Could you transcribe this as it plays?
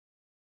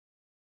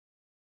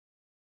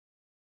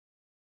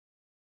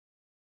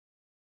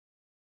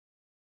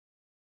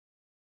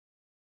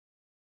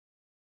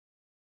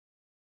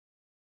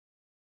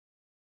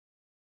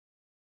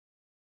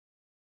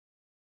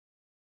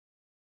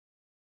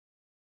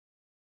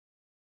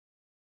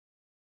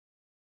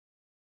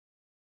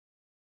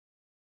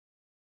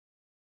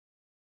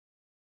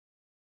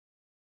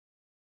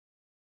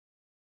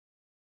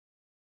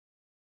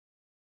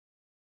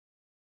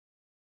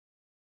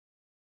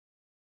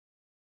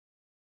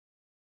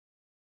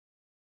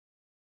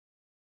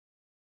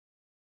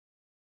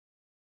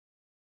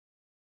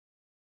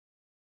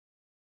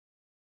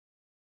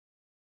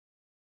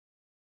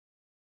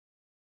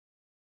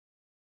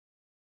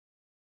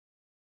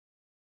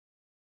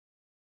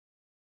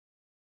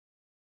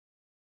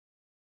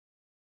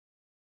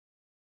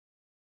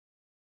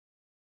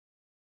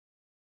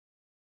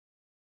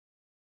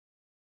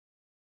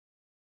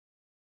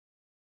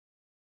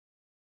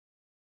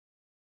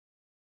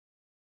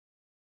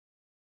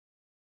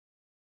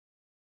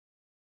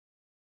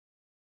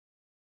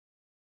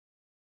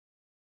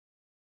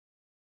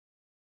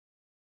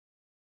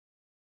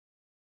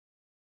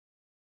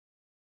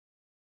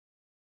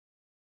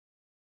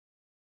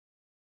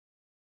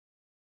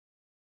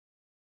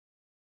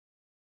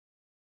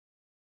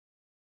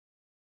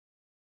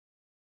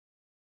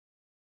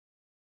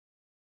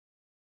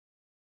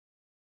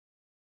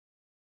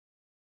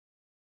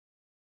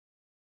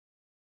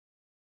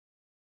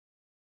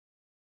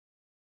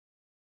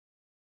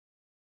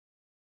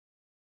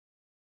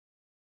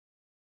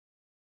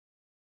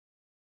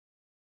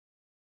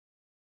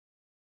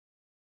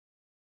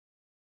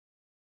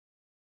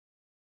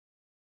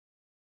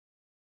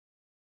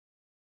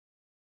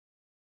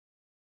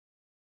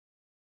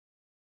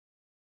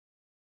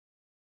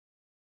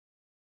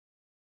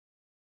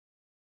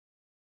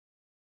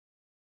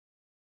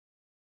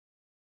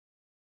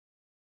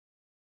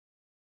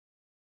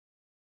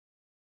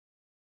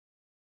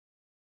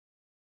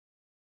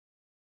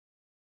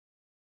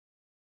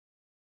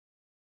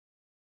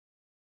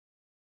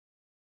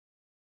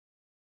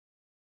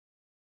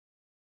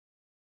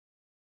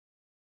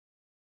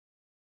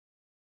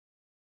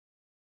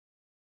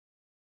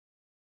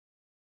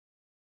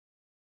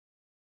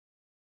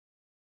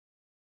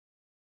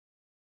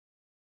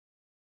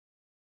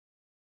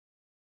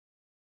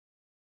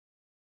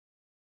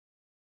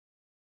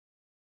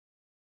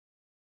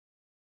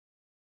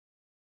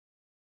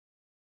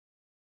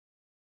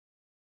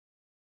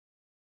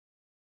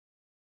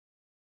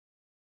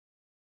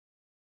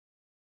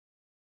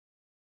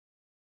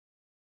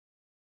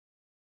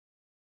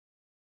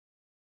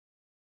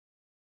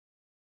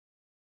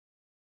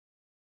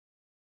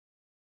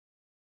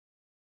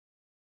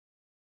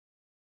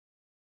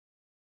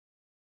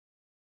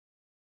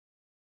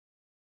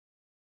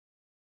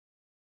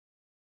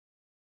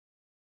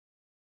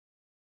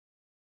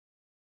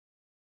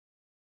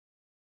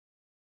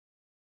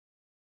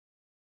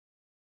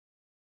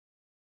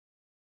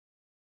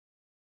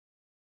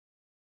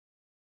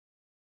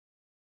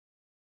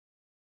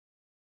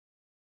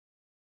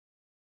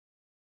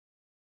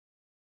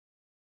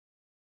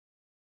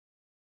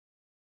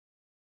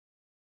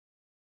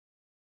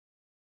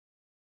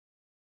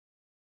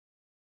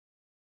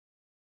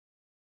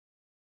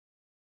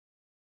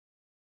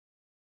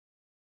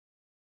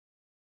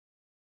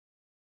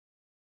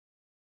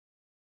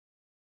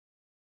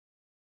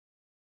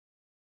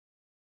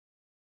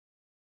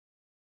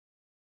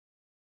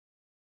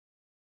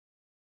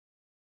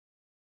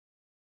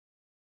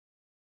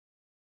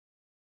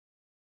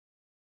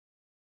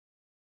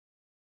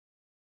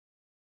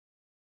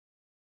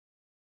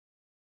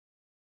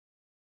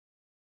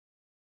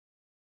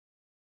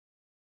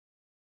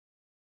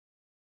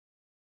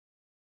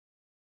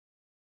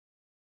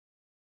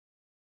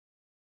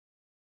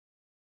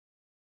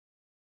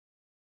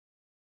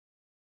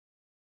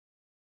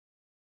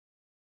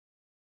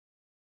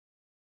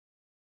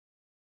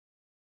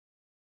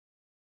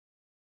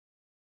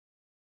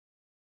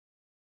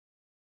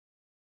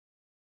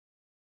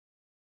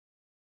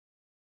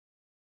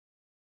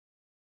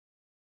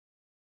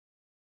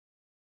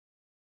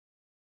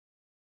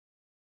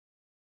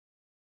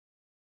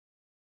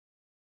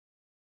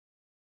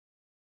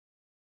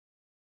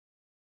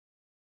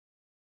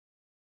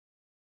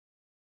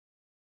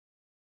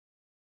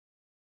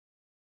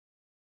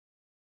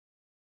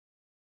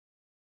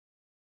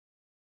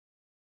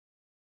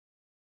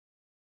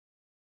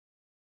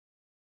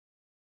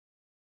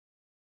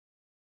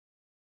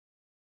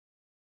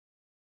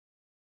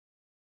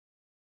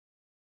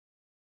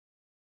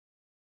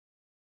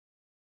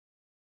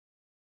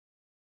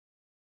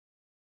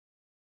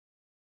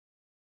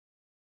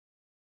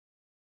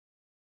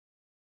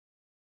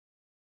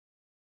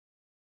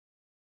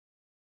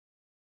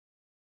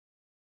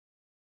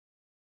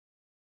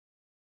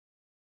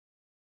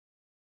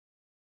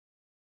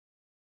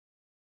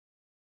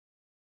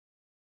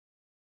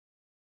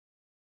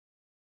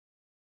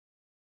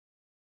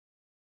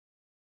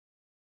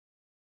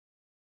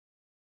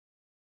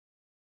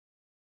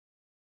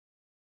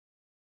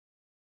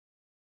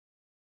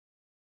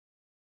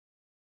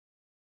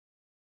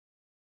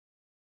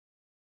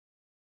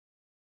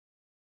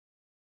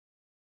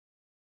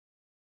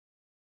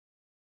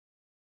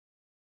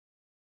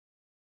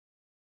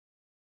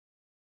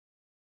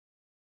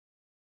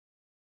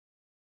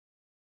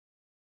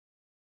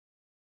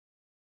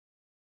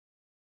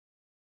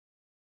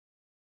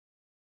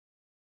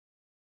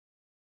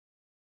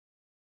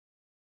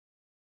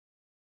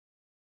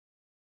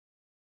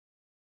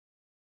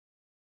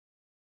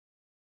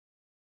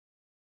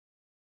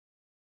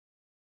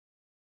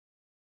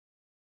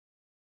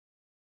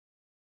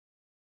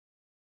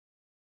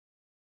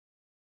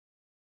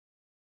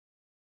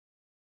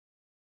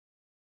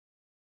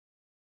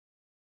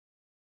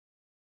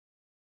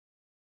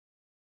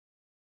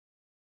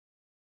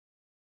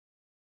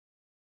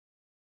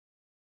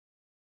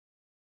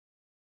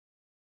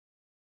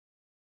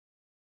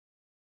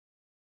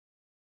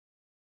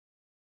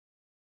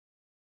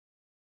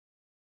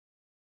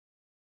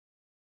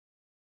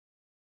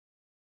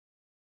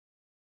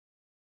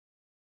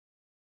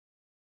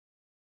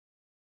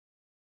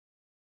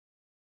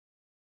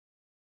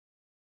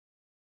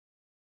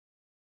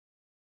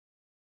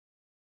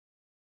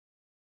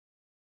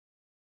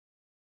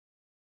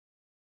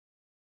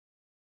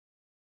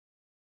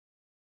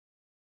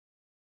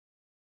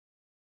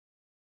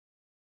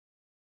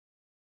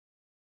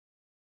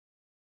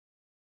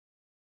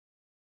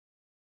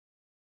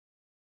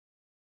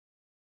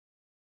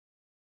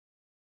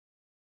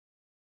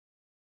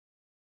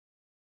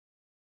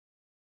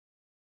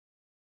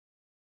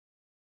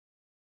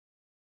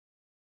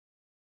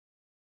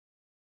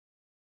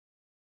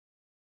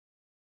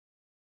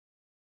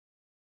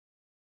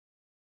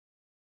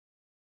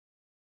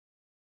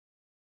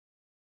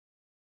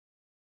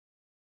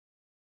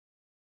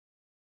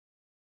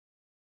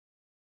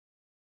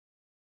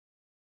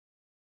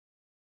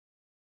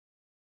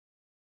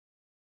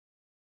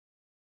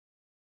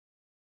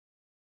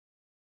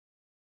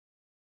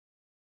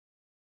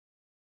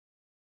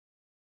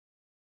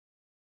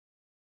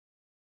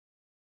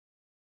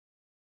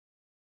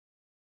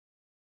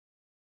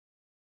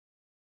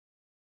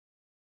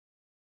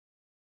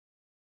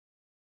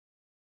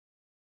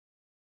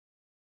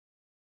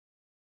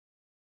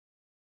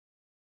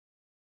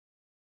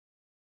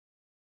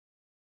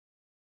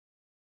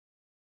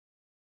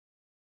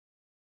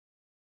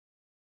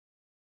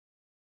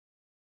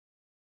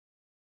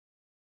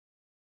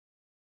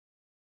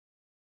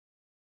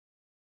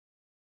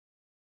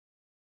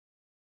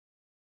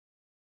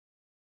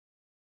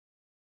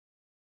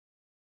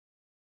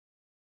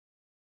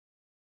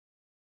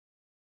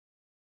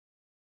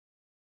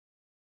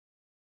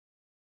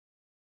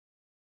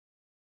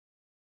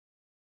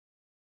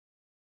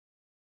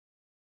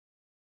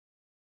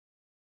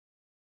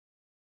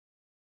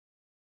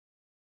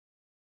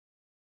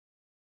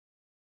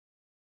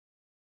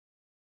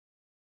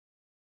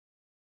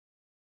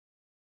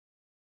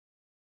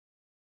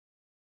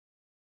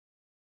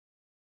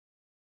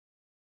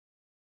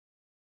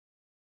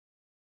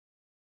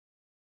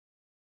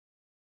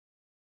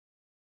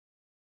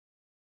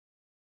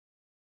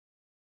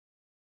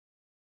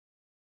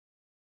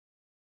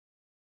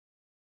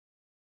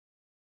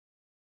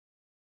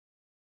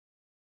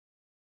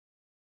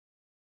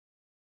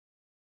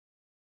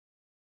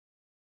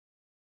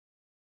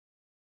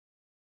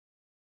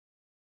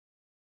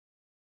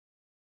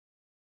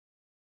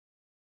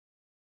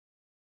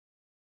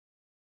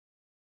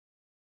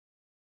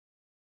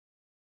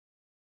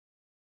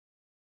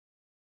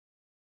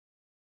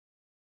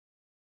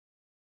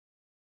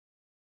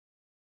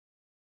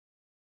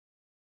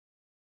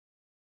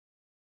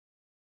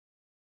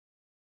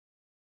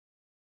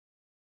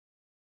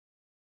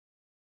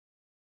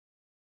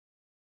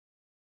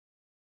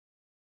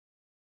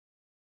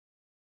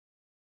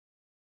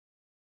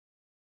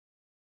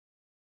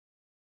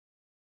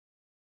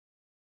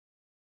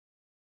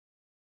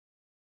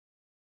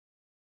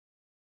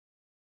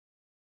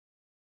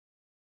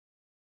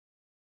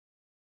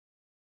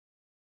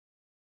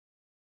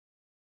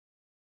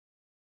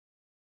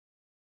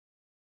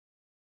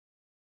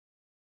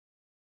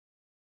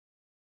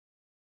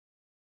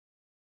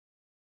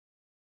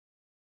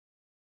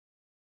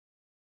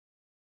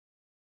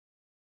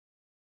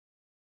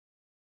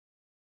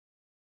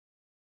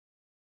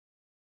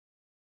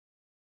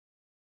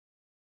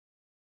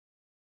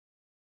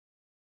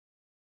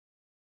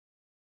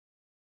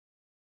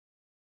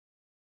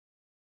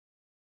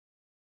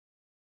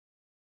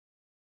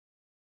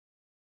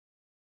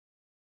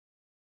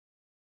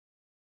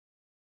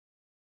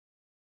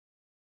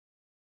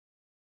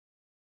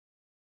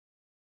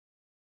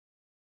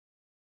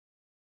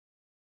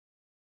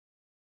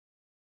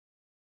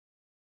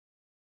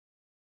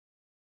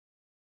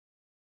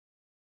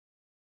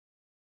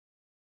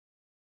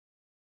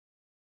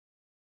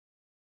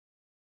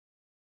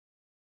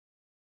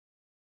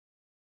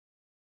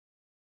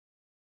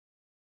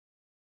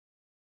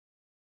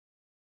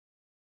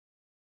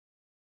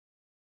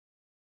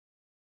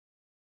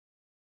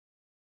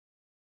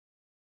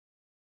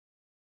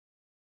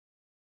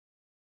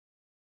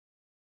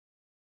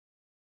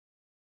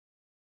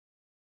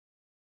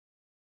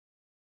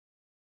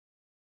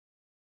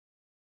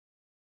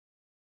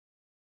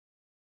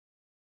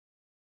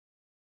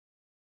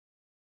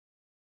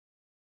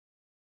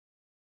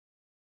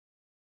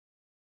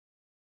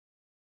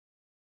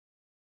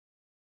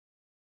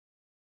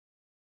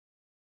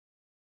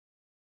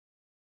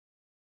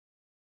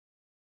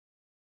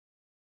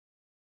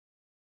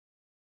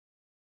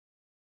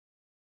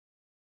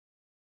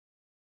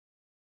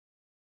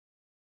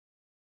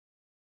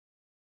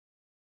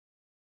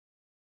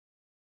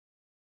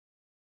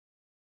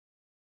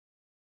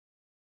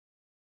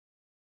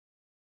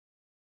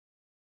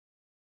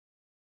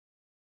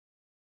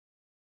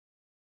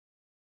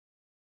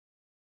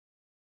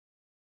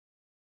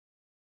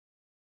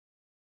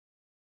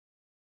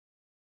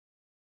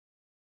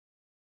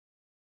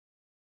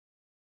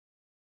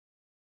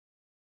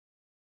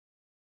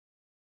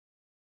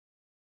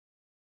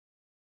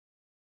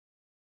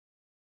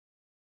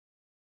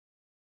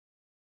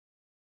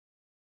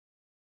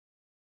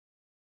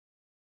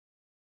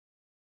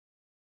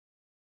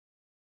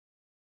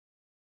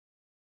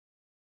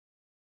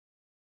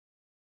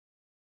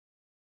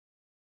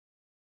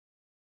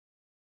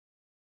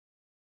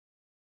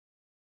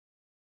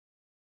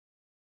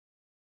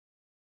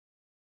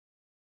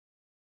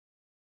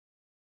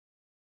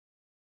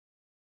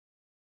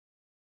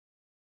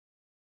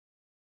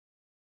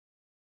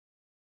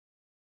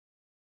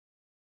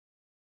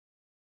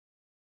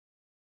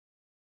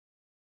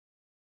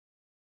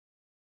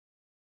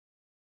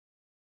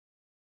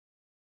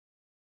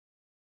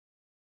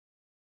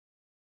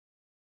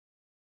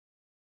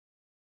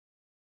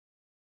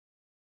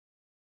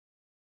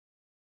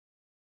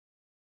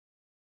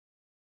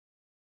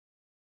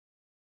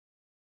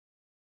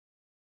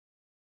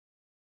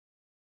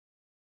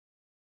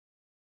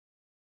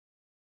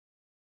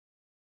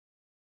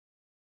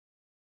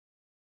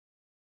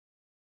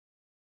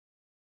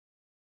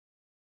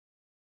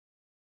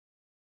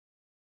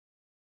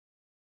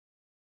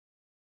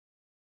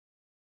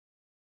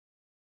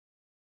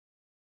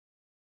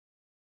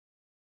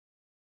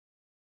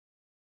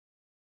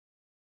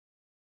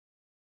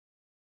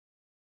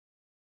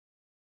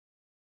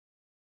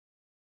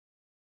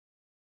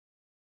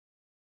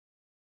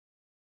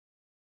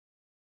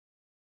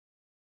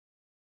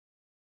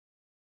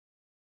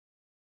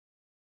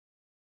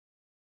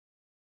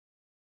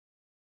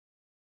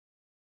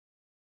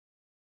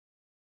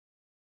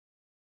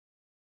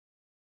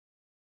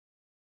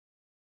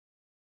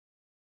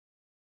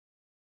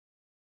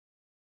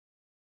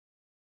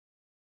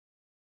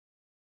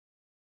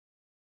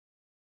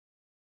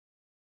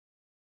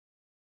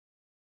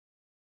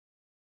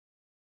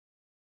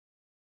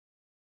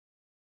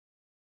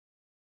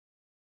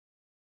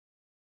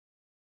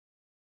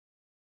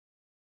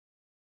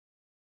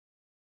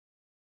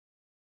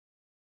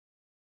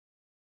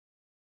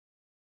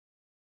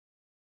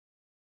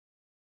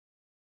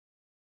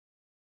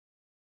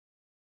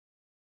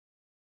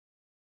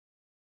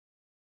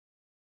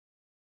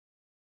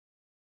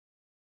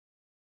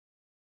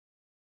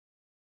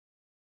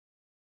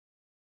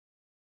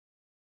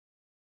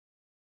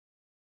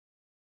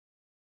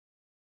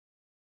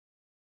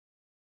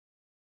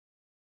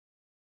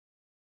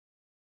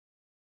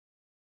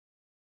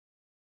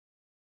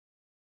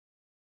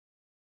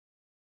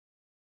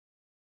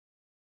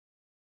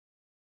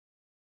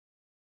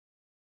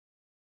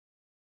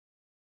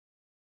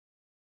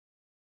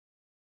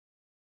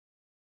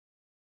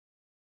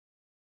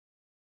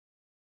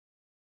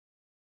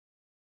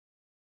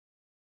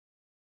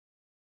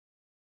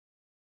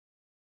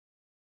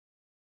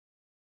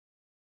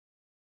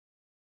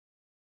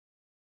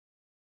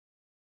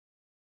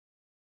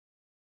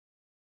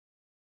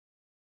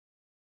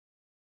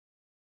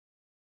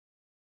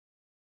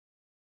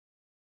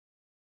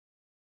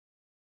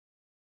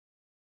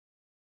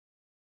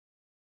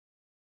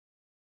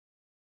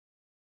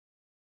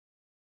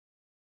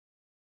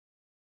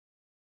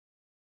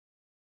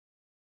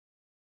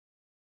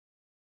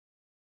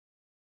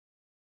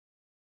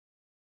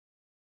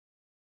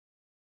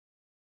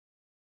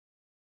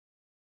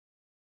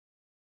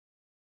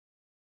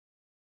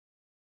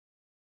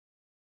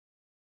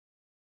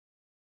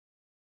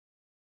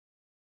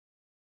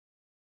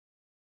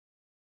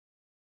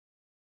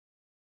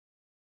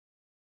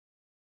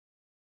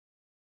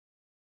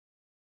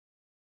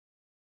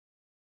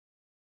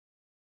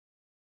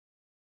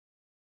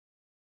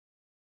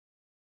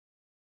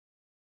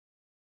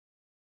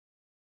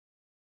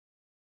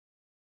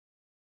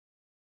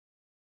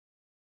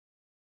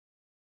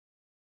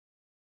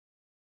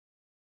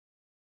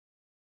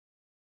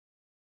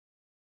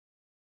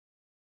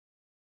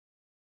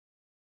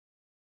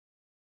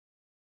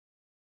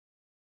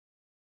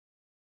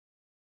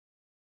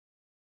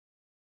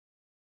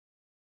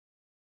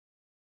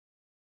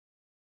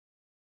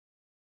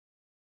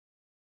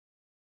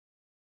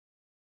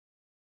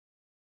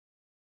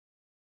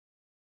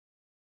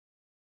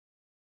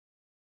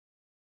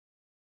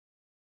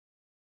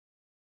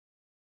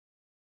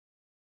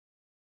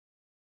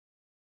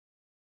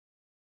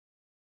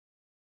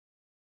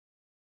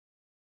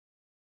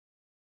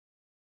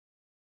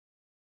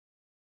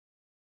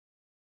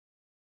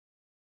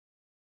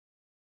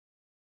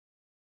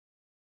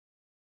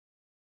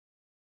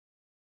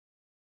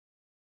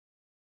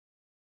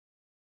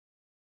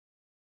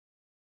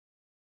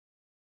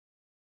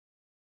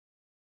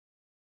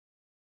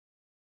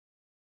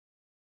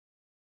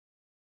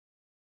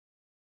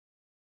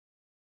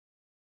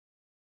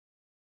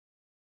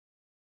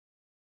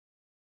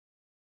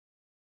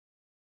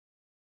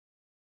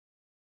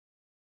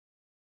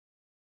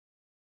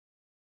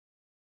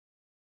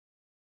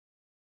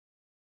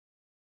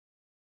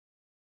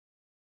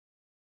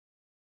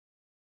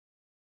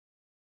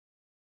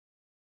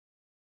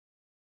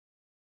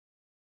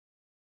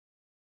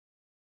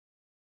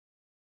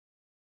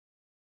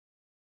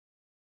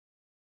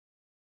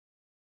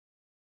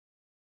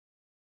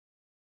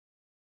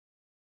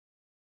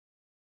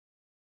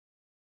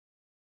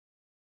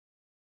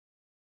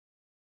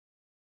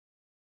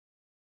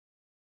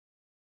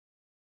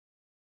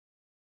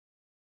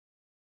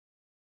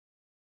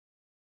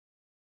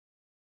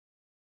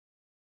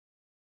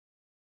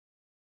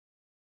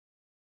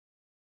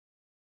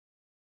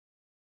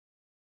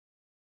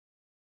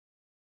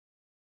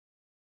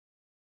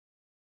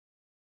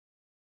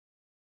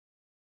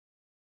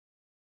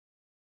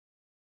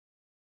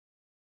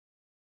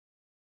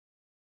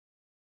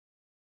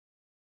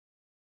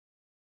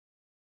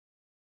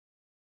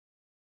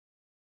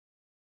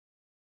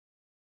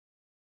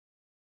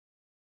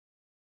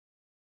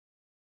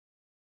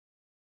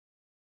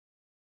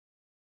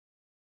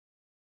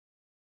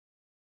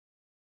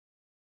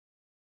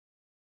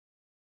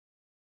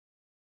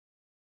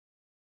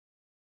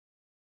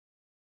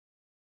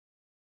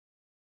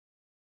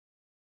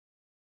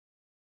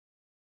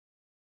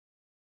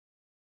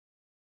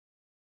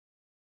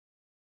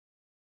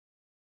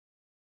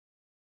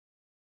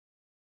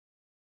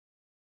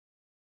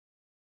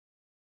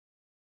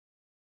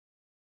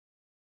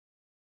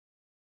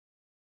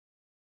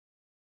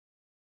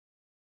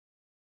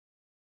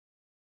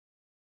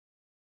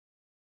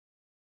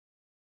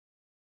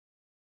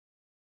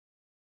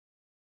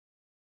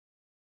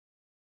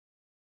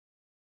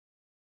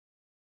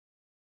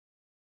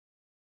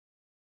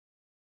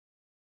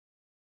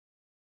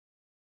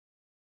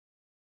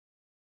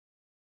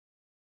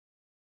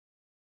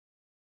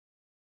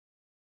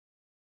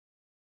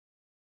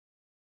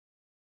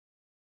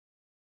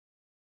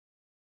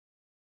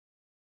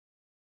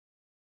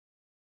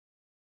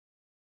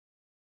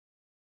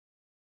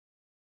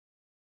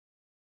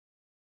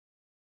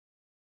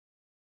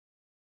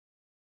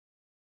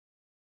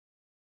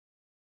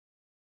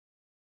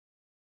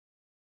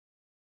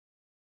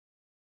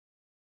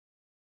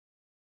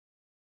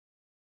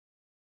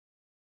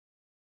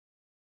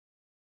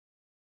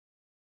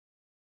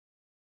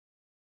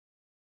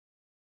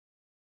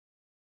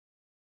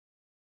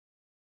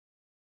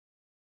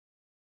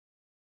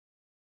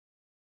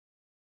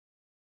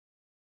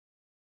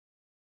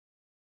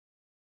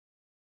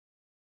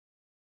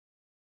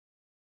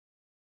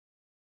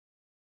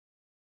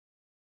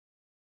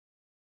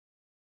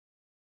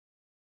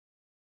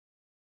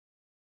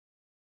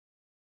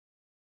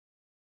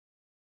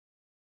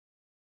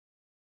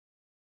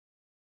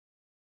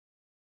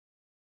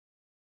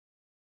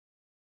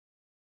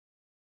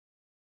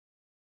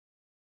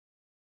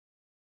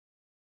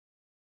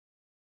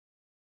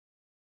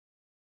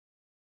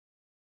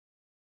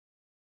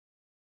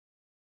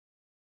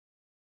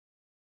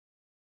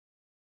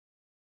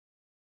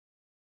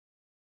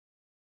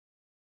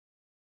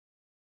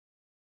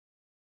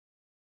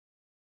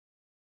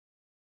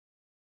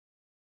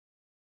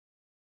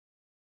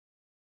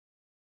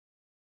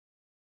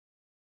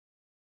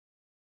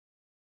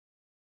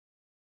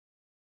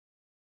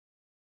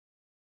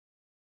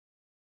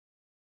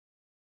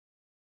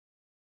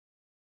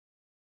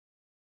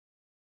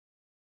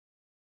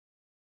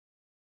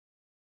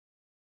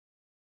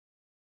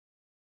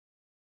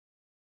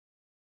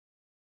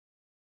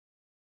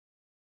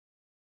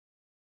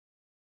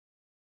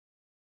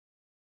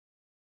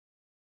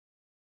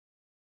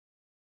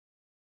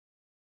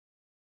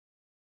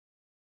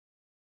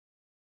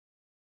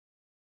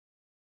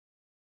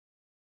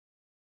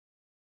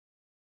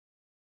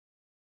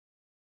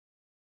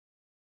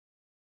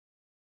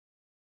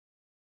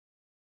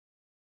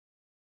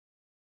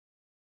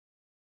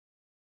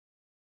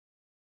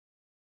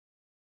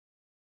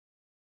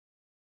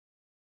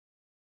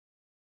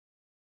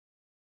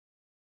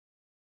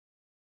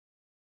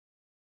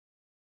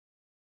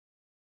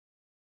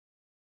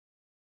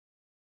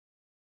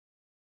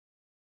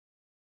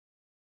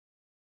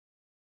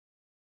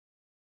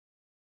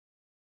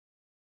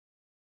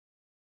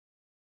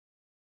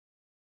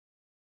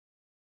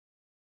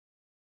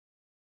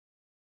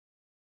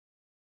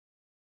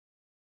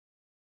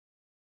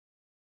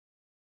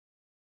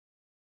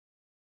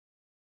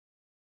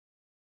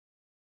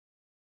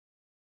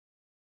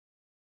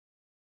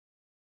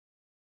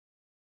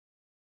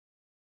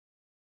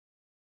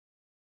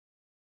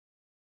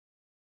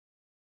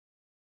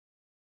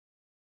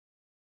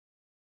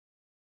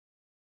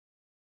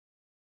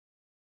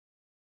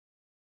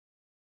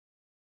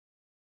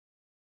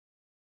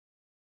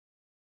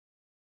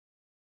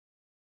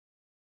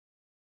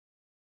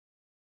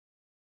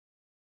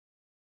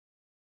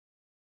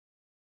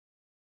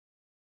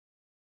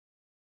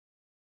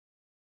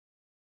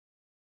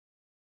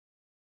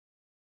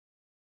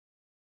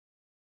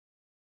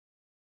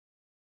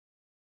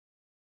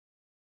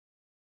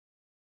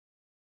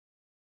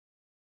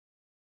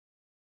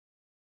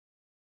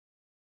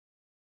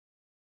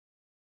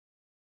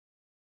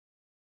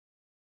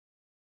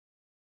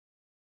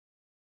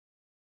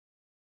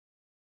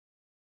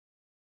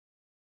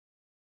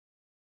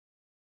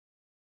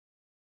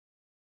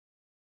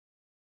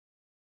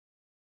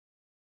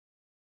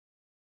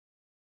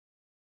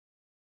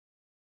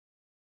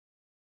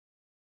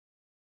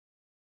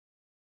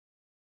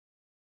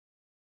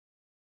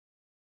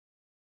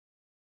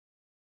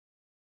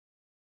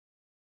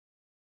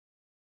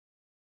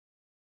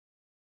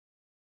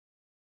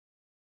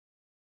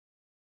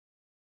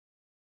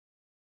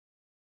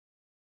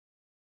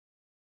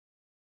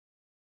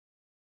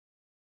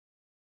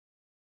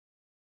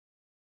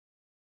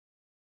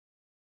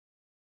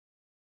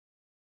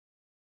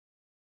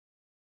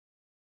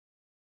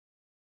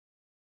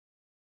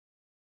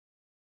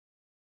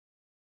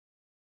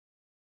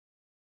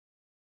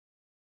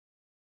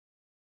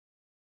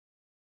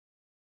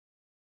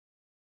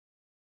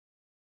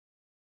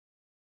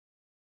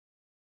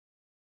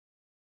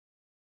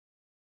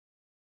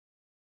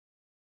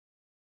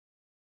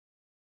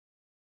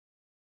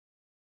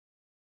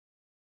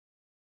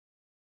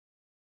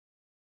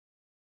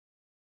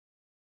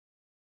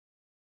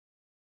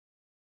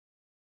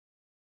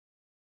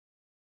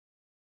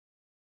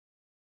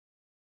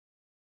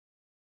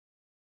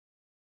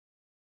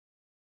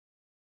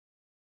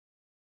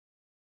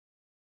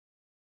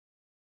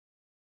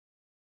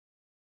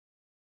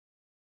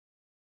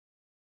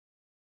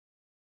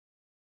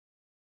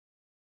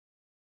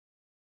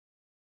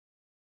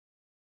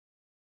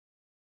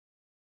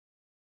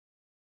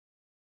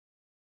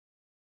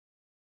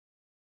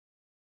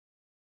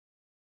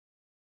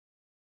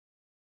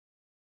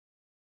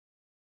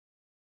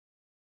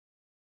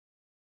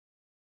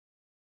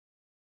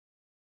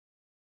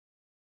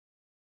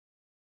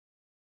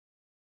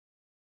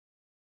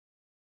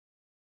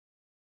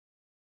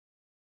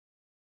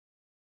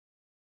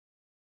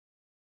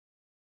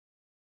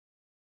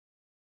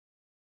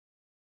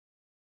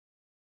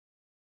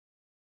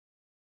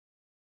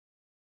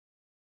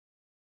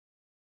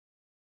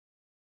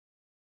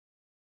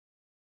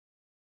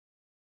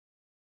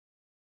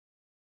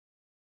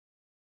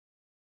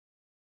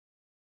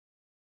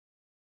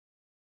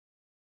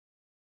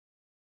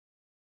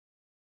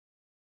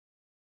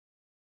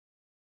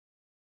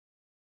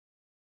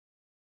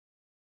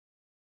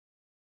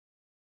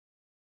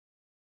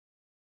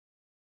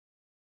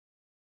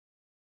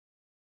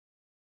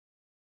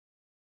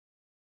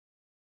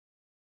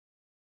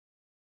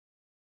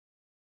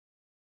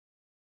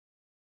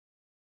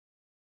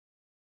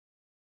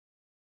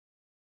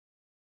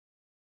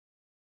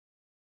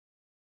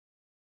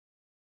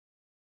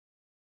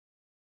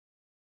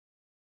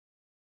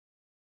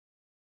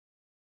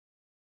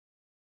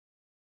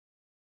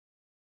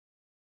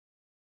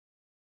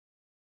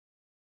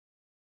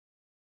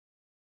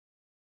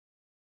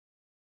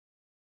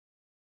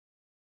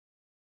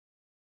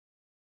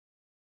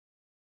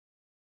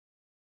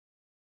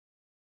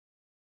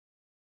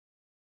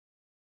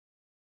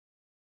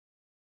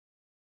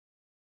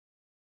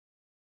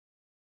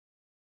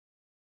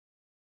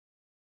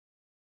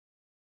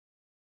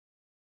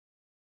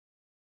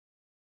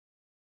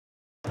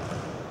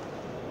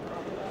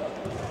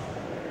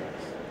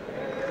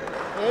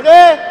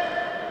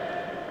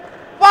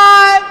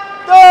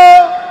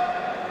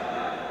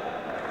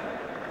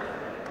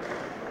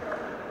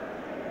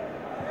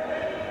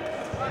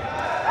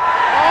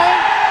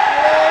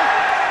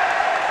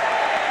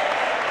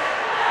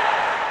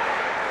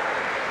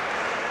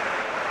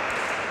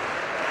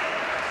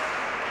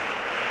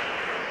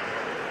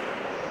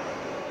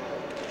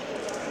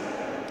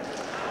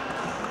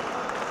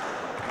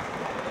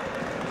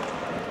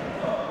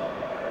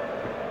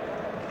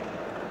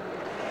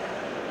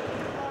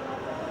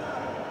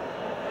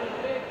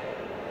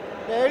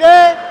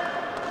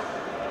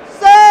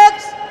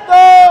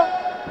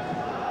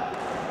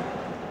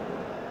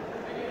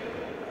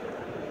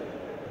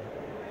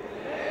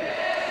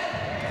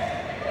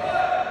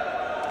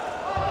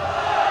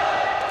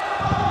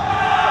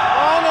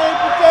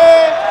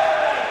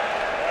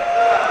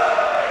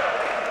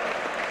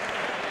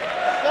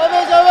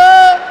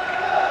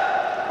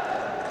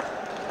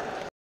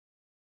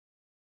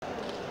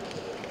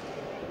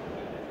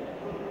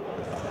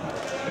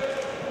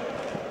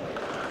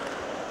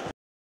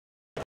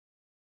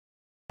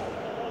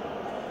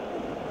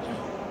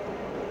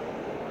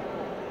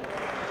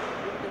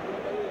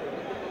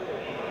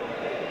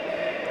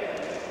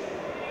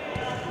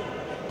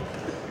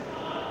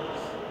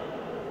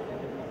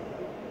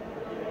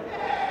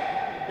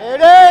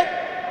Ready?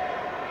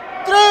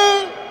 3,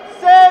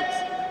 6.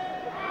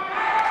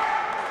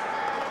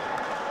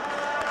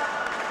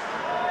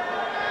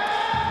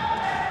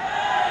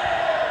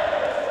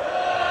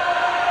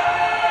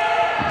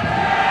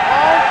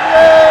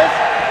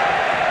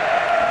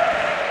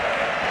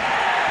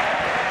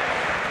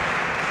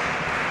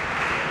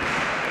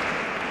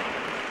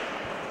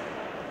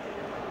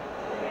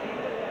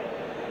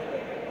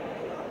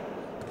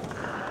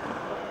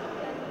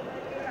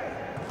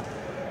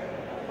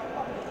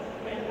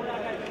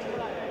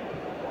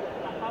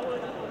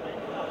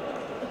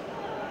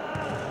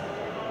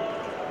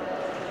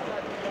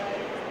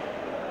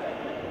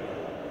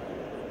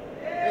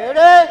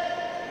 Ready?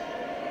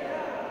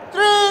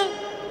 3,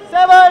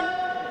 7.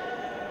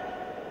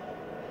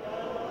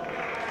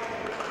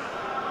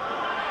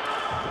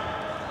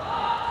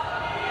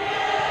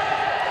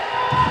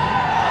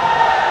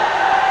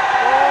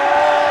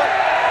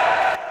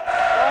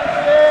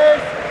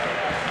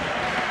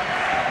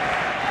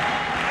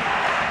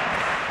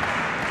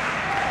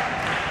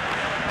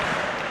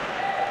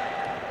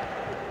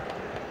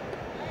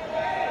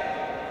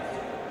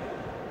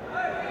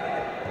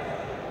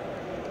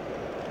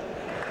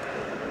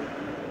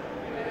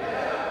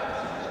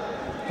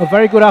 A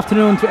very good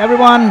afternoon to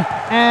everyone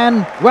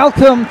and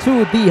welcome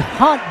to the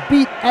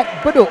Heartbeat at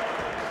Bedok.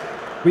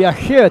 We are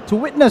here to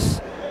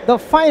witness the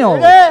final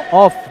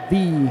of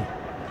the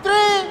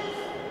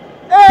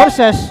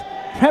Perses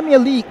Premier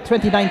League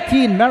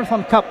 2019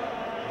 Marathon Cup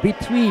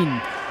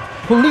between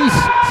Police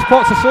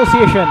Sports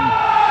Association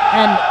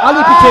and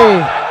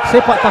PITCHAY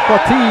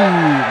Sepaktakraw team.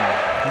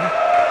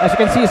 As you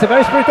can see, it's a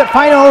very spirited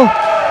final.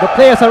 The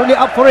players are really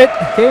up for it,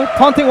 okay,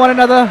 taunting one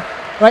another.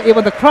 Right,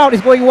 even the crowd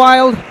is going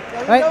wild.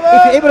 Right?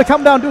 If you're able to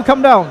come down, do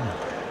come down.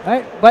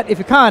 Right? But if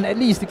you can't, at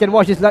least you can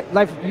watch this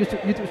live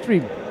YouTube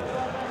stream.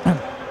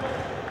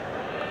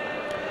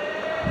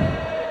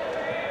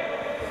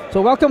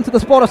 So welcome to the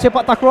sport of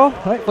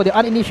Sepaktakraw, right? For the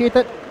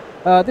uninitiated.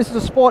 This is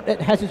a sport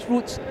that has its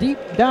roots deep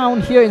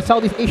down here in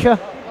Southeast Asia.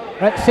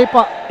 Right?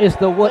 Sepak is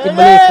the word in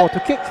Malay for to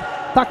kick.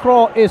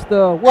 Takraw is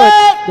the word,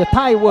 the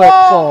Thai word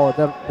for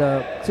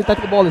the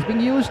synthetic ball is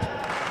being used.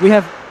 We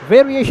have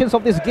variations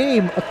of this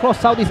game across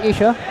Southeast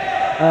Asia.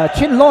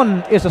 Chin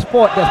Lon is a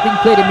sport that's being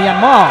played in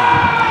Myanmar,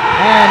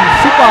 and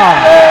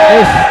Sipa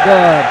is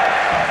the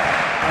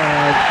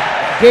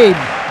game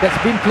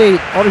that's been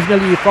played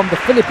originally from the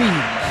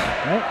Philippines.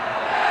 Right?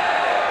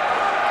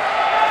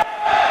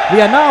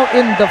 We are now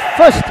in the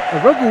first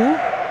Regu,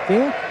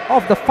 okay,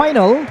 of the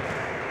final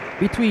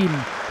between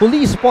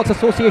Police Sports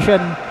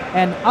Association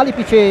and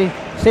PITCHAY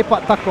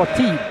Sepaktakraw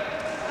team.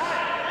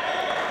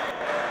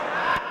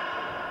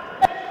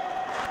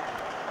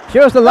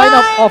 Here's the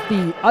lineup of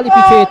the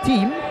PITCHAY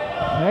team.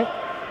 Right.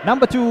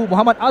 Number 2,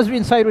 Muhammad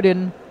Azrin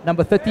Sairuddin.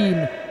 Number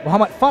 13,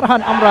 Muhammad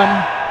Farhan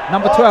Amran.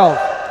 Number 12,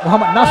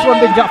 Muhammad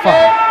Nasron bin Jaafar.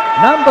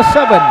 Number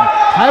 7,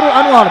 Khairul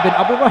Anwar bin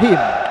Abdul Rahim.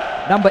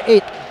 Number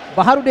 8,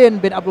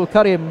 Baharuddin bin Abdul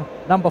Karim.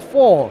 Number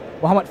 4,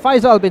 Muhammad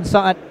Faisal bin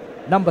Saad.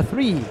 Number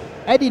 3,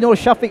 Eddie Nur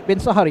Shafiq bin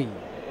Sahari.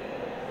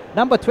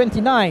 Number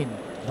 29,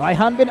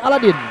 Raihan bin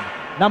Aladdin.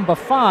 Number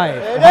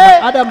 5, Muhammad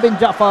Adam bin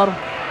Jaafar.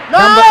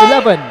 Number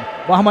 11,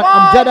 Muhammad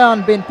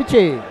Amjadan bin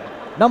PITCHAY.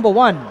 Number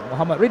 1,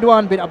 Muhammad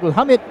Ridwan bin Abdul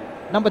Hamid.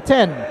 Number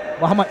 10,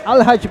 Muhammad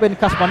Al-Haj bin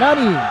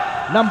Kasmanani.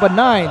 Number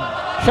 9,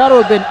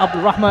 Sharul bin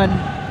Abdul Rahman.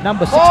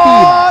 Number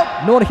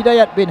 16, Nur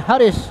Hidayat bin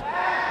Haris.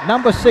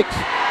 Number 6,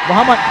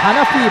 Muhammad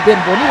Hanafi bin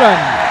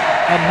Boniran.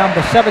 And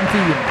number 17,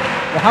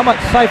 Muhammad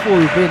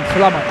Saiful bin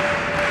Selamat.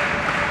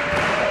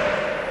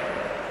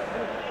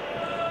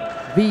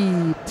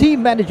 The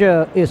team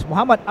manager is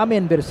Muhammad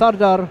Amin bin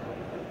Sardar.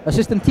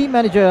 Assistant team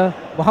manager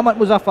Muhammad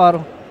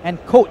Muzaffar. And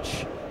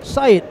coach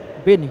Syed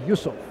bin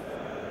Yusuf.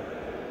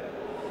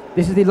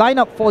 This is the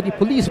lineup for the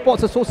Police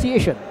Sports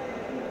Association.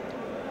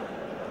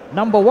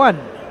 Number 1,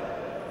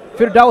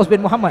 Firdaus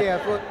bin Muhammad.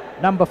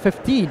 Number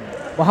 15,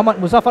 Muhammad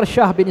Muzaffar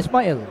Shah bin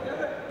Ismail.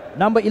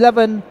 Number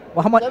 11,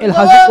 Muhammad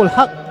Ilhaziq ul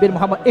Haq bin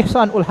Muhammad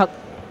Ihsan ul Haq.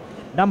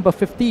 Number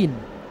 15,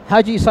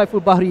 Haji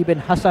Saiful Bahri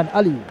bin Hassan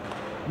Ali.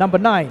 Number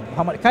 9,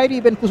 Muhammad Khairi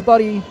bin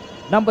Kusbari.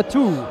 Number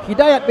 2,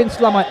 Hidayat bin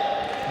Selamat.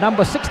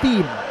 Number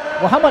 16,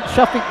 Muhammad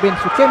Syafiq bin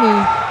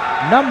Sukemi.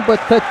 Number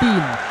 13,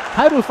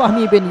 Hairul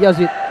Fahmi bin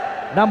Yazid.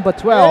 Number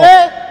 12,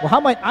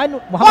 Muhammad Ainul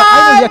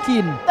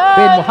Yakin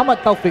bin Muhammad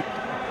Taufik.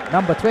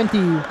 Number 20,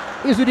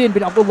 Izzuddin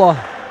bin Abdullah.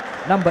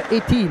 Number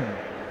 18,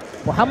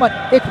 Muhammad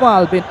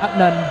Iqbal bin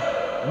Adnan.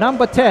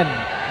 Number 10,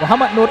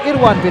 Muhammad Nur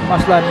Irwan bin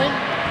Maslan.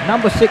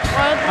 Number 6,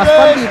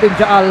 Asfandi bin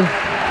Ja'al.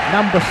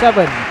 Number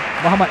 7,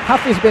 Muhammad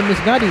Hafiz bin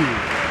Misgadi.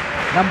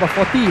 Number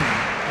 14,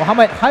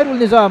 Muhammad Hairul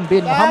Nizam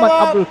bin Muhammad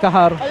Abdul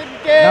Kahar.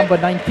 Number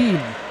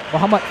 19,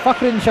 Muhammad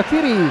Fakhrin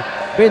Shakiri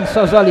bin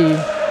Sazali.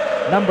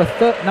 Number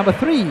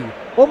 3,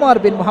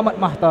 Omar bin Muhammad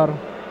Mahtar.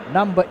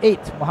 Number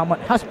 8, Muhammad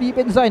Hasbi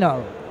bin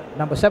Zainal.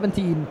 Number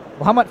 17,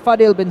 Muhammad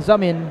Fadil bin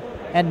Zamin.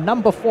 And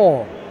number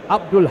 4,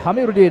 Abdul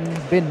Hamiruddin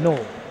bin Noor.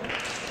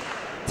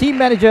 Team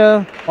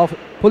manager of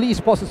Police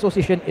Sports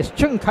Association is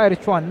Cheng Khairi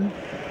Chuan.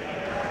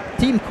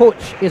 Team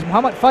coach is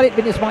Muhammad Farid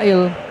bin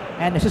Ismail.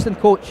 And assistant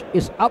coach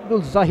is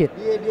Abdul Zahid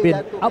bin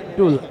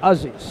Abdul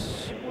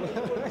Aziz.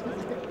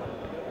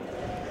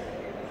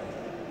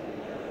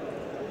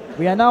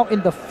 We are now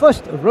in the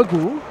first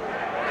Regu.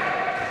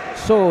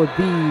 So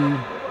the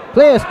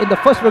players in the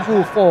first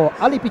Regu for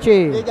Ali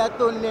PITCHAY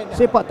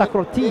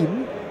Sepaktakraw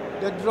team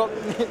Dia drop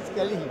net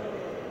sekali.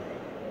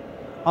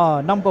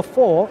 number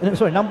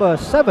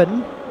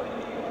 7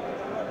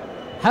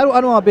 Harun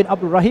Anwar bin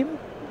Abdul Rahim,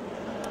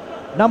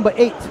 number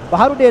 8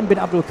 Baharudin bin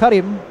Abdul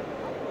Karim,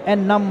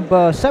 and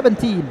number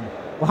 17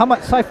 Muhammad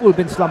Saiful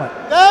bin Slamet.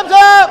 Time's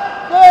up!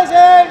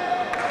 Closing!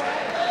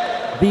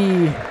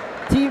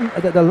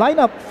 The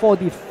lineup for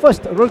the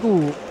first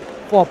Regu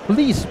for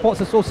Police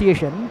Sports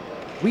Association,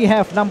 we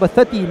have number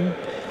 13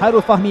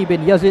 Harul Fahmi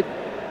bin Yazid,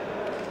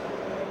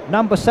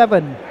 number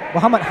 7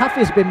 Muhammad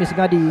Hafiz bin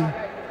Misgadi,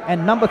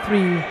 and number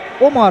 3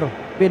 Omar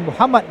bin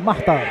Muhammad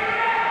Mahtar.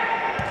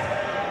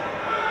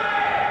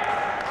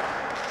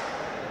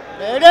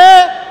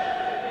 Ready?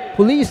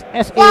 Police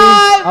SA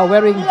 5, are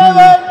wearing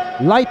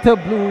 11. the lighter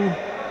blue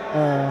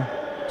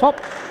top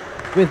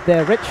with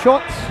their red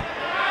shorts.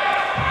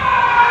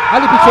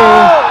 Ali PITCHAY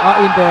are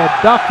in the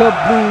darker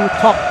blue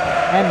top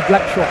and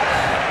black shorts.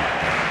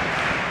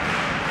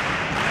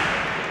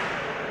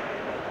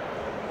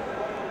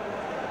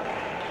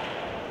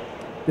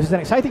 This is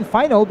an exciting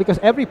final because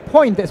every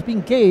point that's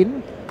being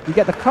gained, you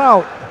get the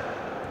crowd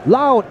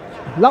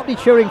loudly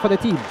cheering for the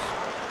teams.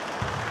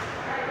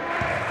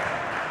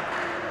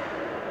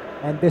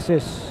 And this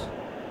is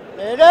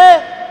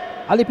Ready?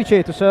 Ali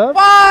PITCHAY to serve.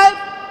 5,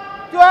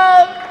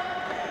 12.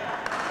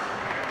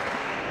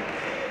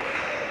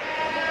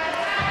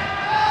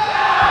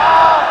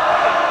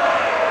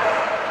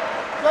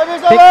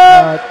 Service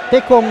over.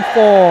 Tekong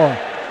for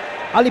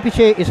Ali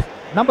PITCHAY is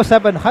number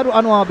 7 Harun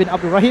Anwar bin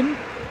Abdul Rahim.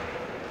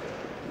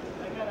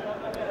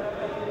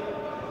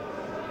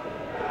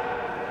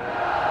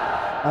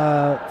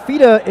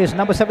 Feeder is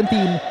number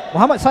 17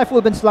 Muhammad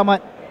Saiful bin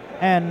Slamet,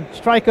 and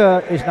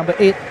striker is number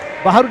 8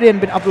 Baharudin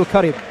bin Abdul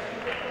Karim.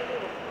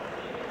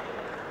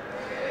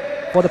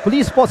 For the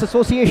Police Sports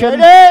Association,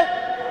 Ready?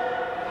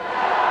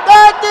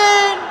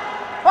 13,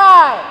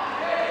 5.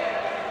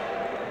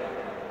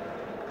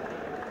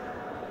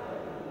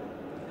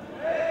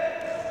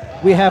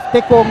 we have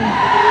Tekong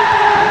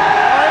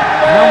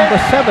number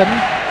 7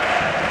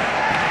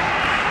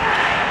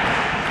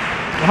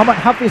 Muhammad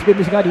Hafiz bin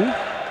Misgadi.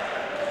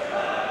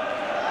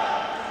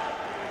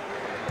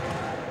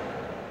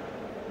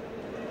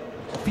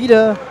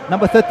 Feeder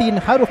number 13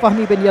 Harul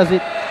Fahmi bin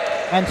Yazid,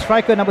 and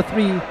striker number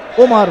 3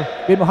 Omar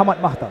bin Muhammad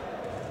Mahtar.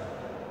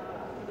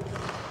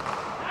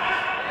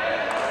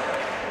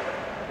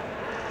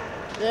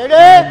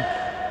 Ready?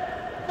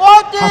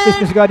 14, Hafiz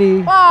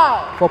Misgadi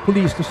 5. for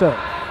Police to serve.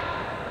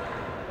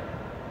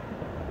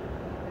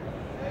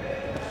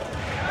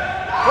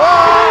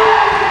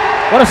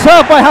 What a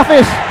serve by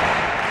Hafiz!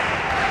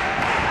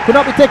 Could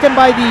not be taken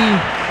by the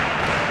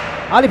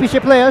Ali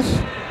PITCHAY players.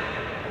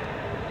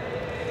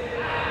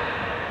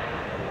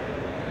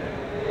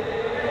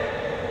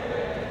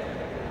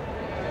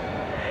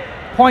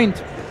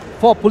 Point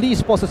for Police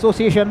Sports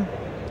Association.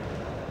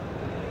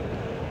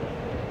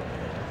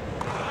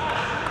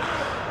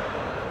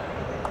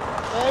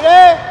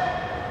 Ready?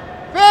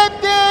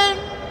 15,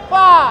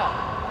 5.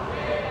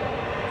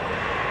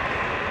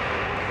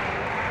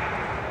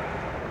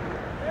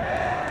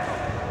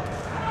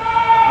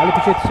 Ali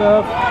PITCHAY to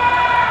serve.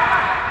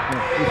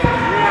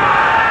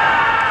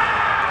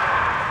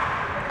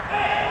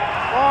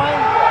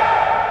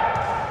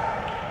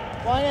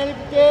 Point Ali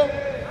PITCHAY.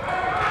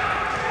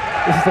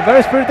 This is a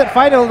very spirited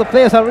final. The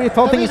players are really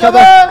taunting each Service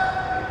other. over.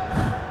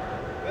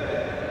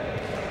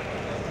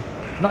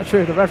 Not sure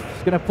if the ref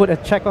is going to put a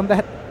check on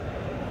that.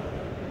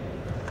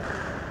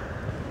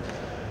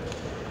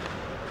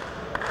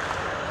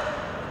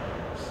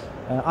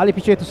 Ali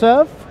PITCHAY to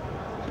serve.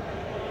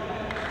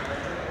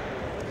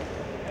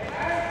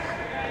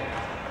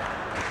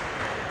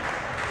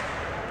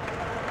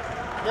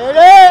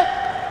 Ready?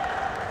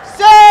 6,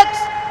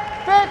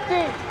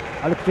 50.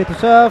 Ali PITCHAY to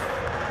serve.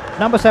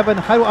 Number 7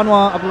 Harun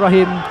Anwar Abdul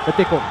Rahim, the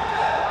Tekong.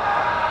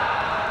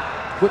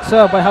 Good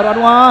serve by Harun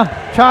Anwar.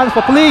 Chance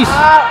for Police.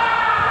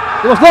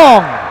 It was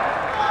long.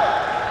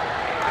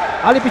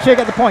 Ali PITCHAY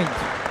get the point.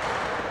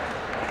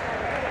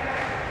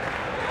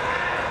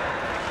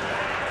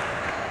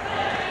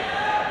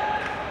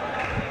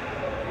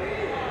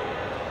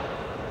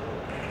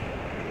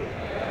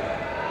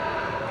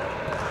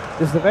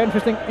 This is a very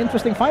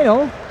interesting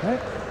final. Right?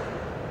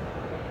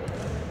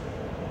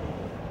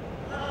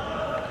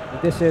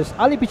 This is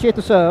Ali PITCHAY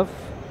to serve,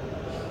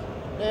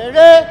 Ready?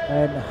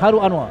 and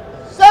Harun Anwar,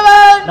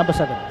 7, number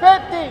 7.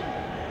 50.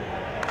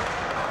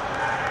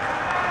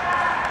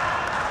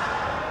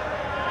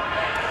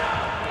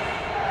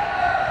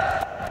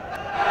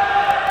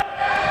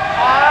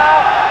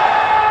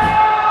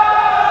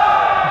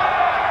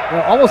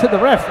 Well, almost hit the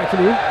ref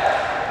actually,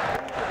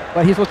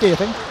 but he's okay, I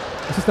think.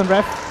 Assistant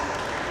ref.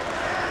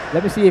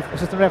 Let me see if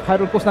assistant ref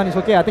Hairul Kusnan is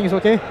okay. I think he's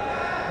okay.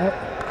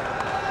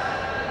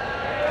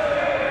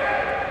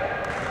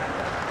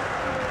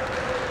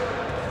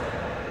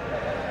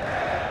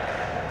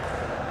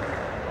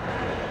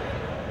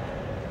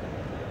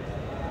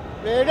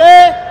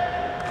 Ready.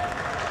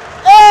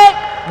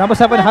 8. Number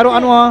 7, Haru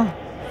Anwar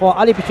for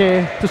Ali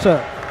PITCHAY to serve.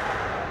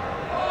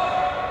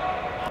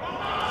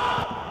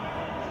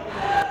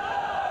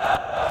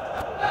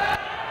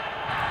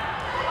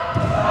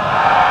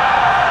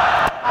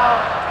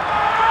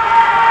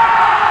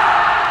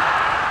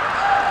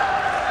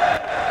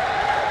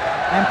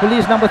 And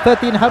police number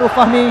 13, Haru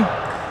Fahmi.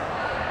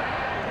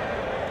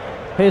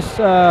 His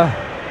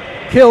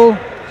kill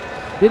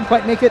didn't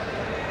quite make it.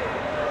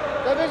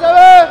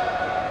 7.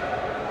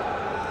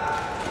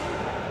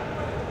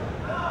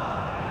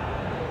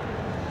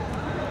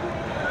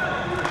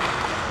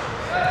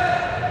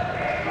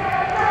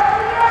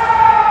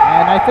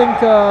 And I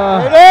think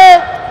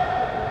Ready.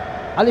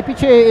 Ali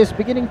PITCHAY is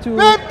beginning to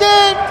 15.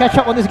 catch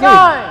up on this game.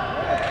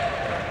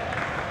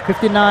 9.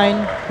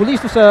 59,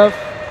 police to serve.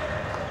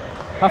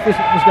 Hafiz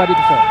Musgadi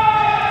to serve.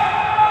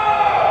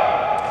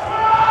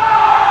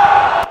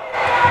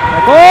 A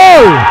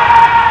goal!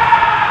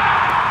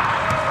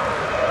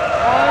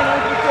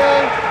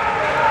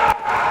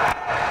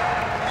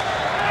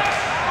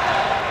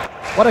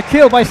 What a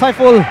kill by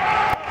Saiful,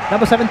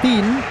 number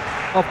 17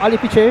 of Ali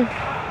PITCHAY.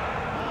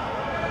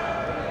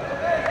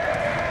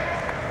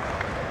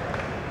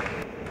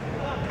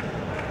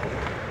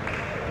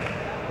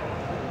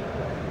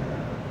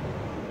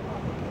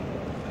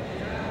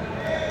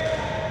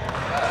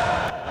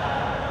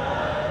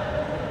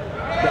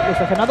 That looks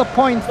like another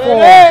point for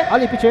Ready.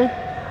 Ali PITCHAY.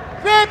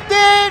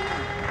 15.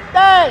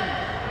 10.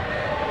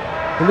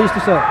 Police to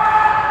serve.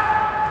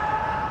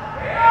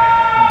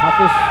 And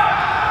Hafiz.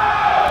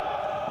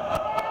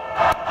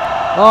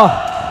 Oh,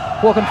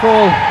 poor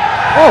control.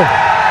 Oh!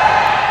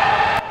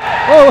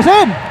 Oh, it was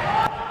in!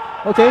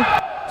 Okay,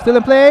 still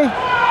in play.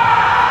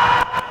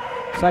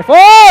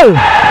 Saiful!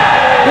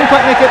 Didn't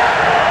quite make it.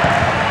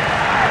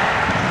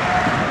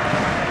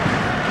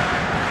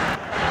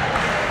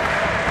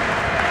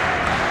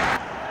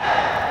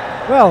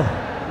 Well,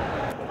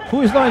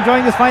 who is not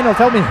enjoying this final?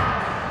 Tell me.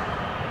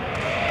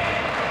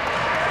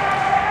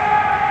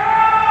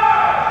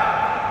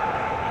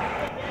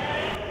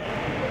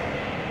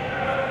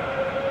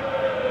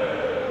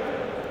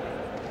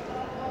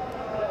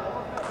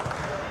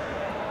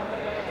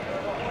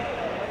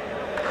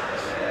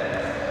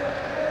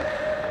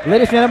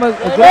 Ladies and gentlemen,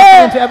 good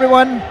afternoon to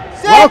everyone.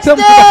 Welcome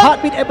to the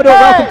Heartbeat Bedok.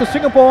 Welcome to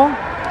Singapore.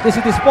 This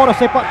is the sport of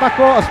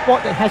Sepaktakraw, a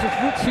sport that has its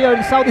roots here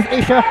in Southeast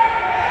Asia.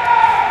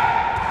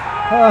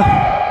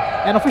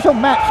 An official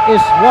match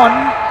is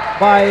won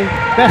by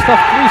best of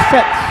 3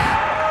 sets.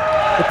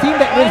 The team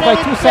that wins by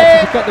 2 sets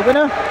is declared the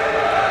winner.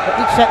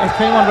 Each set has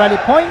 21 rally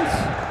points,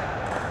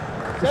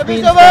 which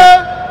means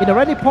that in a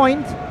rally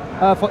point,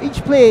 for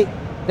each play,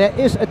 there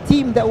is a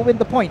team that will win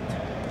the point.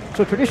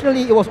 So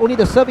traditionally, it was only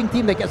the serving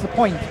team that gets the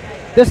point.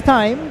 This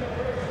time,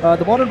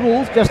 the modern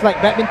rules, just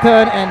like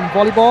badminton and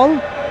volleyball,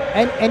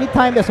 and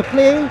anytime there's a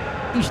play,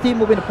 each team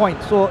will win a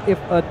point. So if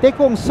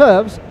Tekong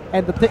serves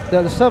and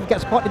the serve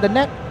gets caught in the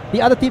net,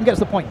 the other team gets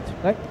the point.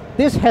 Right?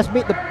 This has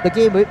made the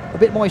game a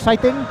bit more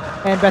exciting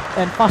and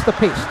faster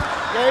paced.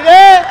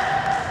 Ready.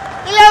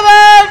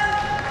 11.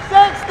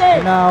 16.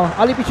 And now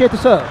Ali PITCHAY to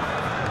serve.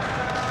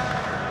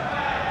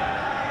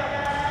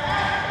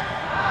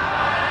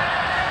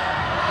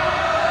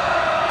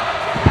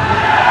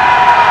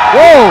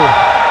 Whoa!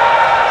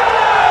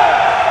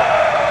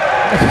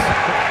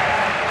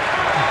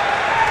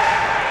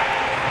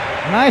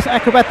 Nice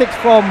acrobatics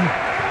from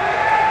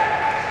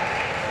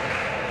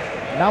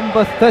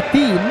number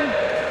 13.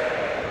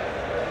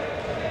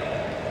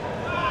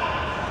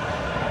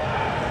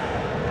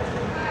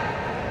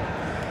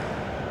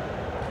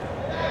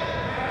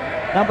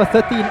 Number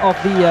 13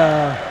 of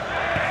the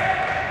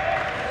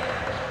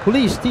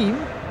police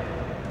team.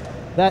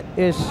 That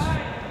is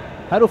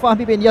Haru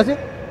Fahmi bin Yazid.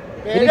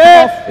 Getting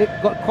off, it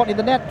got caught in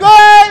the net.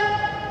 Goal.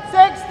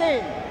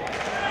 16.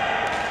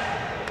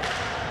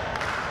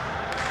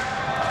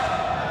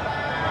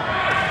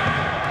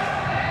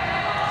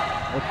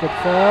 Good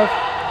serve.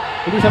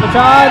 Police have a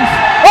chance.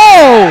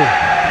 Oh!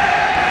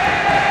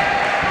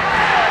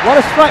 What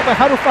a strike by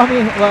Haru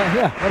Fahmi. Well,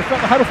 yeah, what a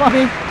strike by Haru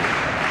Fahmi.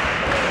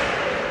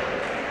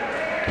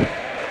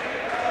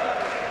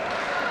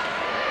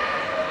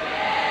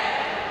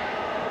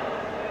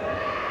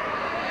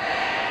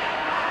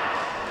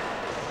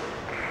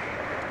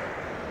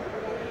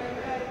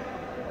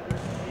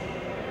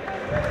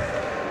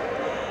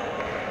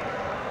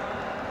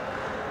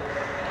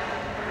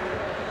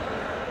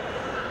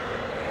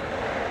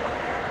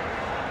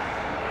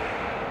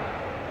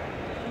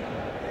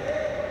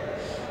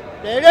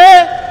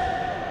 Ready.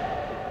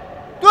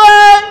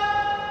 12.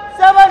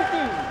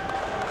 17.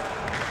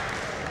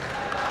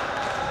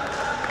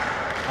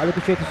 Ali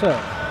PITCHAY to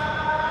serve.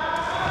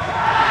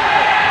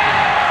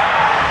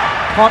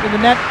 Caught in the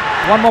net.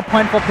 One more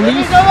point for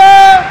police.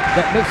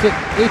 That makes it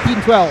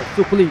 18-12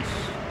 to police.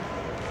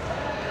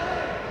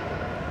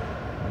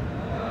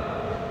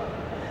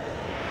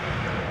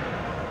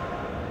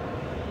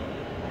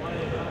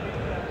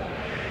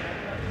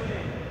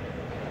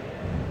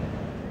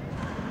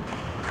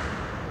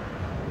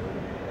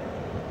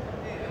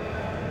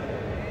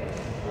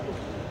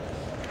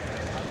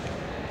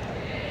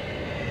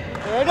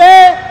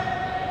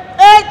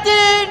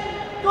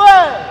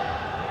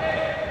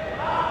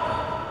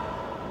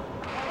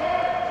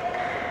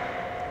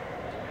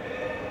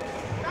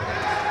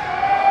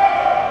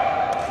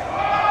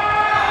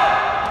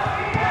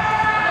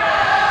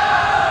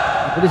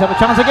 Police have a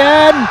chance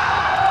again.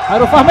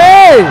 Hairul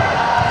Fahmi.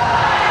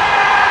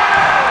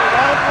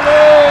 One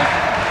police.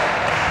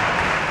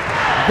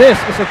 This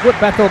is a good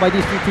battle by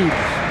these two teams.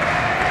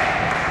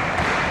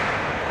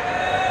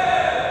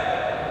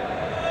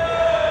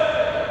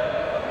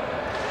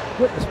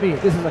 Goodness me,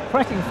 this is a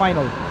cracking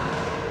final.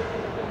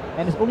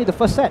 And it's only the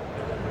first set.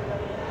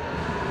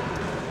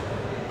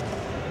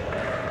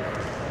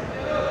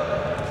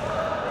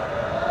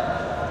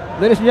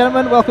 Ladies and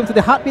gentlemen, welcome to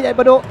the Heartbeat at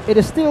Bedok. It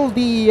is still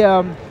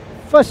the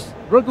first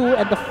Regu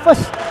and the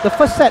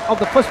first set of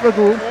the first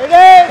Regu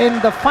Ready. in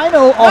the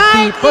final of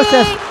the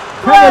Perses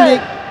Premier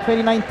League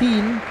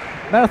 2019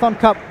 Marathon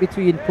Cup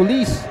between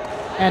Police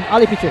and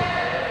Ali PITCHAY.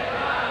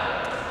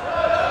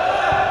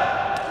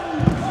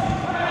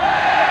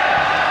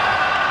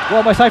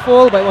 Goal by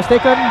Saiful, but it was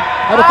taken.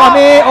 Hairul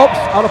Fahmi, oops,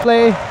 out of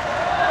play.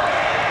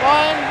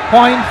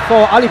 Point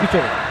for Ali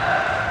PITCHAY.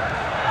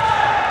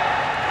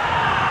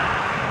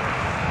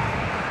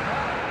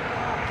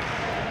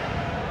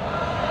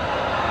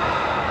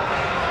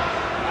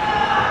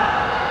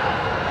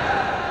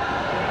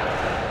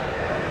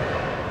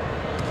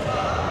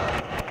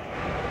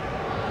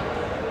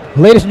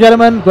 Ladies and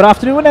gentlemen, good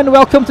afternoon and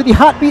welcome to the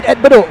Heartbeat at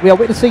Bedok. We are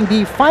witnessing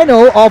the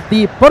final of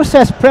the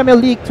Perses Premier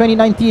League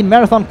 2019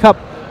 Marathon Cup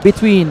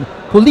between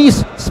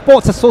Police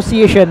Sports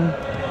Association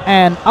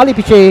and Ali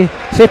PITCHAY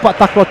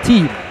Sepaktakraw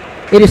team.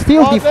 It is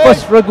still the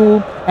first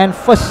Regu and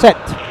first set.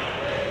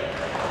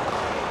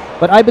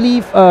 But I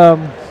believe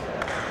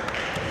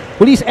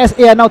Police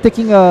SA are now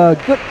taking a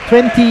good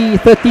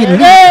 2013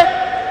 lead.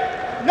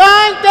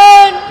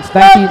 19. It's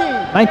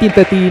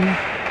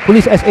 19-13.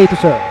 Police SA to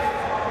serve.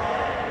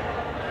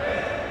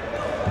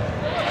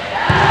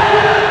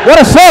 What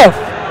a serve!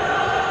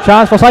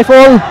 Chance for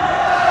Saiful.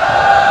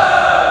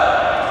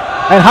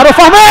 And Hairul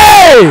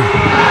Fahmi!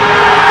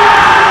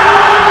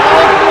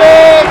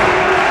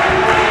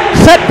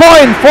 Set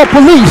point for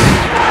Police,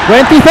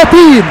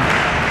 2013.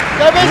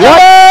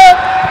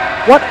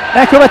 What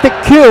acrobatic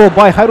kill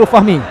by Hairul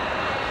Fahmi.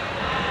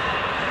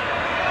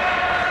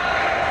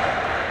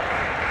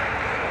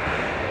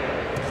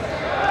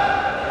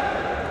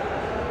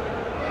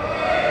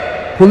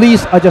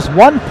 Police are just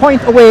 1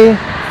 point away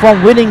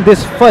from winning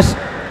this first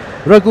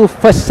Regu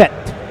first set.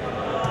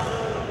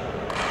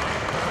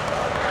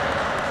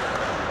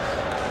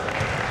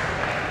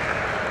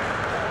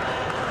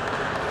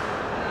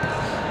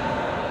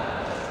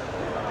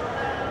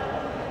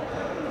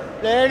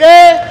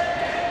 Ready.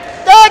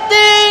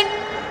 13.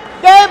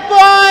 Game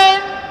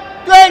point.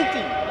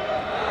 20.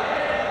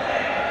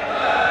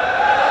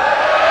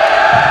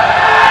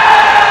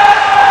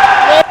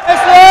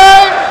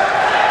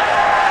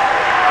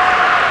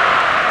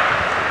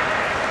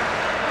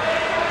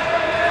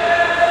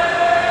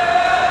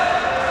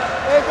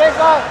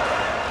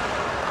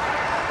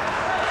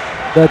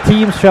 The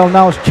teams shall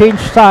now change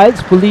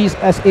sides. Police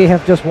SA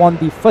have just won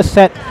the first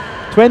set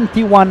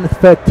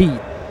 21-13.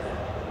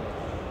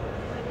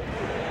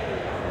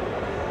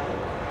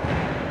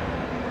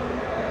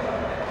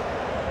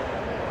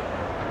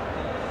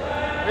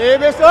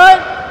 Previous one.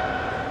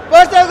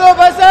 First go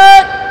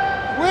Perses.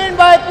 Win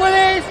by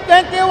Police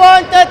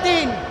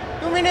 21-13.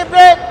 2-minute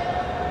break.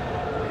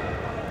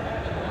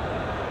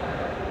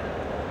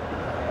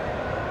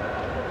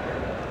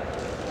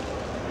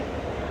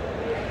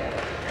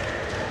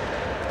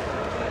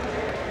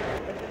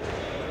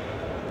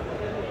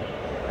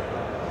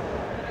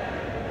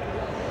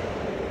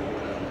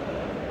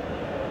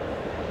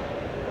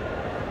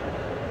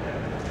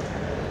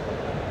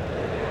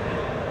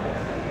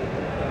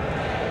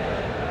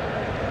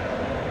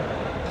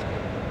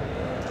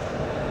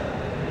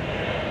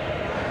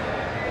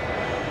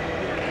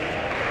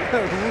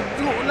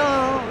 Rujuk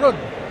lah Ron.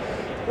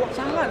 Kuat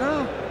sangat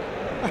lah.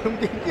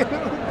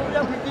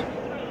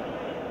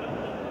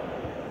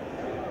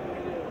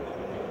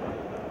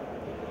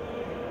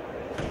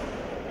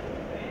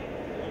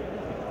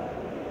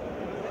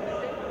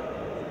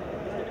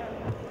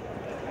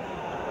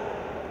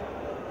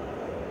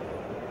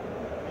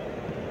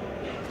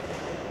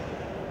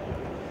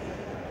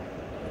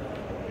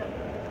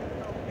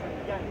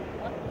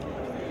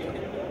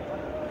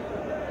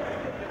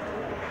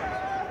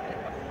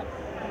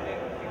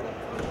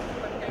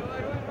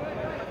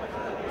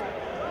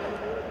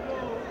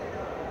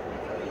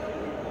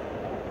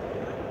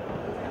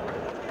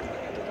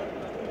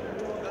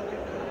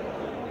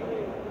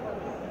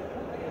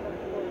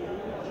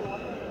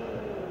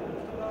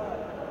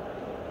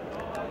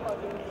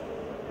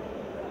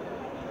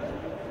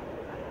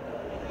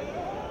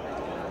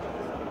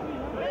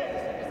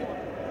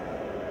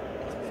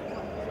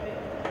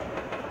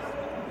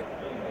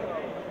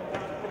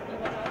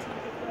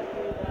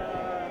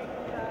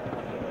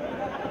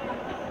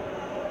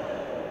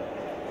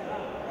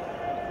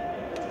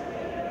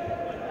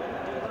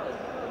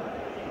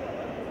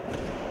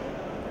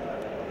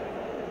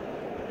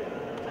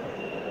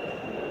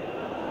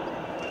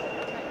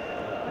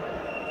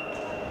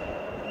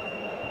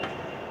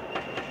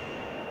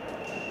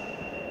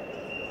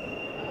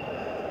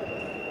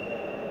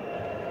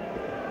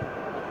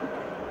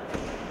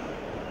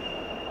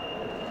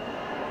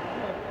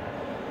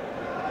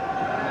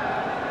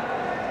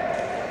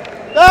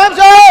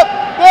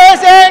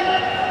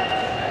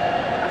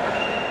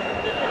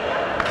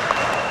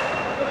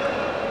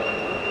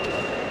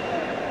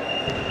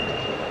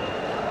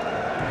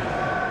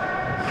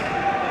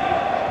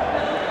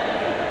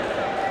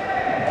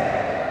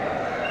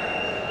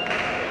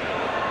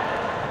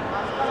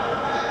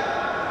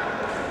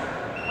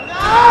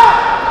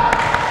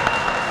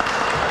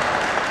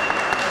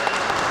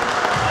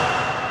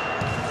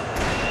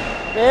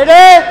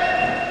 Ready?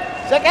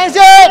 Second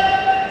set.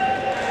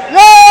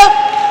 Left.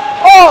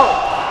 Oh.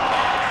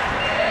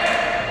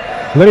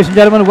 Ladies and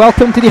gentlemen,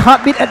 welcome to the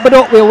Heartbeat at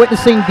Bedok. We are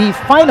witnessing the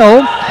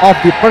final of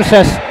the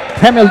Perses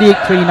Premier League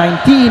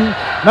 2019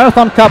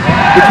 Marathon Cup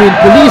between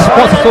Police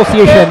Sports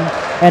Association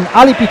and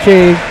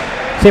PITCHAY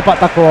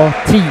Sepaktakraw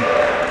team.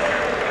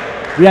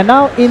 We are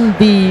now in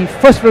the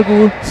first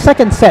Regu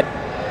second set.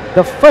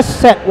 The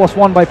first set was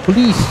won by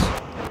Police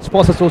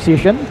Sports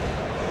Association.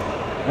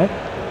 Right?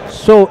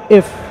 So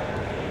if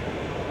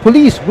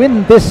Police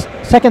win this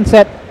second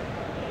set,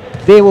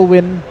 they will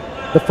win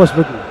the first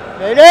Regu.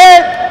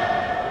 Ready?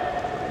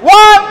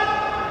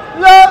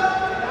 One. Left.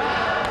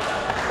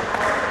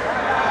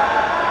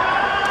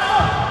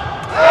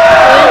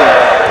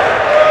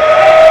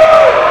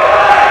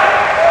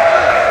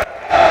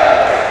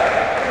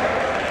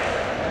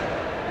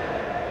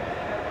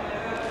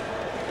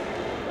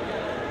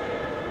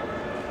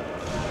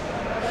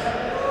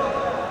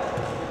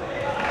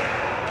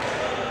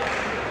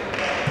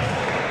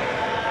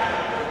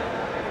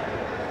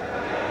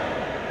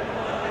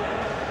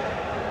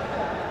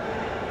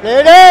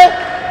 Ready?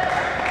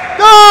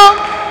 Two.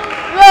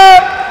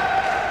 Left.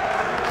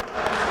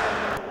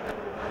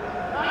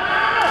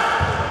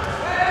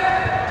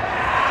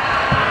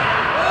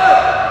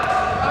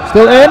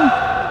 Still in.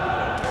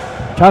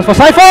 Chance for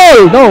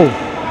Saiful. No.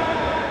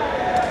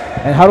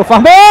 And Haruf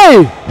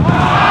Fahmi.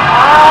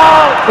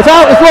 It's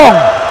out. It's wrong.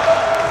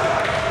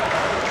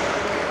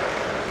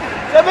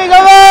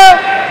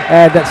 Sepaktakraw.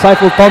 And that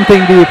Saiful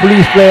taunting the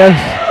Police players.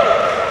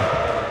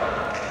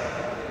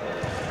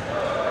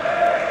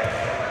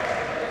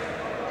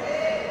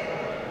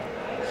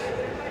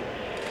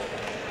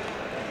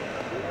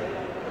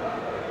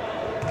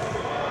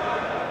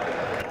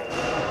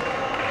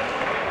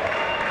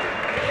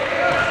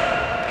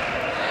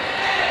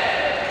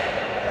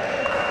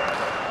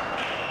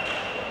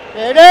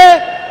 Ready?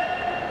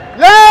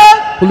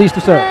 Left. Police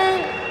to serve.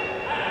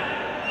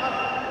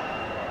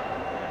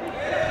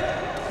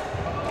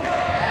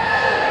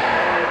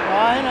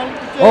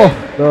 Oh,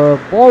 the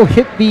ball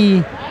hit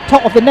the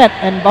top of the net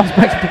and bounced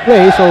back into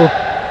play, so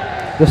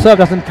the serve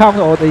doesn't count,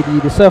 or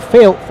the serve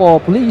failed for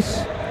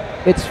Police.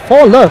 It's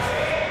 4-love.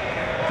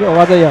 Okay, or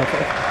rather, yeah.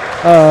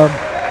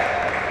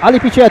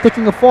 PITCHAY are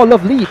taking a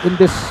 4-love lead in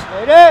this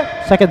Ready?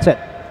 second set.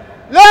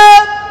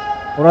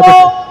 Left. Or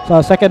rather,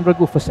 so second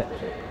Regu first set.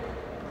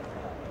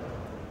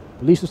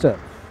 Police to serve.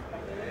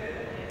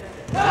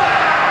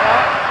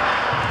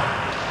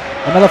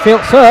 Another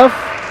failed serve.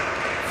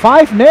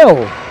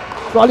 5-0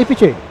 to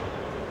PITCHAY.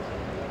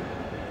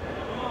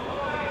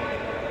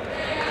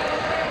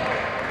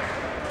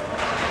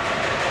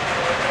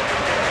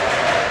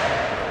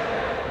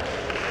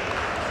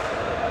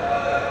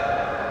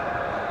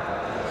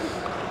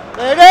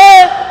 Ready?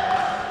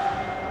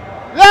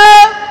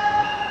 Left.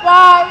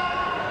 5.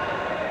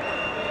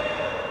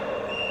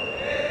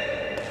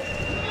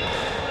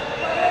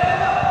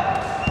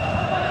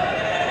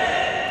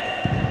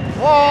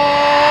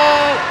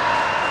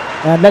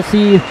 And let's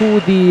see who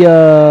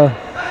the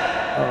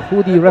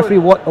referee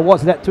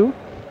awards that to.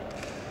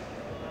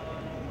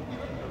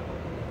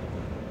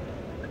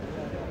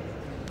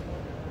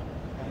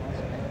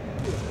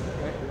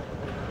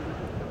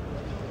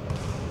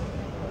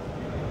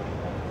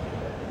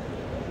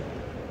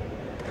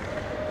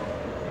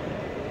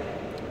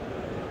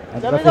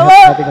 And the referee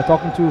having a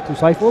talking to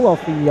Saiful of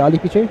the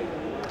PITCHAY.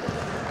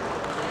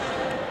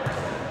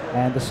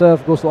 And the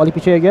serve goes to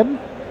PITCHAY again.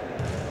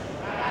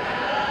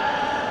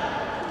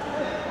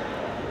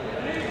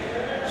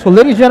 So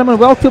ladies and gentlemen,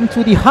 welcome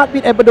to the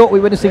Heartbeat at Bedok.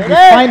 We're witnessing the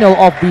final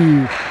of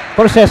the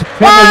Perses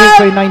Premier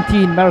League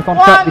 2019 Marathon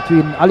Cup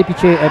between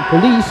PITCHAY and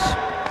Police.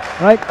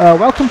 Right,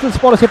 welcome to the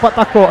sport of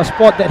Sepaktakraw, a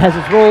sport that has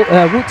its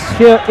roots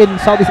here in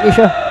Southeast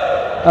Asia.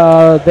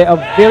 There are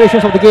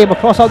variations of the game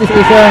across Southeast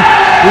Asia.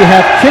 We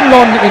have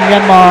Chinlon in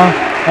Myanmar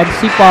and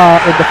Sipa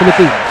in the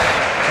Philippines.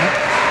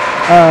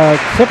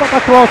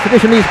 Sepaktakraw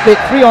traditionally is played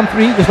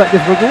 3-on-3, just like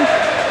this Regu.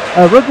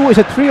 Regu is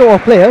a trio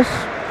of players.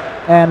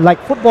 And like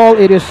football,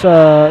 it's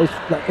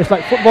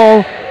like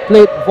football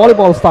played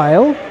volleyball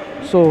style.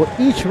 So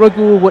each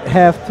Regu would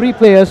have 3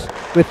 players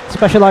with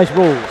specialized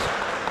roles.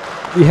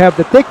 We have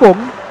the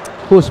tekong,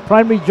 whose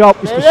primary job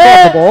is to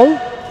serve the ball.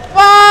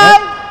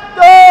 5,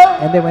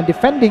 2. And then when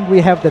defending,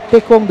 we have the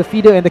tekong, the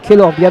feeder, and the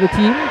killer of the other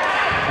team.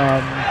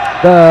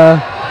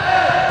 The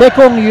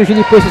tekong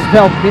usually places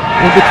himself in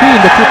between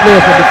the 2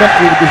 players when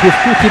defending, with his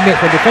 2 teammates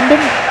when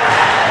defending.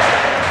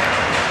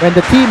 When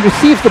the team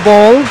receives the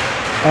ball,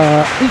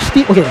 each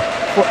team,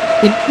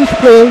 in each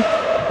play,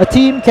 a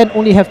team can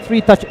only have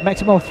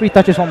maximum of 3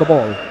 touches on the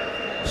ball.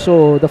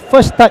 So the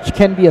first touch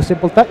can be a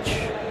simple touch.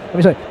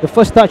 The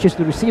first touch is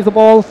to receive the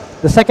ball.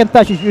 The second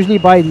touch is usually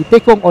by the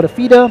tekong or the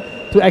feeder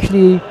to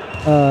actually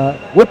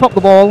whip up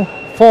the ball.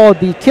 For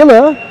the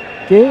killer,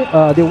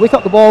 they'll whip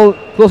up the ball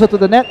closer to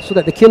the net so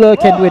that the killer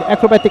can do an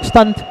acrobatic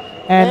stunt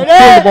and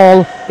kill the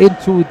ball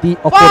into the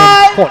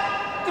opponent's court.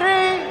 3.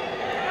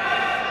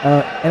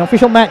 An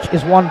official match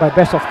is won by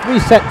best of 3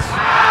 sets.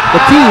 The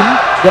team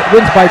that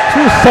wins by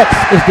 2 sets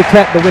is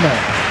declared the winner.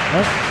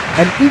 Right?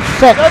 and each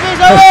set Service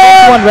has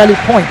over. 21 rally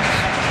points.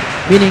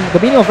 Meaning, the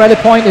meaning of rally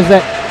point is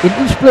that in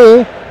each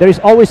play, there is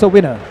always a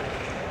winner.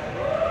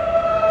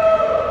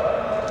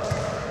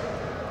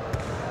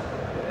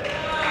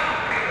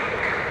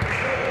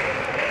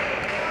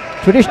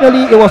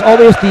 Traditionally, it was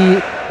always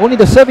only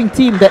the serving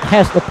team that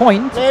has the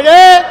point, Ready?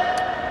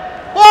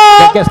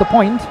 that One. gets the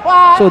point.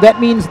 One. So that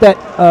means that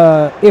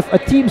if a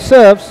team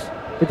serves,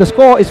 if the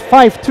score is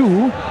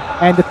 5-2,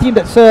 and the team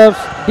that serves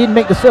didn't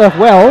make the serve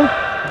well,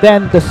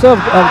 then the serve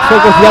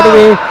goes the other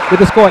way with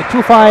the score at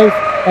 2-5.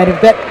 And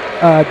if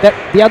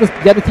the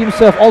other team's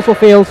serve also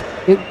fails,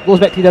 it goes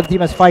back to the other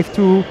team as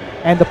 5-2,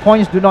 and the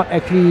points do not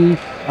actually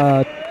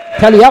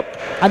tally up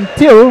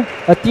until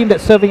a team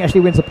that's serving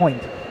actually wins a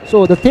point.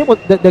 So the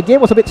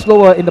game was a bit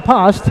slower in the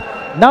past.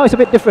 Now it's a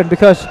bit different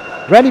because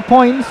rally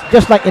points,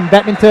 just like in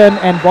badminton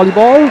and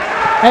volleyball,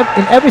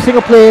 in every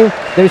single play,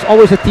 there is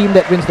always a team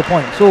that wins the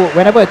point. So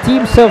whenever a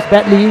team serves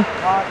badly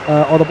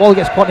or the ball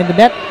gets caught in the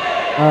net,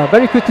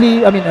 very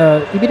quickly,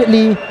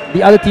 immediately,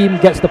 the other team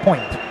gets the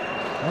point.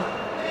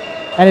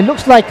 And it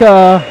looks like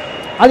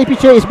Ali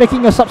PITCHAY is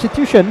making a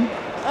substitution.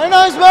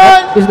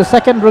 Announcement. This is the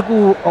second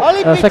Regu,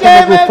 Ali second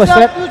PITCHAY Regu makes first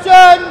set.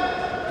 substitution.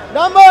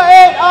 Number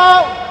 8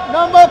 out.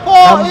 Number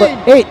 4 Number in.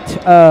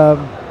 8,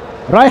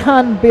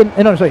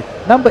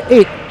 Number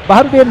 8,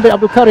 Baharuddin bin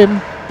Abdul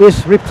Karim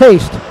is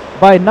replaced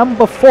by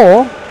number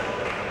 4,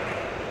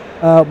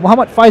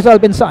 Muhammad Faisal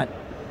bin Saad.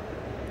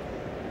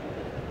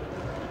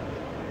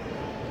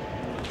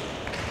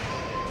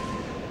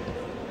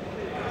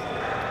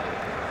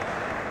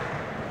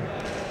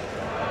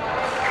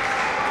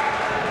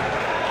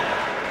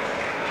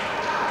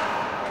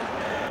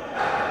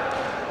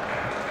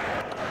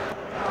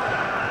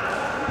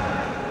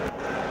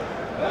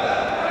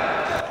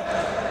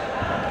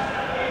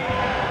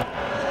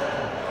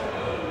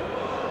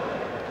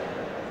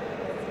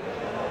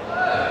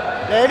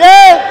 Ready?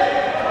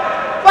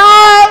 5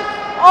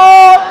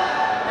 out.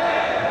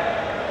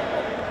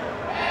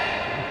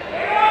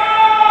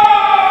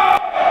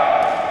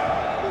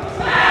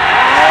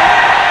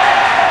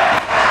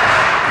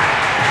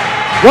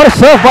 What a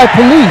serve by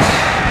Police.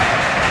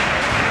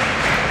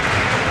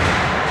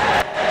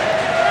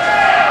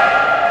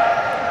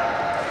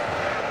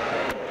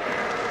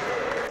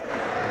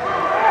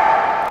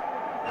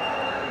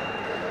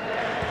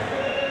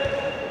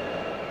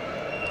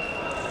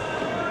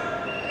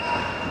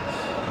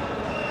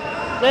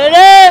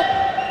 Ready?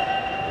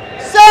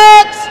 6,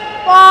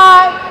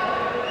 5.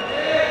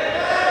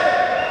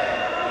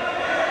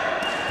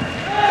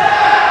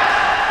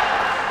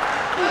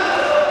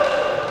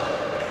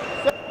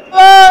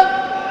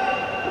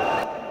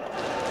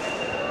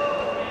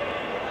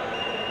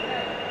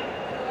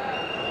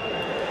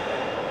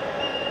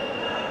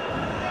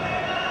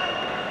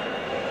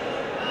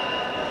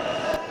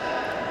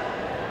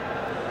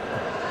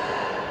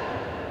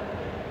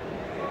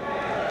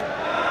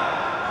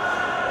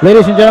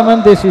 Ladies and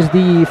gentlemen, this is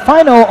the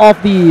final of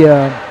the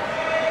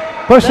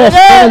Perses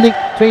Premier League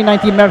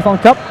 2019 Marathon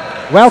Cup.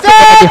 Welcome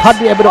to the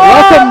Heartbeat at Bedok.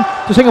 Welcome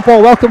to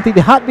Singapore. Welcome to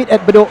the Heartbeat at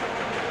Bedok.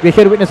 We're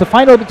here to witness a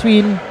final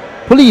between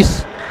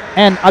Police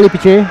and Ali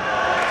PITCHAY.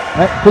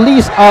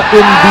 Police are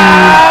in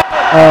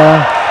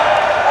the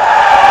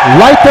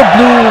lighter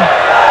blue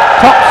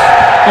tops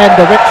and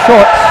the red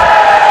shorts.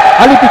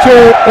 Ali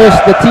PITCHAY is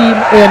the team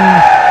in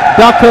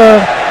darker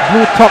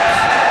blue tops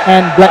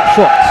and black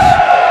shorts.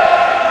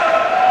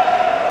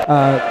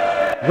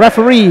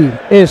 Referee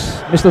is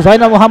Mr.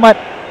 Zainal Muhammad.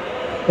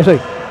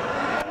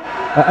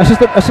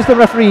 Assistant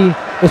referee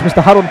is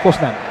Mr. Harun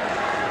Kosnan.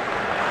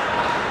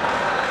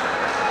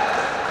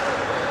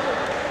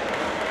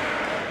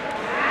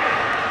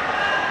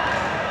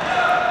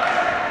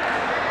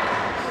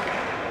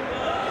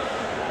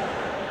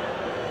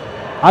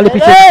 Ali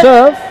PITCHAY to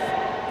serve.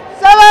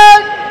 7,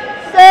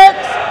 6.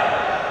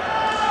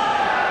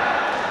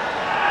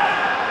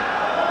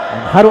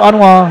 And Haru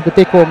Anwar the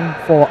take home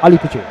for Ali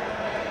PITCHAY.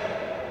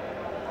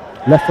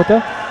 Left footer.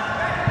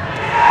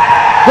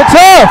 Good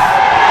serve!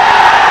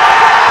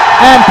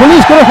 And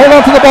Police couldn't hold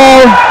on to the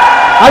ball.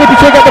 Ali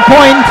PITCHAY got the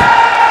point.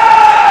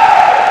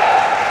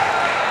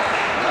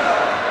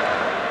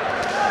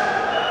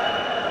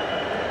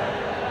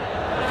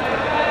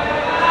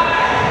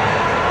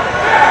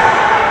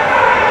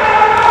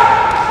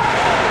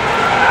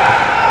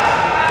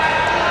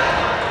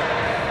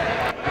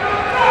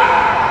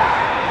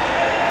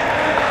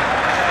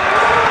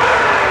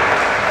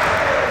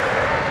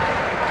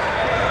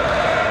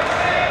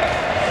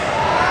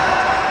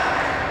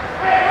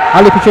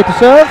 Ali PITCHAY to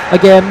serve.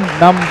 Again,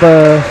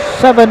 number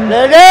 7,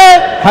 Ready?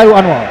 Haru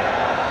Anwar.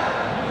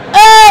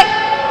 8,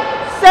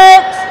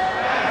 6.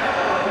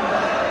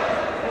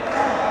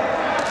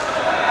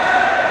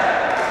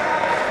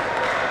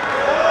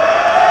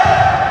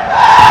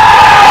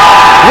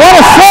 What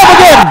a serve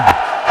again!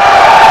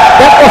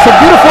 That was a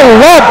beautiful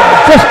lob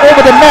just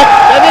over the net.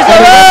 Service And it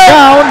over. went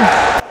down.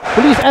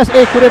 Police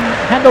SA couldn't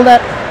handle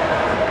that.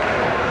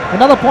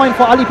 Another point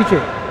for Ali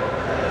PITCHAY.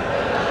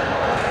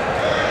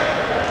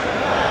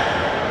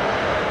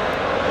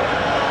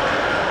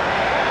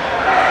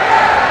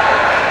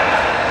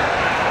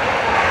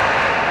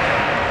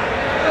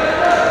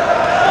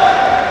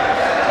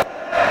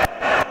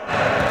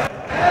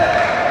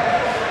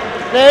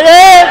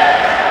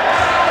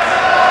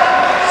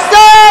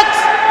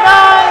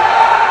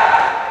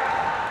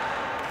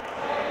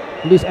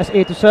 Police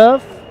SA to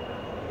serve.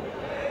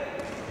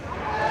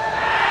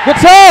 Good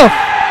serve!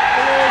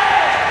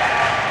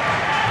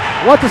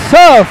 What a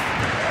serve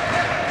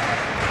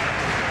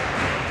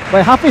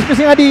by Hafiz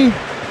Missing Adi.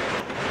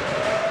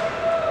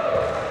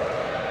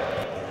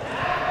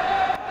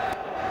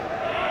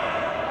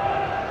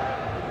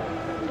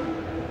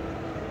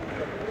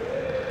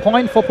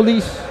 Point for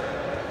Police.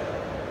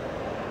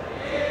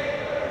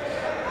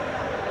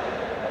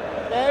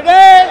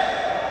 Ready?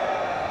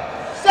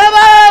 7,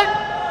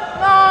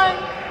 9.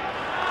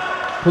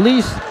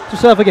 Police to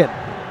serve again.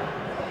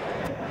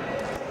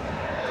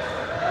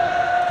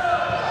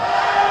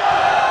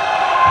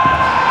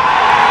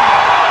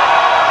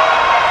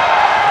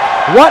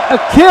 What a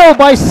kill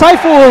by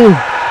Saiful.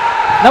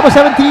 Number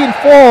 17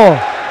 for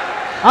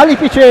Ali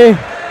PITCHAY.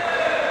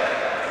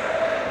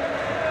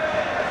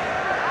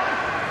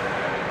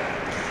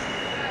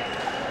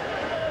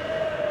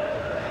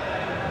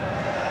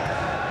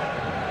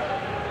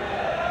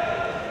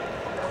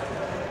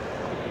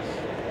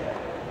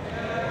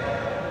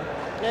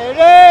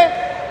 Ready?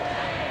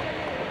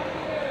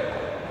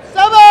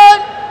 7,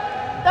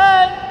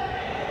 10.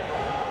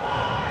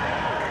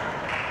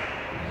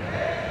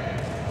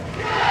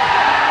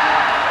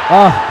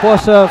 Poor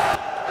serve.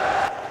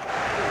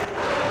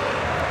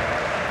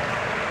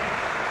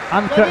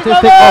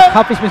 Uncharacteristic of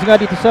Hafiz Missing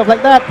Adi to serve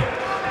like that,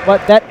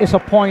 but that is a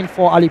point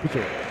for Ali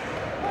PITCHAY.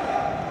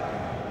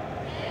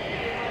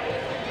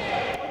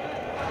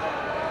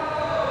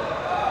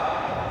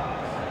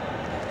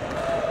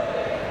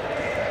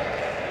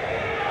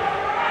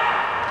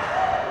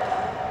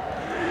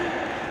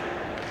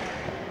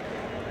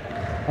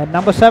 And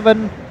number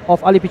 7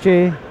 of Ali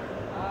PITCHAY,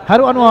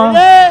 Haru Anwar,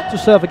 to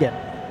serve again.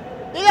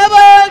 11,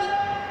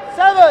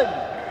 7.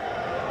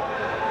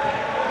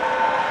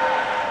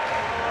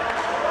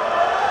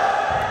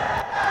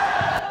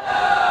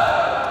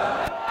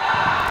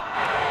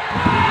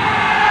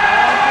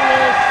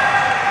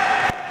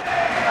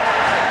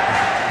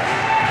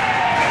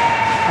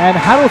 And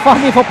Harul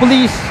Fahmi for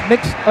Police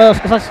makes a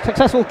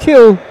successful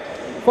kill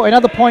for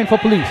another point for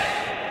Police.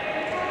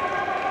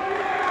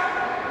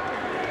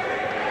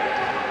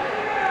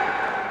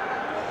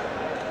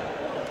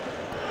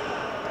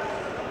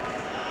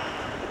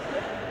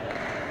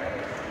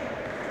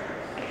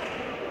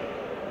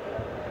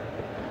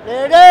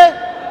 Ready?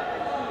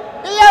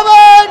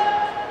 11,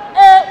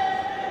 8.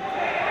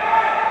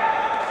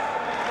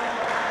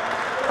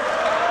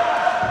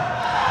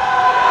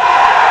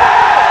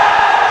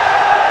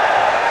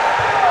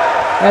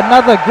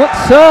 Another good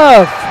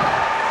serve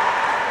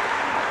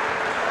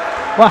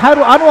by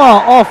Haru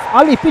Anwar of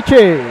Ali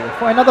PITCHAY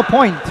for another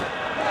point.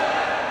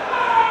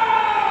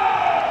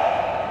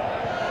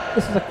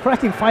 This is a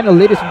cracking final,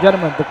 ladies and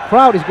gentlemen. The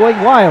crowd is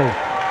going wild.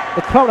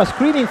 The crowd are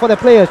screaming for their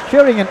players,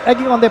 cheering and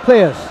egging on their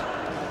players.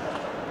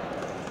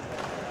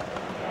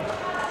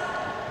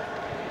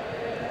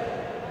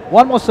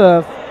 One more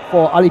serve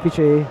for Ali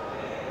PITCHAY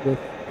with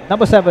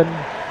number 7,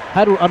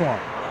 Haru Anwar.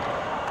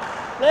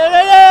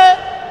 Ready?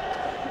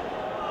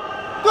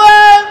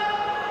 12,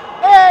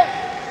 8.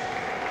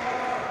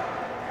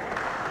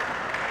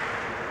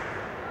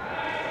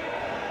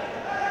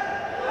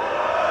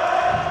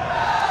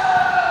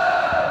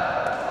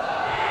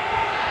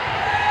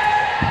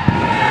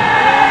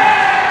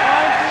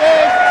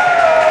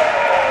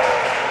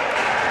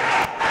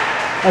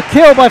 A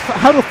kill by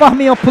Haru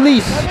Fahmi of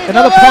Police.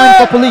 Another point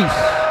for Police.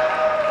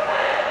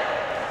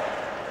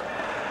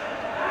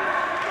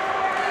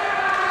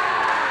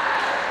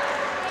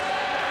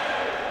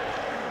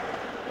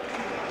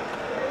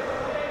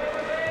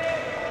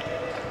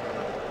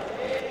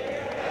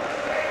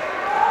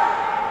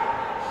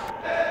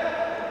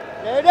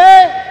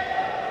 Ready?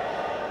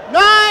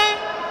 9,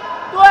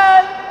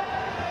 12.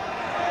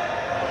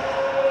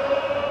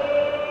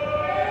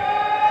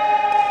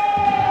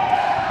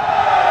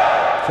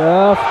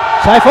 Serve.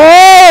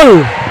 Saiful!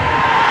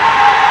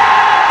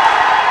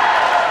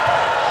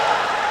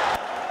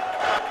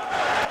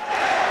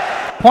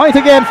 Point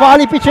again for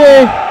Ali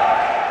PITCHAY.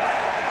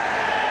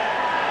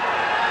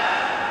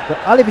 The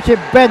Ali PITCHAY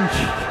bench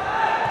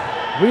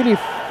really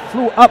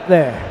flew up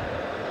there.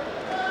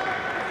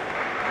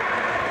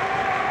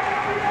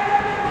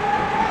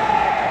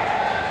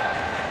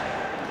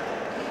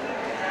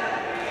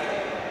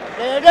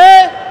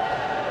 Ready?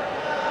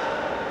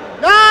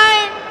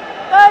 9,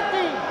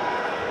 30.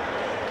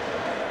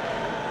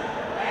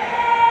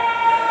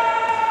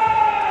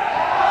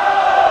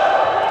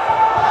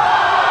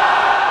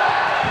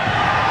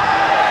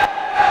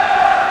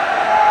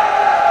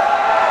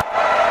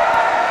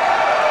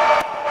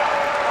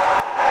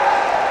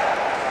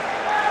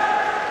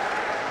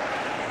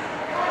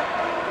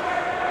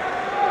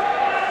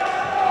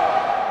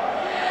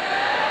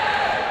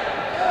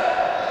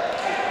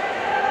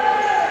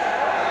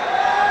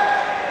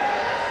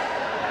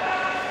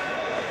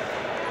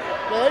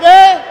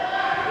 Ready?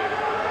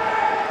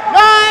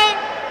 9,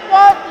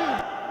 40.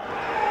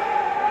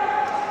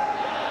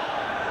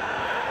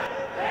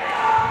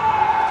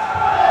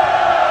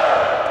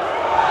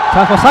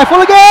 Time for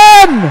Saiful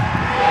again!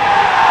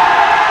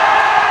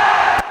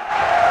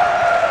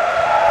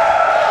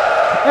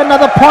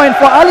 Another point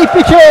for Ali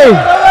PITCHAY.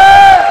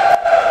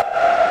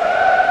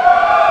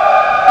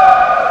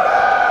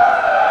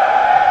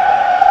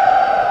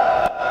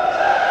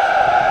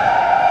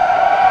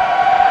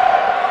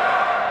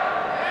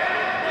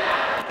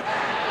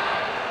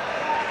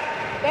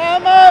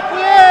 Time up,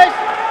 please.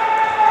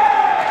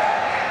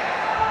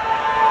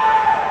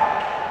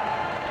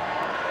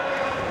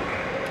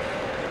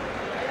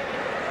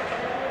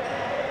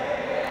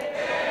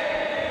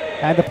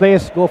 And the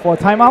players go for a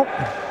timeout.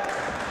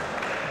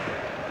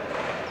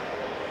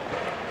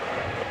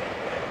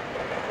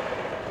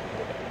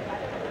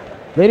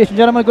 Ladies and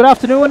gentlemen, good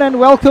afternoon and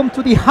welcome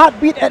to the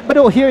Heartbeat at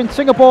Bedok here in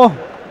Singapore.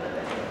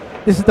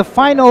 This is the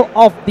final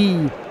of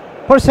the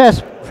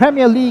Perses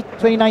Premier League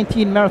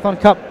 2019 Marathon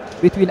Cup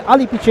between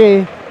Ali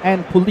PITCHAY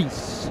and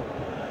Police.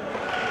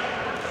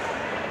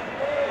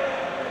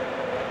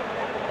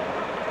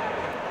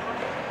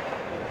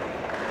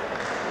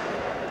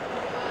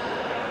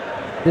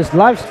 This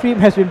live stream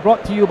has been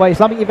brought to you by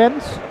Islamic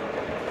Events.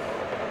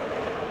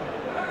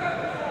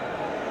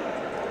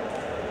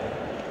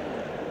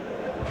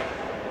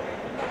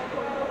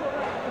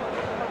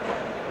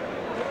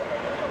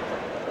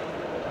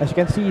 As you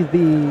can see,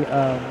 the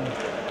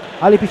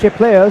Ali PITCHAY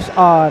players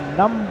are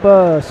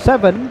number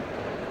 7,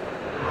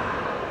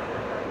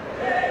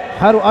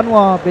 Haru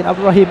Anwar bin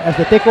Abdul Rahim as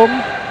the Tekong.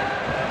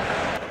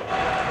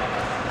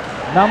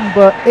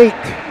 Number 8,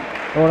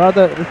 or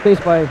rather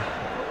replaced by...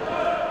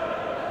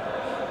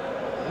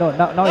 No,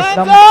 now it's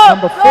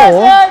number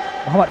 4,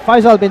 Muhammad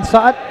Faisal bin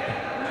Saad,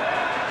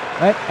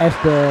 right, as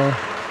the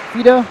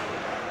feeder.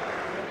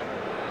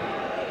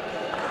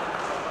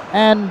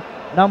 And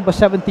number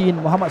 17,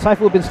 Muhammad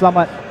Saiful bin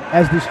Slamat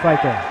as the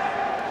striker.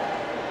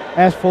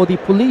 As for the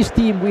Police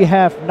team, we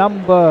have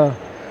number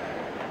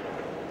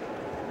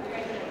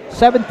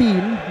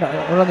 17,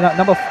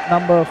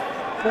 number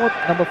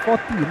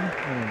 14.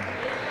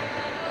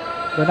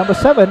 The number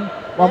 7,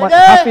 Muhammad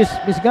Hafiz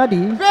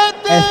Misgadi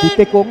as the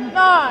Tekong.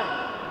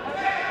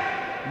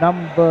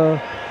 Number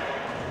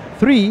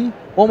 3,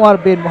 Omar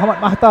bin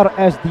Muhammad Mahtar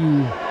as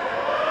the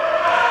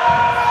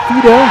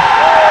feeder.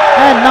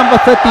 And number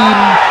 13,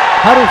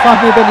 Harun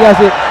Fahmi bin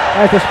Yazid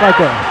as the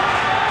striker.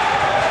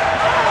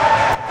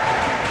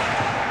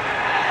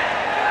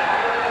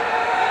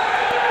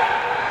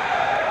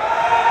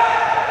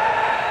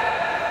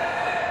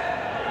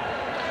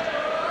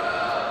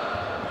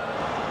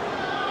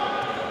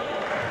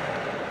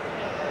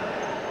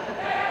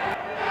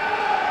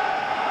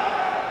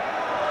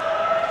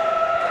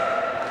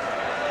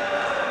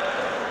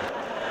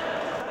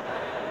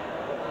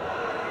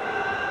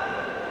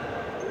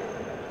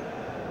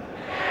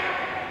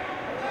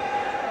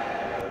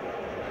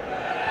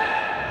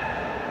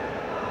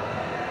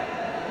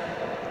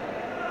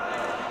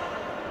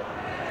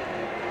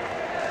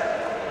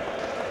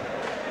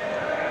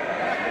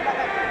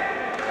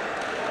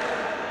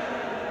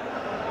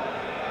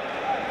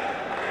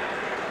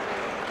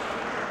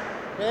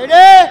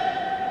 Ready?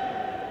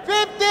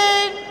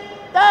 15,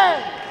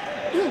 10.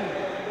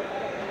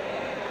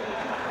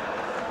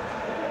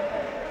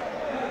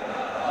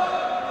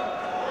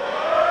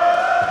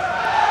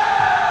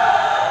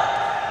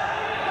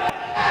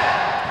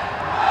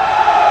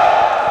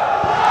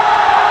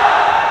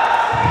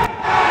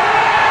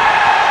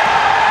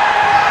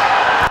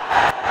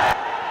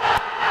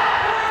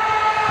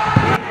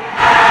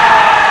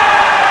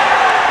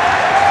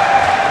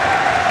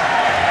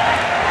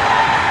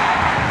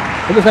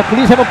 It looks like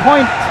Police have a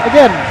point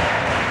again.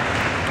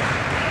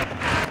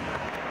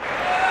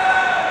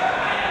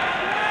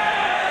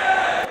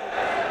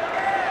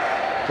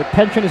 The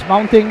tension is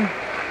mounting.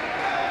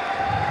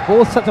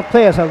 Both sets of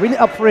players are really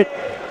up for it,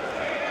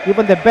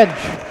 even the bench.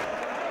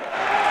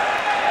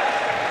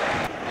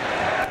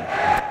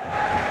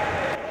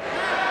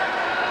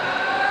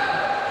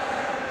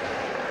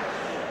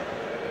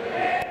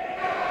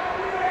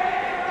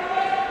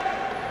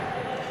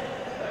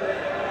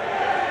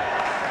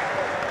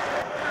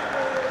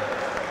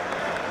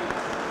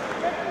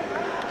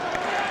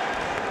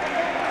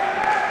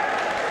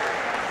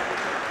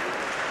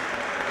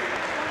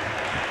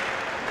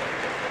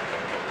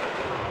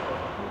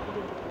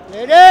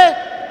 Ready?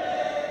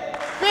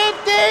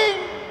 15,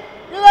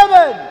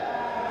 11.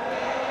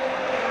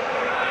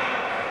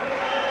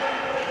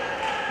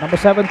 Number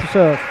 7 to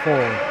serve for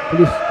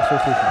Police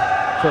Association.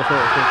 So for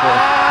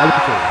Ali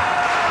PITCHAY.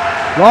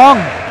 Long.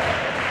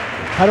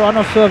 Haru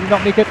Anwar serve, did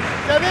not make it.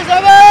 Service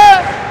over.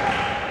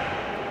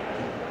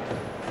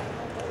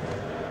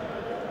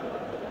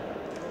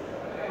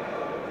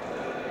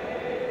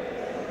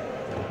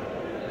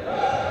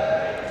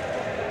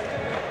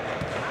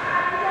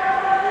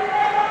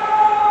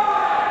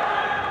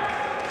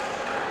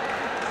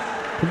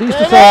 Police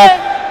to serve.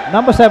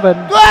 Number 7,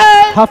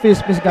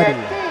 Hafiz Misgadi.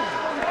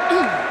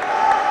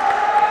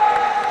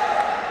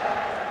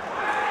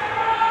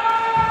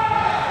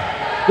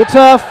 Good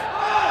serve.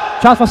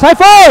 Chance for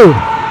Saiful.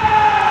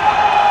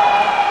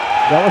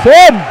 That was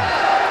in.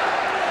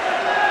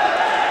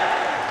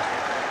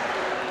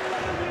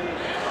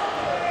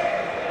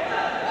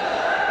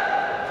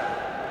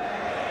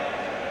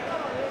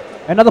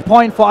 Another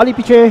point for Ali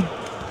PITCHAY.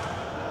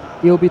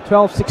 It will be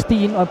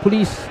 12-16 on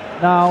Police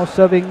now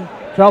serving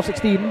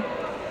 12-16.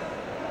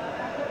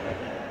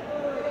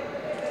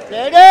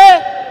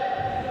 Ready?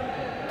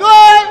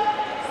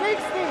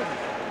 12-16.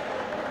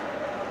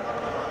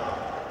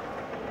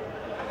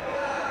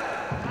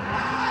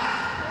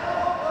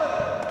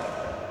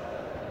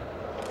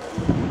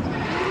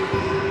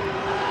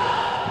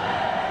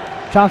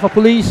 Chance for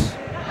Police.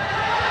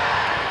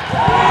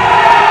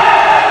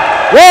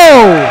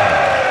 Whoa!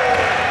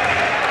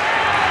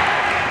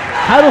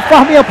 Hairul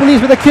Fahmi of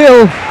Police with a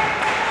kill.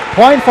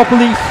 Point for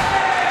Police.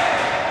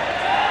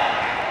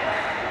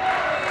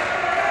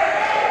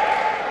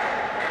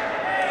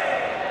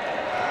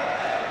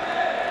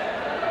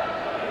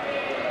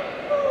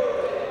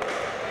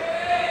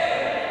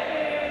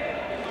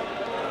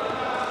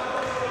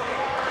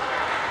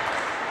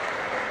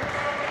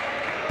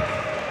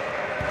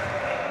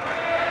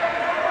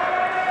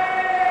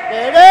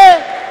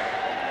 Ready?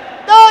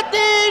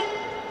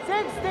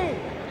 13-16.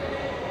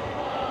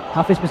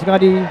 Hafiz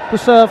Misgadi to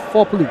serve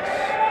for Police.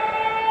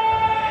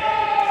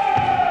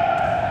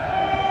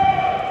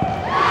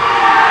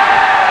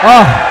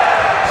 Oh,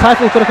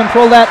 Saiful could have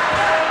controlled that.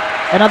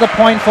 Another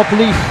point for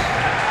Police.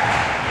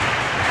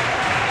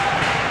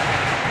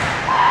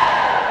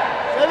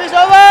 Service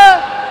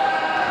over.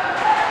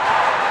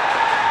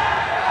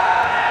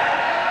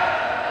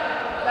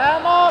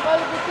 Time off,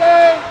 Ali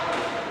PITCHAY.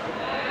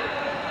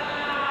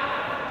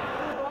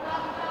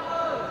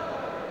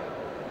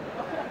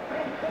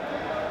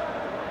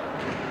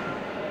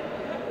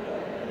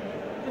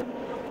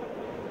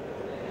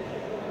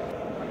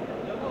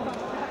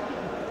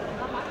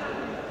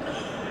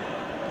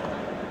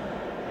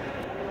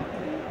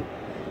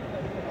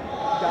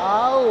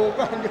 Jauh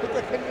kan dia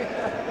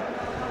terkena.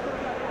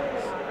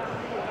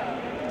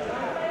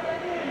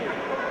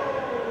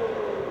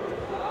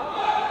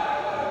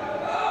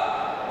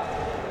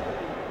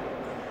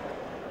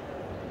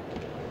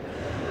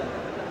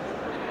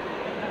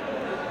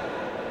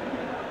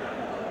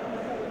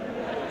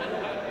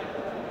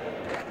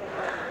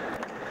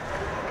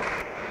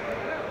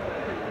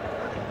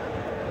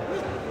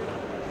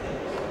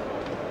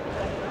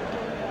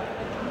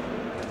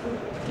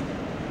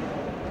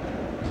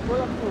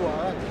 Bola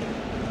keluar kan?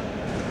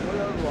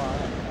 Bola keluar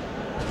kan?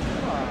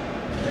 Wah.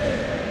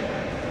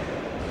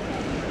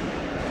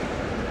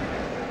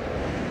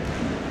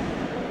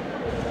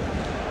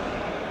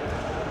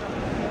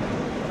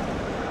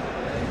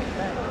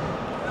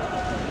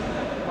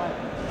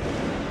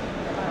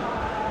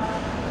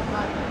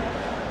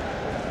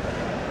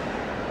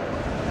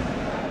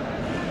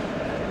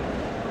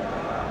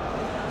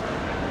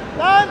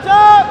 Time's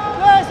up!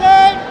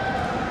 Blessing!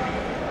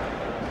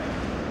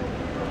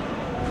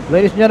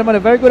 Ladies and gentlemen, a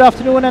very good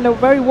afternoon and a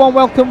very warm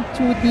welcome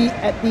to the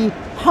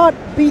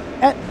Heartbeat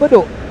at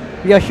Bedok.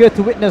 We are here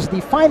to witness the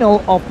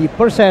final of the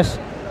Perses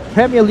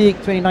Premier League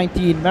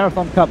 2019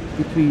 Marathon Cup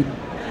between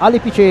Ali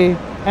PITCHAY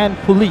and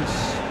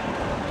Police.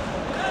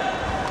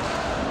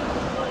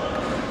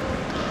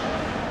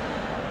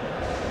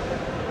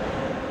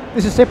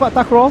 This is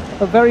Sepaktakraw,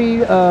 a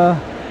very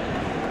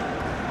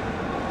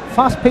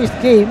fast-paced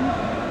game,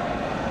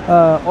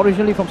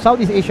 originally from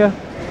Southeast Asia.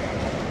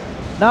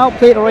 Now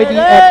played already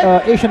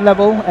at Asian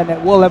level and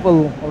at world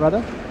level, or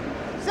rather.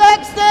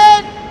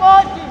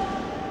 16-14.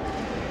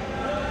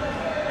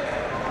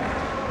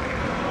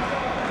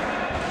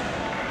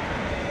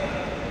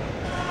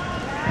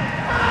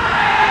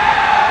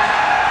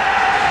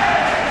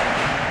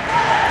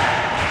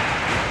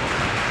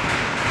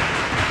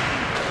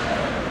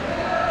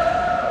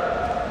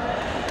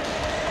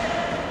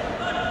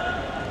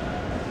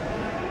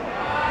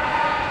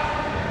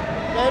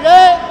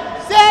 Ready?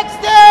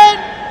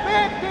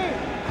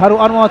 16-15. Hairul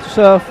Anwar to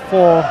serve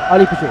for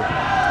Ali PITCHAY.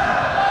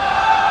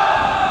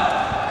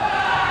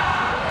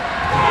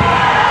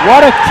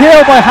 What a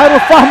kill by Hairul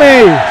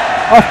Fahmi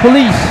of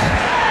Police.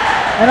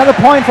 Another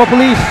point for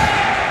Police.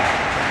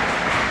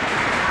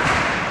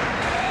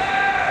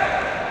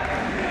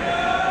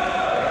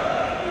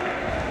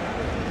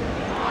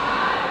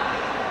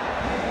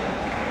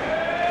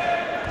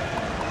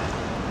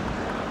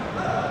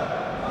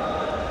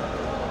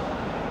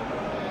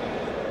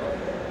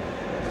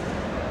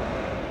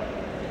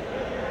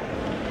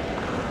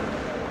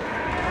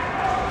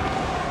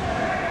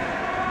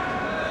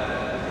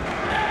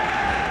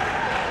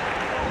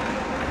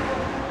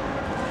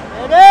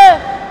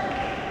 Ready?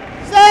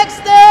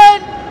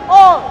 16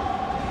 all.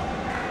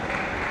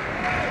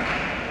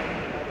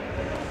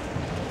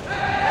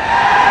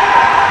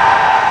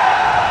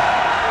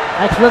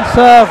 Excellent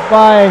serve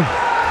by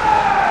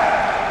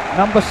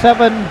number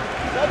 7,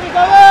 Service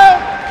over.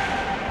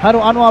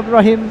 Hairul Anwar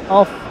Ibrahim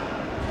of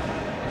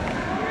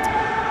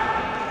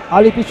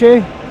Ali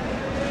PITCHAY.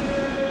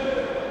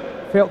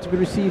 Failed to be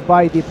received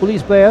by the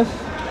Police players.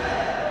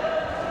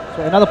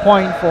 So another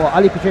point for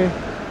Ali PITCHAY,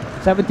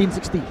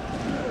 17-16.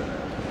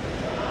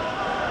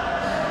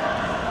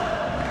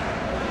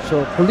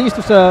 So Police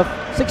to serve,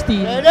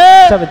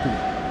 16-17. 16-17.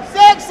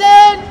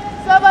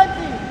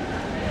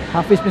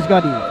 Hafiz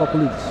Misgadi for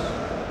Police.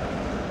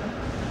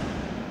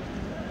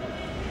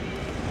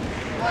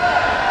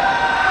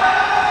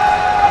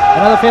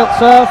 Another failed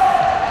serve.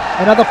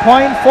 Another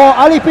point for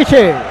Ali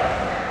PITCHAY.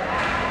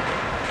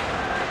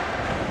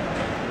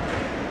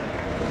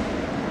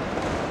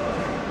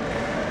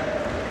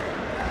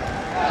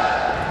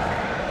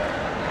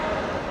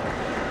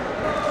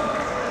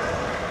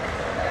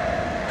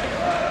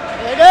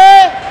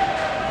 Ready?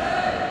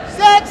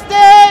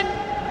 16,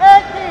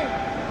 18.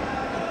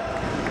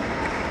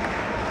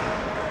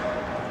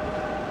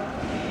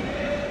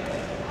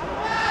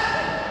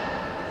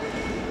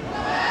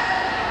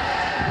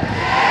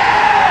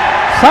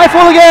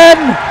 Saiful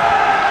again.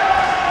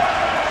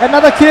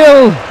 Another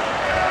kill.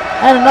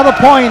 And another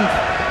point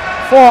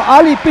for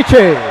Ali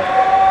PITCHAY.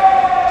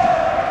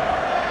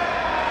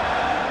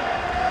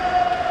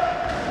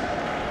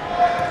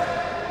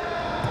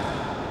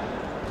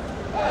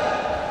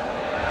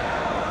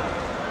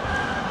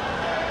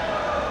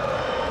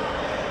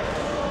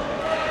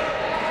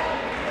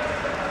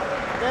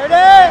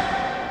 Ready?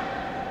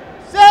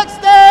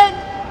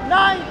 16,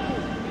 19.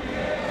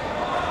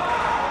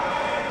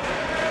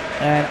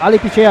 And Ali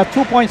PITCHAY are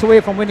 2 points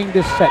away from winning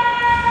this set.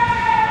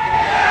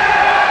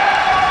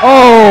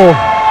 Oh!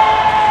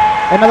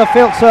 Another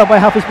failed serve by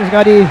Hafiz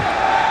Misgadi.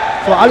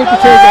 So Ali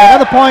PITCHAY get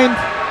another point.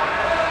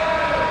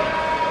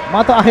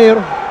 Mata akhir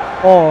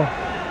or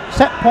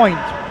set point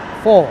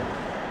for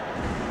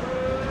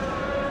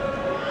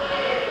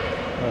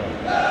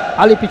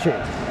Ali PITCHAY.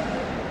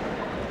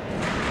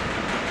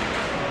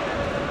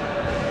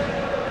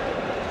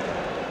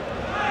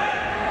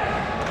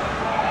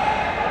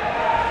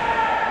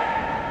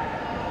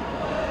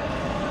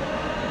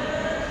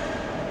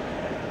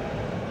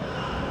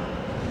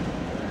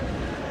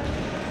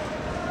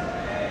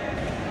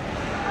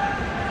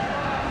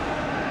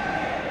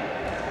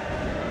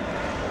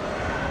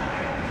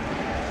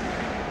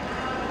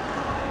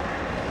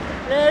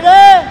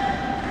 Ready?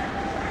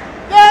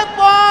 10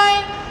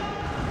 point,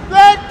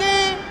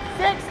 20,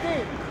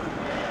 16.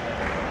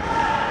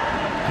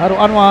 Haru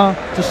Anwar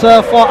to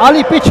serve for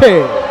Ali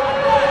PITCHAY.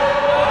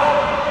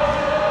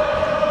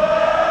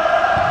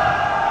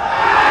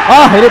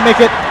 He didn't make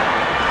it.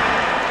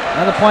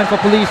 Another point for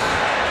Police,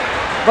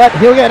 but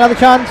he'll get another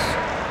chance.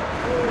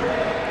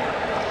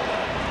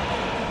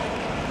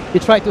 He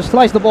tried to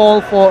slice the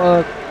ball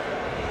for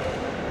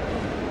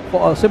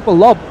a simple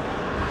lob.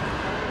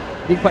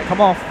 Didn't quite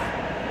come off.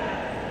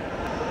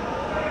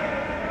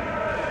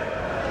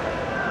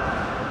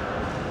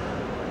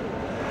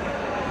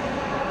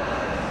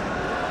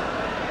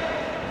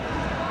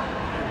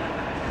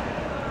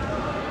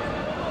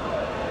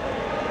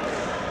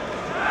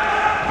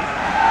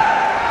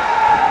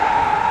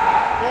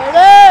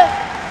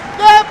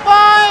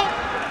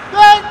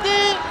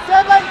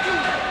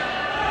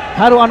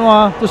 Haru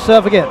Anwar to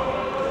serve again.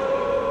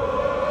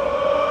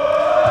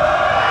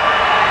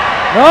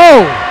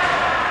 No!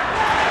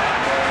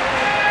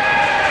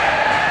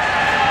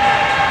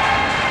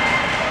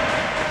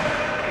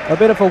 A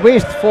bit of a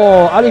waste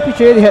for Ali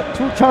PITCHAY. They had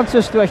 2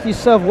 chances to actually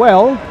serve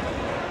well.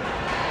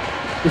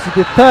 This is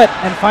the third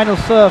and final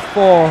serve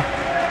in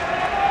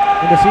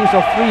the series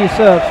of 3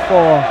 serves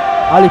for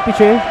Ali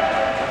PITCHAY.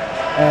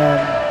 And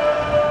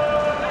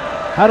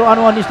Haru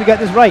Anwar needs to get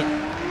this right.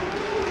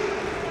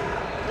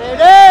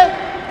 Ready?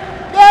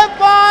 10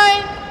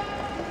 point,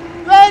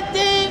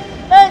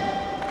 28.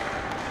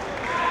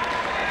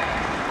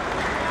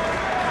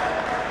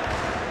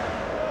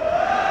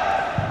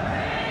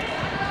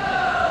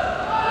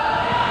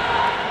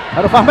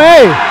 Haru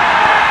Fahmi!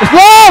 It's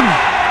long!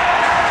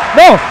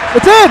 No,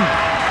 it's in!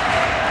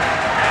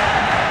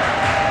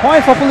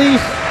 Point for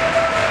Police.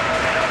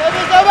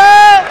 Service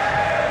over.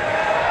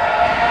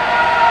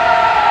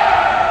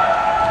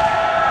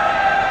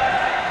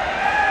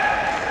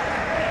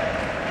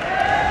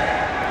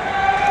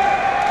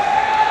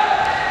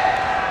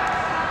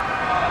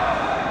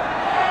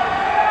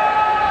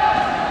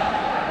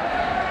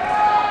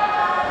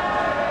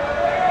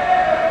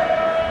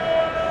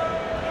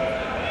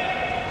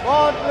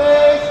 Ball,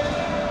 please.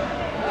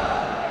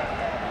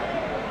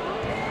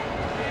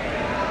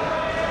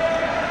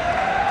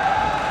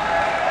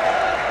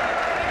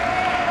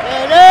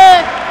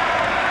 Ready?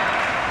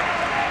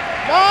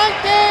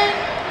 19,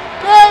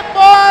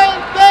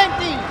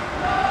 3.20.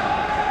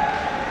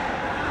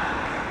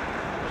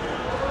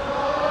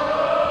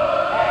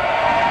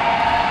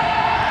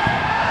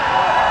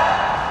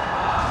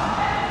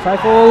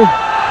 Saiful.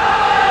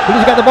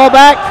 Police get the ball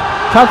back.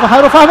 Chance for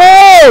Haru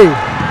Fahmi!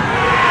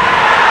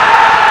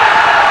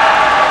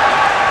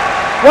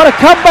 What a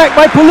comeback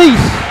by Police!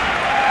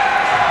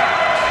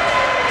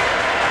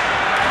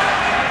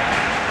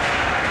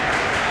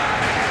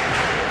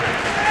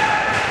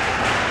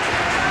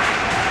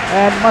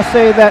 And must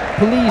say that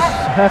Police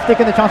have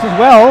taken the chances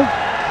well.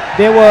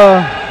 They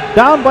were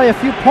down by a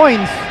few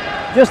points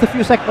just about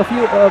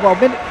a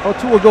minute or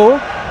 2 ago,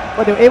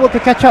 but they were able to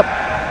catch up.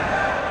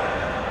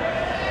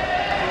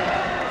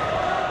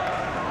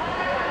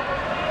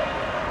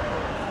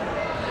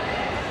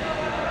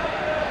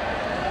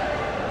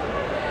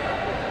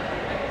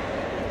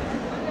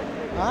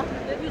 Ha?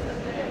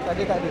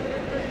 Tadi tak ada.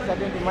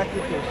 Tadi mati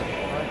terus.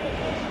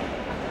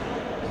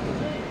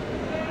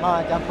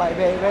 Ma, campak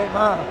baik-baik,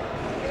 Ma.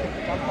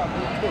 Campak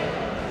betul.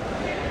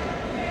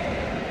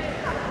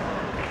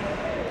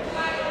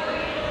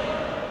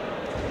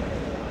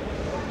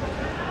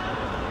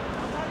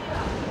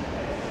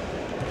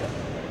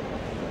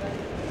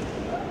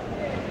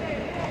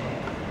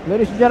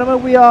 Ladies and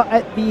gentlemen, we are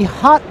at the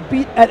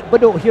Heartbeat at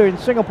Bedok here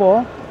in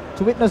Singapore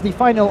to witness the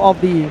final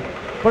of the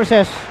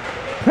Perses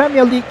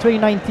Premier League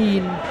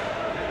 2019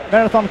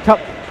 Marathon Cup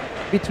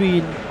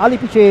between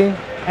PITCHAY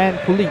and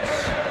Police.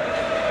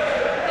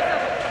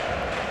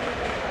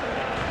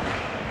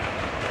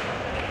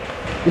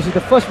 This is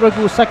the first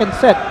Regu second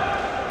set.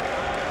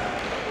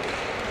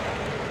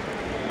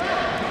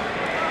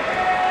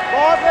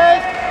 Ball,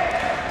 please.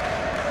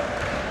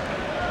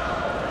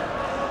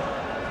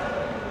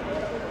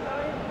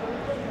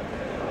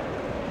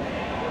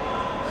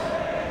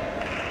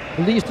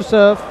 Police to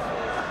serve.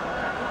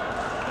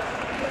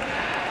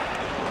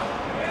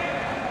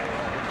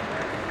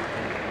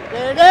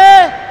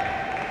 Ready?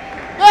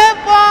 Game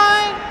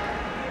point.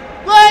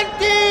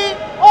 20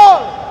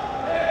 all.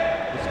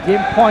 It's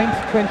game point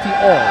 20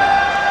 all.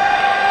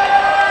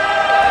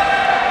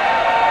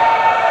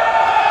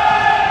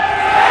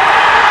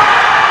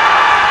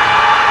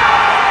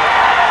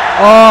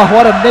 Oh,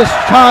 what a missed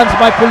chance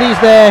by Police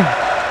there.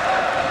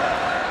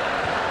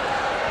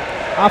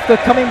 After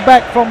coming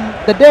back from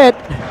the dead,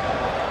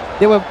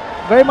 they were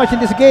very much in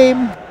this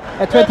game.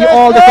 At 20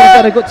 all, they could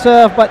have got a good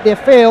serve, but they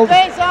failed.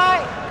 Play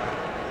side.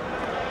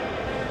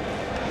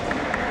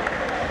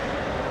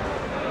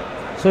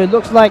 So it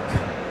looks like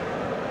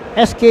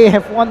SK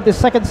have won the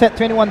second set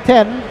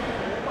 21-10.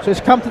 So it's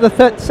come to the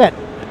third set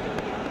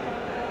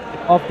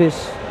of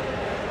this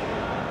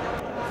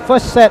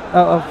first set,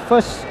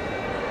 first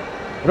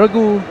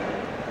Regu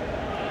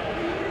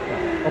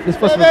of this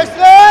first Service Regu.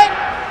 line.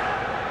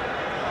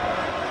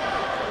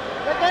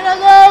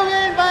 Sepaktakraw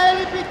win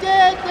by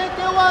PITCHAY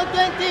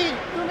 21-20.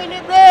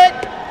 2-minute break.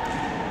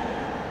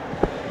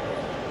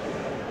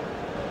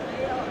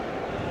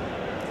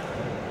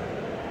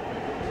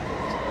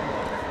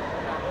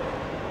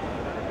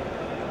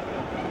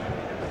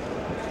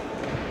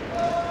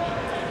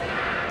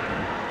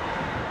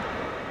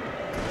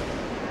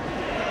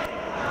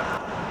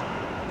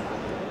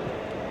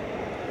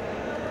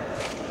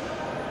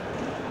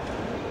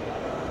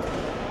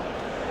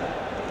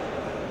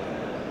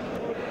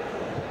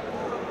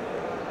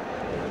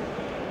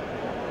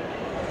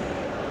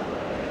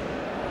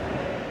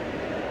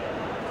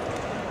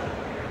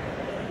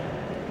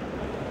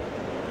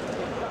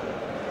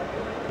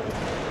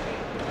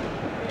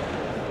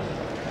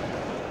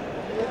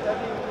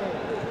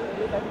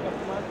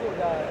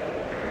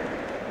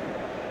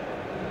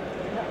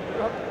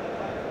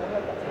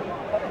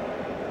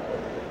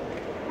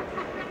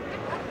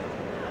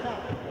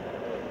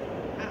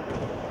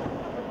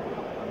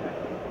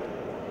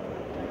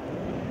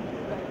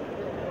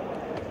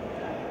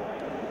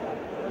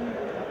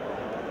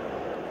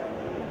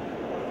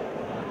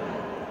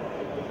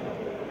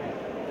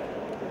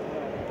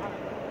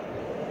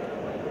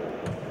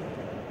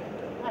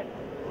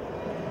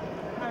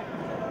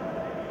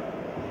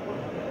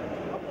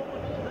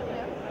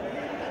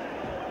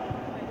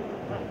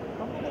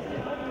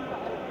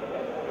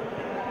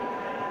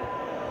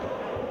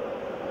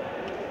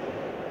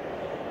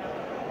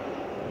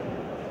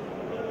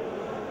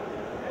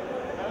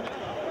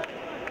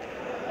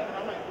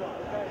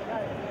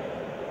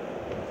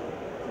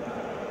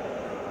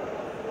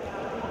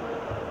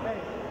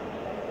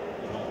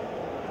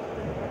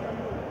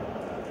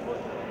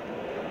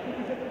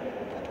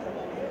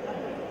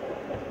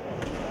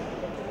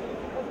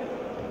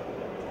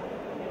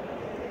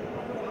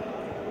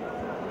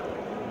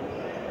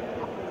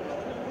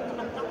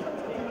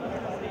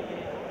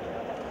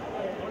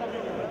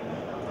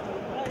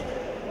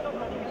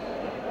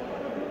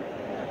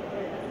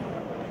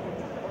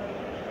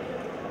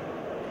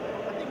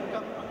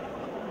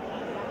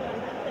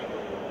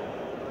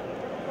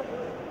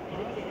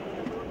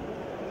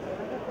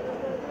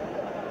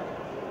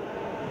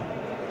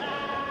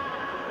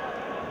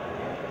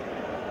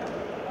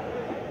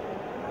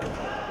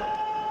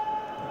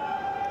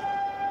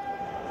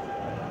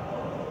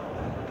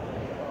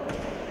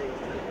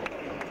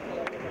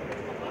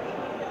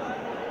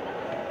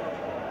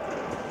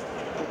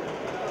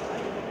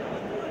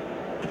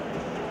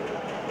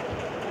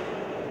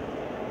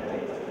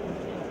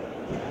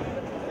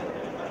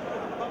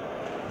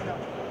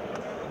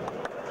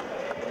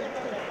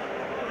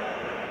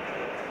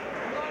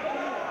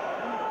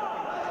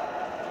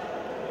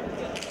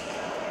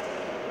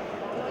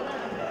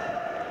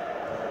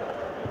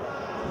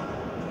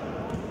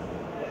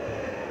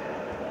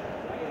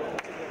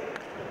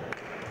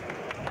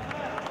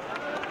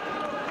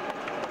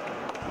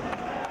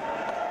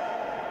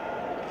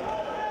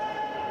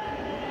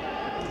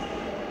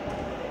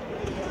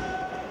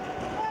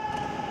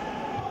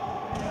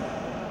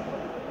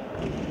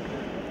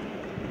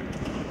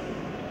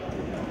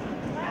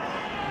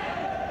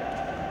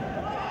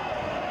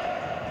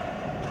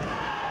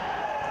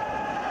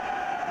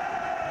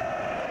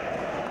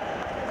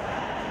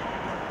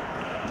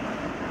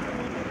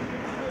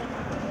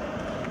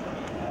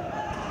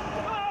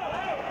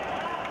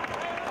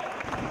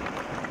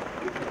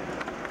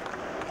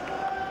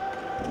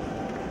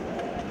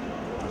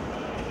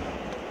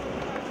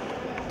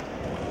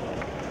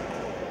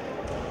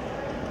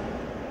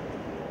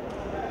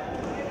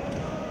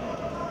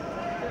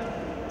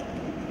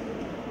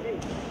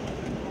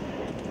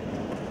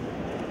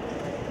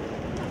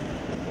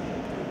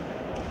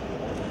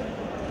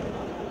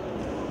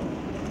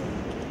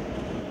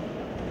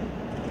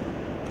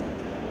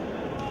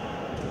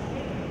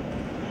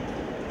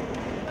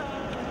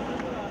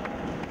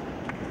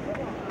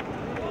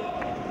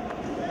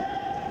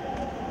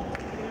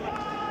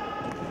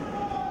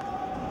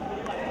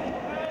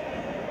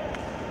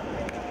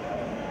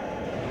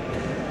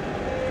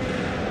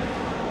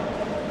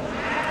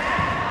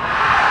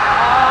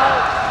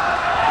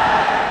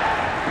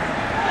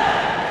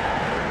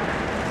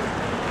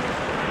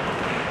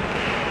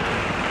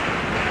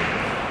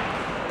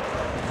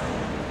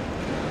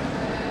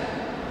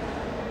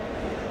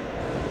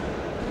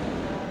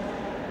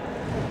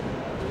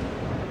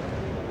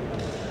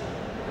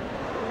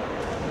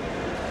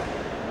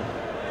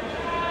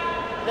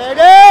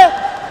 Ready?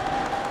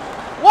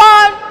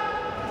 1,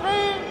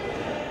 3.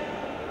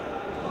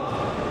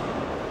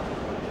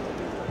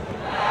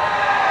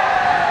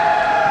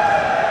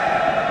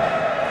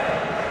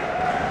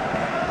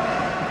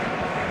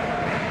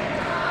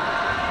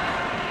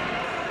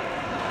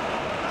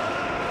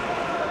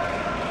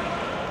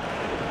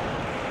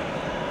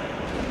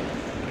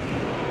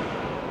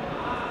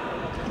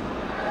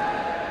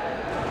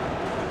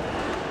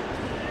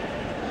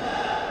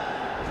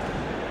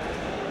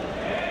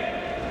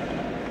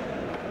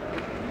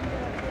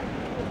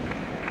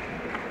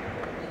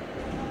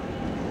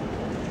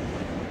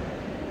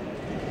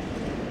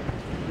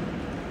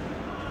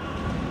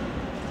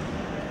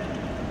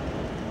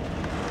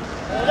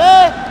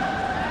 Ready?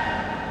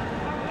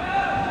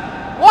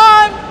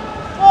 1,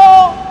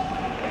 4.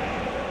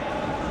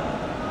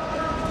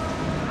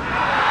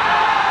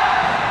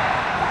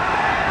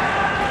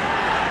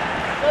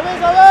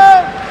 Service over.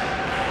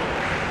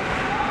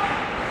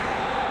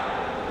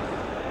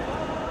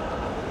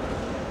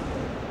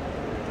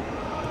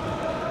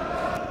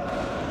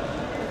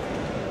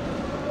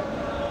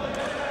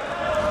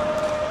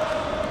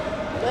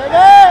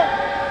 Ready?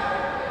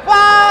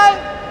 5,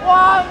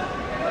 1.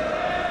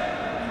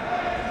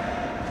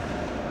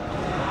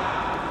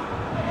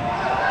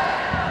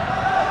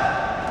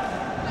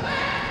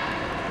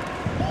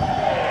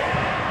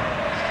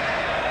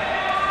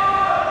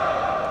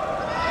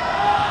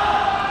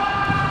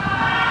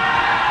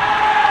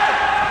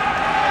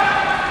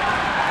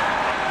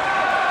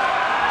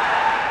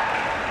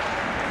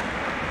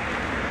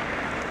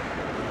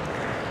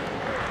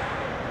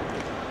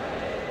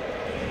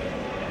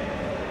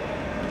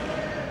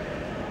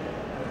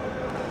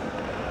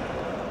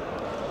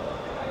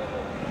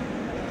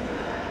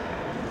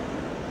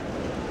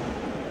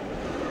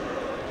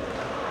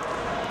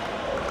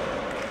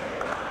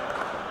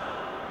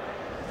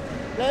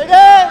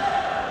 Ready?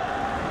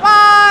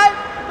 5,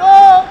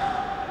 go!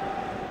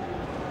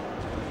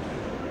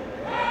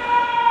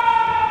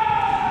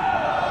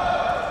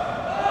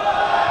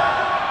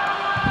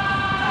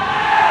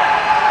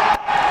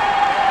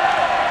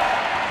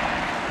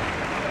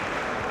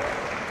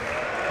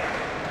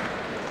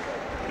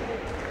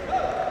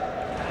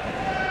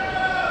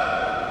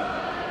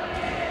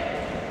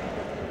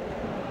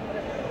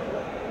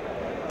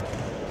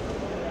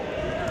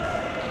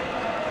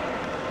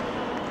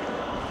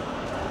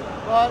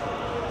 But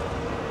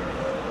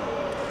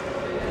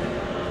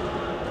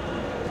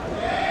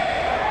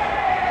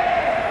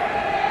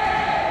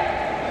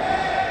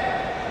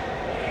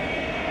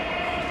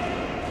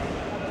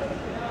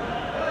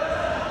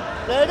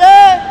ready?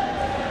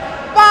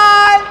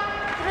 5,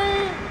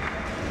 3.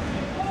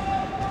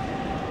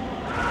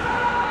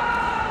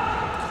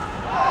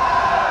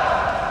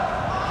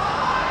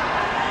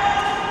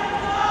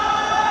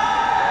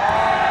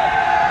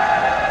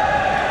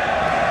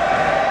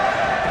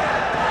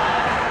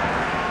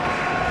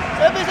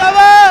 Service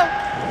over.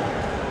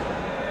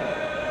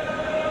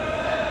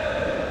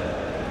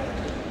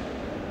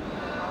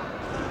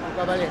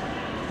 Angkat balik.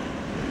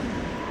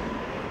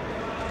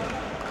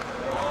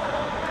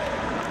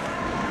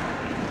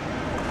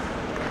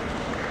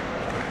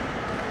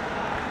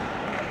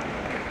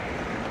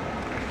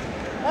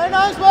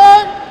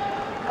 Announcement.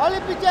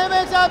 Olympic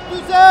Champions have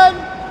chosen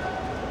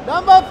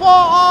number 4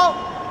 out,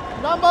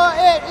 number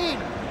 8 in.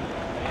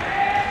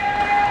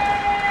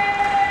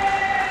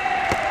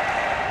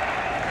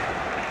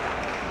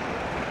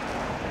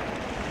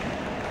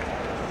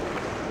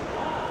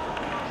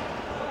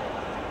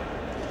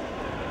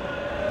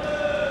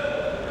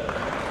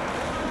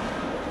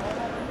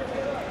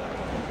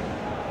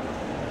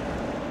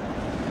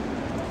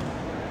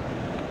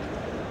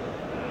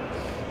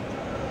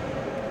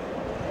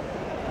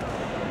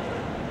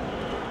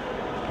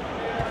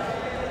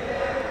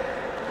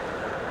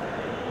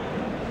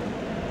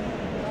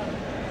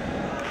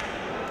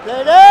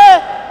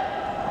 Ready?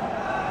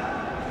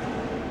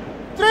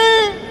 3,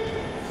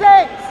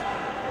 6.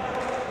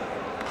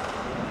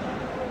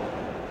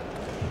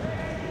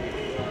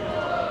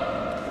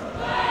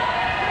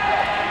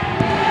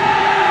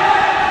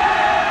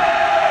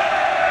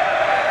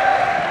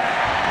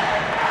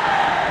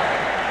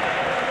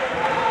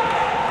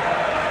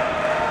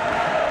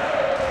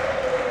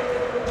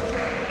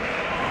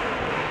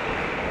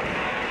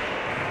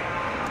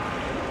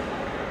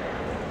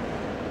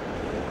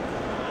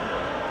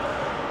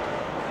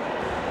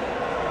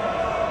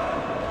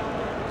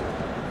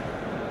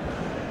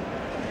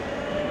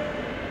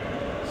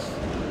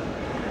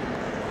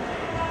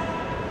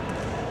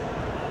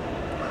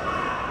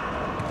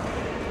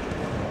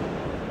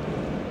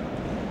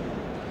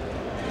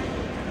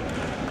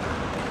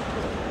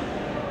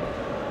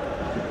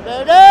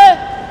 Ready?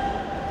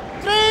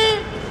 3,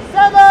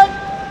 7.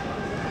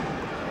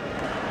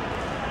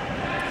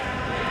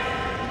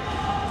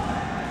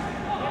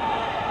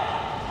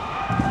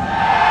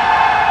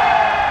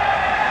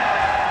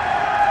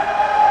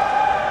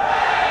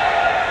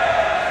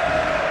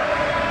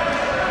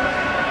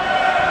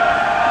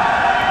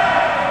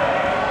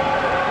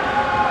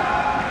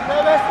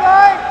 Service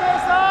line,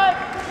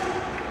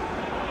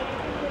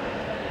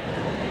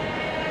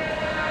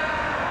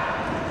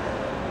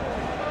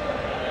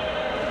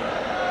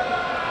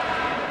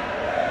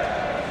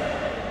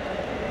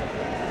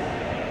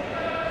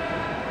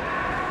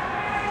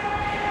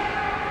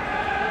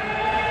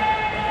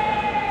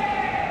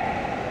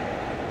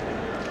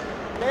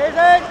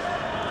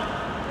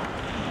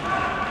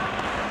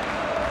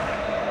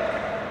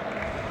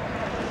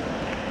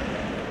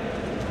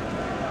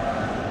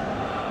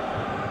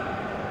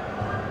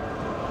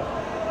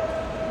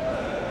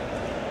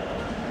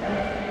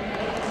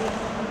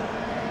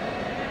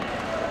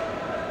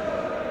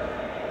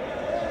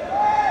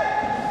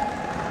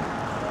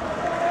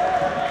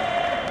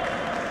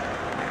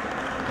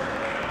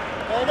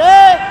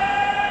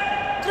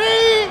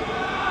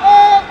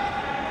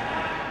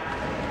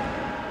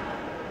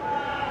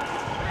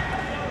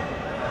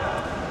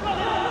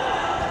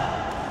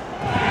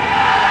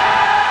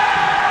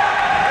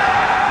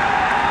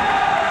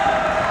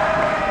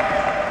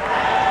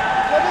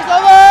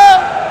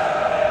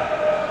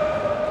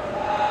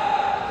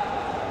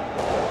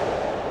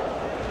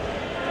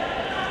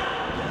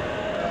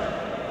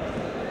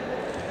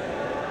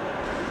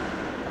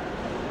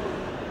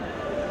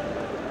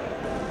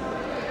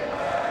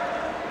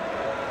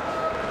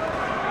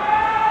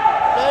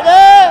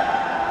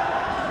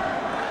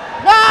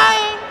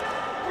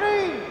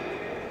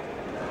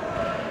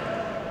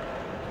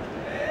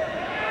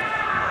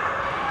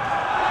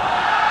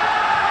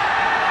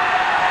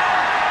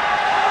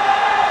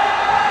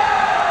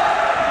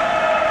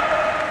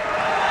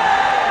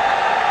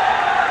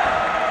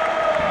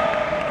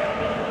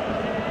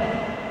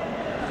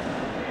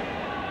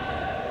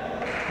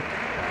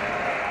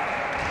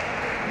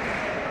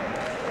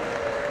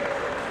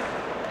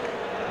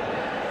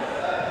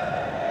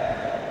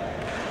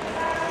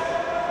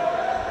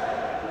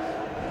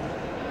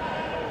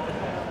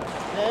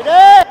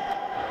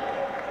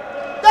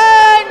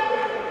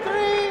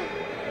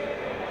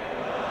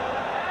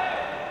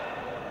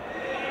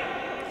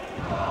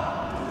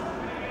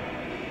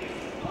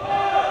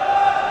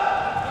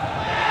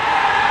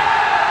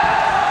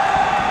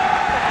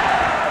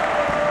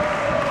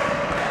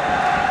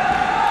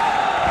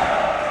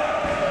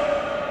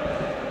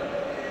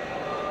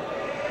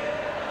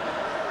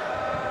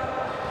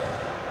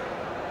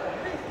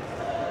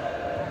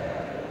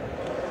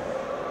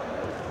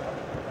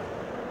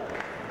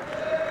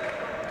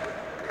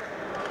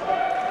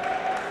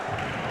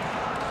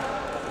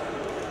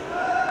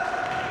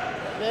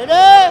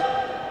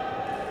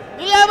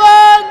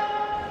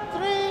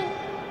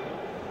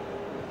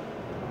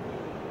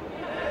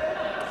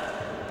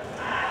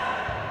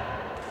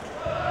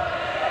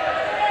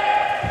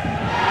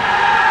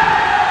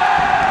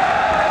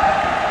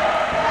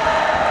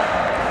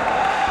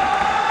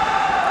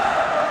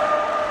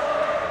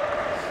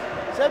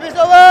 Service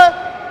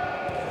over.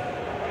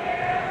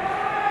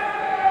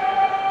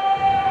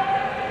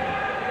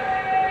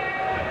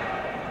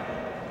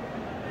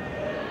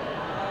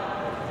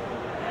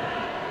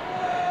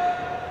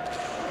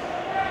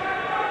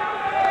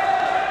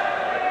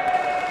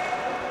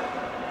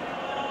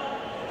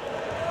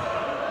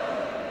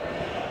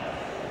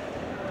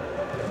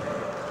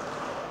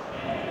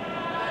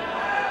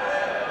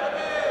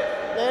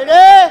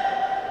 Ready?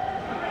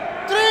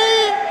 3,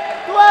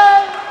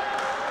 12.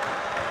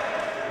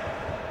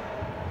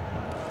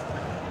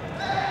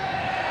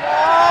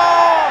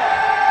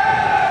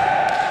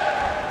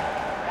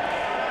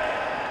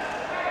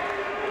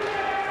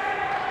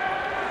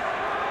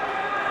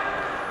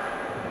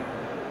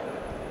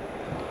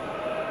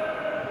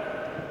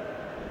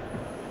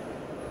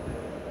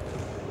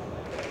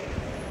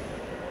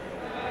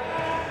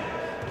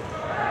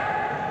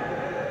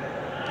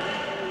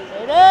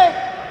 Ready?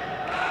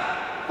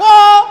 4,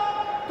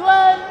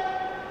 12.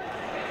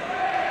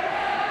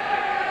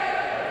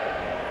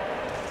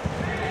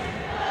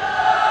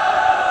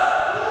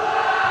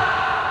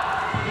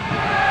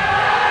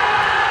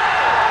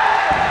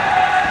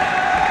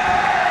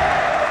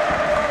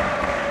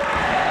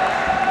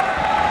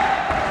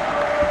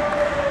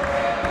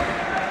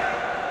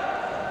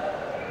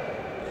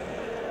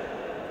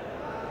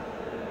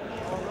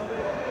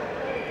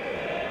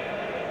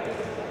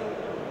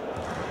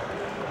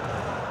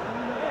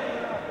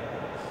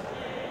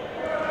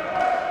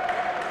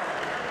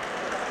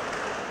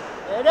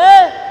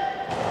 Ready?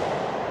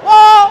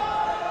 4,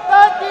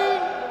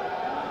 13.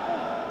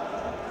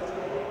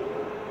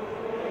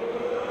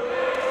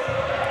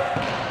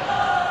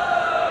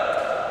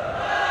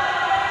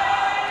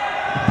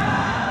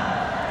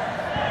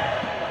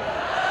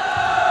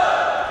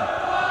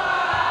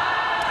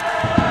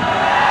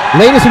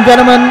 Ladies and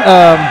gentlemen,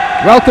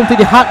 welcome to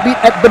the Heartbeat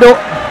at Bedok.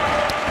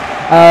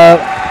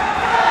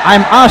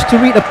 I'm asked to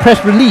read a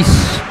press release.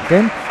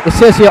 Okay? It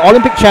says here,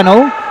 Olympic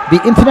Channel,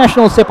 the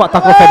International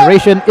Sepaktakraw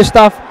Federation,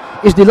 ISTAF,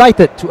 is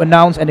delighted to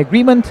announce an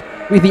agreement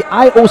with the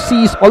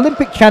IOC's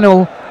Olympic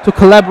Channel to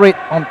collaborate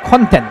on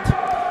content.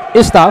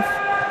 ISTAF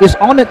is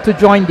honored to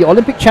join the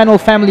Olympic Channel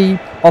family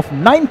of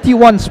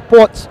 91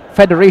 sports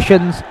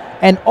federations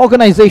and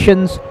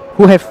organizations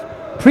who have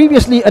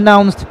previously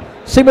announced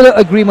similar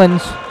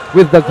agreements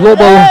with the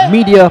global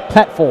media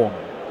platform.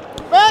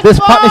 This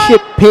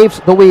partnership paves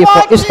the way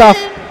for ISTAF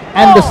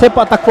and the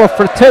Sepaktakraw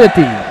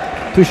fraternity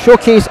to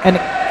showcase and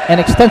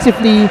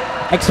extensively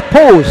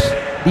expose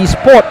the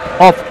sport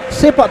of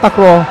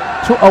Sepaktakraw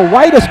to a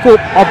wider scope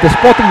of the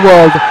sporting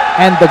world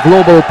and the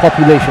global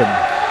population.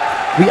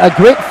 We are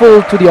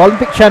grateful to the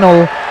Olympic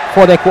Channel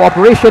for their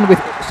cooperation with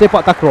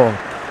Sepaktakraw.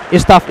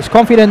 ISTAF is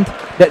confident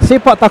that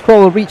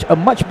Sepaktakraw will reach a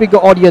much bigger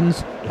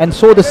audience and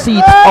sow the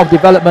seeds of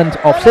development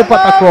of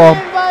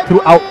Sepaktakraw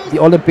throughout the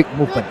Olympic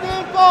movement.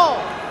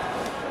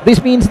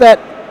 This means that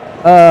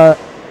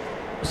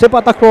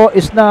Sepaktakraw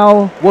is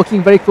now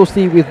working very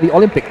closely with the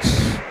Olympics,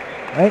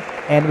 right?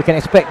 And we can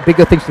expect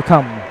bigger things to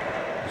come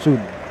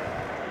soon.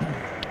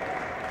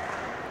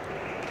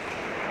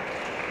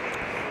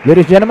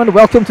 Ladies and gentlemen,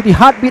 welcome to the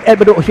Heartbeat at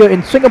Bedok here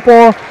in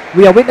Singapore.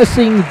 We are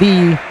witnessing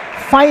the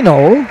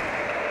final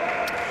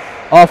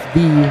of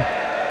the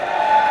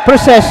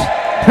Perses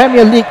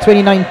Premier League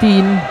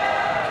 2019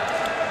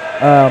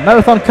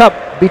 Marathon Cup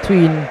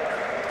between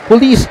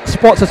Police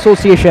Sports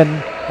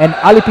Association and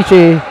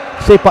PITCHAY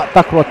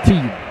Sepaktakraw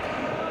team.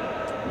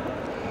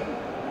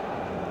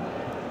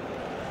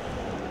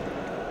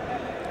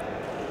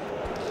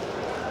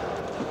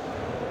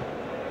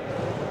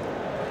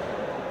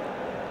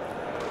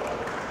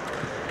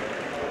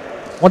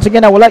 Once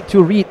again, I would like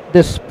to read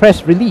this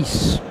press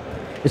release.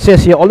 It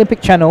says here,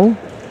 Olympic Channel,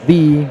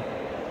 the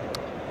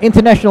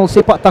International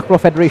Sepaktakraw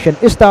Federation,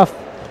 ISTAF,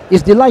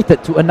 is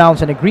delighted to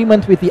announce an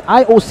agreement with the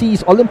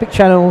IOC's Olympic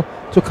Channel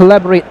to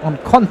collaborate on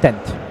content.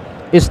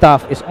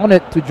 ISTAF is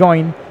honored to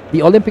join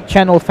the Olympic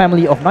Channel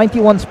family of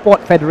 91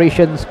 sport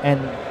federations and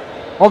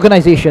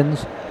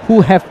organizations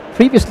who have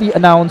previously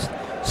announced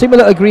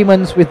similar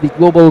agreements with the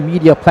global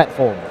media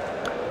platform.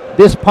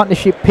 This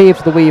partnership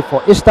paves the way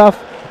for ISTAF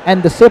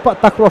and the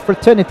Sepaktakraw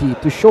fraternity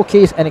to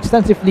showcase and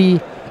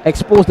extensively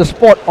expose the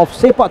sport of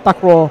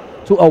Sepaktakraw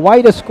to a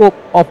wider scope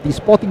of the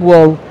sporting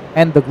world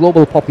and the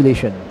global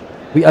population.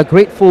 We are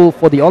grateful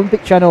for the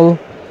Olympic Channel.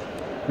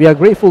 We are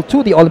grateful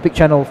to the Olympic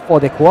Channel for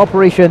their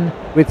cooperation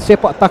with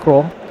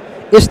Sepaktakraw.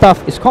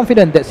 ISTAF is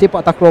confident that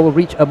Sepaktakraw will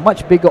reach a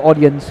much bigger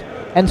audience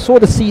and sow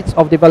the seeds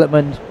of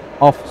development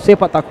of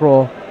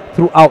Sepaktakraw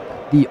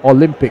throughout the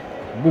Olympic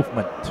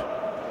movement.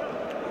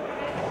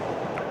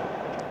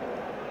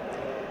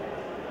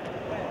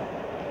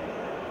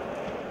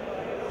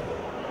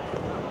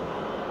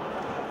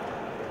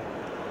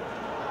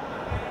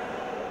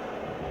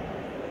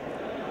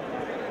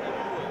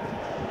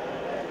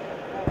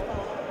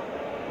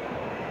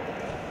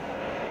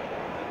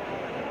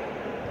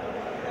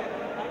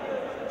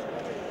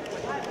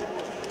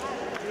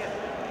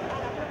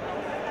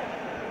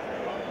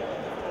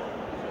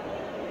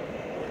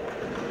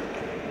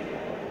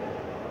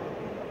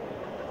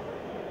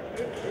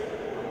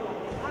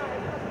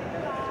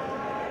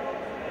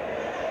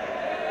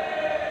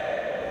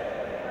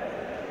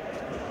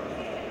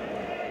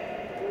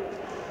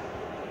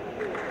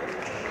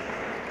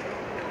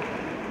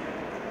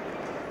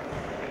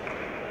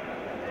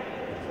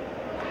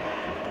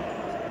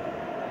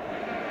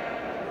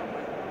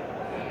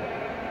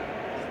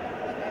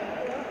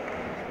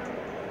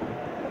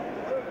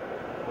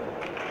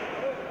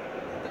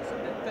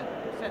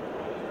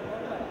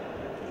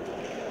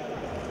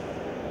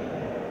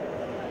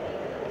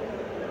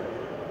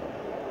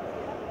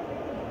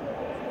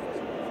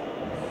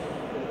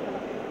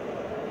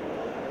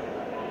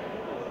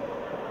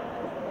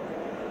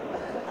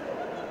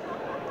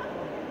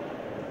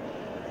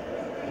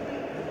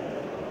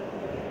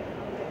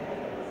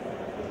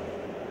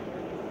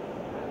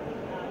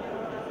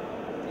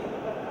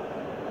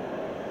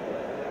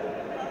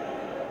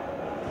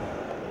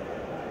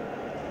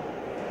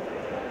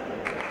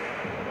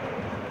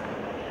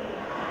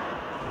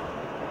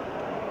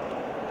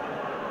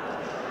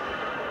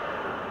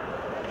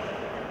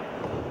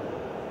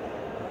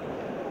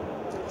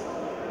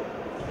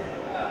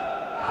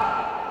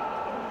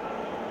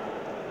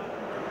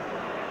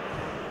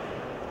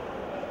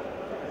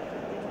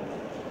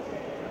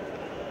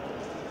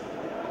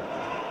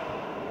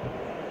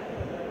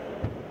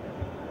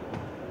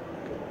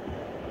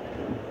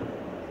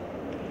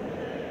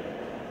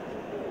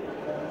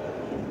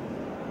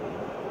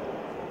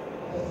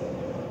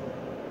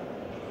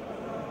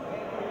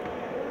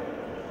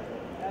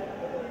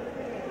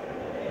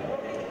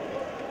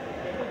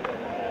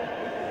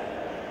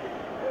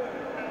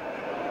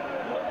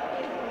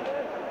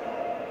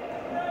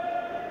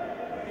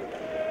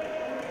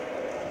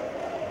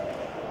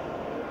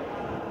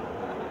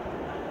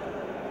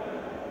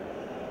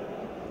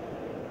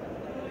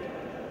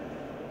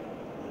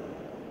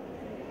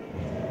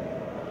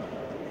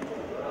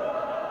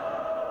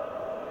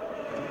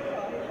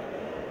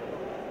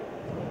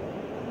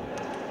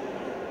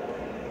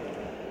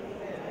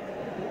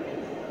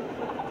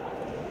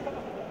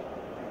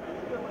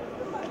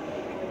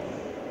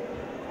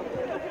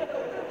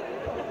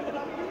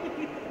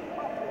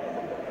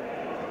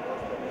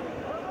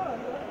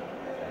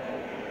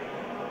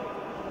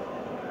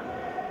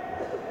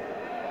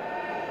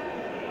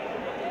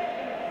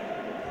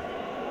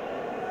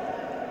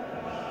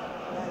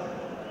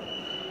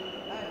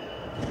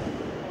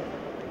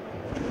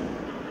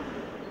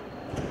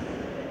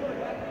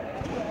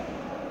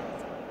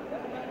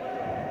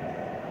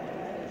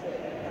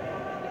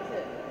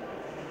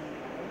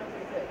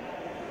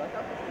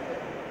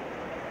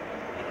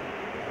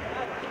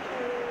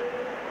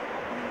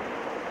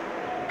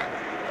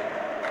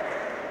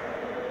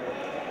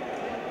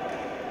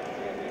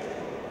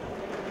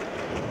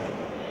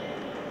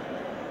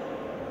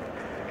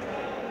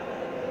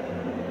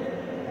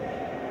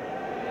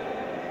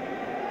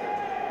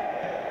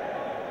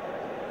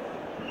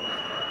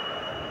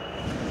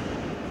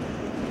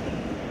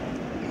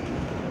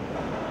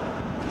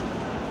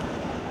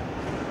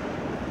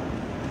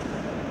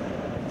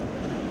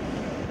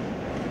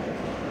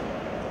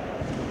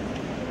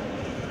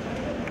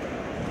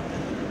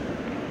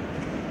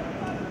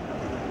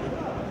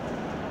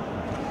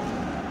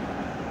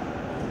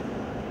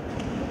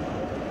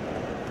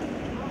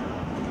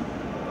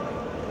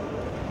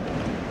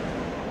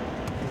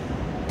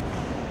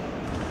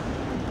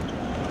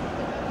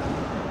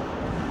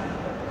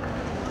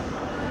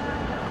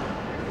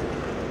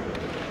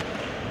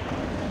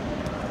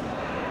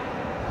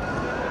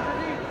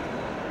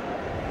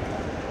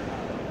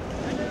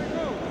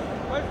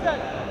 First set,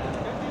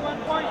 21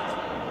 points.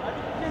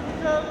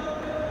 Artificial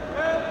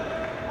reserve,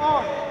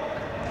 on.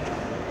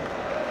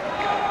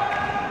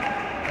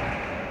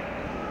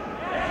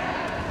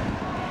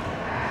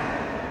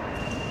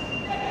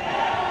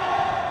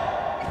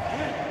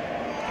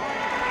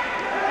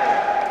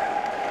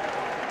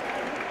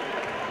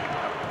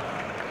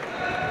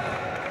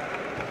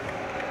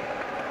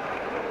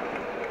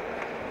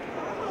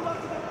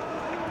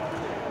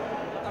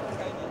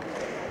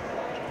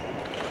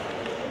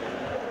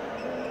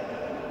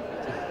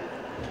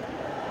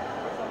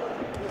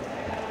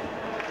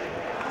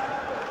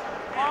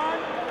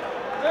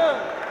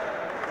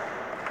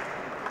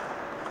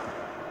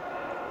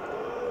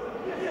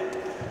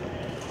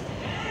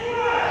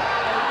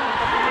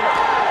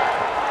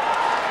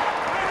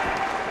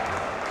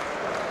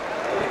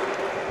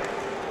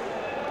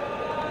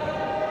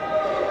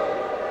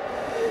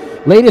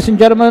 Ladies and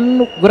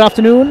gentlemen, good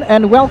afternoon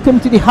and welcome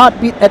to the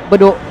Heartbeat at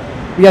Bedok.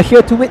 We are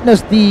here to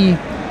witness the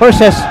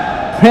Perses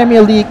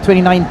Premier League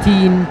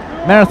 2019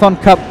 Marathon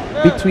Cup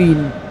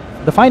between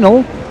the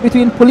final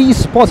between Police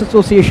Sports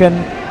Association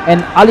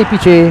and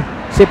PITCHAY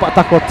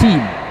Sepaktakraw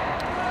team.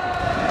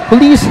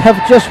 Police have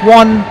just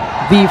won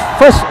the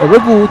first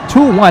Regu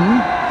 2-1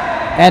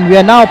 and we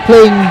are now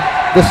playing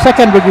the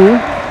second Regu,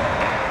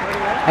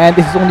 and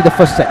this is only the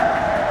first set.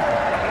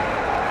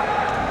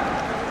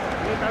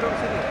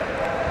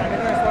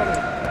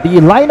 The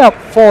lineup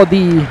for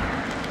the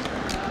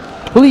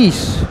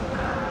Police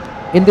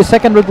in the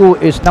second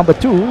Regu is number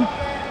 2,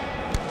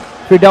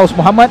 Firdaus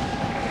Muhammad.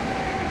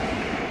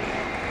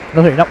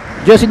 No, sorry, no,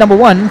 jersey number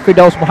 1,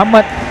 Firdaus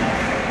Muhammad.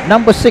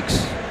 Number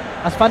 6,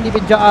 Asfandi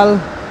bin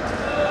Jaal.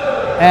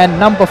 And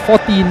number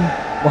 14,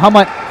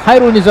 Muhammad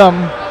Khairul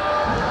Nizam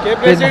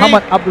bin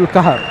Muhammad Abdul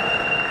Kahar.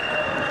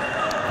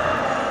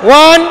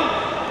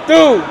 1,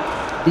 2.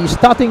 The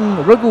starting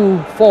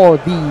Regu for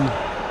the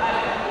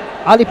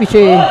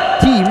PITCHAY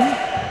team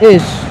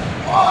is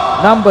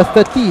number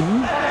 13,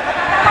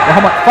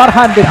 Muhammad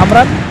Farhan bin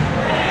Amran.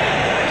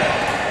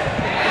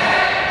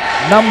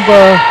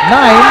 Number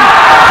 9,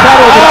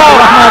 Syarul bin Abdul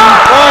Rahman.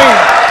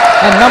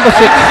 And number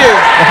 6,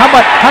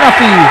 Muhammad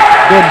Hanafi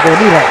bin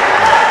Bonira.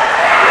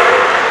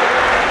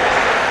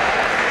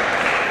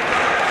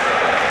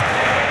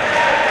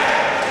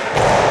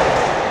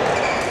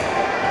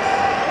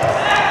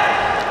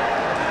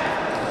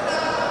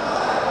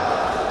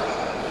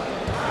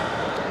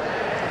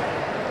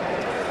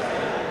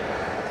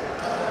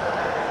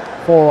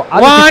 For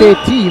PITCHAY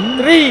team,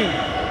 3.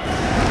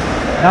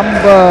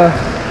 number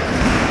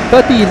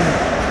 13,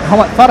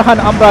 Muhammad Farhan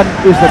Amran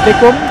is the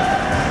takum.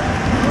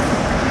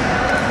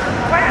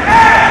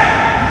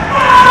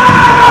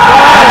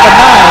 Number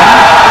 9,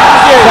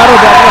 Syarul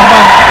bin Abdul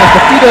Rahman as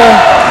the feeder.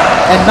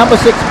 And number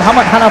 6,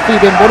 Muhammad Hanafi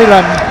bin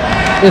Boniran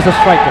is the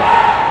striker.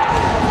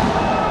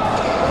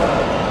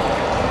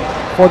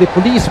 For the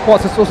Police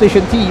Sports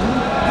Association team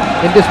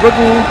in this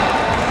Regu,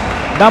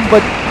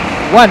 number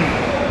 1,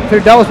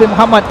 Firdaus bin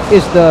Muhammad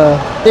is the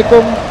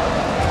takum.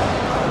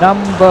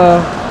 Number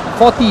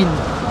 14,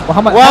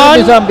 Muhammad Khairul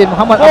Nizam bin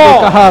Muhammad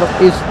Abdul Kahar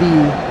is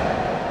the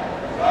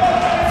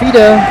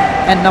feeder.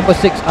 And number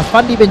 6,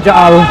 Asfandi bin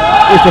Jaal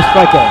is the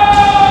striker.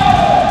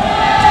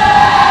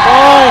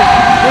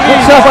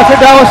 Good serve by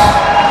Firdaus.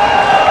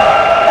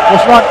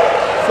 Was not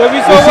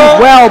received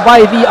well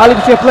by the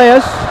PITCHAY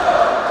players.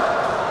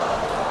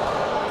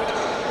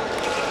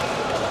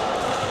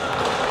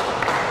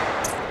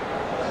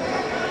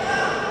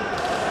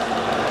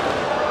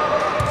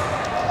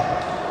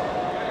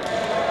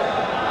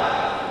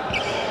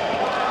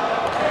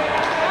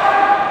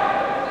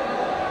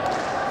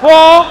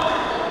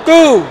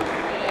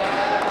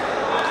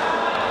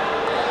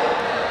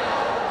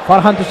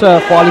 Farhan to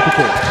serve for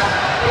PITCHAY.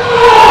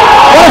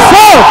 What a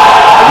serve!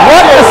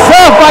 What a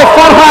serve by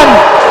Farhan!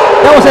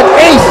 That was an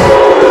ace.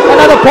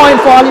 Another point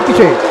for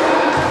PITCHAY.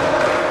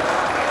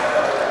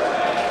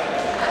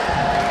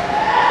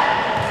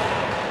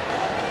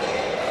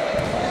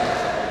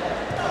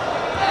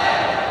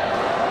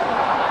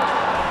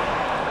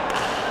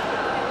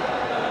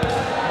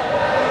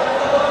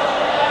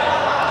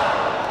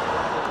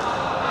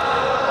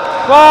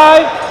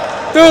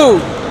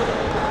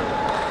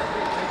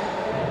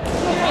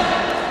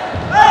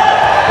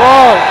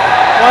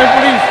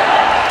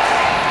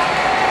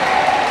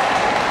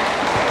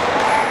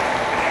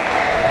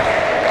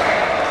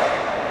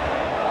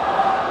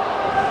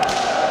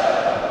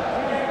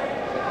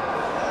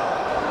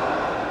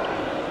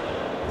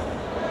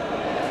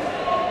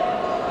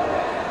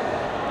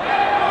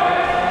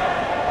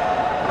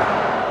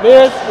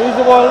 Players, release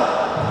the ball.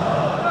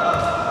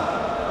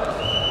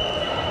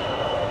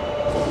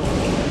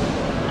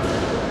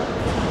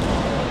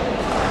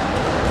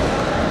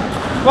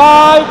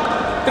 Five,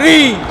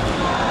 3.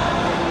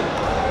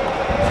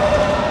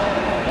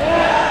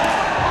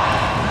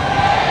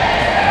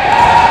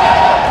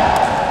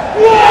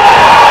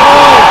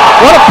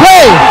 What a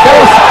play! That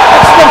was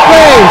excellent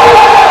play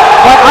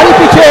by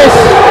PITCHAY's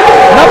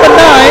number 9,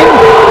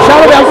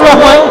 Syarul bin Abdul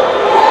Rahman.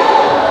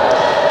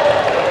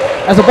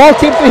 As the ball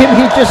came to him,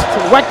 he just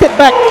whacked it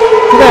back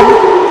to them.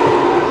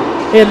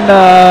 In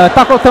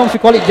tackle terms, we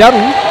call it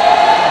jaru.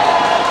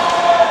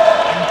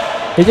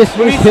 He just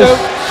used his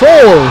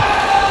soul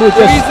to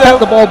just tap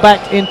the ball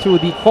back into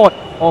the court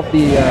of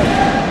the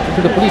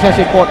into the police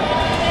essay court.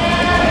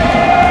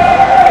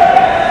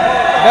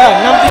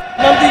 Dah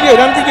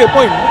 6-3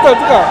 poin. Betul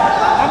tukar.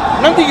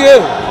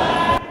 6-3.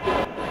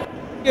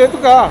 Ya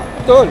tukar.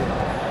 Betul.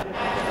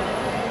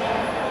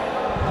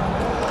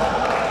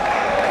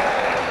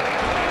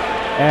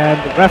 And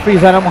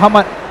referee Zainal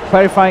Muhammad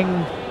clarifying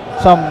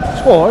some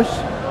scores.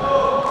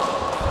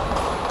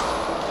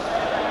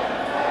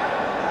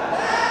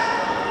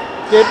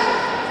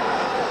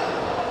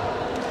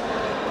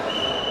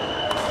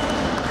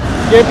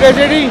 Get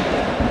ready.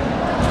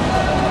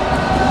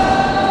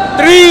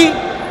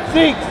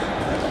 3-6.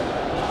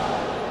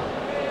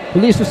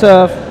 Police to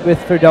serve with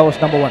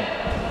Firdaus number 1.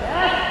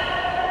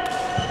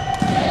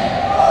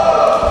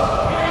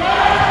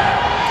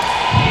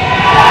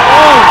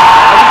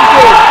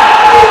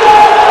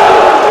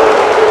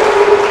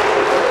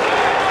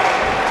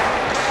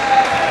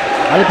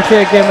 Ali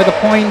Pitchay again with the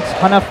point,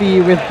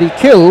 Hanafi with the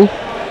kill.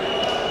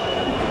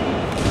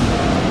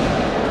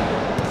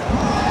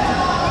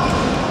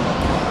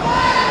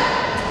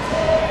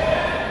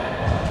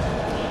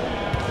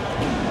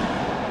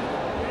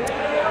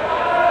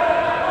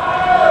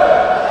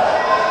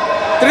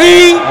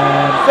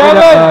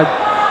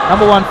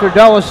 Number 1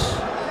 Firdaus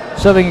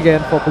serving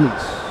again for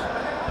police.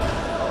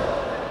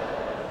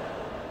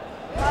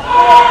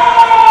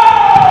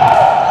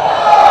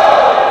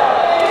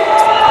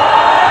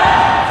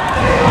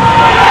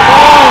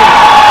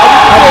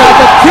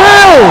 Another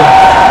kill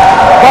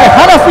by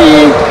Hanafi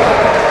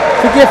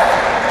to give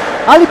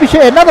Ali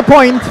Pitchay another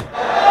point.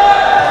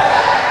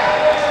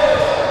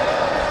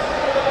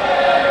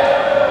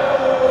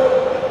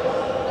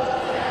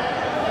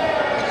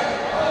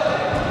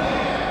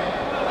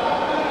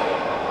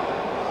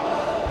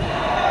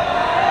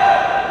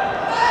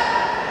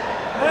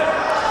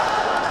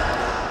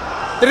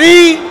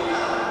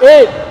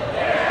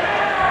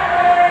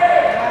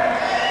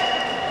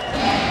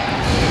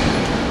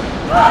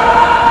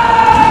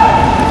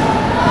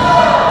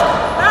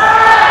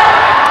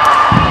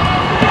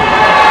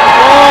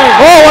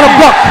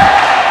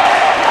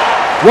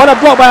 What a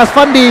block by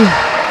Asfandi.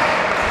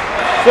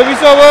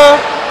 Service over.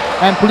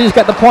 And police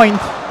get the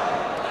point.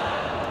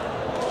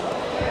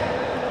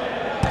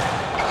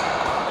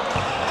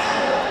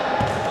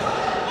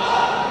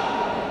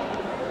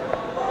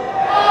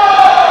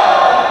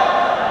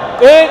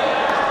 Eight,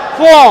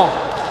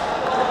 4.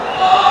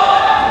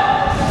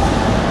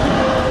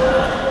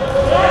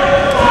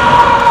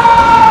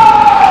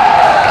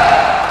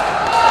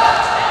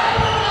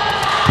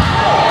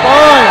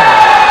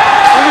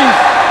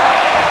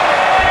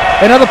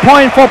 Another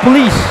point for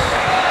police.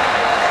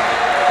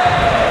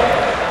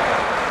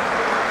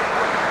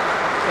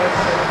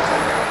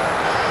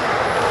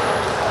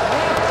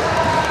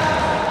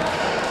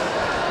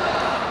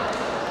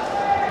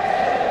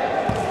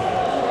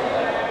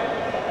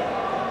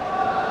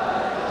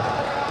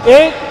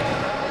 Eight,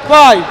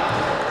 5.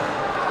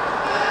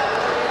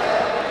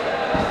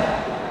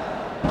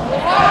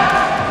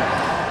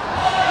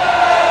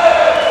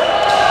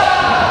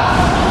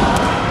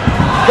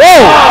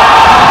 Whoa!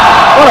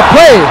 What a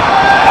play!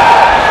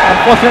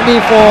 Unfortunately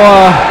for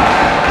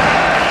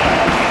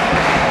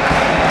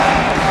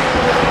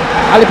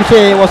Ali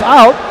Pitchay was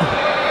out.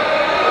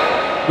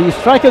 The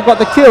striker got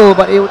the kill,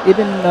 but it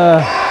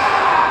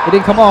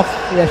didn't come off.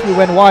 He actually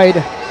went wide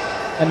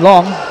and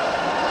long.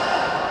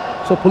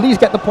 So police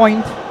get the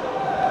point.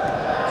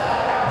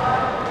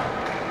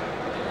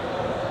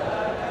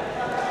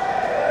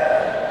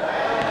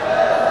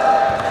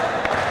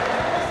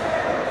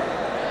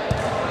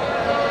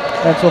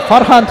 And so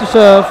Farhan to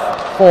serve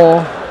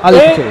for Ali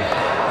Pitchay.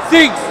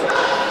 6.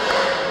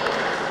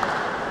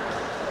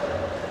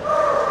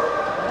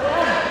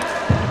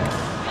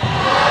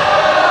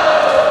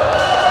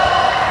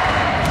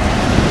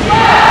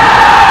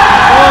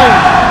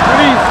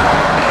 Police.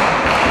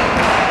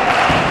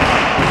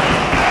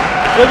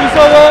 Service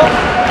over.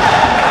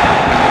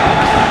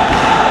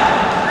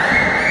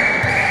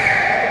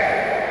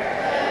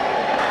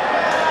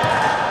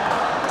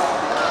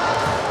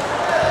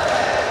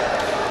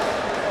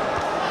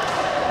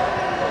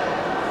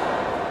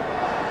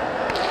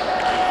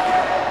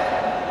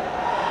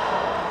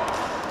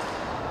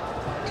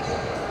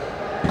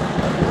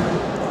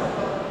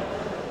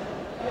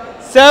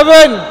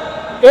 Seven,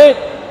 8.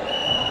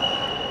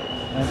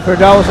 And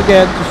Firdaus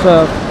again to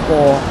serve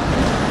for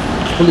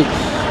police.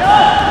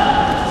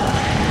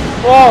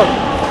 4.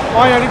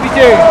 Point Ali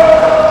Pitchay.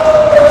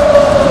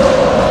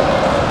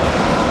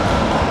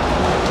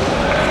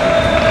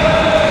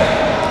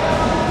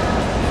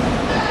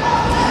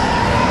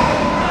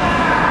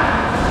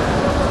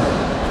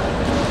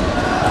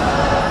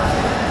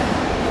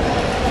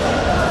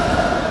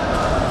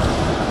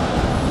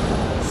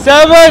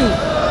 Seven,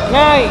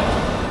 9.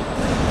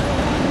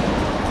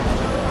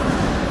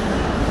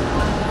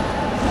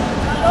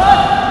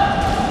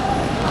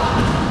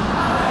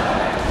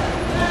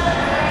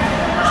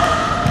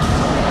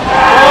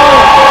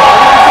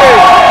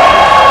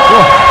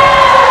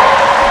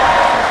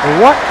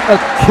 What a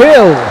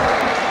kill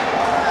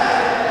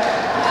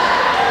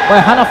by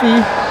Hanafi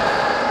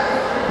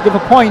to give a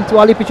point to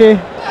Ali PITCHAY.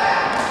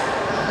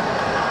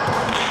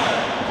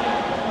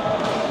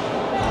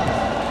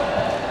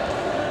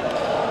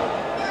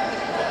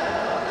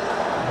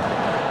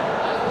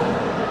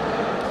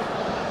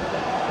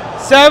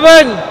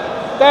 Seven,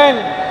 10.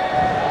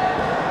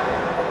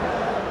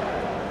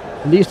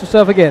 Leads to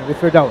serve again with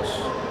Firdaus.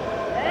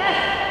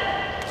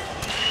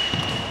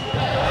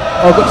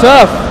 Oh, good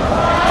serve.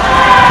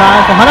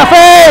 Time for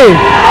Hanafi.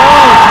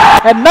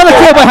 Another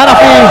kill by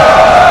Hanafi.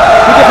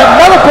 He gets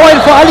another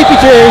point for Ali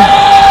PITCHAY.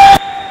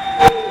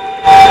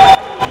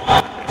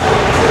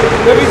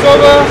 Service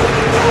over.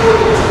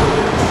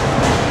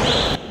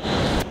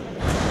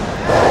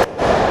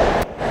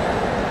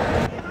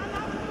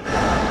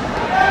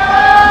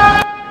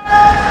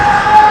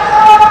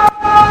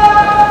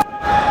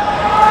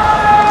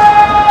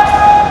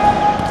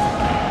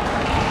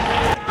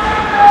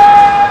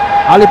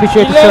 Ali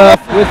PITCHAY to serve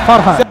with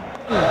Farhan.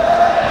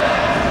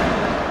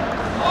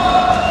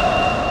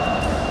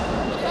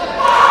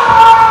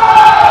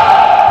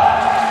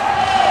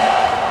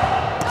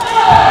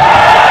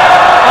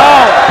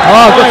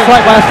 Oh, good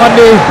strike by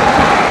Asfandi.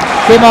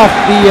 Came off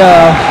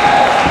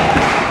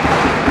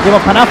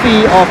Hanafi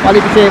of Ali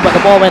PITCHAY, but the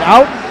ball went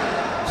out.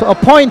 So a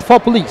point for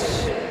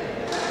Police.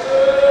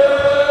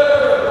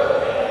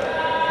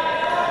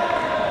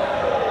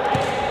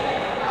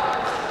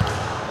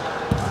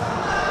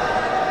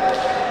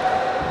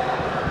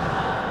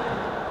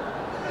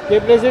 Okay,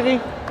 please ready.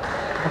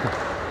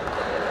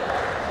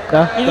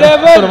 Dah.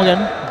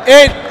 11,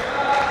 8.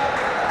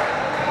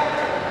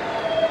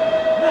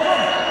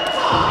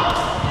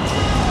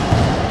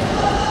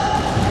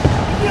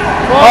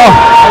 Oh,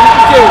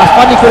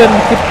 Asfandi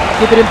couldn't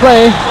keep it in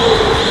play.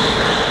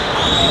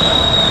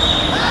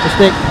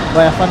 Mistake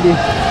by Asfandi.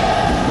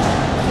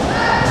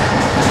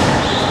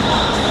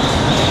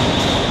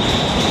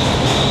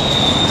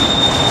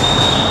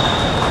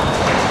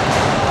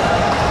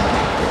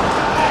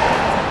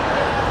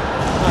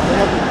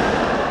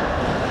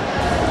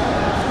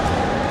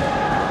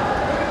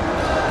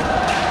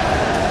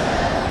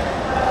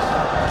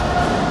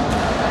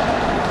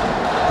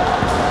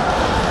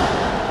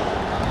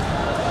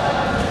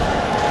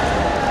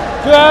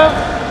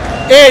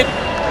 Eight.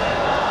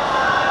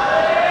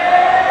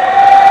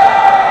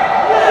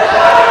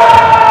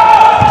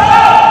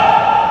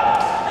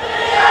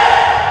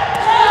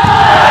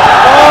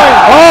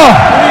 Oh!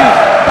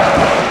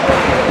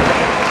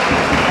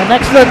 An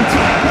excellent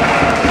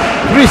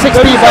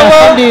 360 by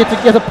Asfandi to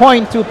get a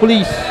point to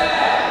Police.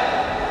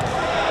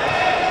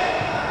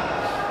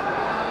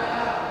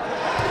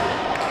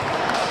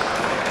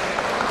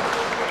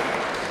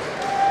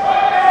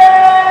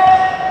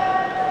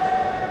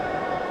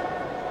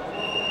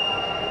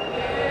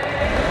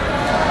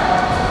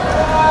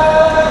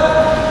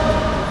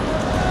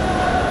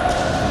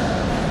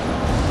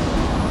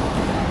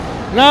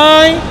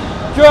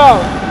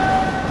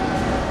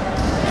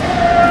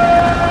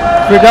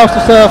 Firdaus to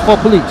serve for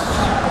Police.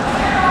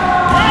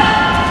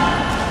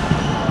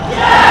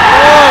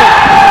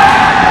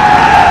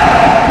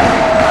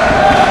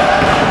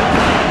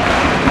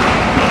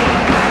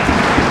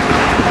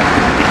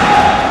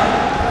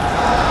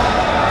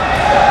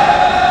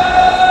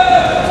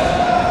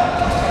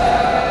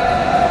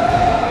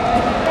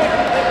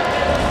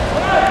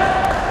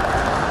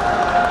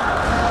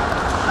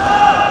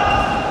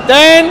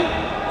 Then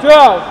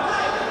 12.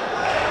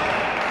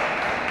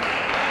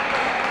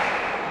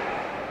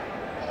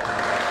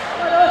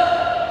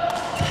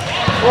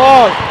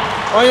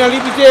 Ali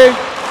PITCHAY.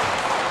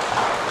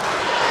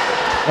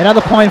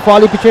 Another point for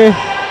Ali PITCHAY.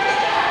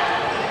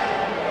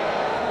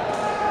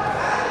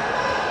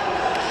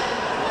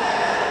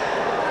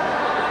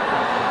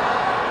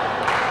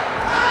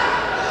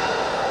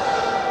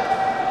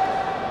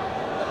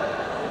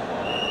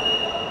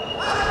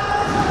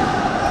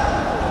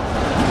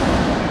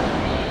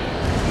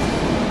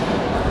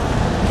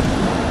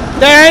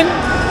 Then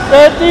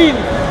 13.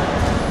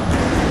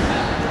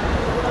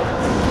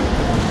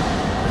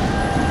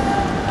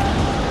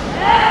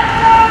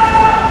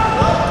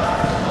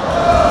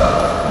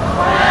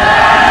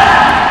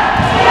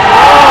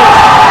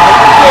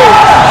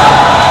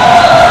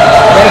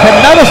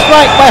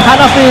 Strike by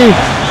Hanafi.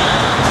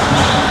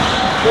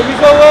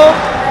 Service over.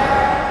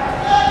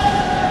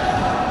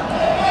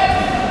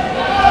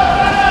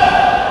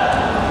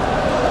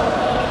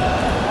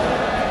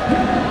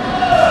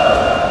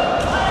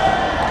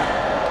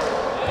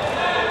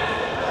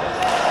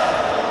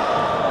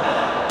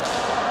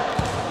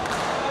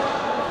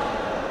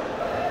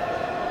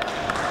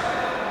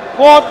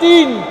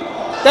 Fourteen,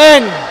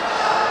 10.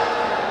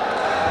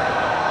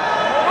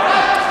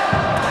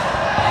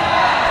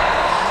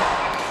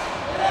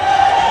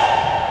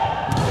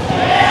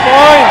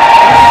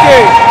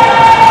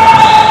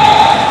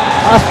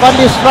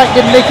 Asfandi's strike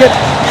didn't make it.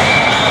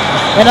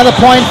 Another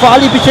point for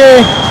Ali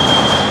PITCHAY.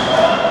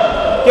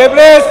 Okay,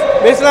 please.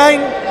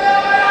 Baseline.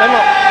 Time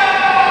out.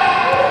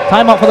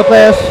 Time out for the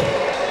players.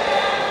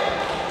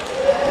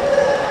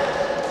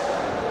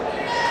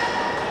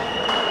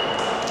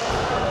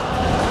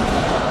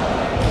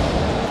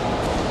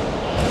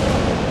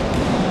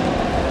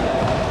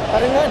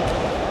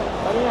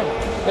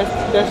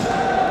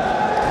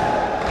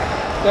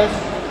 Test.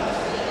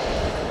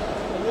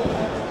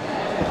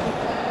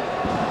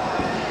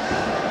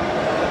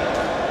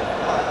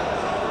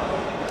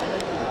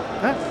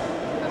 Hah?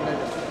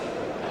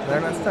 Dah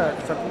nak start.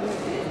 Satu ni.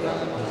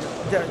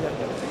 Jangan.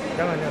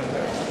 Dah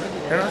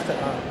nak start.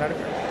 Dah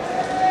dekat.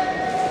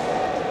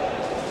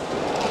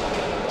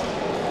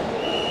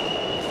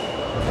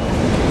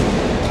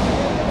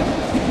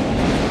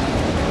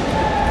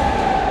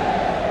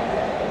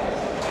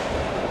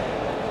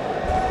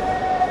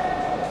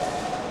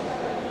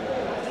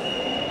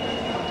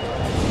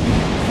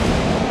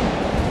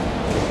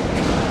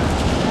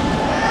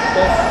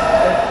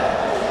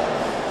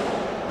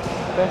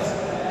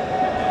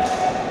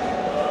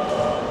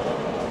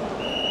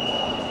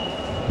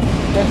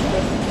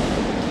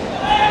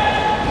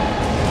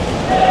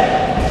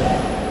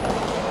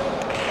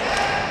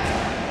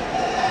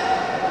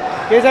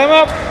 Okay, time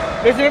up.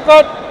 Let's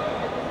record.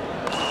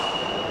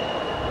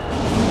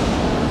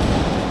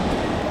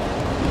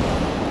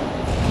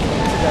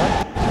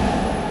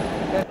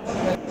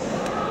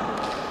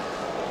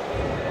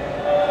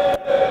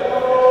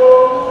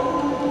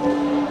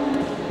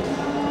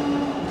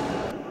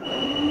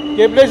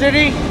 Okay, place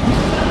ready.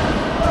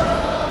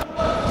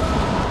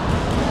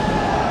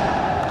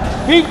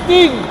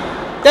 15,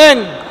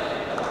 10.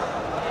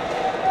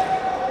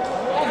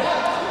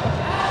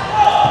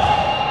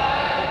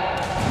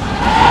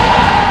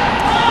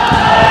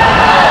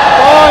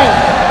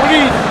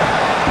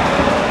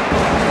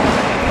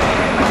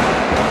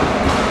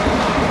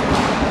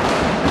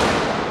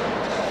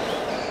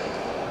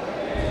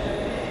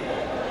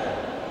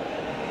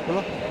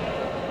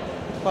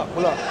 Pak,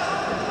 bola.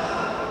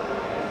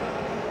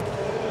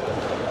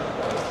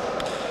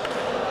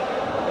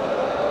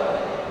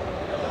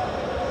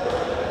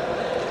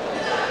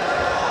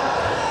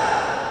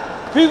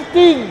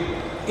 Fifteen,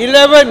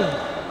 11.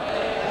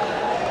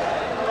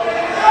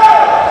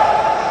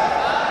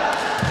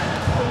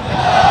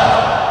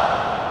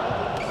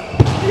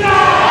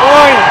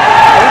 Point.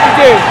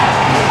 PITCHAY.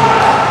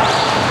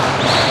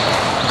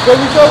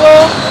 Service over.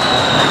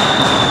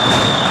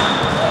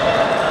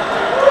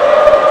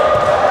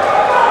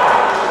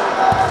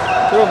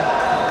 Turun.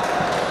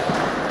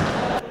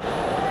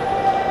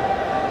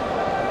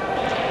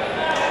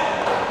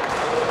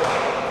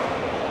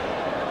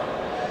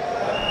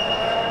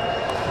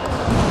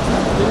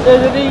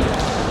 Jadi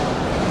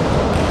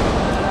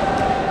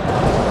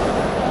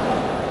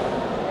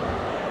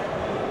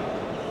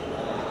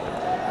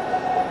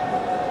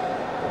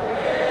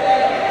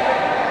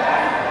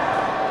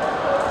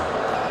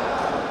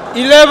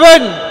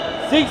 11,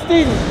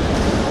 16.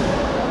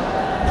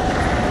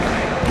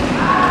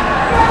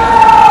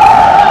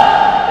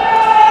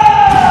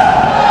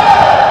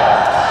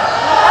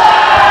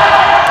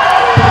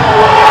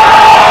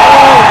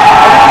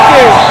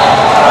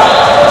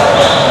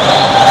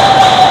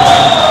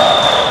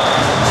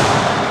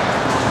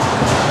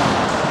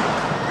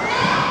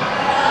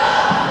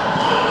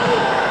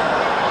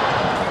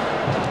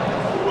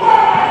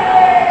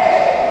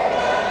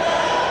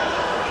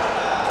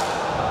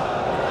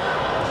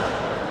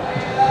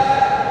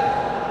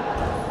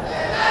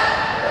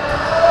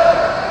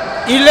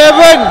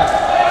 Eleven,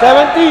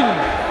 17.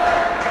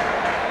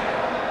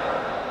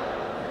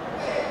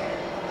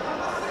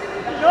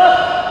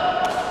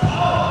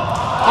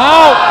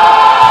 Out.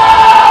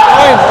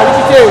 Point. Ada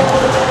PITCHAY.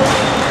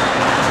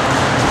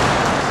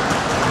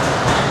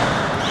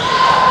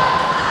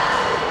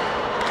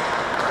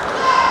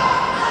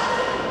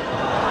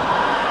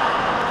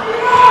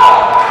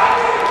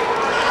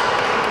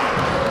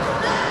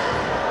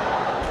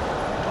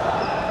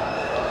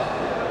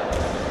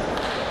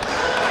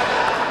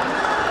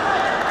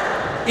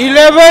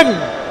 Eleven,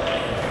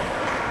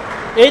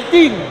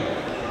 18.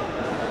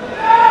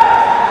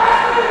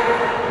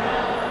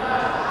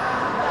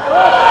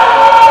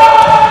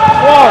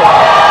 Wow,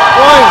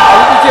 point,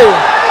 ada PITCHAY.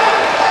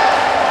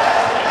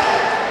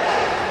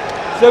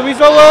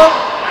 Service over.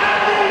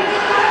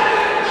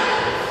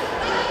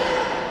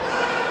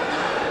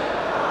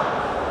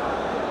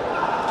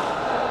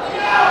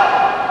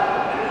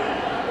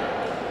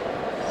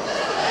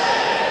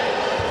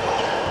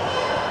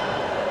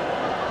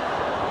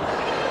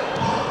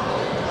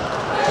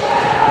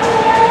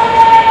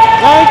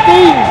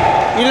 Nineteen,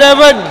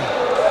 11.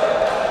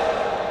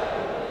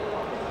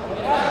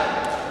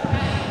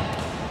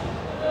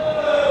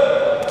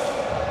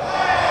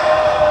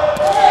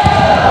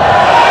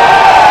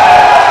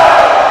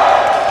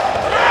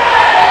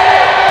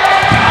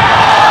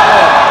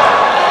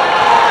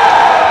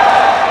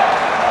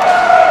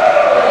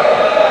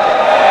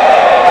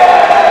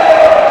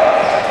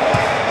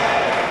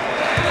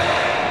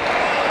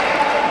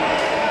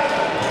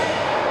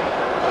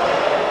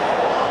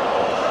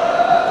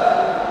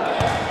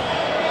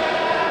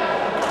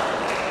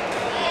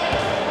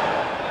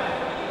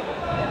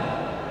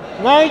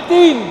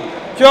 Nineteen,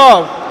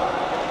 12.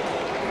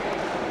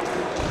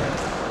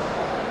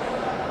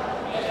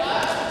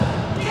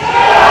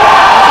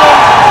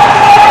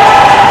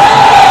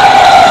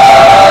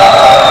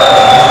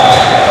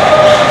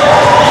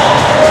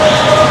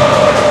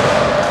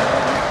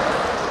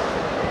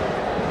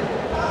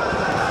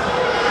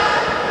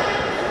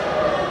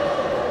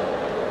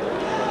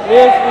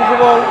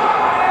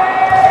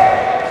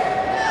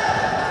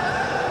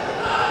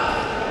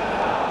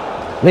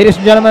 Ladies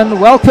and gentlemen,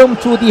 welcome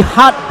to the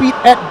Heartbeat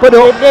at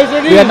Bedok.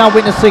 We are now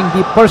witnessing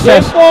the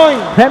Perses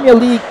Premier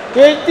League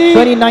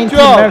 2019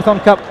 Marathon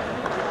Cup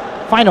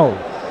final.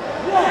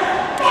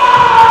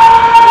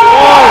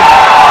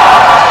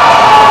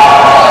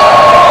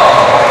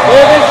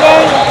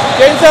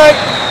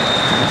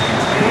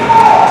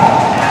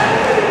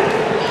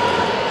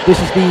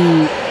 This is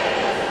the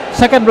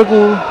second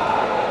Regu,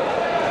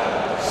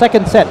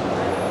 second set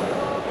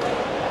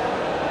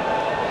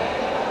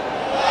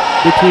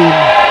between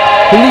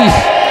Police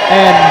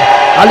and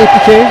Ali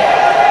PITCHAY.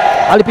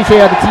 Ali PITCHAY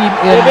are the team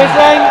in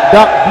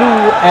dark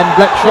blue and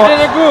black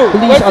shorts.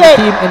 Police are the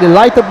team in the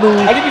lighter blue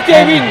and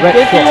red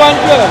shorts.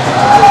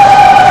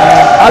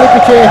 And Ali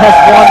PITCHAY has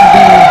won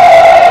the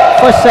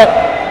first set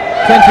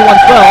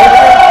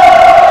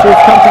 21-12. So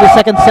we've come to the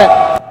second set.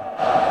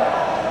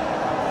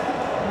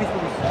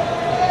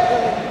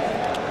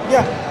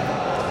 Yeah.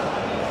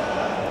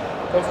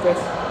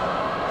 Test.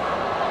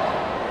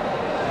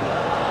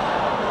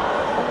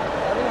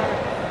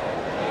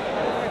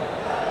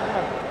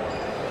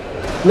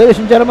 Ladies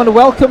and gentlemen,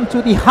 welcome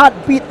to the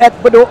Heartbeat at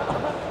Bedok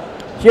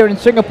here in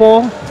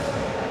Singapore.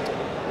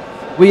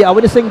 We are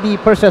witnessing the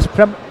Perses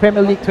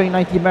Premier League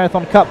 2019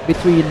 Marathon Cup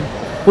between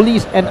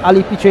Police and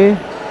Ali PITCHAY.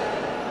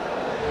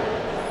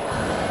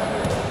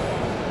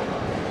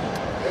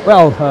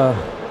 Well,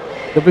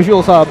 the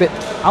visuals are a bit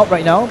out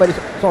right now, but it's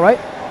alright.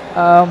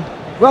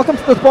 Welcome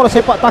to the sport of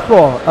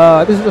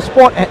Sepaktakraw. This is a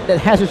sport that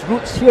has its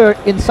roots here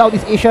in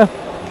Southeast Asia.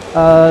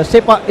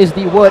 Sepak is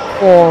the word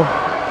for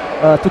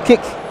to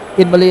kick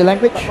in Malay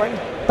language.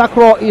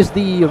 Takraw is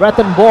the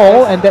rattan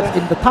ball, and that's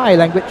in the Thai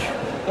language.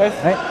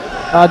 Right?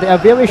 There are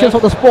variations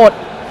of the sport.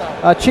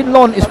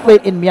 Chinlon is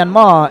played in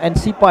Myanmar and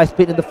Sipa is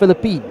played in the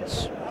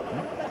Philippines.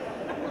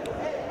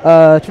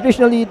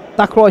 Traditionally,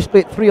 Takraw is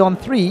played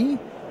 3-on-3.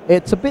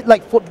 It's a bit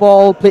like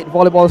football, played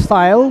volleyball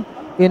style.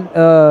 In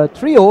a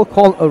trio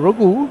called a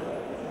Regu,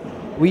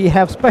 we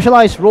have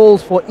specialized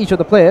roles for each of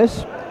the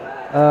players.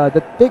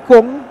 The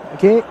Tekong,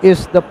 okay,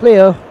 is the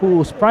player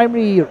whose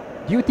primary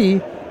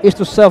duty is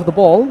to serve the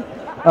ball.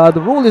 The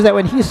rule is that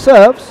when he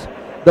serves,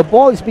 the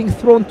ball is being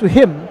thrown to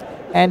him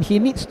and he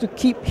needs to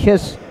keep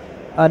his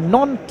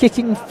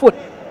non-kicking foot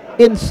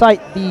inside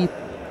the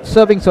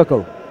serving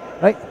circle.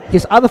 Right?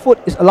 His other foot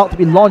is allowed to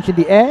be launched in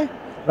the air,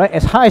 right,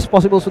 as high as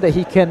possible so that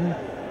he can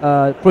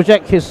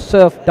project his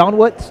serve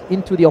downwards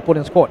into the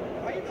opponent's court.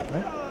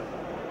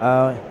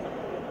 Right?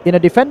 In a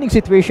defending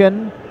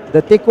situation,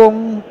 the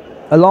Tekong,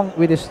 along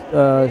with his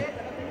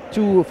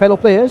two fellow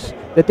players,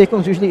 the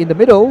Tekong is usually in the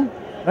middle.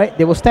 Right,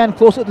 they will stand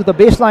closer to the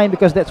baseline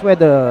because that's where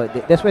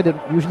they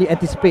usually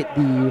anticipate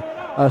the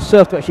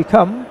serve to actually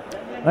come,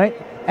 right?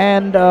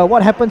 And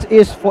what happens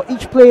is for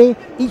each play,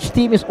 each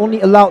team is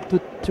only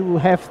allowed to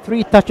have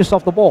 3 touches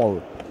of the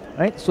ball,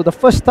 right? So the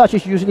first touch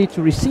is usually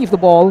to receive the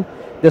ball.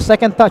 The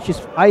second touch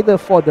is either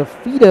for the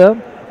feeder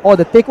or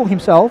the Tekong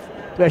himself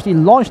to actually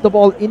launch the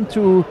ball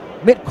into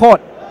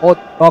mid-court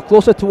or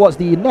closer towards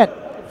the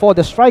net for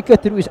the striker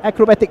to do his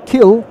acrobatic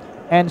kill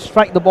and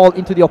strike the ball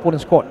into the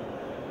opponent's court.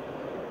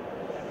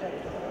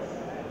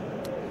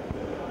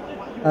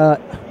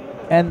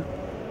 And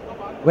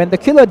when the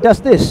killer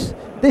does this,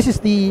 this is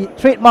the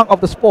trademark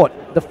of the sport.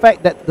 The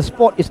fact that the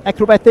sport is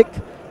acrobatic,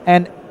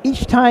 and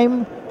each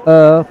time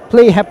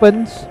play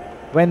happens,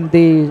 when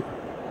they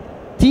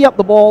tee up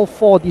the ball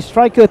for the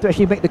striker to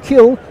actually make the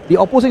kill, the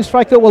opposing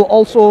striker will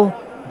also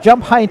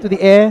jump high into the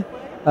air,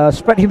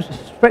 spread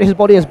his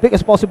body as big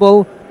as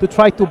possible to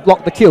try to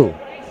block the kill.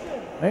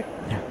 Right?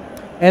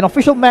 An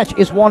official match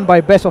is won by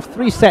best of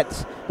 3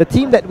 sets. The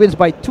team that wins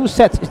by 2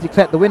 sets is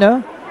declared the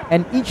winner,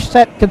 and each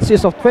set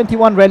consists of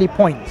 21 rally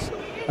points.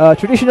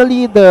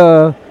 Traditionally,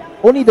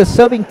 only the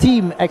serving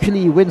team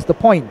actually wins the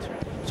point.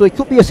 So it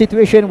could be a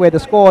situation where the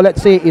score,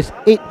 let's say, is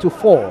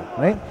 8-4,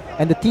 right?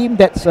 And the team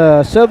that's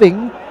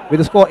serving with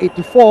the score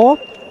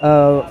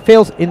 8-4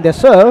 fails in their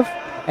serve,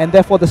 and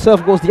therefore the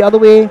serve goes the other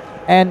way,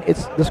 and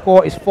the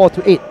score is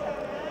 4-8.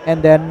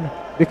 And then,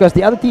 because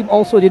the other team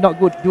also did not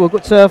do a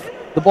good serve,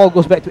 the ball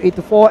goes back to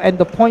 8-4, and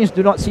the points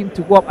do not seem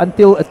to go up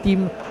until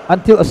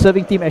a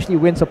serving team actually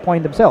wins a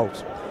point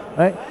themselves.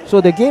 Right?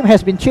 So the game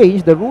has been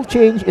changed. The rule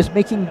change is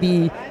making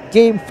the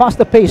game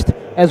faster paced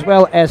as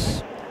well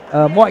as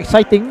more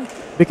exciting,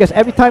 because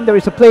every time there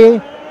is a play,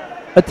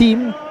 a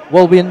team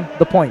will win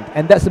the point,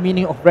 and that's the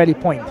meaning of rally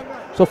point.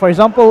 So for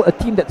example, a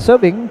team that's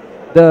serving,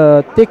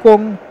 the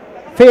Tekong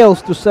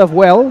fails to serve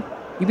well,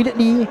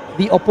 immediately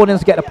the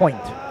opponents get a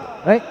point,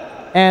 right?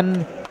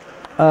 And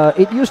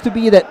it used to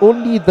be that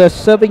only the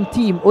serving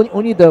team,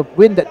 only the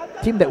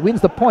team that wins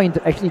the point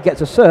actually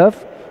gets a serve.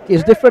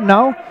 It's different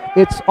now.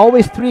 It's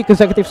always 3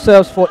 consecutive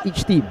serves for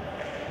each team,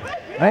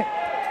 right?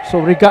 So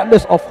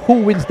regardless of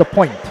who wins the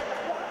point.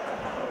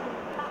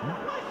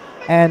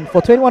 And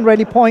for 21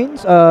 rally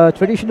points,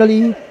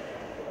 traditionally,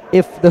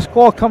 if the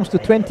score comes to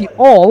 20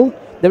 all,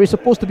 there is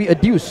supposed to be a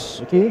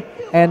deuce, okay?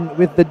 And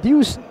with the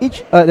deuce,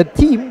 the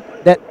team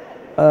that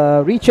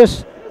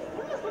reaches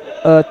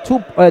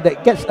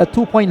that gets a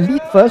 2-point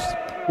lead first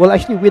will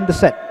actually win the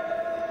set.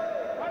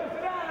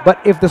 But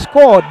if the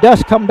score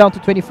does come down to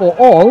 24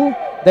 all,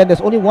 then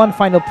there's only one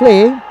final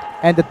play,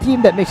 and the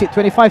team that makes it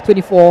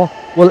 25-24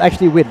 will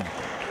actually win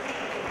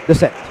the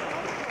set.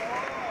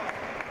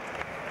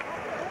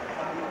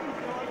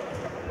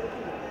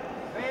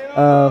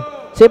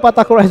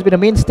 Sepaktakraw has been a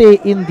mainstay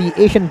in the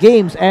Asian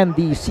Games and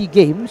the SEA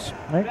Games.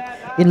 Right?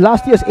 In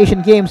last year's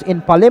Asian Games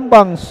in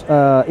Palembang,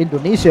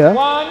 Indonesia,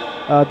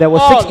 there were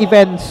 6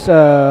 events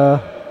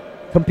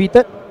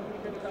competed.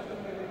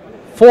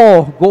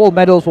 4 gold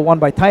medals were won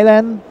by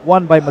Thailand,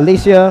 1 by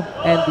Malaysia,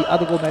 and the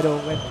other gold medal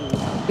went to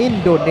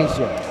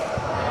Indonesia.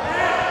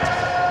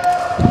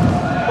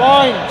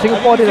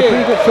 Singapore did a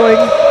pretty good showing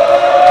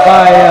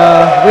by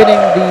winning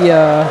the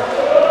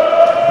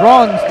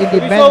bronze in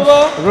the men's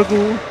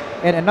Regu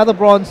and another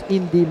bronze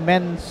in the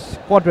men's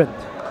quadrant.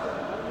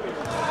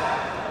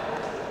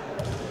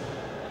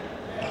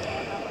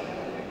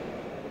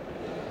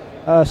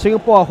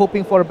 Singapore are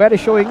hoping for a better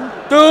showing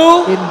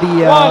in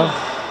the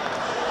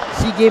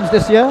SEA Games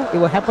this year. It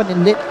will happen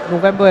in late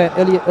November and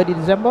early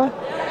December.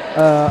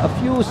 A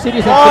few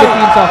cities in the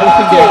Philippines are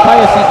hosting the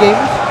entire SEA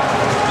Games.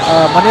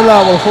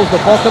 Manila will host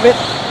the bulk of it,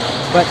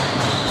 but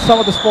some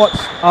of the sports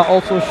are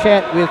also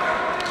shared with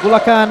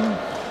Bulacan,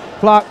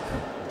 Clark,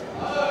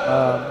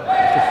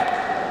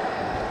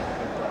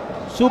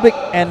 Subic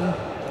and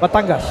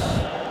Batangas.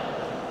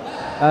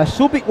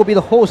 Subic will be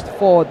the host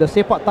for the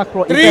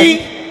Sepaktakraw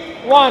event.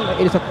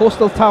 It is a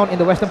coastal town in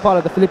the western part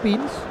of the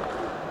Philippines.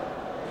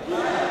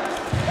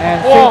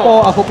 And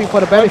Singapore are hoping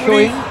for a better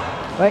showing,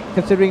 right?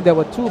 Considering there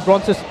were 2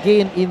 bronzes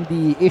gained in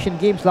the Asian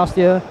Games last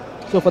year.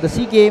 So for the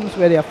SEA Games,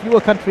 where there are fewer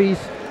countries,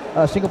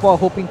 Singapore are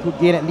hoping to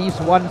gain at least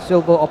 1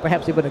 silver or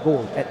perhaps even a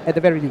gold at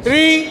the very least.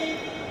 3,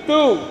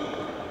 2.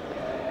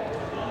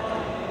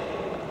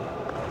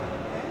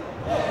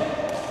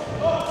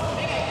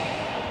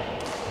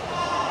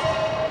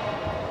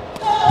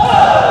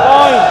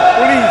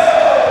 Police.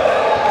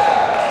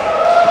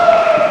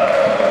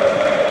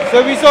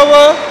 Service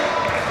over.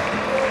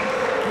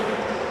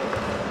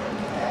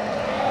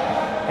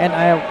 And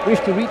I wish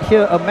to read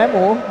here a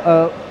memo,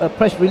 a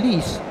press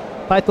release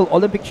titled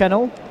Olympic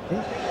Channel.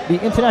 The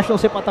International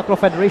Sepaktakraw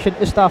Federation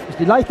ISTAF is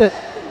delighted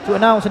to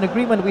announce an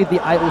agreement with the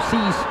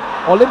IOC's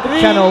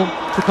Olympic Channel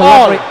to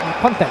collaborate on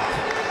content.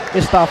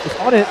 ISTAF is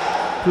honored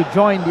to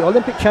join the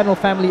Olympic Channel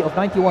family of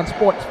 91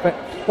 sport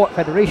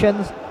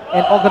federations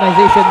and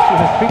organizations who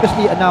have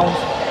previously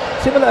announced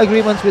similar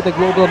agreements with the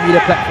global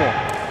media platform.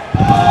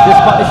 This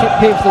partnership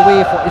paves the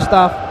way for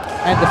ISTAF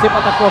and the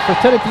Sepaktakraw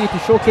fraternity to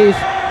showcase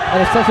and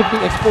extensively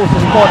expose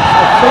the sports of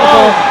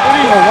Singapore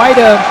to a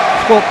wider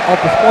scope of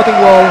the sporting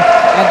world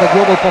and the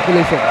global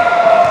population.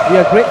 We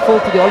are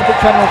grateful to the Olympic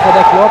Channel for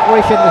their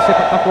cooperation with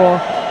Sepaktakraw.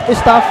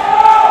 ISTAF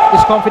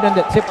is confident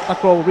that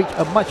Sepaktakraw will reach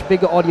a much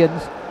bigger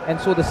audience and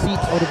sow the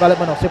seeds of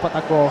development of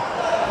Sepaktakraw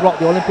throughout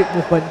the Olympic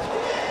movement.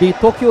 The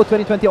Tokyo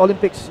 2020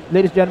 Olympics,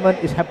 ladies and gentlemen,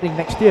 is happening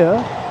next year.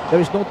 There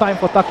is no time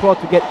for takraw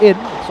to get in.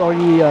 It's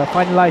already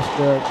finalized.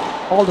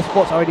 All the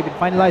sports have already been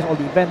finalized. All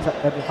the events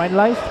have been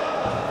finalized.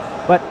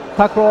 But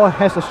takraw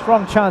has a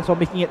strong chance of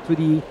making it to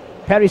the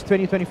Paris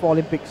 2024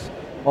 Olympics,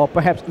 or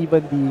perhaps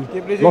even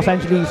the Los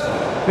Angeles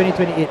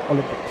 2028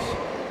 Olympics.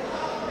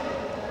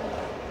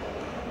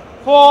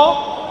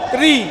 4-3.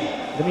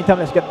 In the meantime,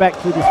 let's get back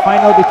to this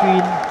final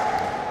between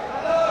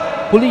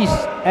Police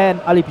and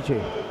Ali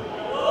PITCHAY.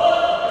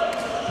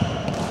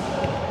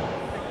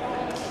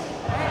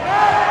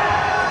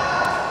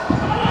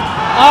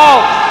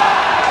 Out.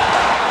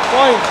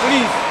 Point,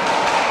 please.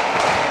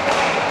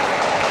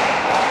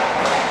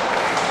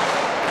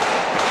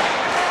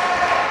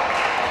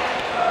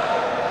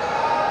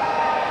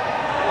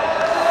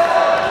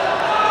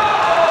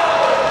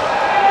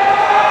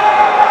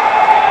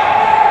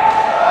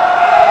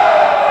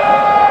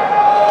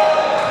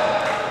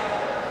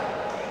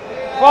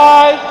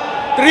 Five,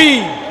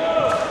 3.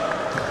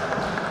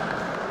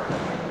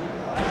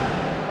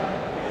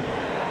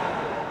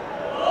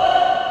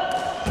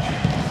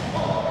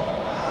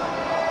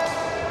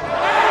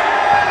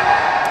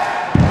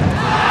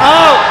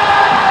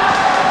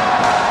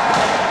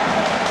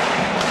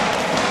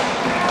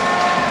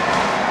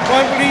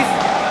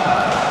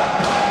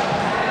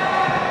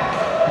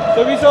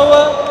 Service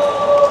over.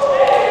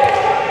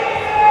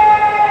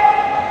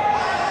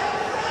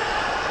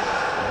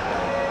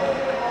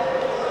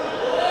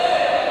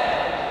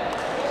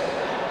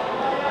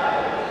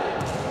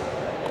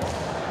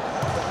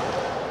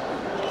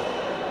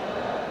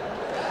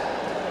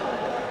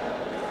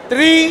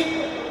 Three,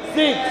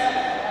 6.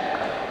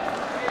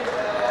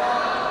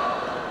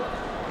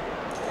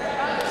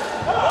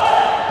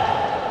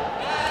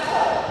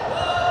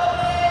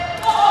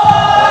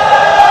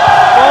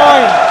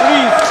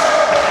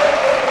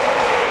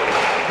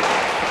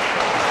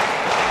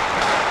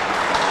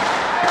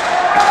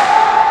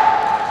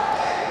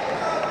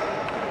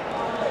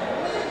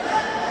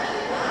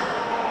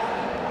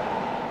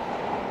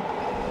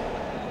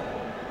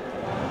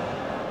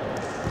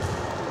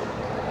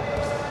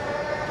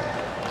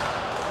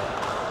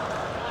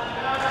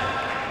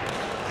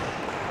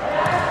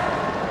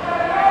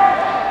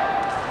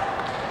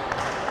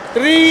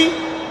 Three,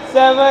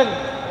 7.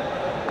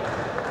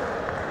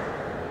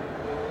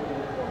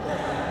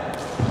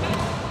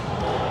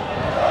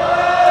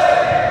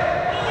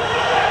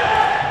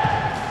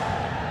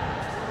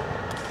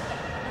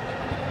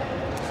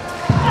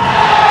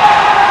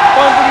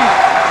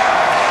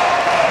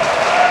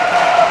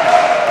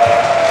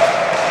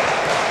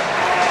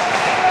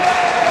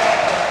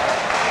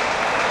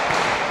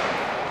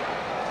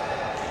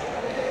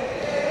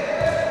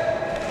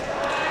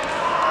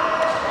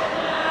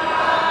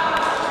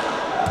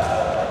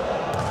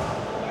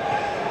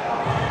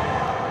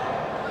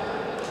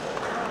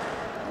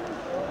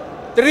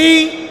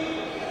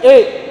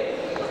 8.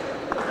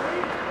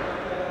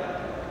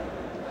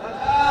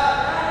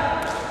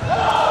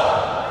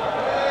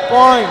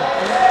 Point.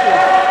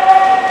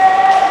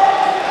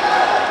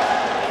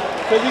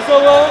 Service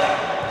over.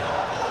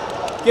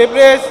 Game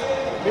race.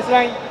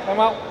 Baseline. Time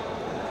out.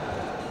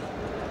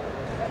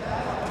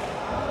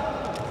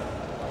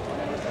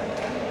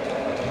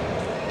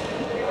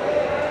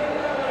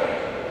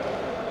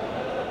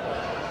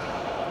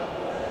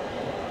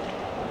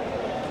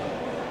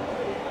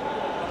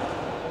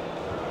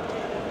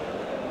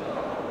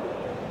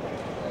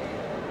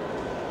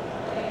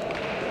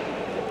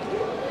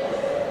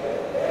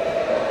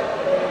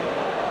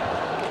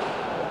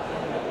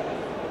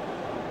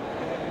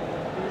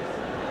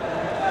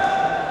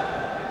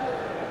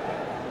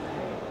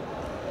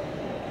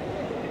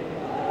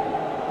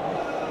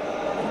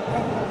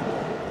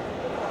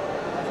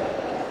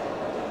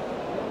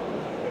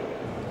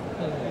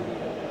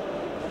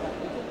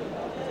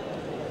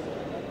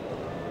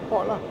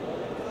 Kok lah.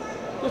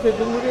 Tu saya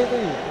tunggu dia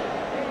tadi.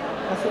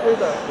 Masuk dia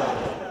tak?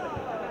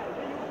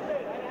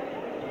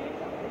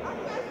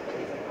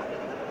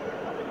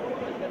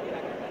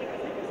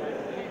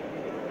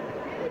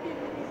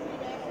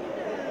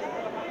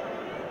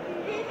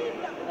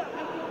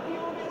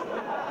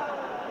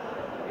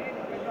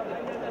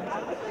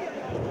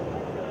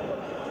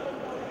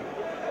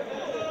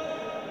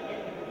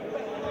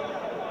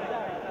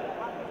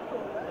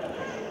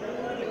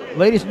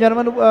 Ladies and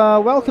gentlemen,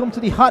 welcome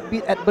to the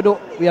Heartbeat at Bedok.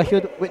 We are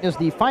here to witness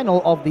the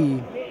final of the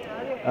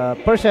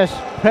Perses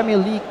Premier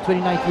League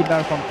 2019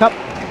 Marathon Cup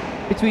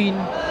between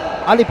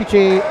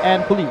PITCHAY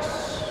and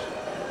Police.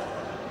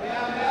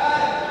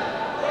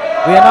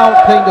 We are now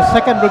playing the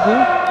second Regu.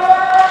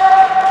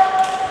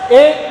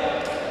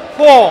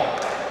 8-4.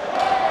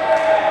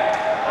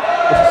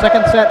 It's the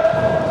second set.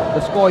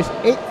 The score is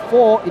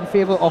 8-4 in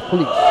favor of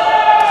Police.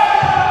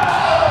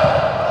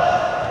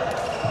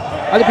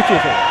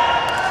 PITCHAY.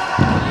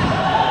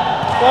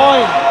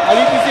 Point.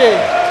 PITCHAY.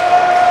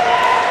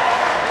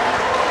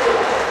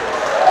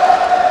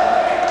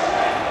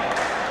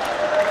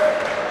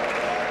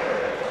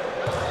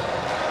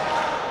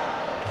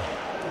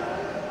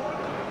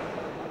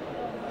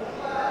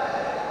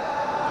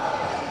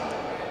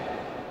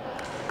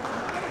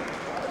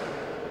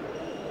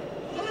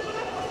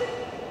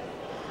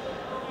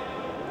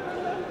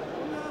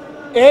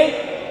 Eight,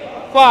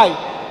 5.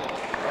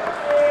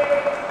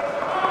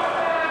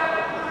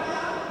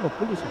 Oh,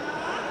 Police.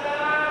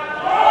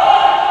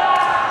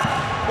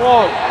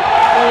 Ball.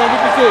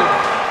 PITCHAY.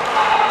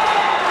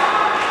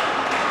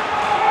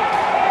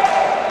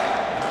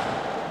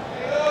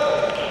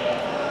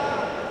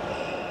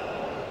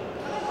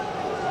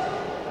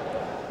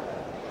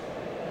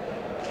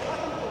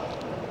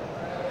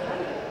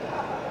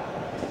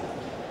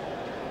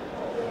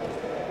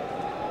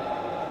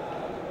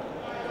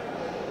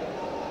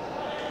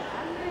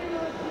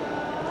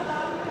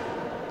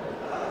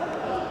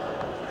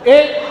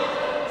 Eight,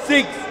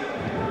 6.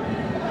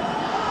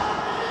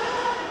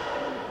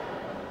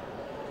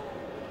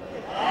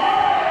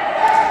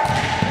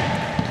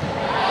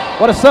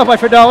 What a serve by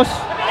Firdaus.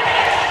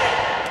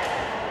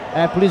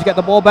 And Police get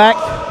the ball back.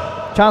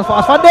 Chance for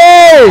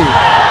Asfandi.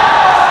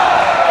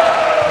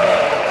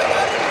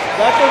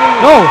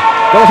 No,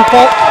 there was a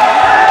fault.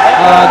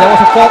 There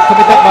was a fault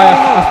committed by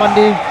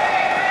Asfandi.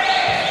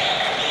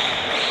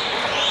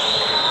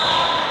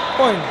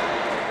 Point.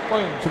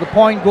 So the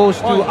point goes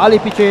to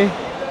PITCHAY.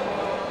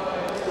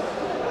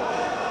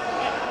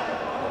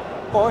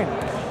 Point.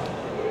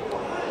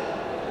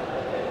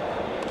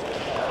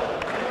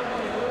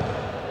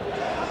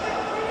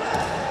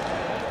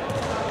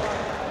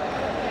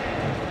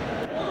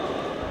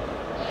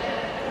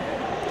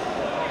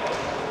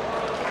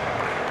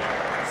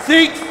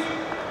 Six,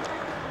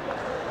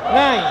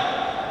 9.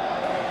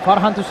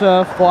 Farhan to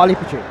serve for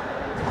PITCHAY.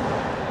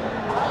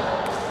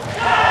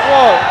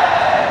 Ball.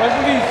 By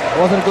Police.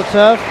 Wasn't a good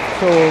serve,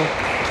 so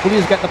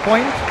Police get the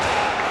point.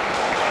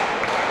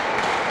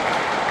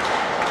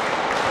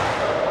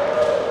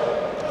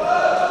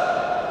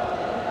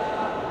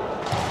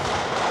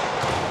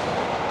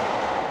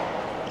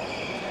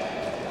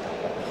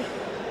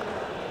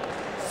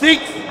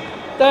 Six,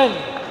 10.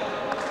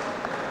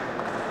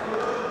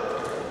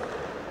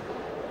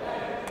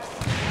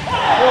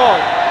 Ball.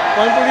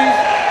 Point Police.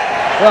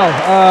 Well,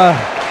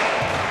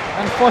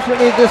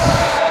 unfortunately this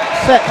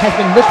set has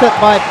been littered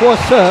by poor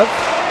serves.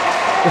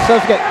 The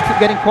serves keep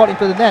getting caught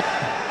into the net,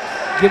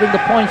 giving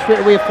the point straight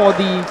away for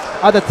the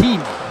other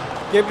team.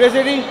 Game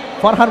ready.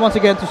 Farhan once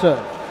again to serve.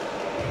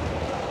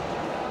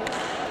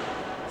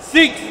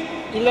 6,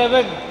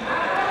 11.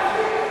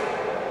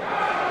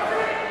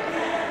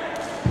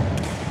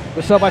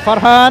 Good serve by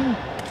Farhan.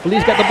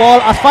 Police get the ball.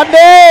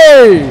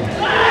 Asfandi!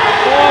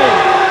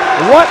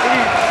 What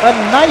a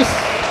nice,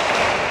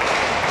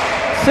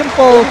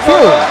 simple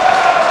kill.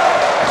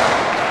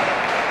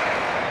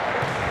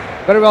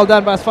 Very well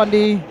done by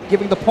Asfandi,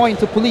 giving the point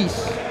to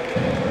Police.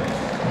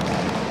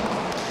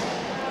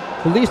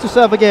 Police to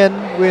serve again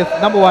with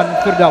number 1,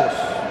 Firdaus.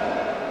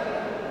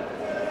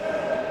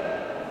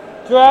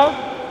 12,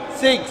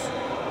 6.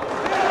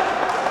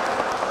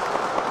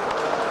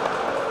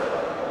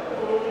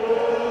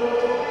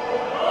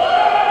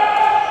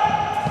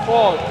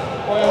 Fault.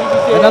 Point Ali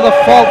PITCHAY. Another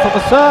fault for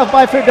the serve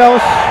by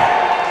Firdaus.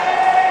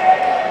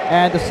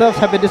 And the serves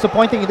have been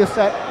disappointing in this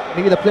set.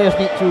 Maybe the players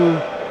need to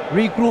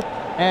regroup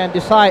and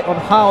decide on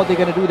how they're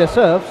going to do their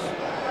serves.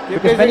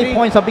 Because many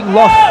points are being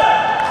lost.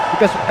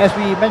 Because as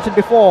we mentioned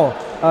before,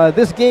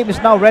 this game is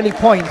now rally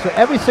points. So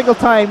every single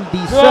time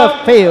the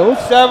serve fails,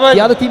 the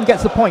other team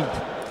gets the point.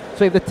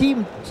 So if the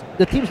teams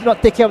do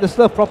not take care of the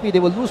serve properly, they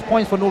will lose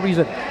points for no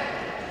reason.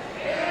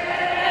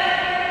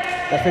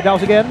 That's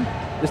Firdaus again.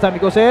 This time he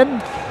goes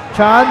in.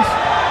 Chance.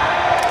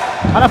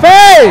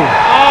 Hanafi!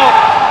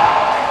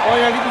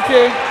 Point Ali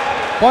PITCHAY.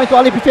 Point to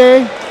Ali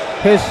PITCHAY.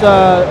 His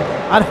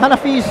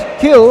Hanafi's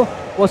kill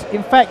was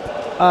in fact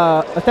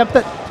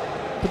attempted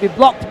to be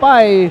blocked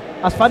by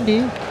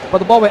Asfandi, but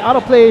the ball went out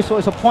of play, so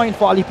it's a point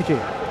for Ali PITCHAY.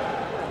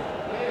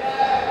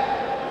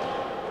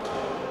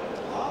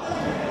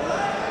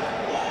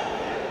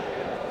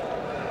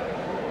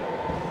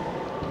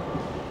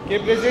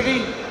 Game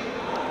ready.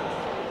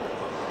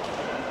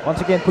 Once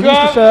again, Police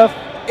to serve,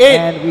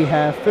 and we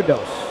have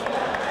Firdaus.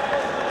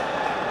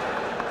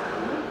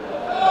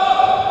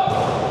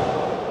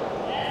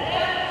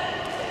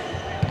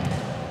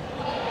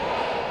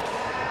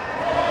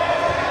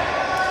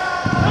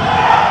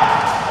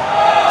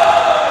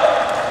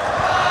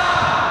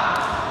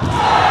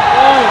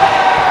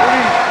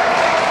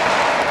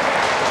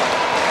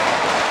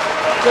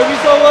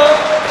 Service over.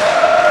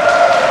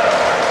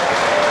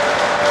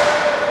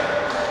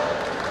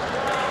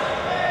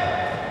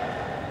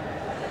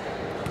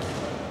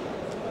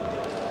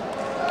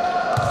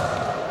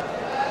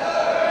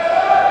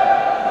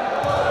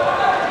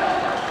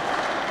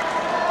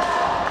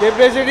 Game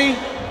ready.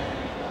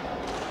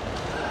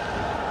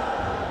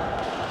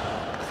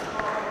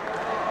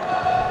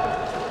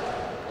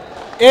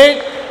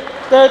 Eight,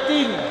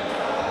 13.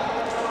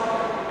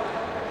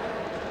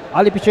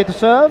 Ali PITCHAY to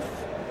serve.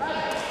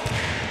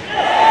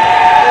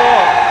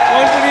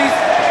 Point police.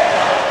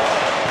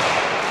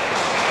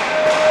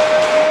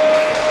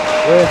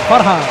 With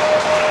Farhan.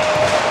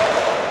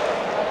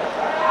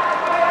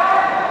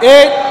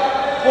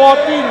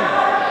 8-14.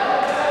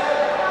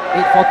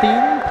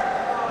 8-14.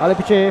 Ali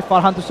PITCHAY,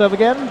 Farhan to serve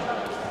again.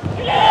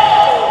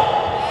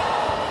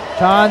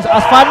 Chance,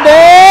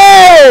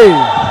 Asfandi!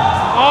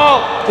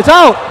 Out. It's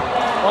out!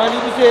 Point Ali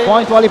PITCHAY.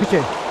 Point to Ali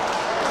PITCHAY.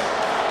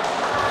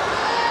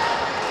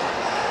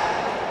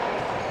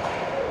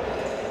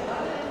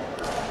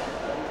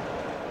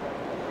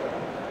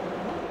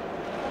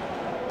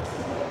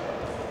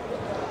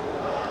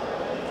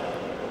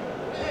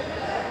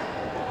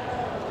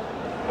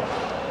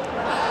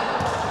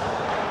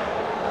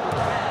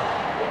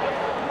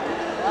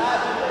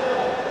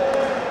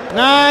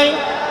 Nine,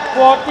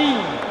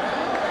 14.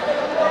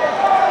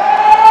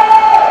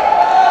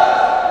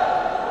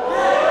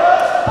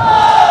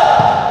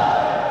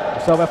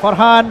 So by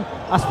Farhan,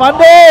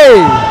 Asfandi!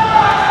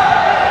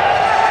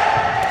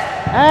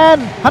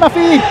 And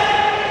Hanafi!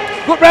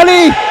 Good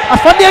rally!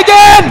 Asfandi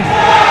again!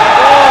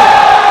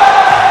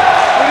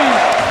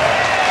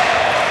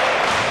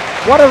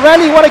 What a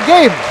rally, what a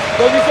game!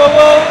 Service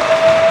over.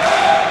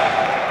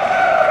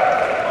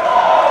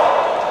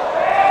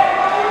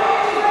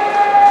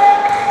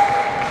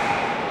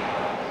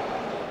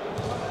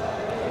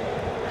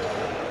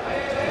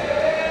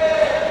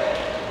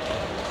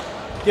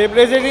 Game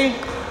ready.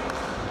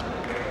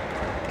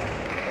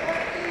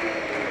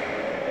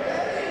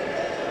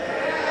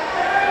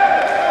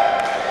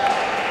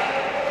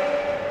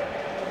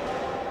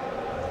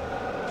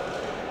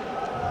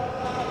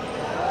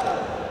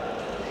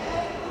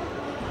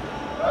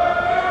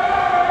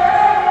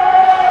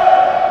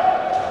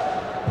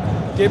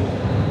 Game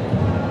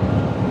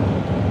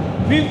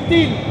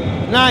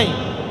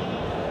 15-9.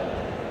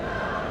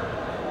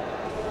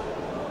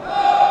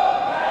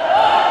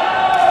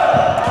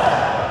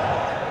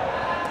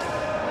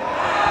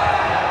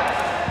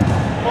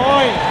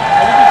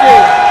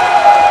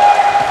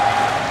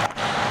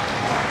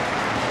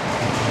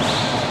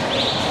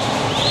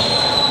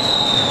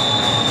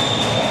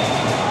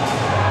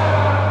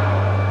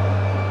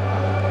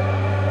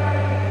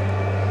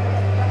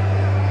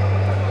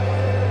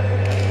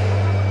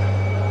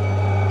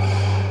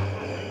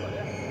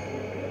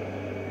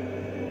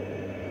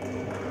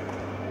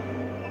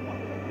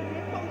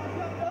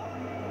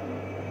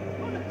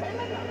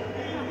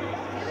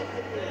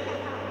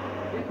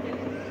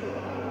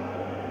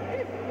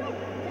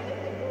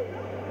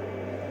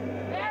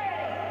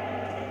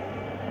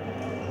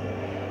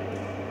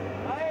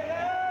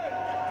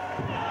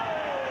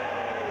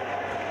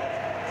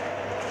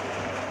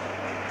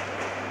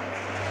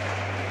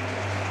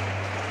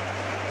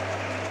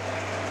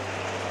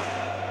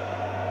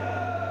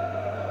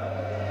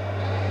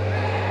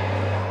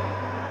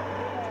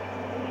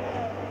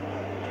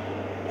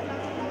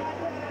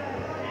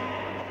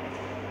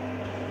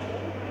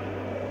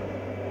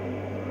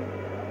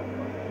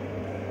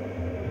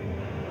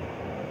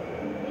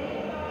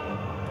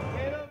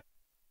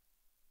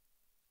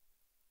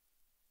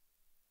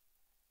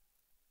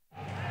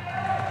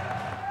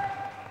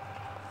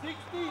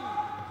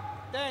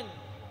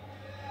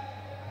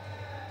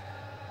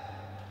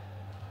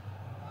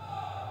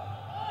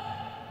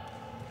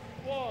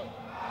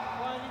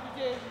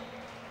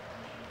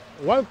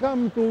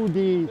 Welcome to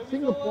the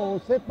Singapore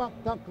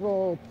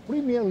Sepaktakraw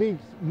Premier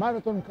League's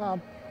Marathon Cup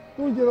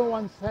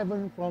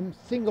 2017 from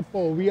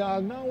Singapore. We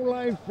are now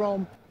live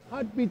from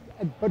Heartbeat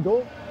at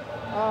Bedok.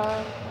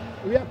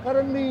 We are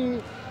currently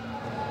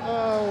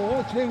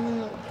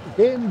watching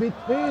game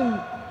between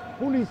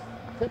Police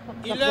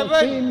Sepaktakraw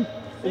team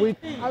with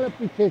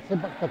PITCHAY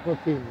Sepaktakraw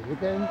team.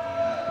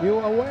 You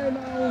are aware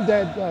now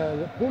that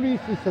the Police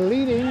is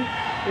leading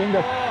in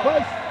the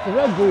first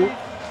Regu.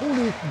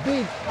 Police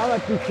beat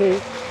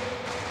PITCHAY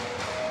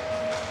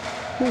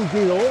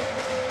 2-0,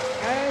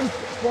 and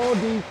for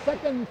the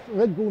second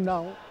Regu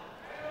now,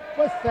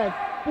 first set,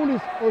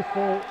 Police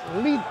also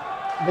lead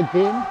the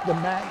game, the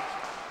match,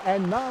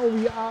 and now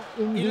we are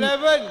in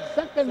the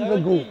second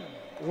Regu,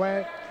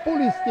 where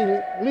Police still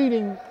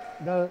leading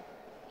the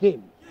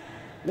game.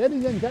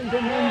 Ladies and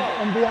gentlemen,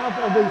 on behalf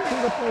of the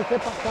Singapore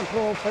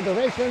Sepaktakraw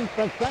Federation,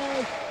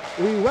 Perses,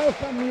 we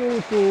welcome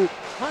you to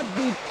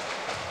Heartbeat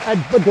at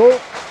Bedok.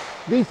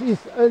 This is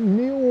a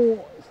new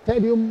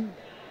stadium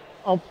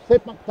of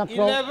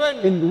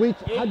Sepaktakraw in which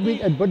Heartbeat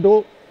at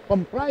Bedok,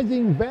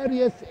 comprising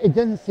various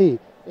agencies,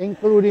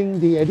 including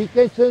the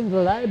education,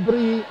 the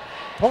library,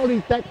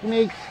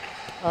 polytechnics,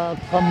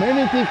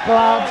 community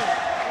club,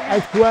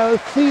 as well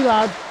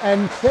Silat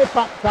and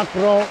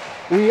Sepaktakraw.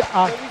 We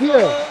are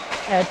here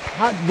at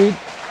Heartbeat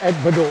at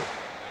Bedok.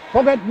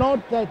 Forget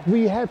not that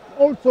we have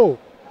also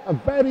a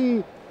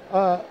very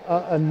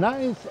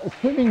nice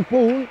swimming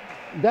pool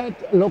that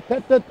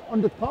located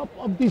on the top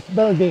of this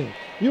building.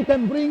 You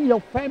can bring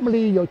your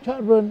family, your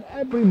children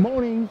every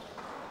morning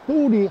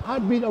to the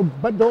Heartbeat of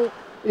Bedok,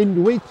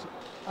 in which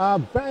are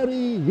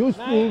very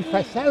useful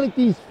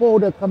facilities for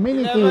the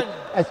community,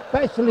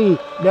 especially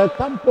the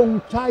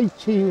Kampung Chai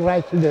Chi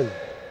residents.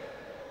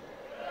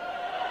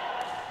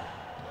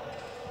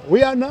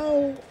 We are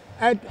now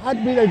at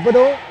Heartbeat at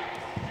Bedok,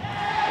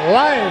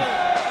 live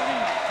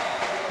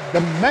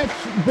the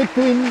match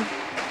between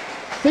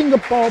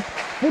Singapore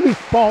Police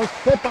Force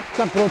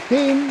Sepaktakraw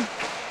team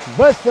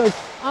versus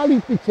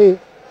PITCHAY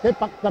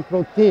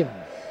Sepaktakraw team.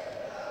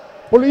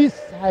 Police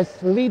has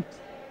led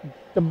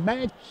the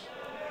match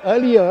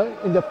earlier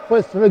in the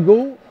first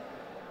Regu.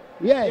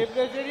 Yes,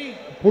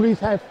 Police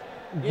have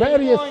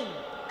various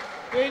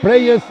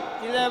players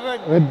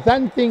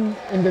representing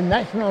in the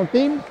national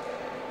team.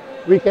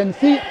 We can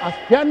see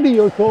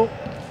Aspiandi also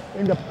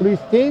in the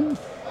Police team,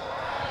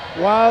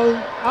 while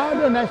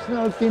other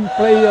national team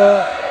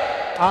players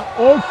are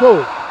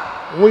also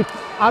with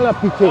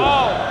PITCHAY.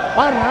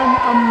 Farhan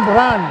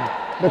Amran,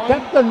 the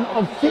captain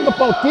of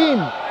Singapore team,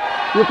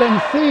 you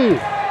can see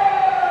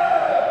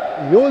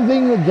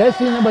using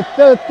jersey number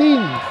 13.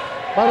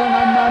 Farhan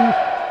Amran,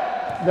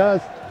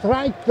 the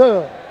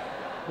striker,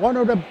 one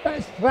of the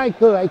best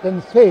striker I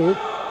can say,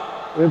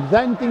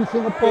 representing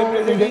Singapore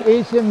in the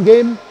Asian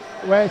Games,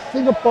 where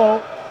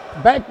Singapore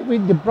back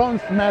with the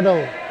bronze medal.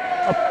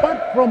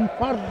 Apart from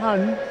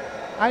Farhan,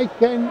 I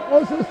can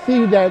also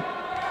see that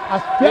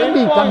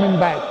Aspiandi coming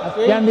back.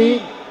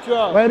 Aspiandi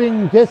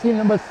wearing jersey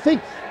number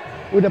 6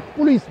 with the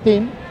Police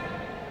team.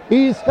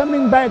 He is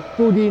coming back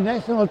to the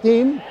national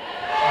team.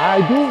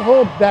 I do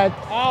hope that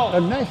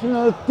the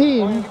national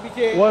team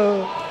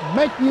will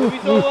make use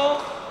of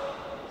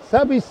his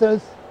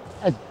services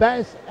as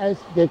best as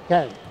they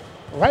can.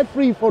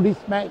 Referee for this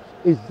match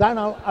is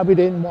Zainal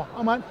Abidin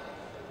Muhammad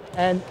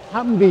and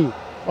Hamdi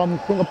from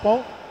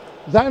Singapore.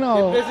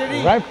 Zainal,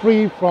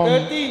 referee from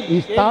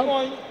East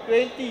Town.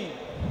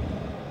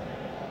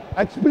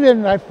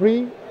 Experienced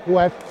referee who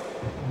have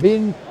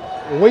been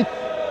with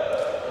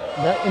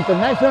the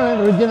international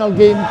and regional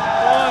games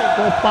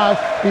for the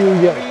past few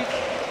years.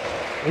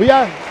 We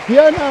are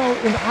here now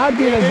in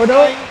Heartbeat at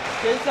Bedok.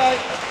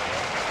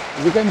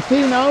 You can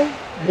see now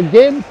the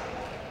game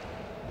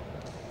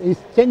is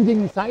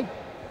changing side.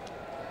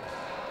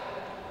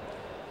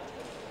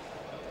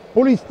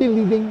 Police still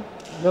leading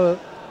the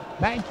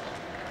match.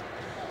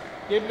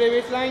 Game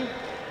play baseline.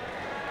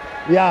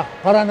 Yeah,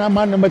 Farhan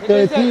Ahmad number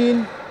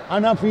 13,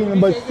 Hanafi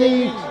number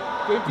 6.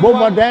 Both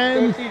of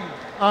them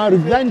are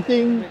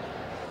representing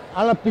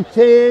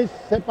PITCHAY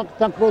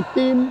Sepaktakraw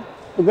team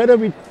together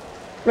with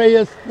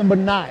players number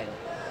 9.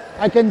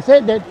 I can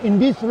say that in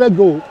this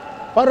Regu,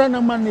 Farhan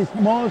Ahmad is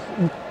most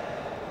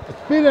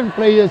experienced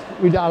players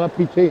with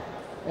PITCHAY,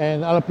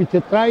 and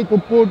PITCHAY try to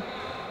put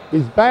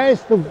his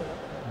best to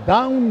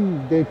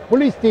down the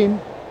Police team,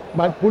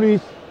 but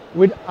Police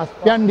with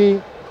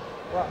Aspiandi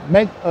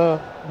make a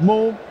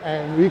move,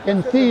 and we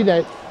can see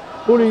that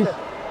Police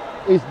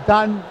is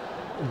done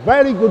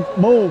very good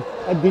move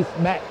at this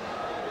match.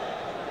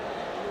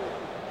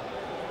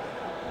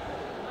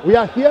 We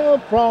are here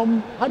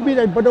from Heartbeat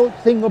at Bedok,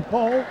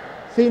 Singapore,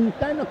 since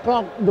 10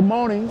 o'clock in the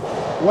morning,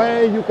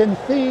 where you can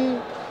see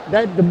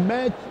that the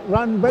match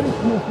run very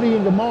smoothly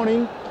in the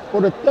morning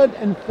for the third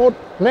and fourth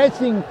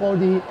placing for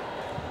the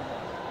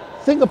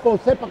Singapore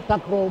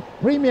Sepaktakraw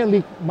Premier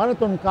League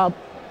Marathon Cup.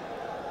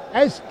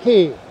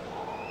 SK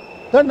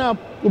turned up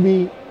to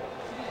be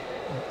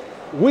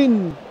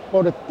win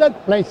for the third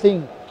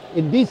placing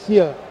in this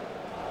year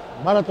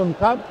Marathon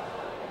Cup,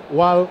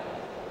 while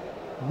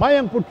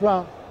Mayang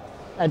Putra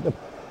at the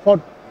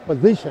fourth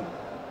position.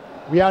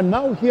 We are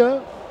now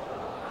here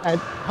at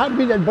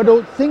Heartbeat at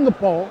Bedok,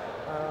 Singapore.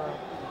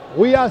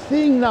 We are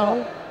seeing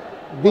now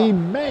the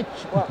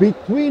match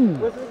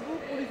between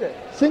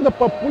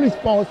Singapore Police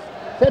Force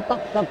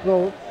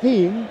Sepaktakraw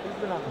team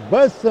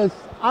versus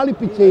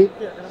PITCHAY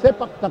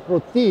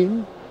Sepaktakraw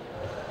team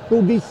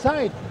to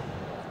decide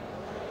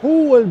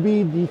who will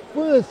be the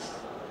first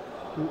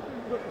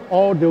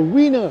or the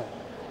winner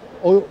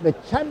or the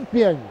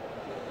champion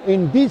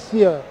in this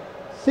year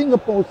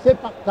Singapore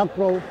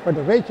Sepaktakraw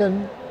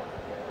Federation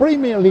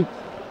Premier League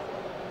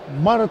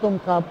Marathon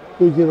Cup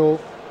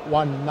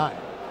 2019.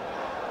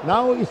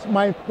 Now it's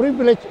my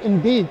privilege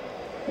indeed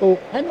to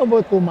hand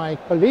over to my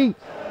colleague,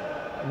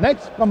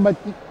 next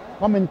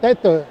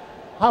commentator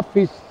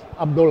Hafiz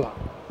Abdullah.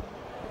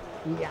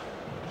 Ya,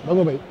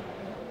 bagus baik.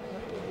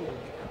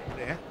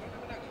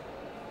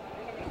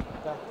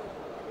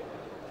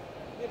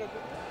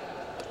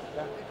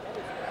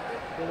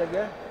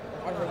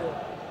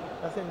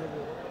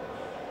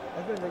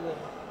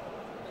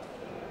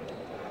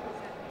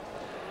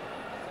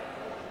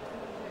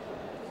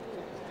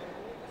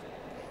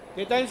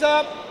 Okay, time's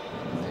up.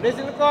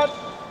 Racing the court.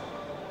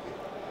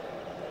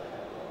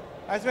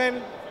 Last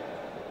man.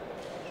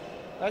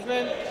 Last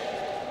man.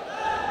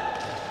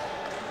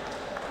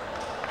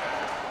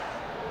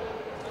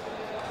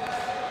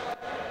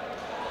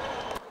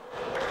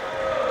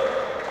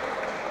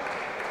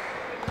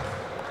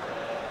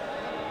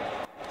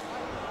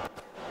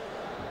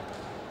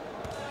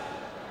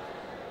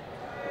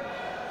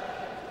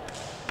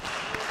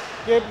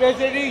 Okay, press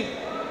ready.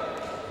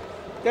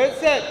 Third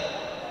set.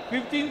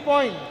 15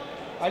 points.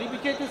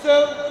 PITCHAY to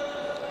serve.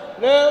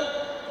 Love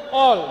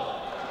all.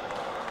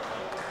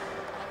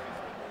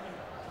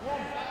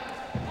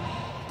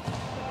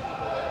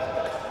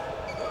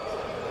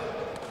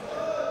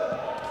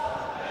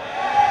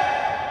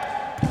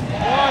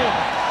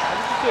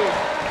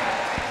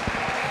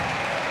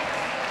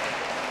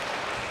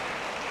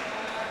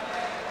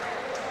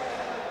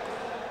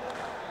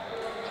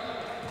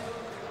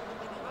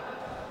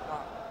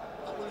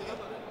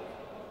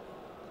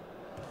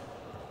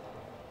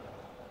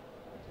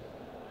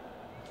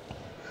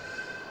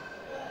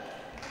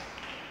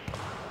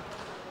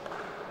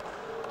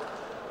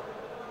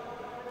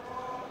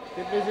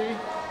 Get busy.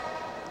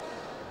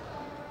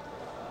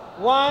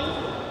 One,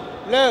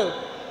 low.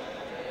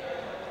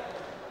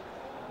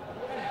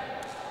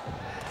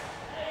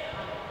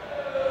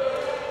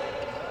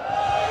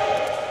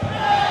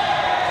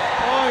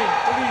 Point,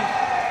 police.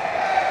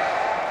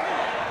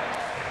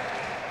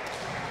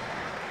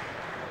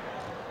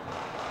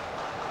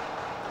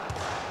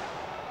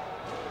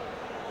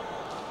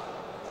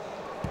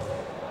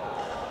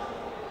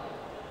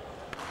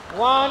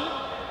 One,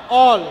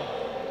 all.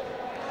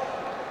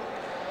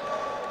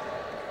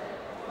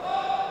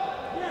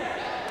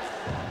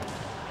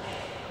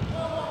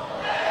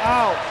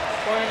 Out.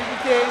 Point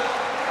PITCHAY.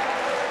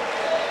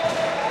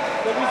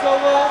 Service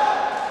over.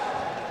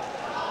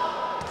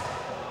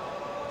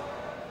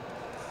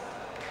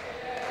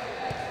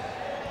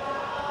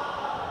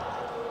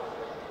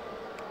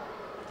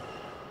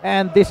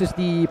 And this is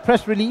the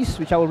press release,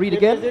 which I will read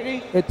again.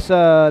 It's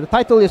the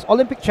title is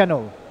Olympic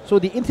Channel. So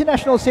the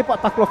International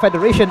Sepaktakraw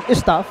Federation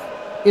 (ISTAF)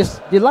 is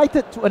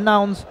delighted to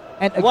announce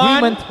an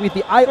agreement with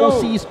the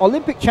IOC's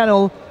Olympic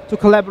Channel to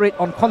collaborate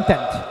on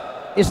content.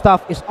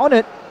 ISTAF is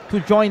honored to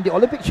join the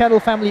Olympic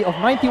Channel family of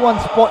 91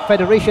 sport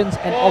federations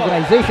and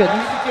organizations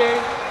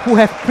who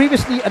have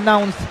previously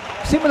announced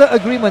similar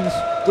agreements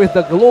with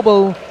the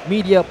global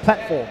media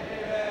platform.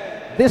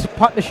 This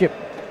partnership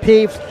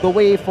paves the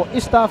way for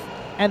ISTAF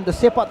and the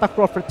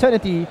Sepaktakraw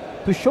fraternity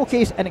to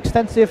showcase and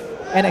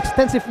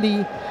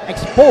extensively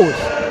expose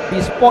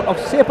the sport of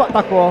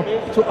Sepaktakraw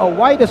to a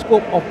wider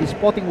scope of the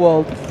sporting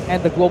world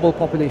and the global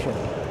population.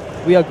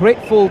 We are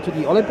grateful to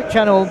the Olympic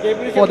Channel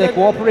for their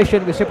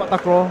cooperation with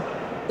Sepaktakraw.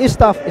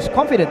 ISTAF is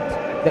confident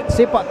that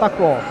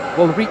Sepaktakraw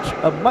will reach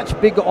a much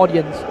bigger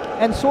audience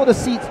and sow the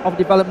seeds of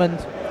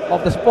development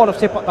of the sport of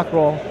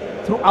Sepaktakraw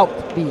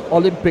throughout the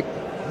Olympic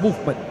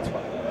movement.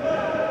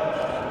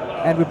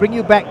 And we bring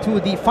you back to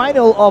the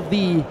final of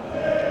the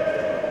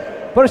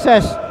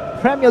Perses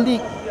Premier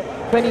League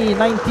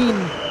 2019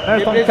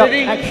 Marathon Cup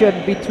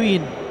action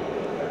between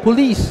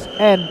Police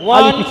and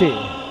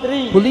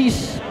PITCHAY.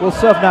 Police will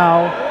serve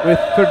now with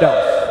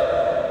Firdaus.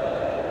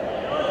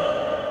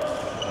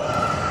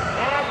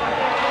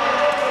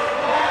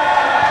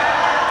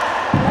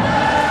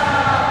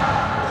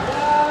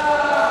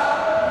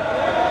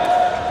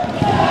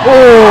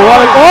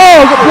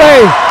 Oh, good play.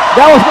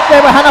 That was good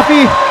play by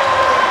Hanafi.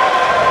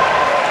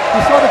 He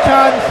saw the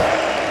chance.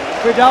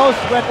 Firdaus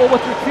went over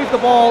to retrieve the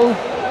ball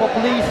for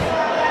Police.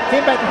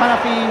 Came back to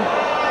Hanafi.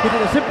 He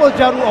did a simple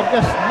jaru of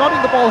just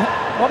nodding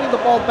the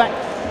ball back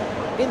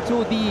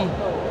into the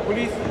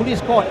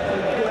police court.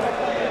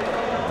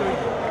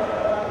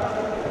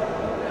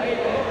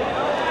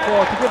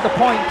 To give the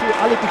point to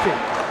PITCHAY.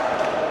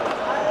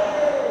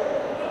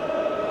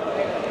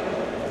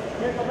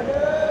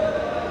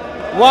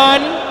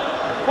 One,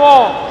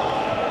 four.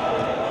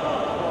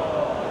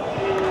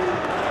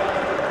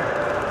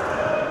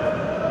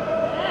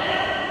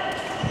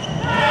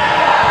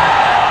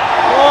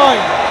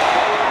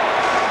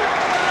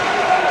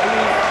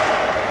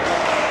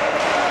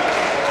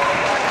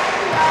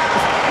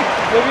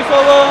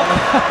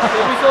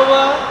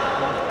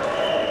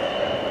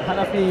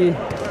 actually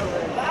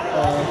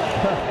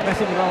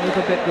messing around a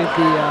little bit with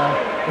the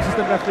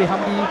assistant referee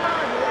Hamdi.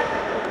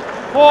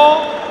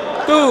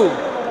 4-2.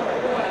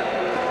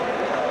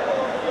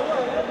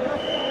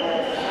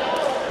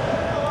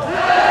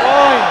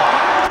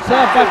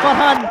 Serve by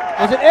Farhan.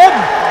 Was it in?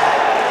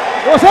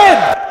 It was in!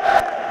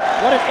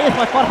 What an ace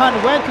by Farhan.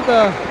 Went to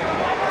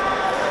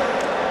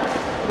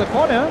the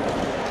corner.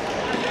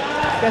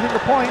 Getting the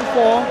point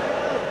for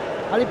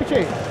Ali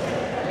PITCHAY.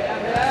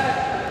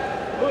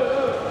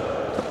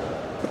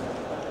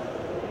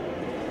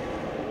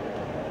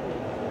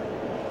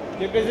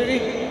 Ready?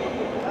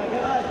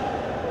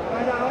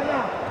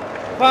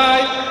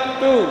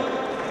 5-2.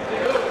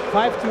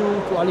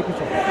 5-2 to Ali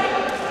PITCHAY.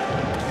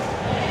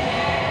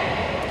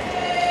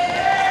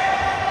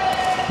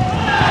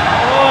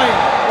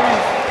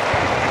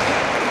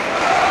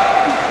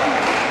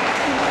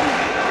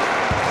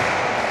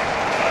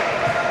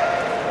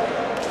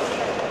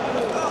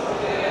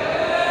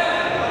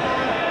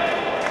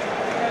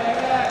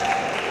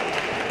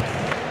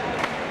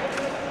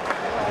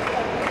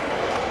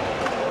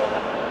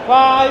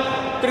 Five,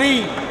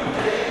 3.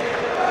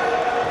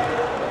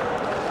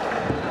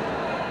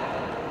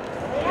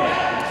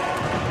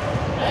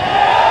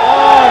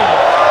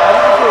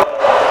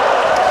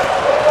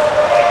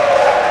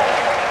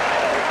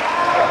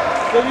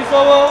 Service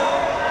over.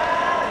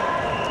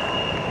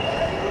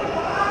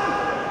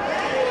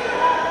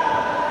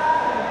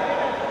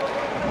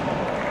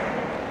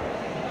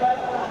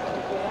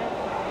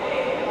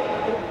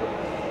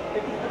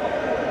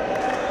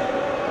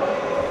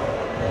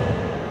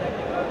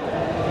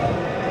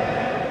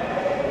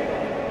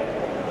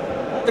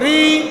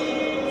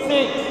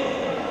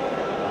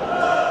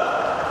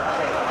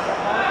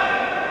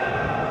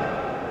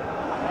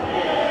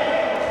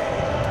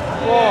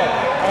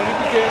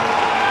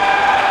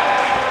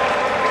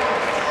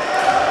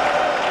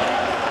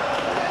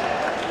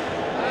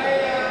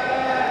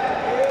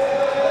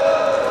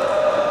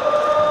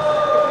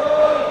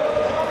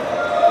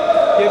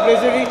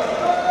 Referee.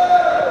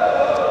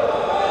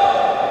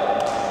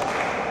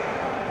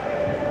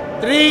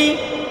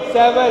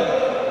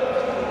 3-7.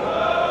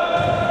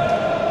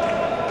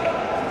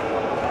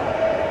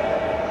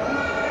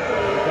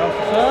 Just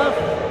serve.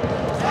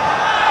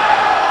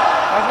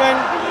 Again.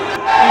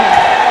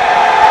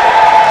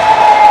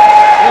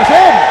 Was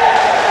in.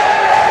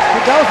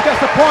 Fidels gets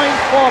the point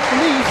for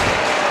Police.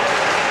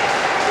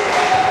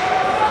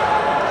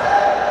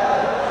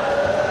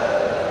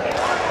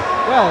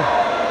 Well,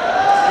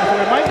 as a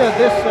reminder,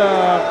 this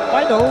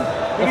final,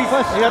 the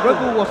first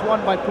Regu was won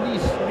by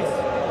Police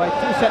by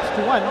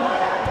 2-1.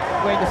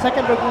 We're in the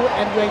second Regu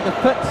and we're in the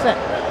third set.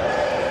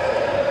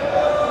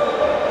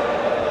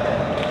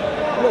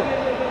 Belum.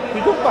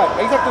 7-4.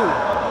 Lagi satu.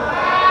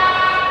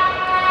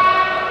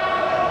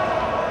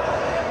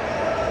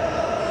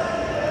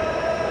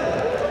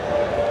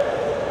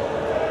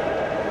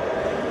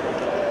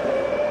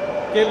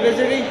 Okay,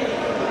 ready?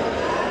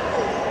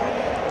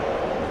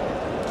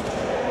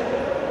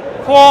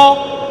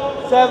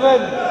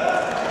 4-7.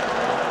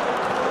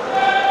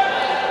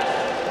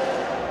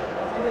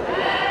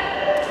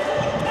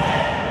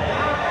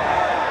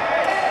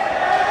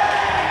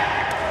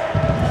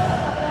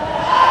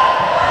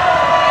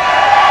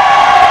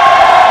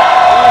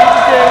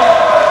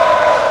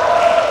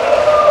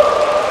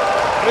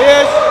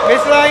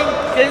 Baseline,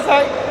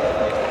 inside.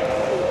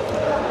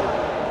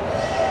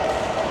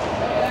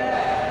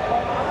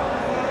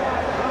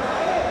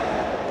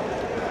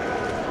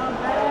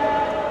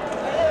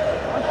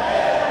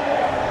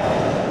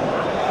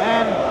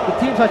 And the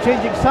teams are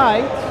changing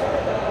sides.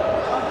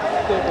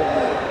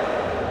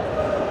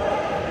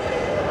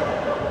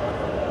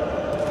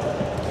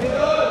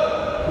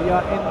 We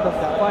are in the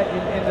fight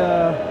in the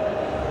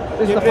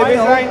this is the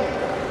final.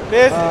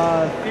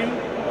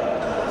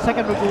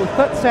 Second Regu,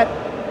 third set.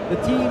 The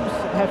teams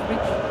have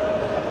reached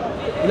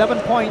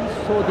 11 points,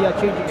 so they are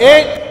changing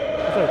sides.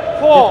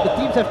 4. The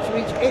teams have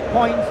reached 8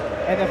 points,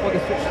 and therefore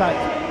they switch sides.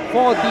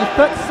 For the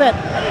third set,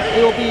 it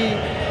will be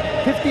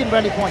 15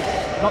 rally points,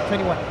 not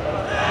 21.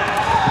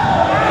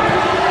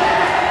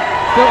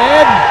 Still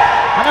in.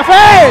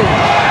 Hanafi!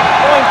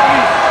 Point,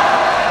 please.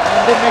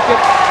 And didn't make it.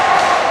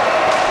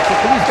 The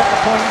Police got the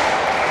point.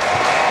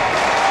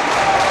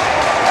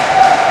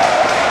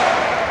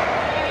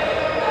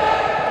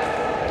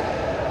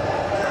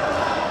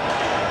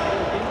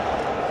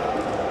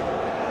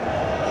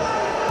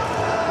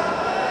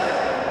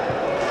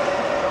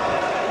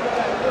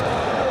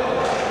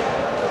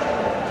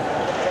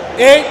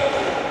 Eight,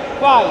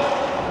 5.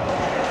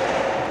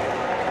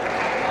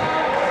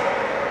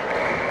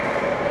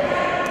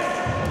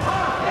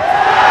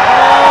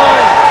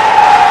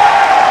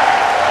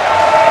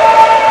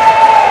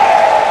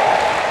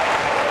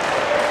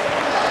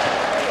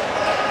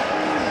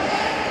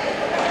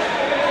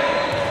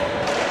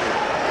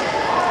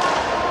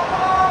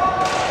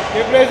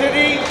 Get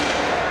ready.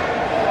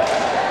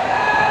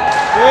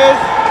 Yes.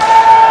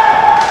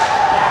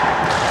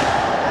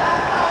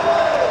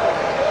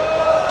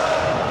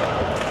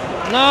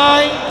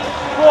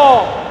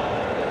 9-4.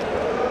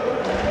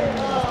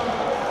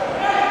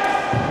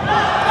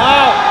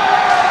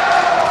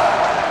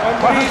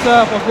 Farhan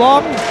serve was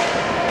long.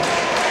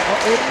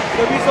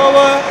 Service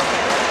over.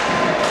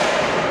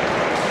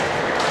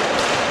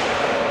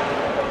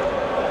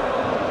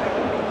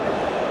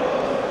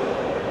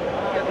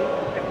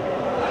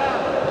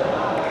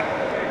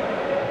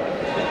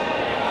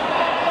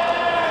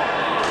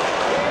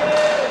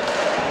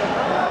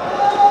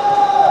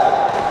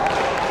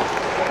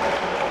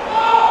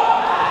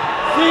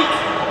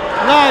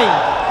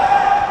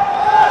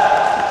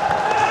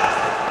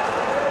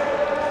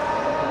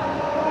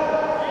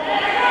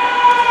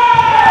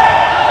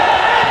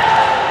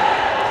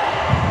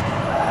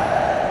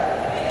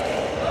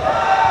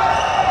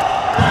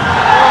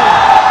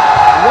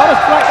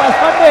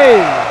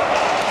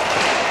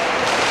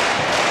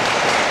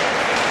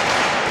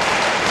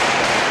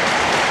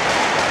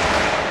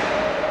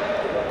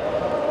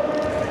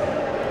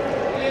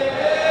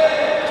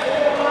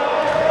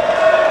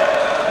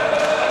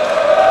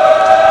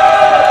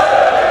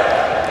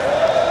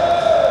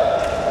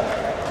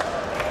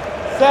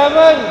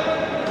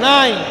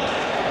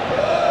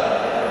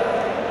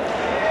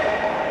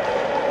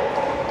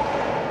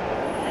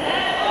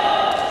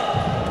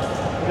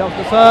 Bedok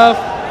to serve.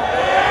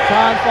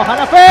 Chance for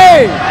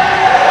Hanafi.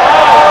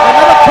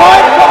 Another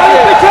point for Ali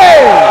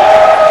PITCHAY.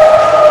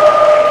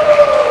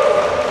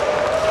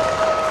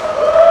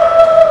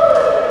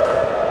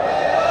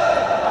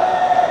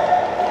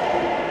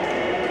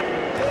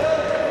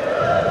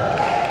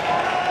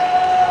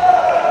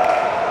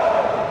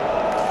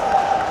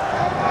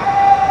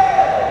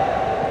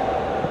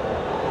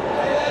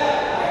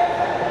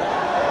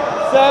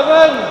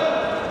 Seven,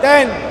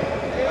 10.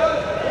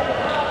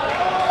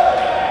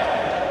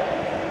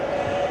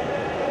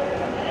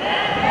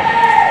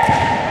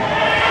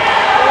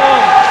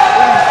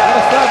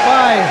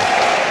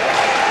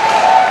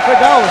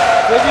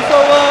 Service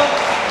over.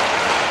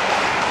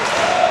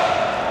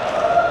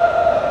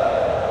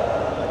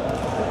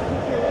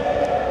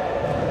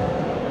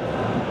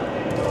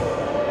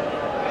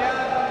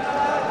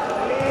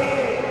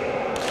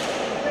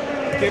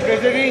 Okay,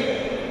 President.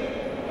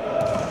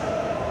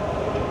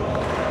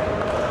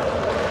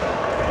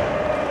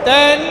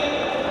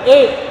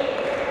 10-8.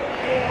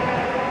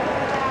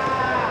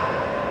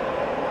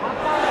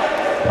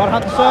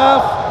 Farhan to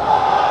serve.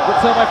 Good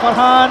serve by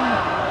Farhan.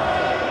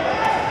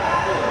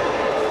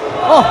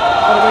 Oh,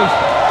 what a waste.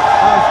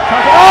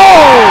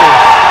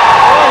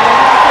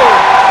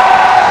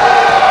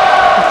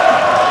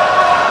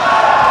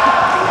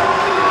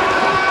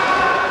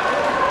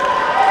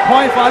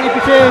 Point for Ali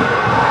PITCHAY.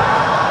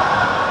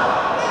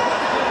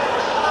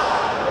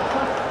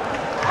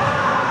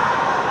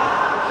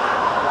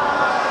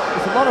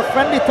 There's a lot of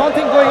friendly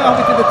taunting going on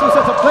between the two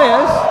sets of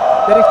players.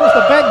 That includes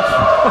the bench.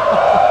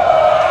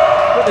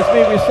 Goodness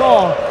me, we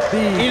saw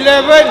the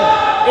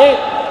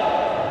 11-8.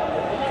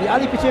 The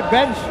Ali PITCHAY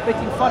bench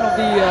making fun of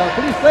the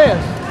police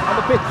players on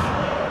the pitch.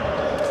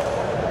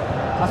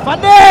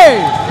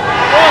 Asfandi!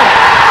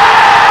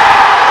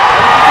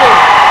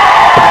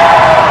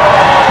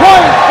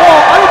 Point for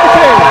Ali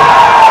PITCHAY!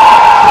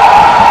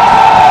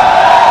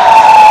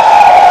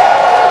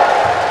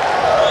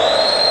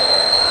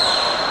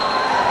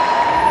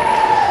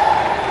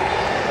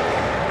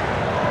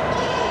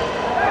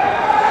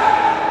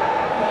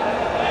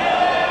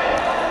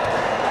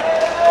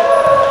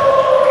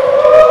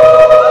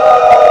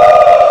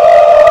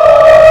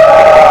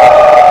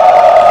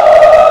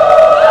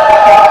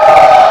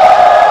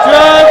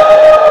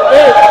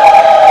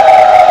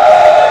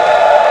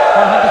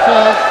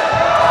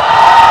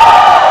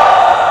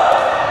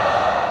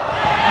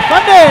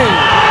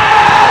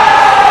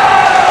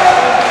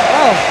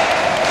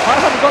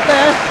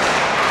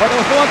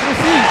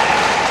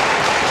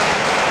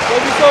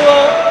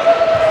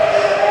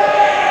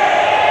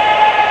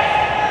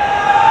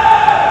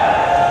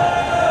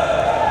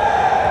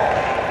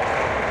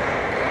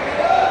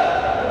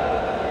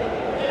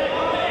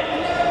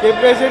 Okay,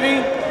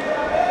 President.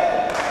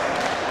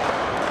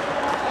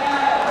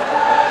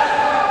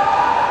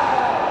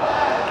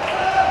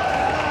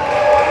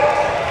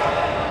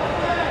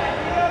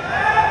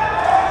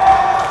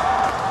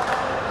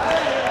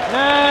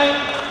 Nine,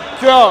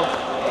 12.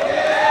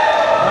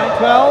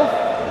 9-12.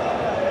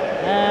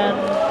 And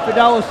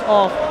Firdaus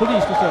of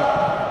police to serve.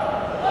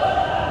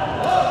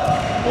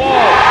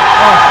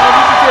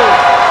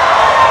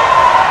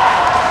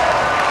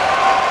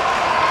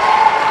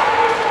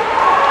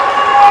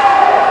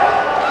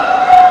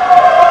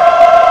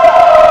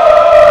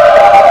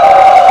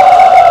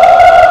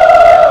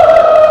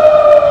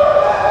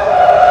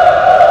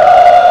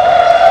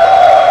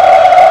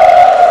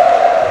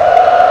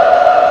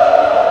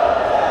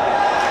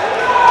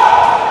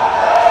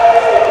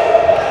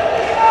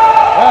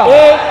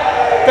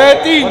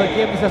 What a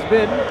game this has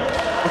been.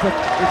 It's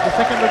the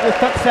second of the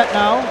third set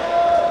now.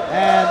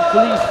 And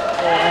police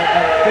and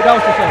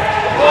Firdaus to serve.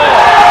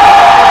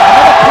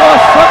 Another poor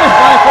service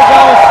by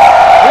Firdaus.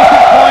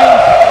 Wasting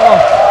points.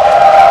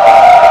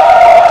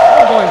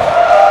 Oh boys.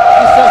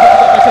 This serves have to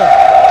get better.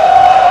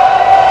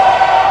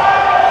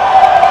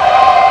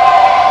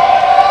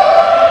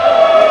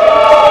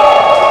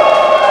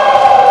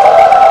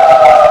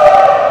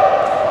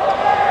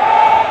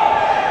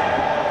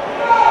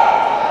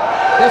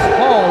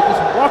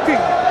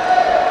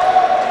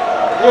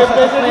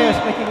 local players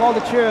making all the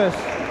cheers.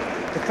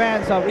 The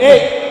fans are really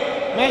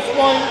 8. Match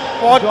point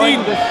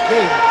enjoying 14. this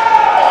game.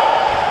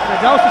 So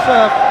now's the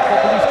serve for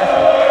Police FC.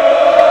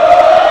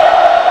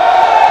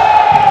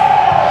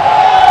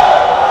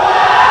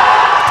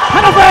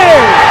 Hanafi!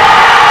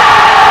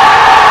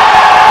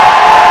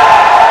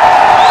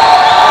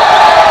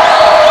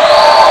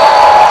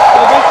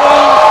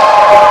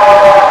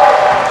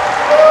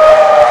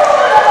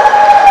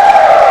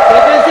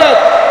 Second set.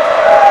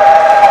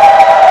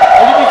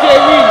 PITCHAY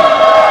win.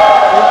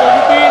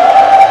 2015,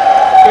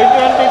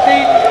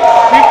 21-13,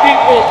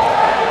 15-8.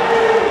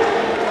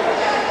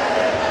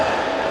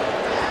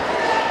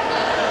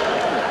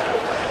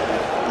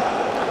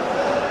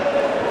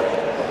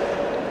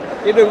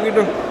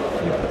 Gitu.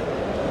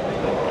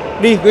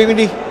 Đi, quên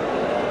đi.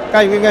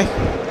 Cay, quên ngay.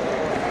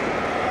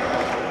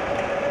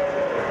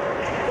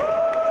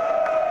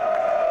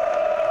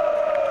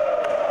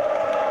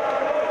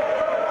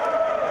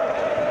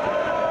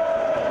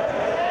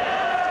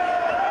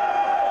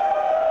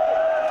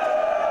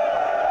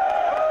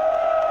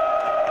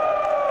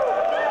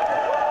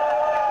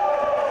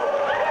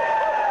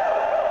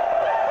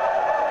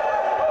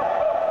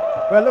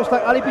 Well, looks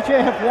like Ali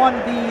PITCHAY have won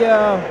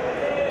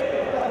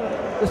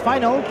this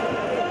final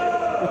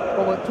with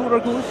over 2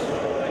 Regus.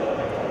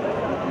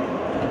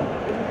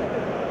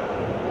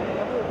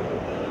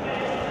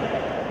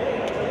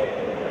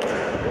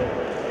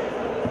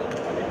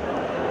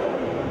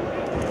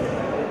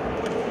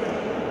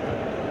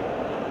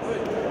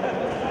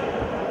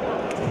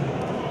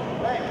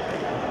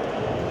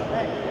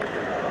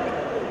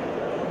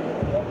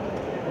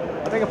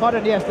 I beg your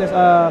pardon, yes, there's,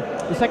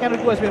 the second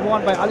Regu has been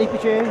won by Ali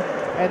PITCHAY,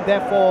 and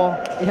therefore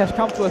it has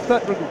come to a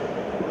third Regu.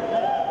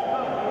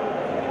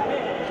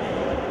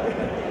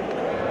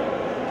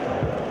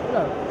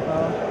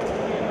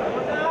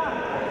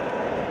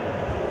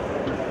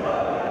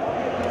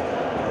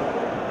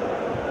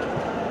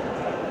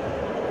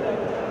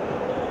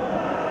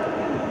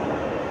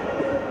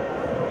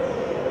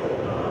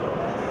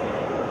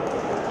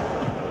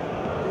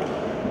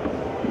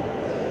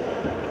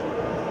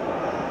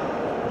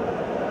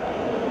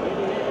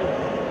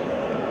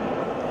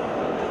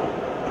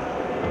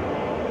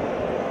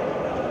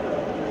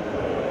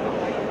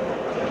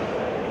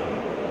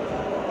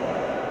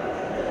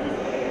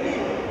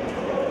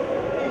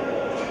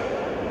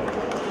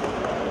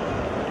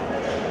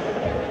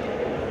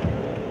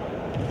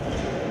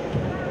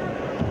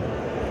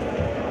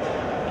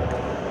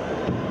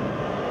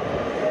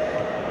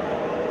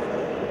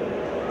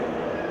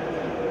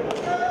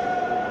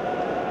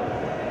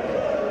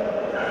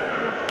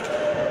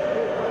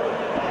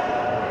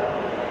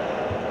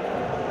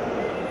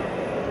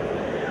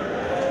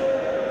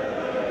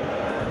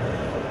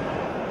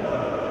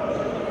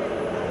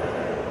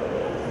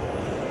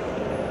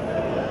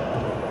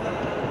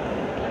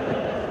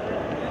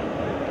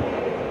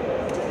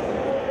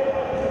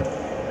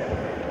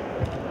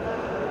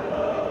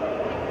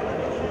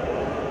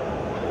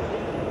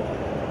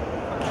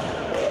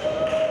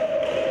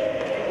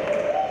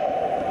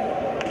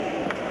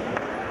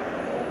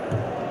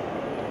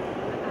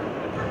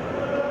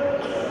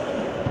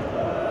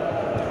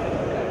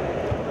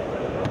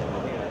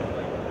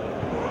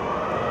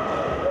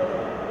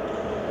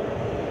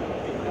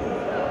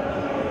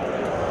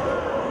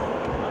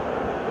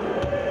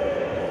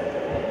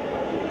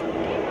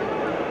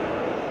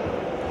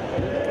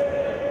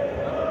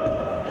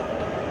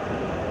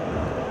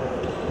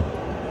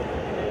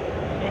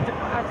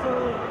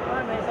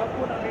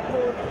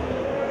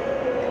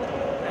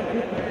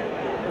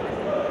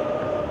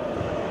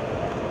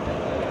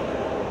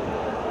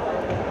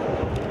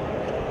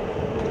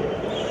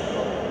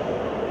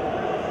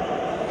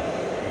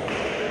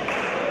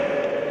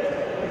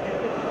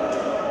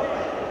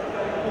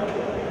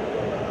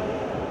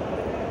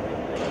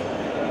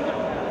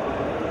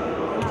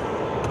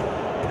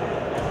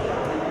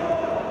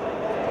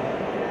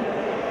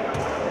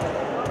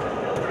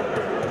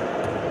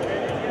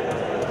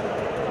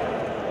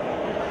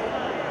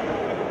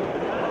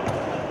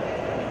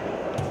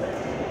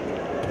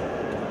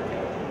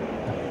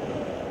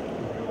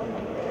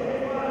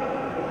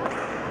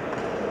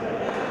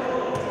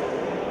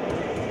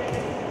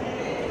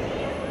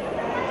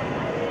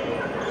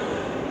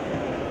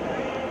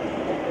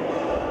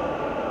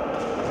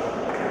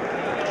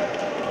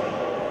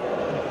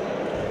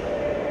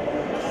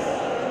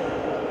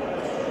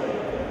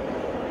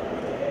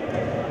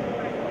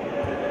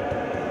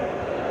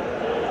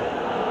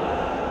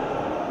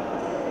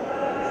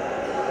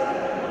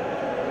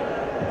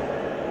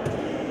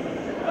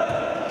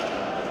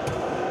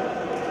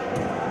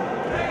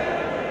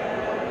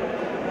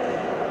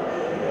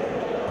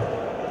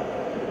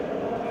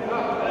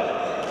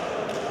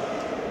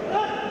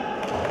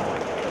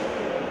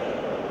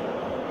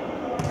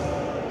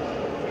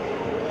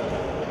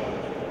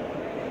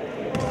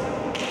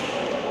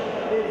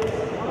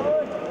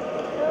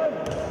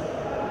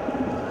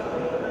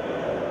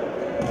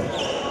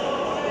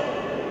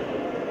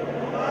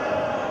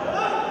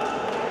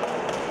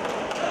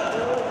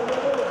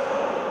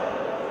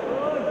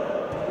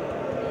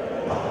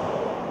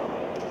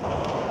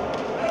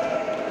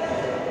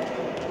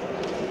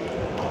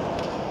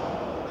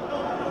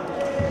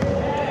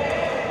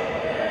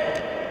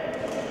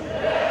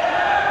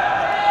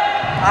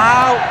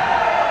 Out.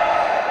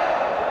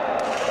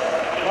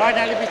 One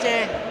Ali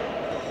PITCHAY.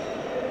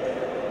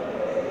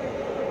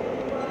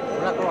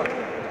 Bola keluar.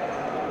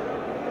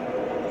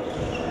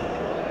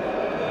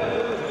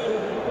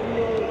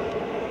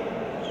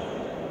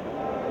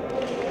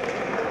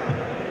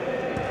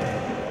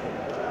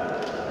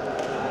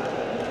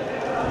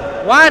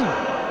 One.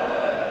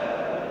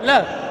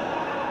 Love.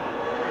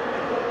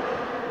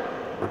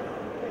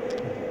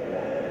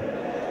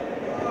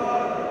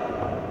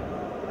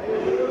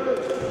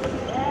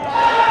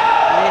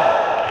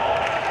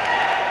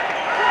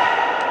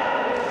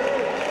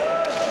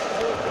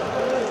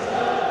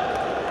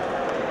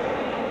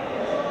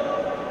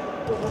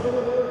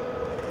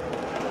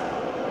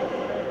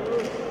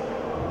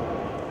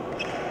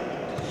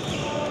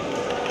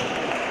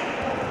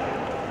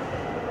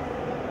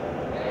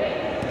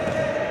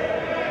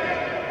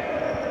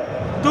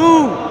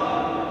 Two.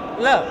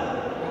 Love.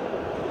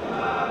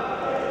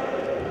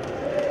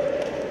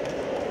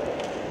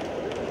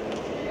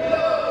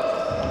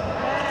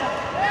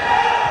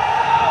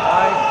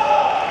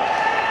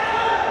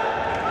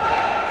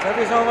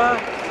 Service over.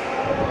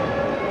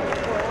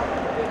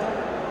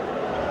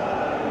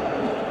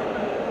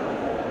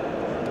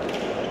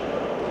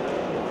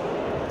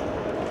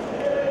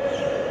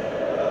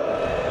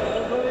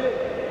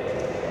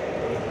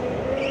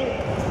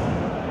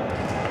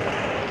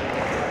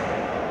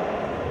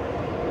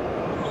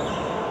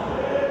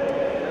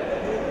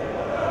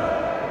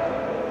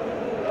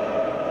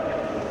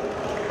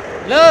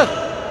 Love.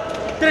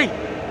 3.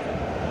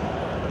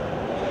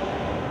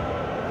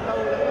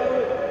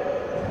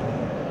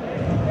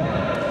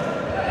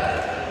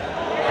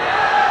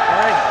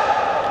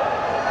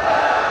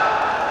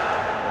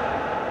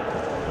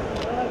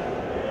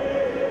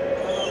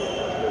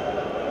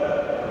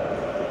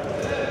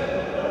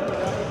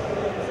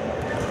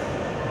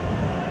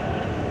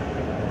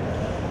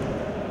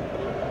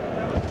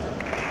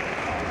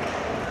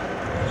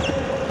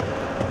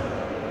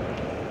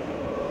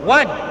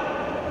 One.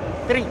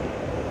 3.